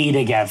can't be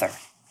together.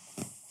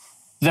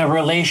 The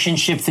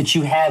relationship that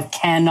you have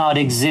cannot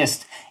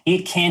exist.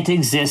 It can't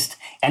exist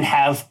and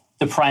have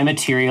the prime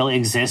material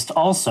exist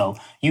also.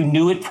 You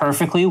knew it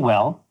perfectly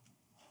well.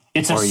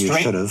 Or you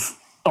should have.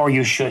 Or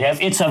you should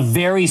have. It's a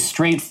very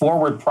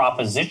straightforward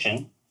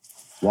proposition.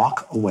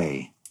 Walk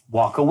away.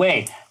 Walk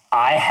away.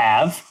 I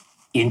have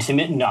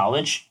intimate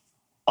knowledge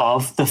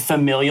of the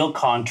familial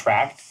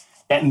contract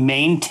that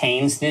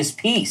maintains this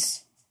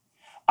peace.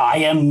 I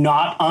am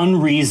not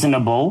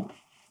unreasonable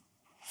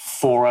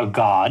for a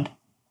god.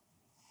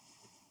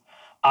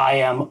 I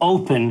am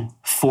open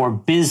for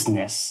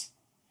business.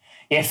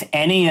 If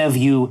any of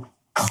you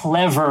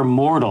clever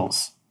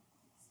mortals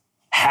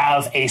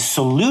have a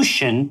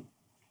solution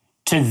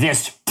to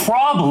this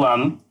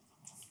problem,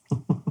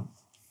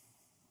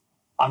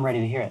 I'm ready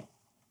to hear it.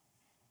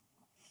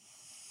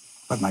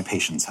 But my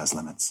patience has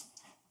limits.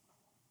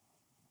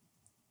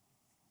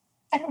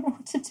 I don't know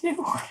what to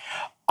do.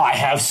 I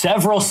have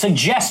several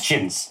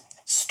suggestions,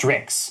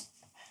 Strix.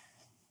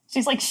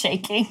 She's like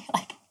shaking.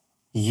 Like,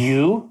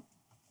 You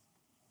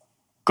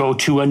go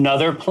to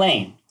another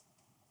plane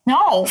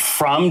no.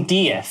 from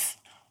Dieth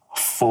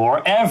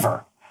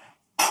forever.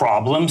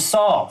 Problem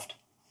solved.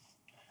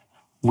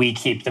 We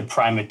keep the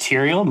prime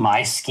material,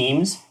 my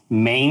schemes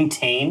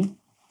maintain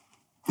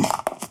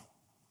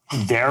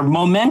their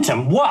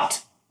momentum.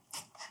 What?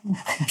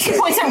 She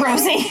points at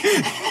Rosie.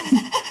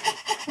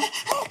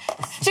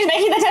 She's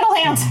making the diddle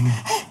hands.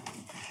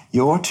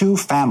 Your two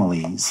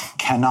families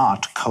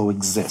cannot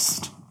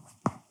coexist.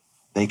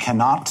 They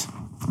cannot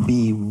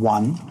be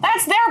one.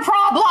 That's their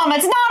problem.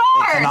 It's not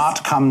ours.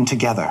 Cannot come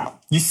together.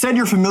 You said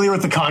you're familiar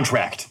with the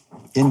contract.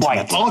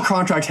 Intimate. All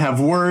contracts have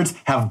words,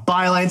 have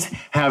bylines,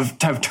 have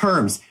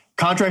terms.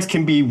 Contracts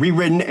can be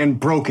rewritten and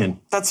broken.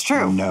 That's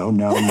true. No.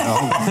 No.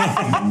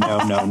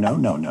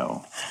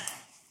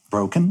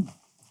 Broken?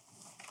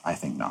 I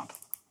think not.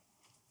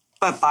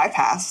 But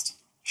bypassed,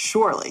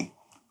 surely.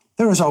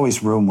 There is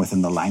always room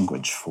within the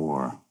language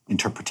for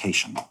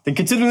interpretation. Then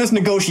consider this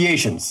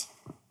negotiations.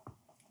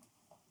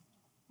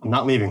 I'm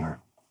not leaving her.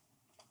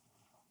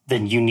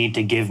 Then you need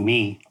to give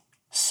me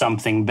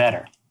something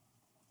better,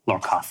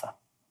 Lorcatha.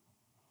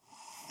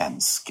 And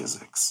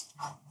Skizix.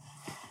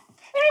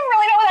 We don't even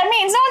really know what that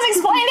means. No one's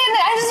explained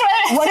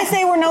it. What if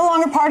they were no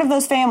longer part of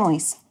those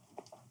families?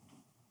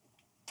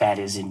 That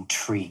is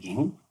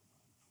intriguing.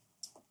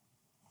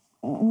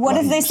 What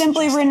if they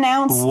simply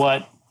renounced?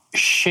 What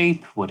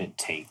shape would it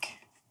take?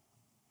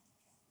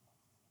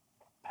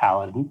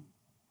 Paladin?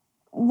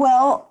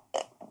 Well,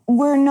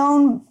 we're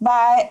known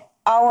by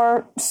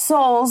our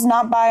souls,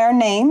 not by our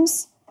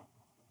names.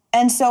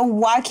 And so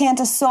why can't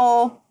a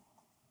soul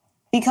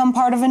become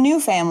part of a new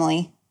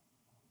family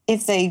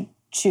if they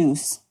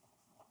choose?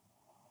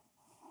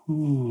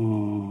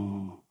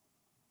 And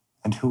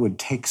who would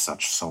take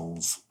such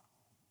souls?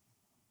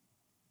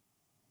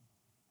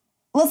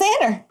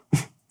 Lathander.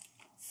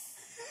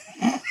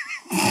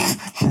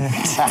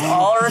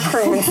 All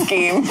recruitment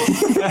scheme.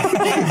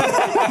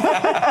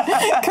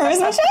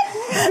 Charisma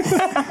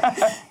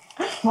check?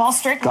 Well,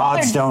 Strict,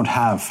 Gods don't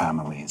have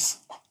families.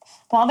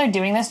 while they're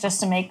doing this,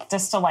 just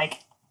to like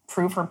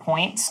prove her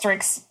point,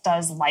 Strix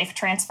does life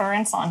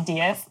transference on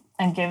Dieth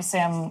and gives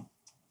him,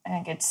 I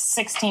think it's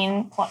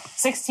 16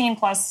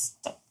 plus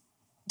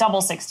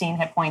double 16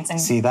 hit points. And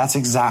See, that's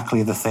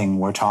exactly the thing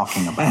we're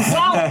talking about.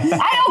 well,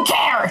 I don't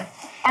care.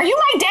 Are you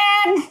my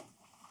dad?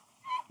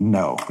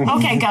 No.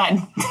 Okay, good.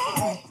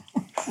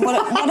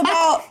 What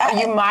about... Are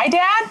you my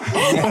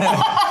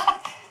dad?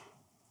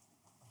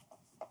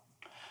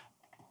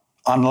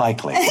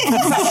 Unlikely.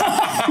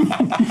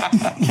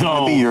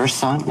 Though, Be your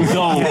son?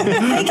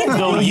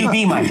 though you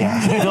be my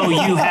dad.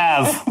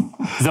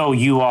 Though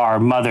you are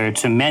mother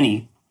to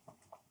many,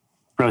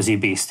 Rosie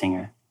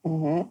Beestinger.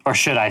 Mm-hmm. Or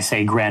should I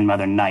say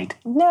grandmother Knight?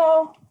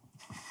 No.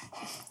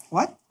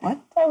 What? I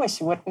wish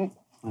you wouldn't.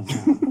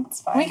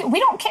 It's fine. We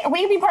don't care.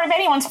 We can be part of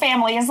anyone's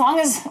family as long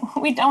as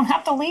we don't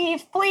have to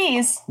leave,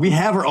 please. We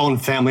have our own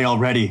family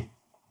already.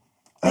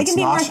 That's can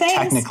be more not things.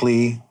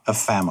 technically a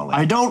family.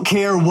 I don't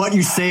care what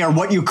you say or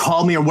what you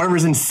call me or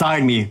whatever's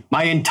inside me.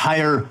 My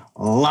entire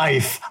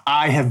life,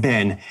 I have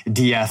been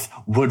Dieth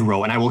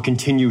Woodrow, and I will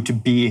continue to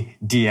be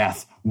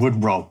Dieth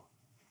Woodrow.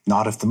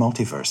 Not if the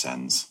multiverse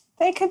ends.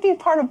 They could be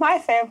part of my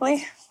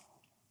family.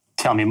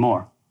 Tell me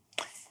more.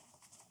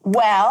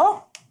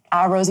 Well,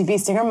 Rosie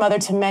Beestinger, mother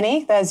to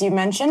many, as you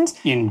mentioned.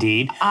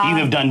 Indeed. You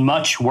have done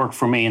much work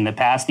for me in the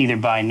past, either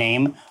by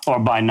name or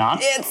by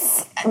not.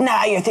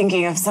 Nah, you're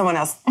thinking of someone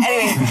else.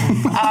 Anyway,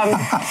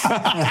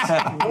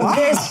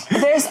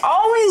 there's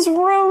always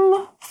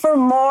room for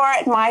more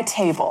at my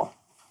table.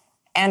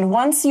 And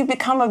once you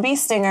become a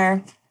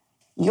Beestinger,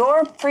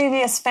 your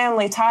previous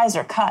family ties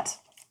are cut.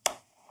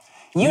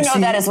 You know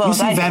that as well as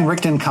I do. You see Van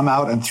Richten come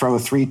out and throw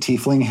 3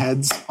 tiefling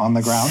heads on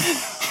the ground?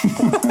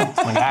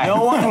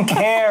 No one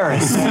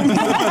cares.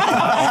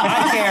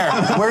 I care.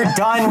 We're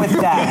done with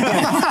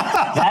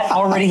that. That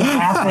already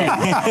happened.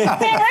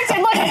 Van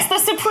Richten, look, it's the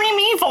supreme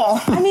evil.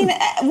 I mean,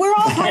 we're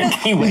all part of...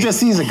 He just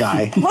sees a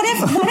guy. What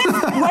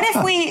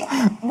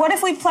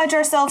if we pledge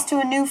ourselves to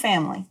a new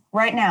family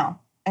right now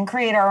and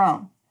create our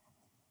own?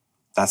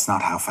 That's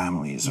not how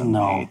families are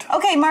made.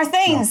 Okay,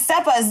 Marthanes,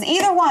 Seppas,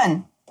 either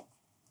one.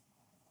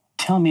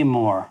 Tell me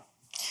more.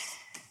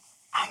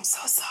 I'm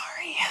so sorry.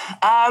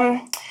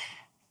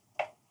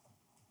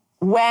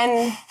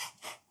 When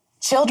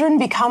children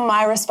become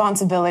my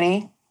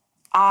responsibility,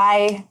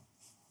 I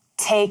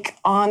take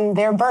on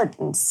their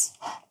burdens.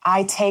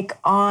 I take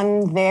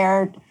on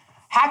their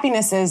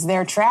happinesses,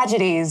 their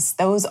tragedies.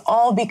 Those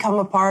all become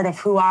a part of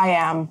who I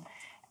am.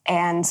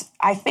 And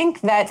I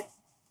think that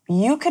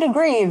you could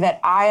agree that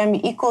I am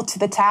equal to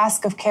the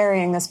task of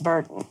carrying this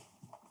burden.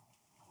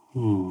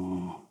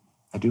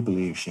 I do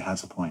believe she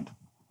has a point.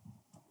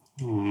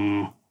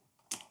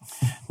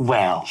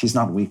 Well, she's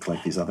not weak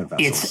like these other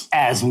vessels. It's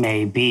as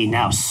may be.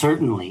 Now,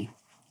 certainly,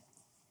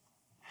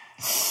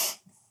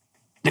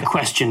 the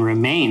question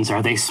remains,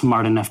 are they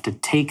smart enough to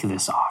take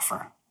this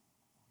offer?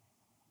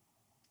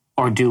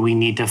 Or do we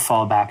need to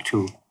fall back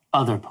to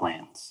other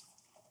plans?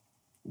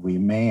 We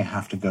may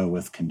have to go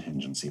with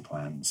contingency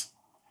plans.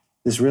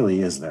 This really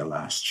is their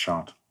last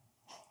shot.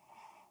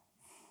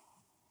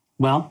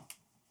 Well,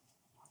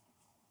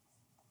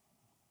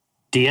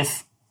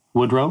 Dieth,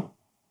 Woodrow,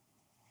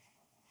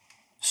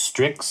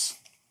 Strix,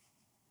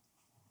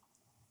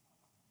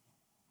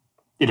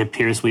 it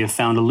appears we have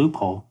found a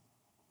loophole.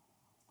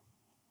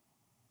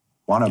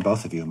 One or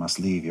both of you must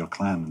leave your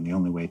clan, and the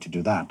only way to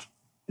do that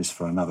is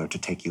for another to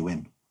take you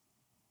in.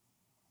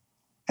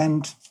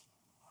 And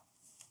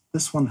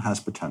this one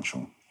has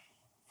potential.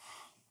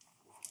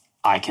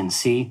 I can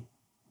see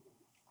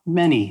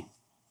many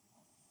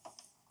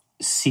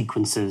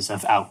sequences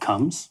of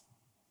outcomes.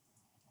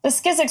 The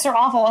Skizzics are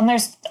awful, and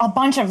there's a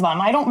bunch of them.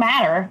 I don't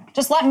matter.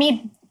 Just let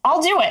me... I'll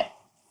do it.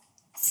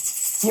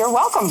 You're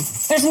welcome.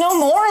 There's no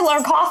more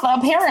Larkatha,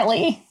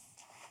 apparently.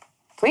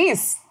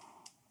 Please.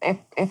 If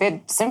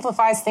it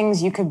simplifies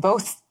things, you could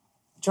both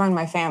join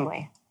my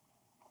family.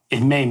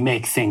 It may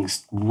make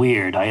things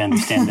weird. I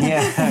understand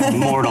that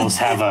mortals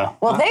have a...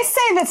 Well, they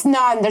say that's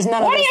not. There's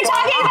none of What are this you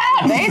going talking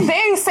on. about?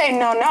 They say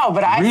no,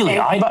 but I Really?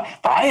 think,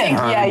 but I had think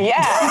heard.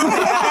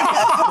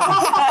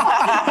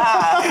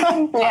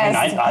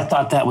 Yes. I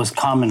thought that was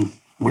common.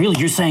 Really,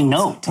 you're saying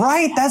no?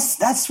 Right?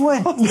 That's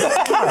what.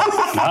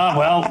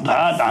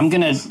 Ah, I'm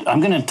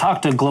gonna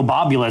talk to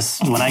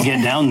Globobulus when I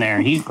get down there.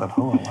 He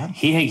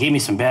gave me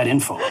some bad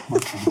info.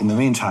 In the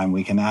meantime,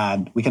 we can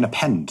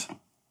append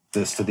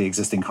this to the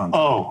existing content.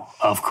 Oh,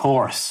 of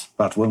course.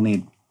 But we'll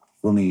need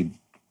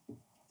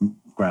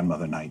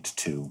Grandmother Knight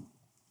to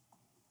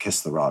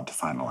kiss the rod to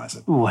finalize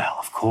it. Well,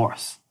 of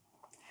course.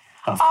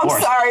 Of I'm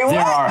course. sorry,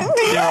 what?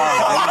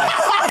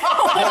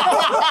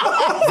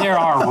 There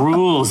are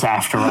rules,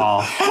 after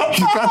all.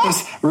 She's got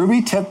this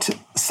ruby-tipped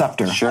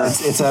scepter. Sure.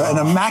 It's an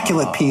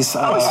immaculate piece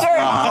of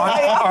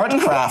art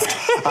craft.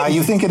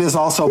 You think it is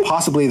also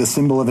possibly the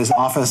symbol of his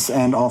office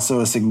and also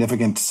a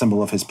significant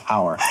symbol of his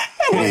power.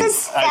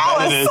 His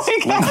phallus.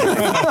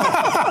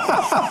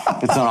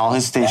 It's on all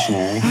his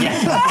stationery.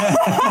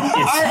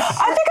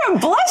 I think I'm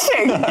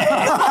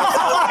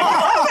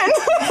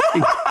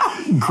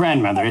blushing.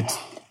 Grandmother,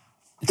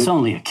 it's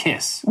only a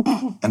kiss.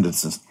 And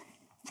it's just...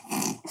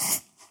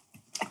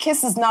 A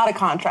kiss is not a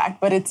contract,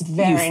 but it's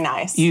very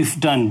nice. You've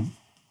done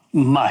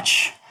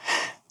much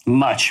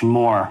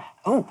more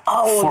for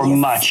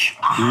yes.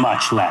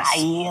 much less.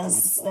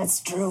 Yes,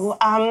 that's true.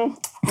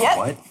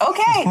 Yep.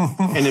 Okay.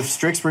 And if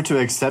Strix were to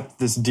accept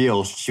this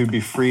deal, she would be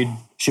freed.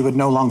 She would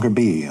no longer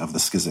be of the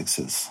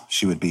Skizzixes.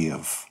 She would be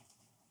of...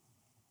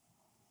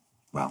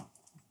 Well...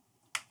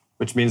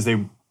 Which means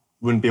they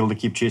wouldn't be able to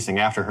keep chasing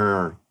after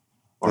her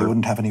or they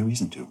wouldn't have any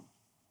reason to.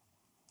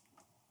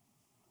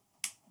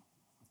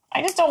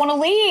 I just don't want to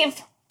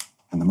leave.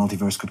 And the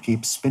multiverse could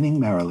keep spinning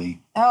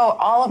merrily. Oh,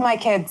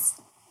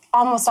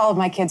 almost all of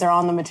my kids are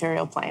on the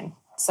material plane.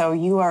 So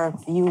you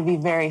would be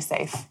very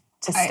safe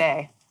to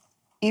stay.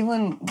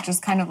 Evelyn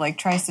just kind of like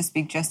tries to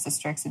speak just to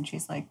Strix, and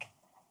she's like,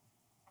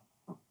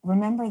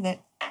 remember that,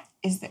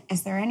 is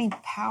there any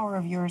power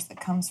of yours that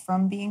comes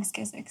from being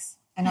Skizzix?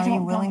 And are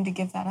you willing to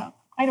give that up?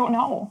 I don't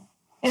know.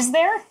 Is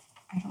there?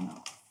 I don't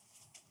know.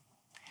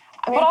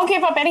 But I'll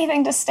give up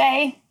anything to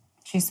stay.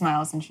 She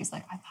smiles and she's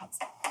like, I thought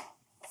so.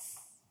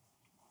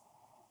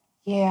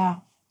 Yeah.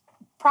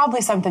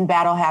 Probably something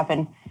bad will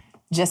happen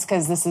just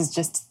because this is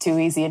just too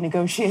easy a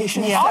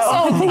negotiation. Yeah.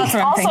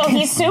 Also,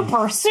 he's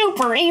super,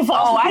 super evil.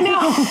 Oh, I know.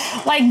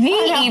 Like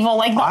the evil,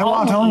 like the I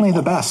want only only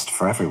evil. the best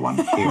for everyone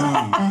here.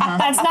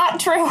 That's not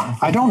true.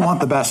 I don't want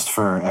the best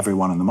for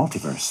everyone in the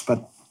multiverse,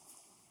 but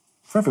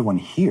for everyone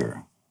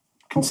here,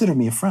 consider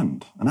me a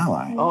friend, an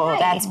ally. Oh,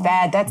 that's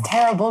bad. That's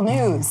terrible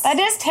news. That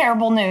is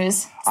terrible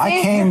news. I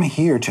came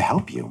here to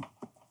help you,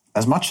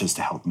 as much as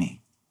to help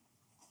me.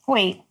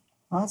 Wait,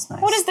 Well, that's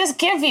nice. what does this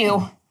give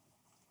you?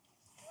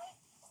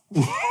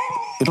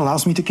 It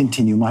allows me to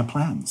continue my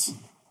plans,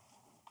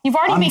 You've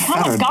already become a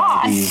unfettered by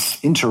god. these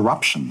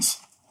interruptions.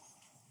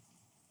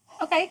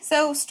 Okay,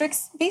 so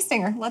Strix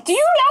Beestinger, let's... Do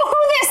you know who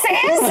this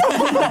is?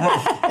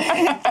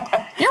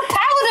 Your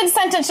paladin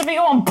sentence should be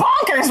going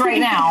bonkers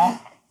right now.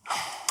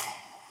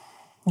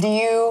 Do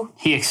you...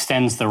 He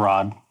extends the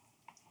rod.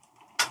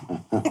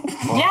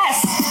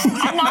 Yes,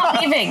 I'm not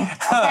leaving.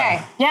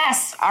 Okay.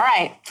 Yes. All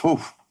right.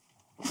 Oof.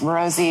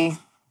 Rosie.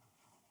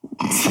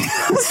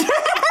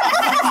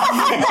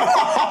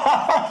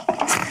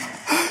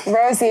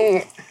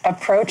 Rosie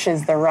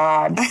approaches the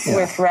rod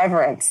with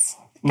reverence.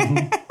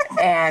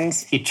 And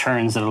He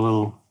turns it a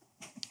little.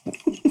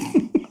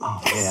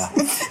 Oh yeah.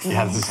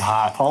 yeah, this is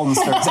hot. Paulton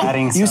starts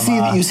adding You see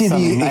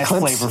some the nice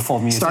eclipse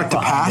flavorful music start to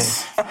behind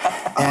pass,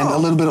 and a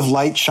little bit of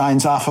light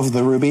shines off of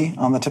the ruby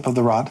on the tip of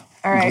the rod.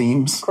 All right,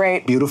 Gleams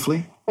great.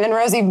 beautifully. then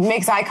Rosie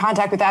makes eye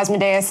contact with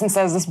Asmodeus and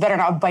says, this better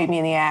not bite me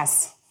in the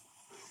ass.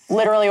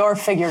 Literally or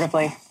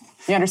figuratively.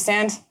 You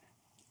understand?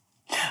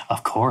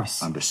 Of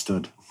course.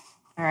 Understood.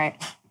 All right.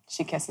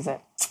 She kisses it.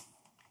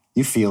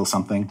 You feel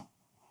something.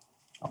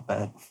 I'll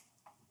bet.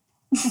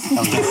 We're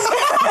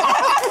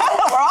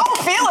all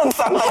feeling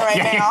something right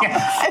now.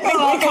 I think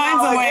all we can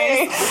kinds all of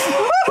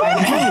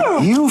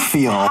agree. You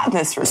feel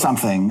This room.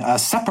 something, a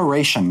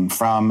separation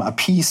from a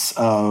piece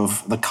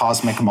of the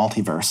cosmic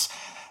multiverse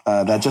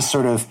that just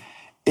sort of,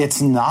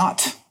 it's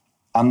not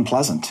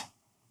unpleasant.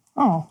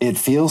 Oh. It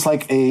feels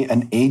like a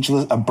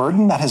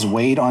burden that has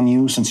weighed on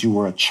you since you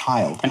were a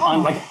child.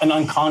 Like an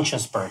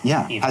unconscious burden.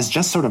 Yeah, even. has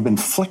just sort of been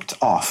flicked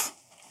off.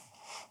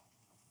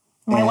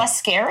 Am I less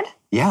scared?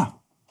 Yeah.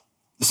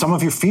 Some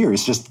of your fear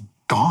is just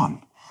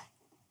gone.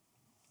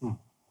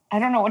 I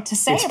don't know what to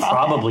say It's about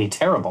probably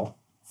terrible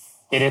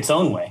in its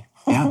own way.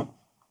 Yeah.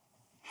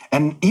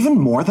 And even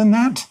more than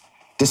that,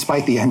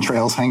 despite the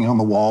entrails hanging on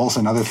the walls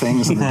and other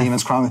things and the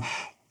demon's crown,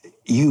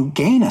 you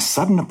gain a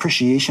sudden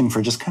appreciation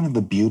for just kind of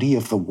the beauty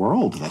of the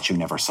world that you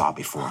never saw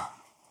before. that.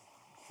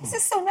 This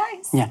is so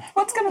nice. Yeah.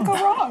 What's going to go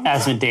wrong?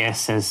 Asmodeus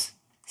says,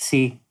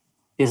 see,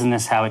 isn't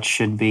this how it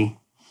should be?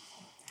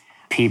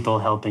 People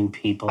helping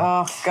people.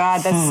 Oh,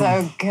 God, that's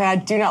so good. I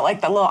do not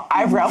like that little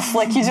eyebrow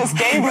flick you just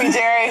gave me,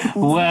 Jerry.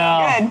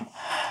 Well, Good.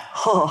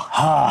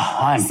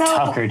 I'm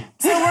tuckered.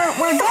 So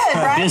we're good,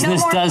 right?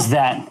 Business does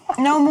that.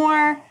 No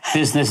more.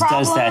 Business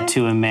does that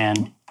to a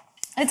man.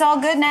 It's all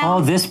good now.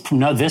 Oh, this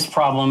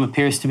problem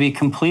appears to be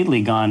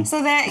completely gone.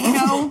 So that,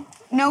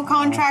 no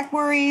contract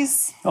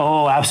worries.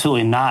 Oh,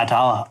 absolutely not.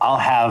 I'll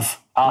have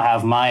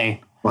my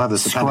We'll have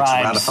this appendix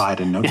scribes. ratified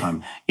in no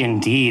time.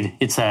 Indeed.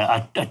 It's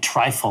a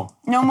trifle.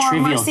 No a more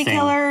trivial mercy thing.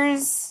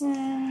 killers.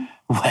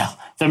 Well,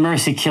 the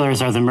mercy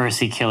killers are the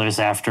mercy killers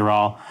after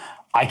all.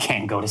 I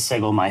can't go to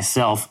Sigil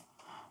myself.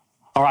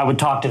 Or I would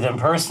talk to them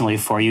personally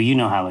for you. You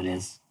know how it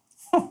is.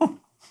 Do you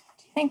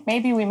think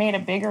maybe we made a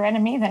bigger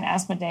enemy than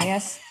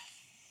Asmodeus?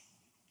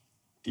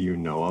 Do you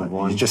know of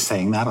one? You're just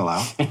saying that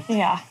aloud.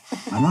 Yeah.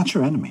 I'm not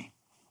your enemy.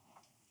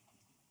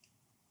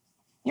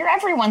 You're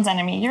everyone's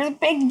enemy. You're the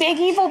big, big,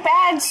 evil,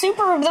 bad,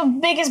 the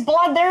biggest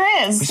blood there We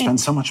is. spend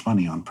so much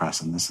money on press,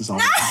 and this is all.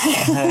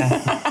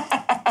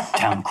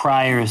 Town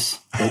criers.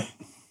 we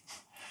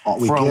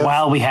For a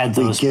while, we had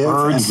those give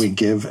birds. and we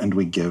give and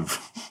we give.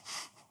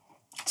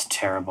 It's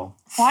terrible.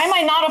 Why am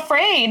I not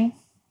afraid?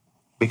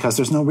 Because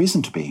there's no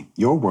reason to be.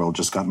 Your world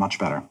just got much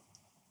better.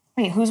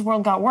 Wait, whose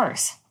world got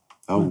worse?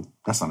 Oh,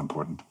 that's not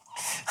important.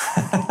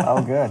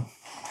 Oh, good.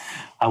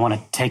 I want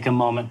to take a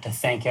moment to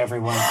thank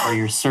everyone for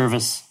your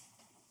service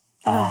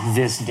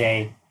this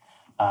day.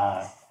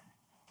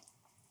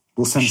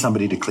 We'll send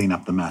somebody to clean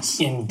up the mess.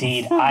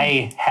 Indeed,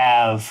 I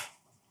have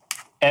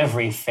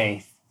every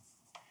faith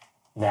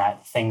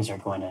that things are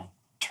going to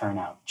turn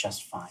out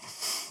just fine.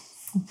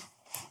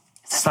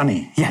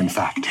 Sunny, in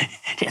fact.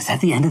 Is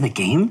that the end of the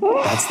game?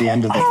 That's the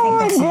end of the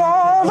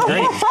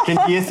Great. Can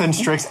Edith and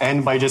Strix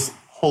end by just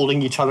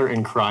holding each other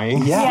and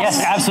crying? Yes,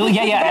 absolutely.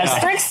 Yeah.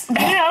 Strix,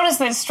 do you notice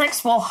that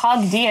Strix will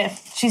hug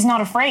Dieth? She's not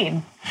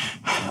afraid.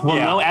 Well,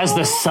 no, as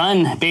the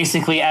sun,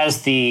 basically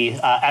as the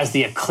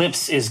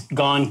eclipse is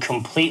gone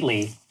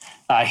completely,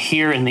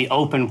 here in the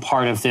open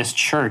part of this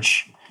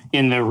church,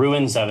 in the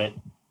ruins of it,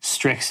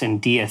 Strix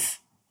and Dieth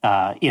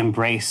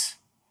embrace.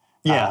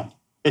 Yeah.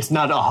 It's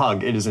not a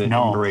hug. It is an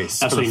embrace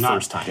for the absolutely not.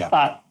 first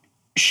time.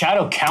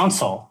 Shadow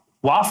Council,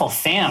 Waffle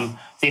Fam,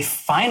 the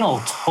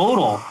final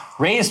total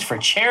raised for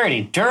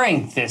charity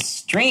during this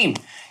stream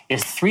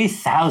is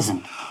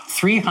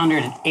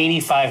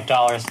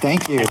 $3,385.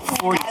 Thank you.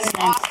 40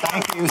 cents.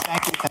 Thank you.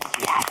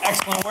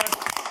 Excellent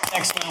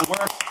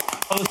work.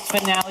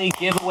 Post-finale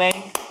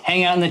giveaway.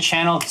 Hang out in the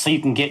channel so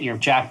you can get your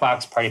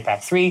Jackbox Party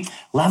Pack 3.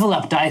 Level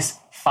up dice,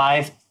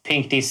 5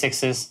 pink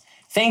D6s.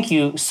 Thank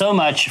you so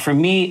much for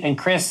me and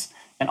Chris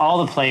and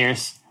all the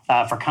players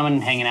for coming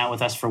and hanging out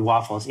with us for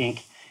Waffles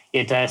Inc.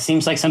 It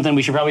seems like something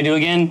we should probably do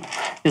again,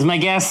 is my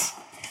guess.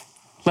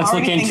 Let's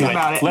look into it.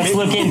 Let's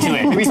look into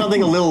it. Maybe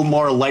something a little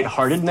more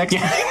lighthearted next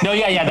time. No,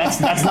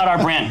 that's not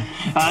our brand.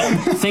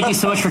 Thank you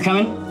so much for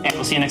coming, and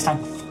we'll see you next time.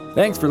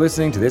 Thanks for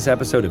listening to this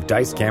episode of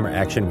Dice Camera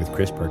Action with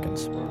Chris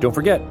Perkins. Don't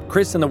forget,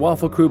 Chris and the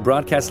Waffle Crew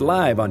broadcast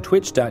live on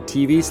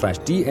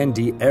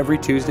twitch.tv/DND every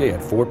Tuesday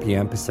at 4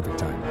 p.m. Pacific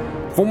Time.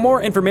 For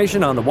more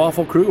information on the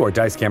Waffle Crew or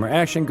Dice Camera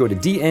Action, go to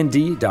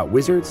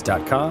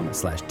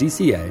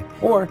dnd.wizards.com/DCA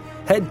or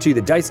head to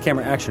the Dice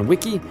Camera Action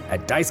wiki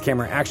at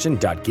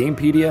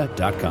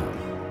dicecameraaction.gamepedia.com.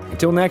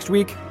 Until next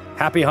week,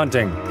 happy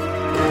hunting!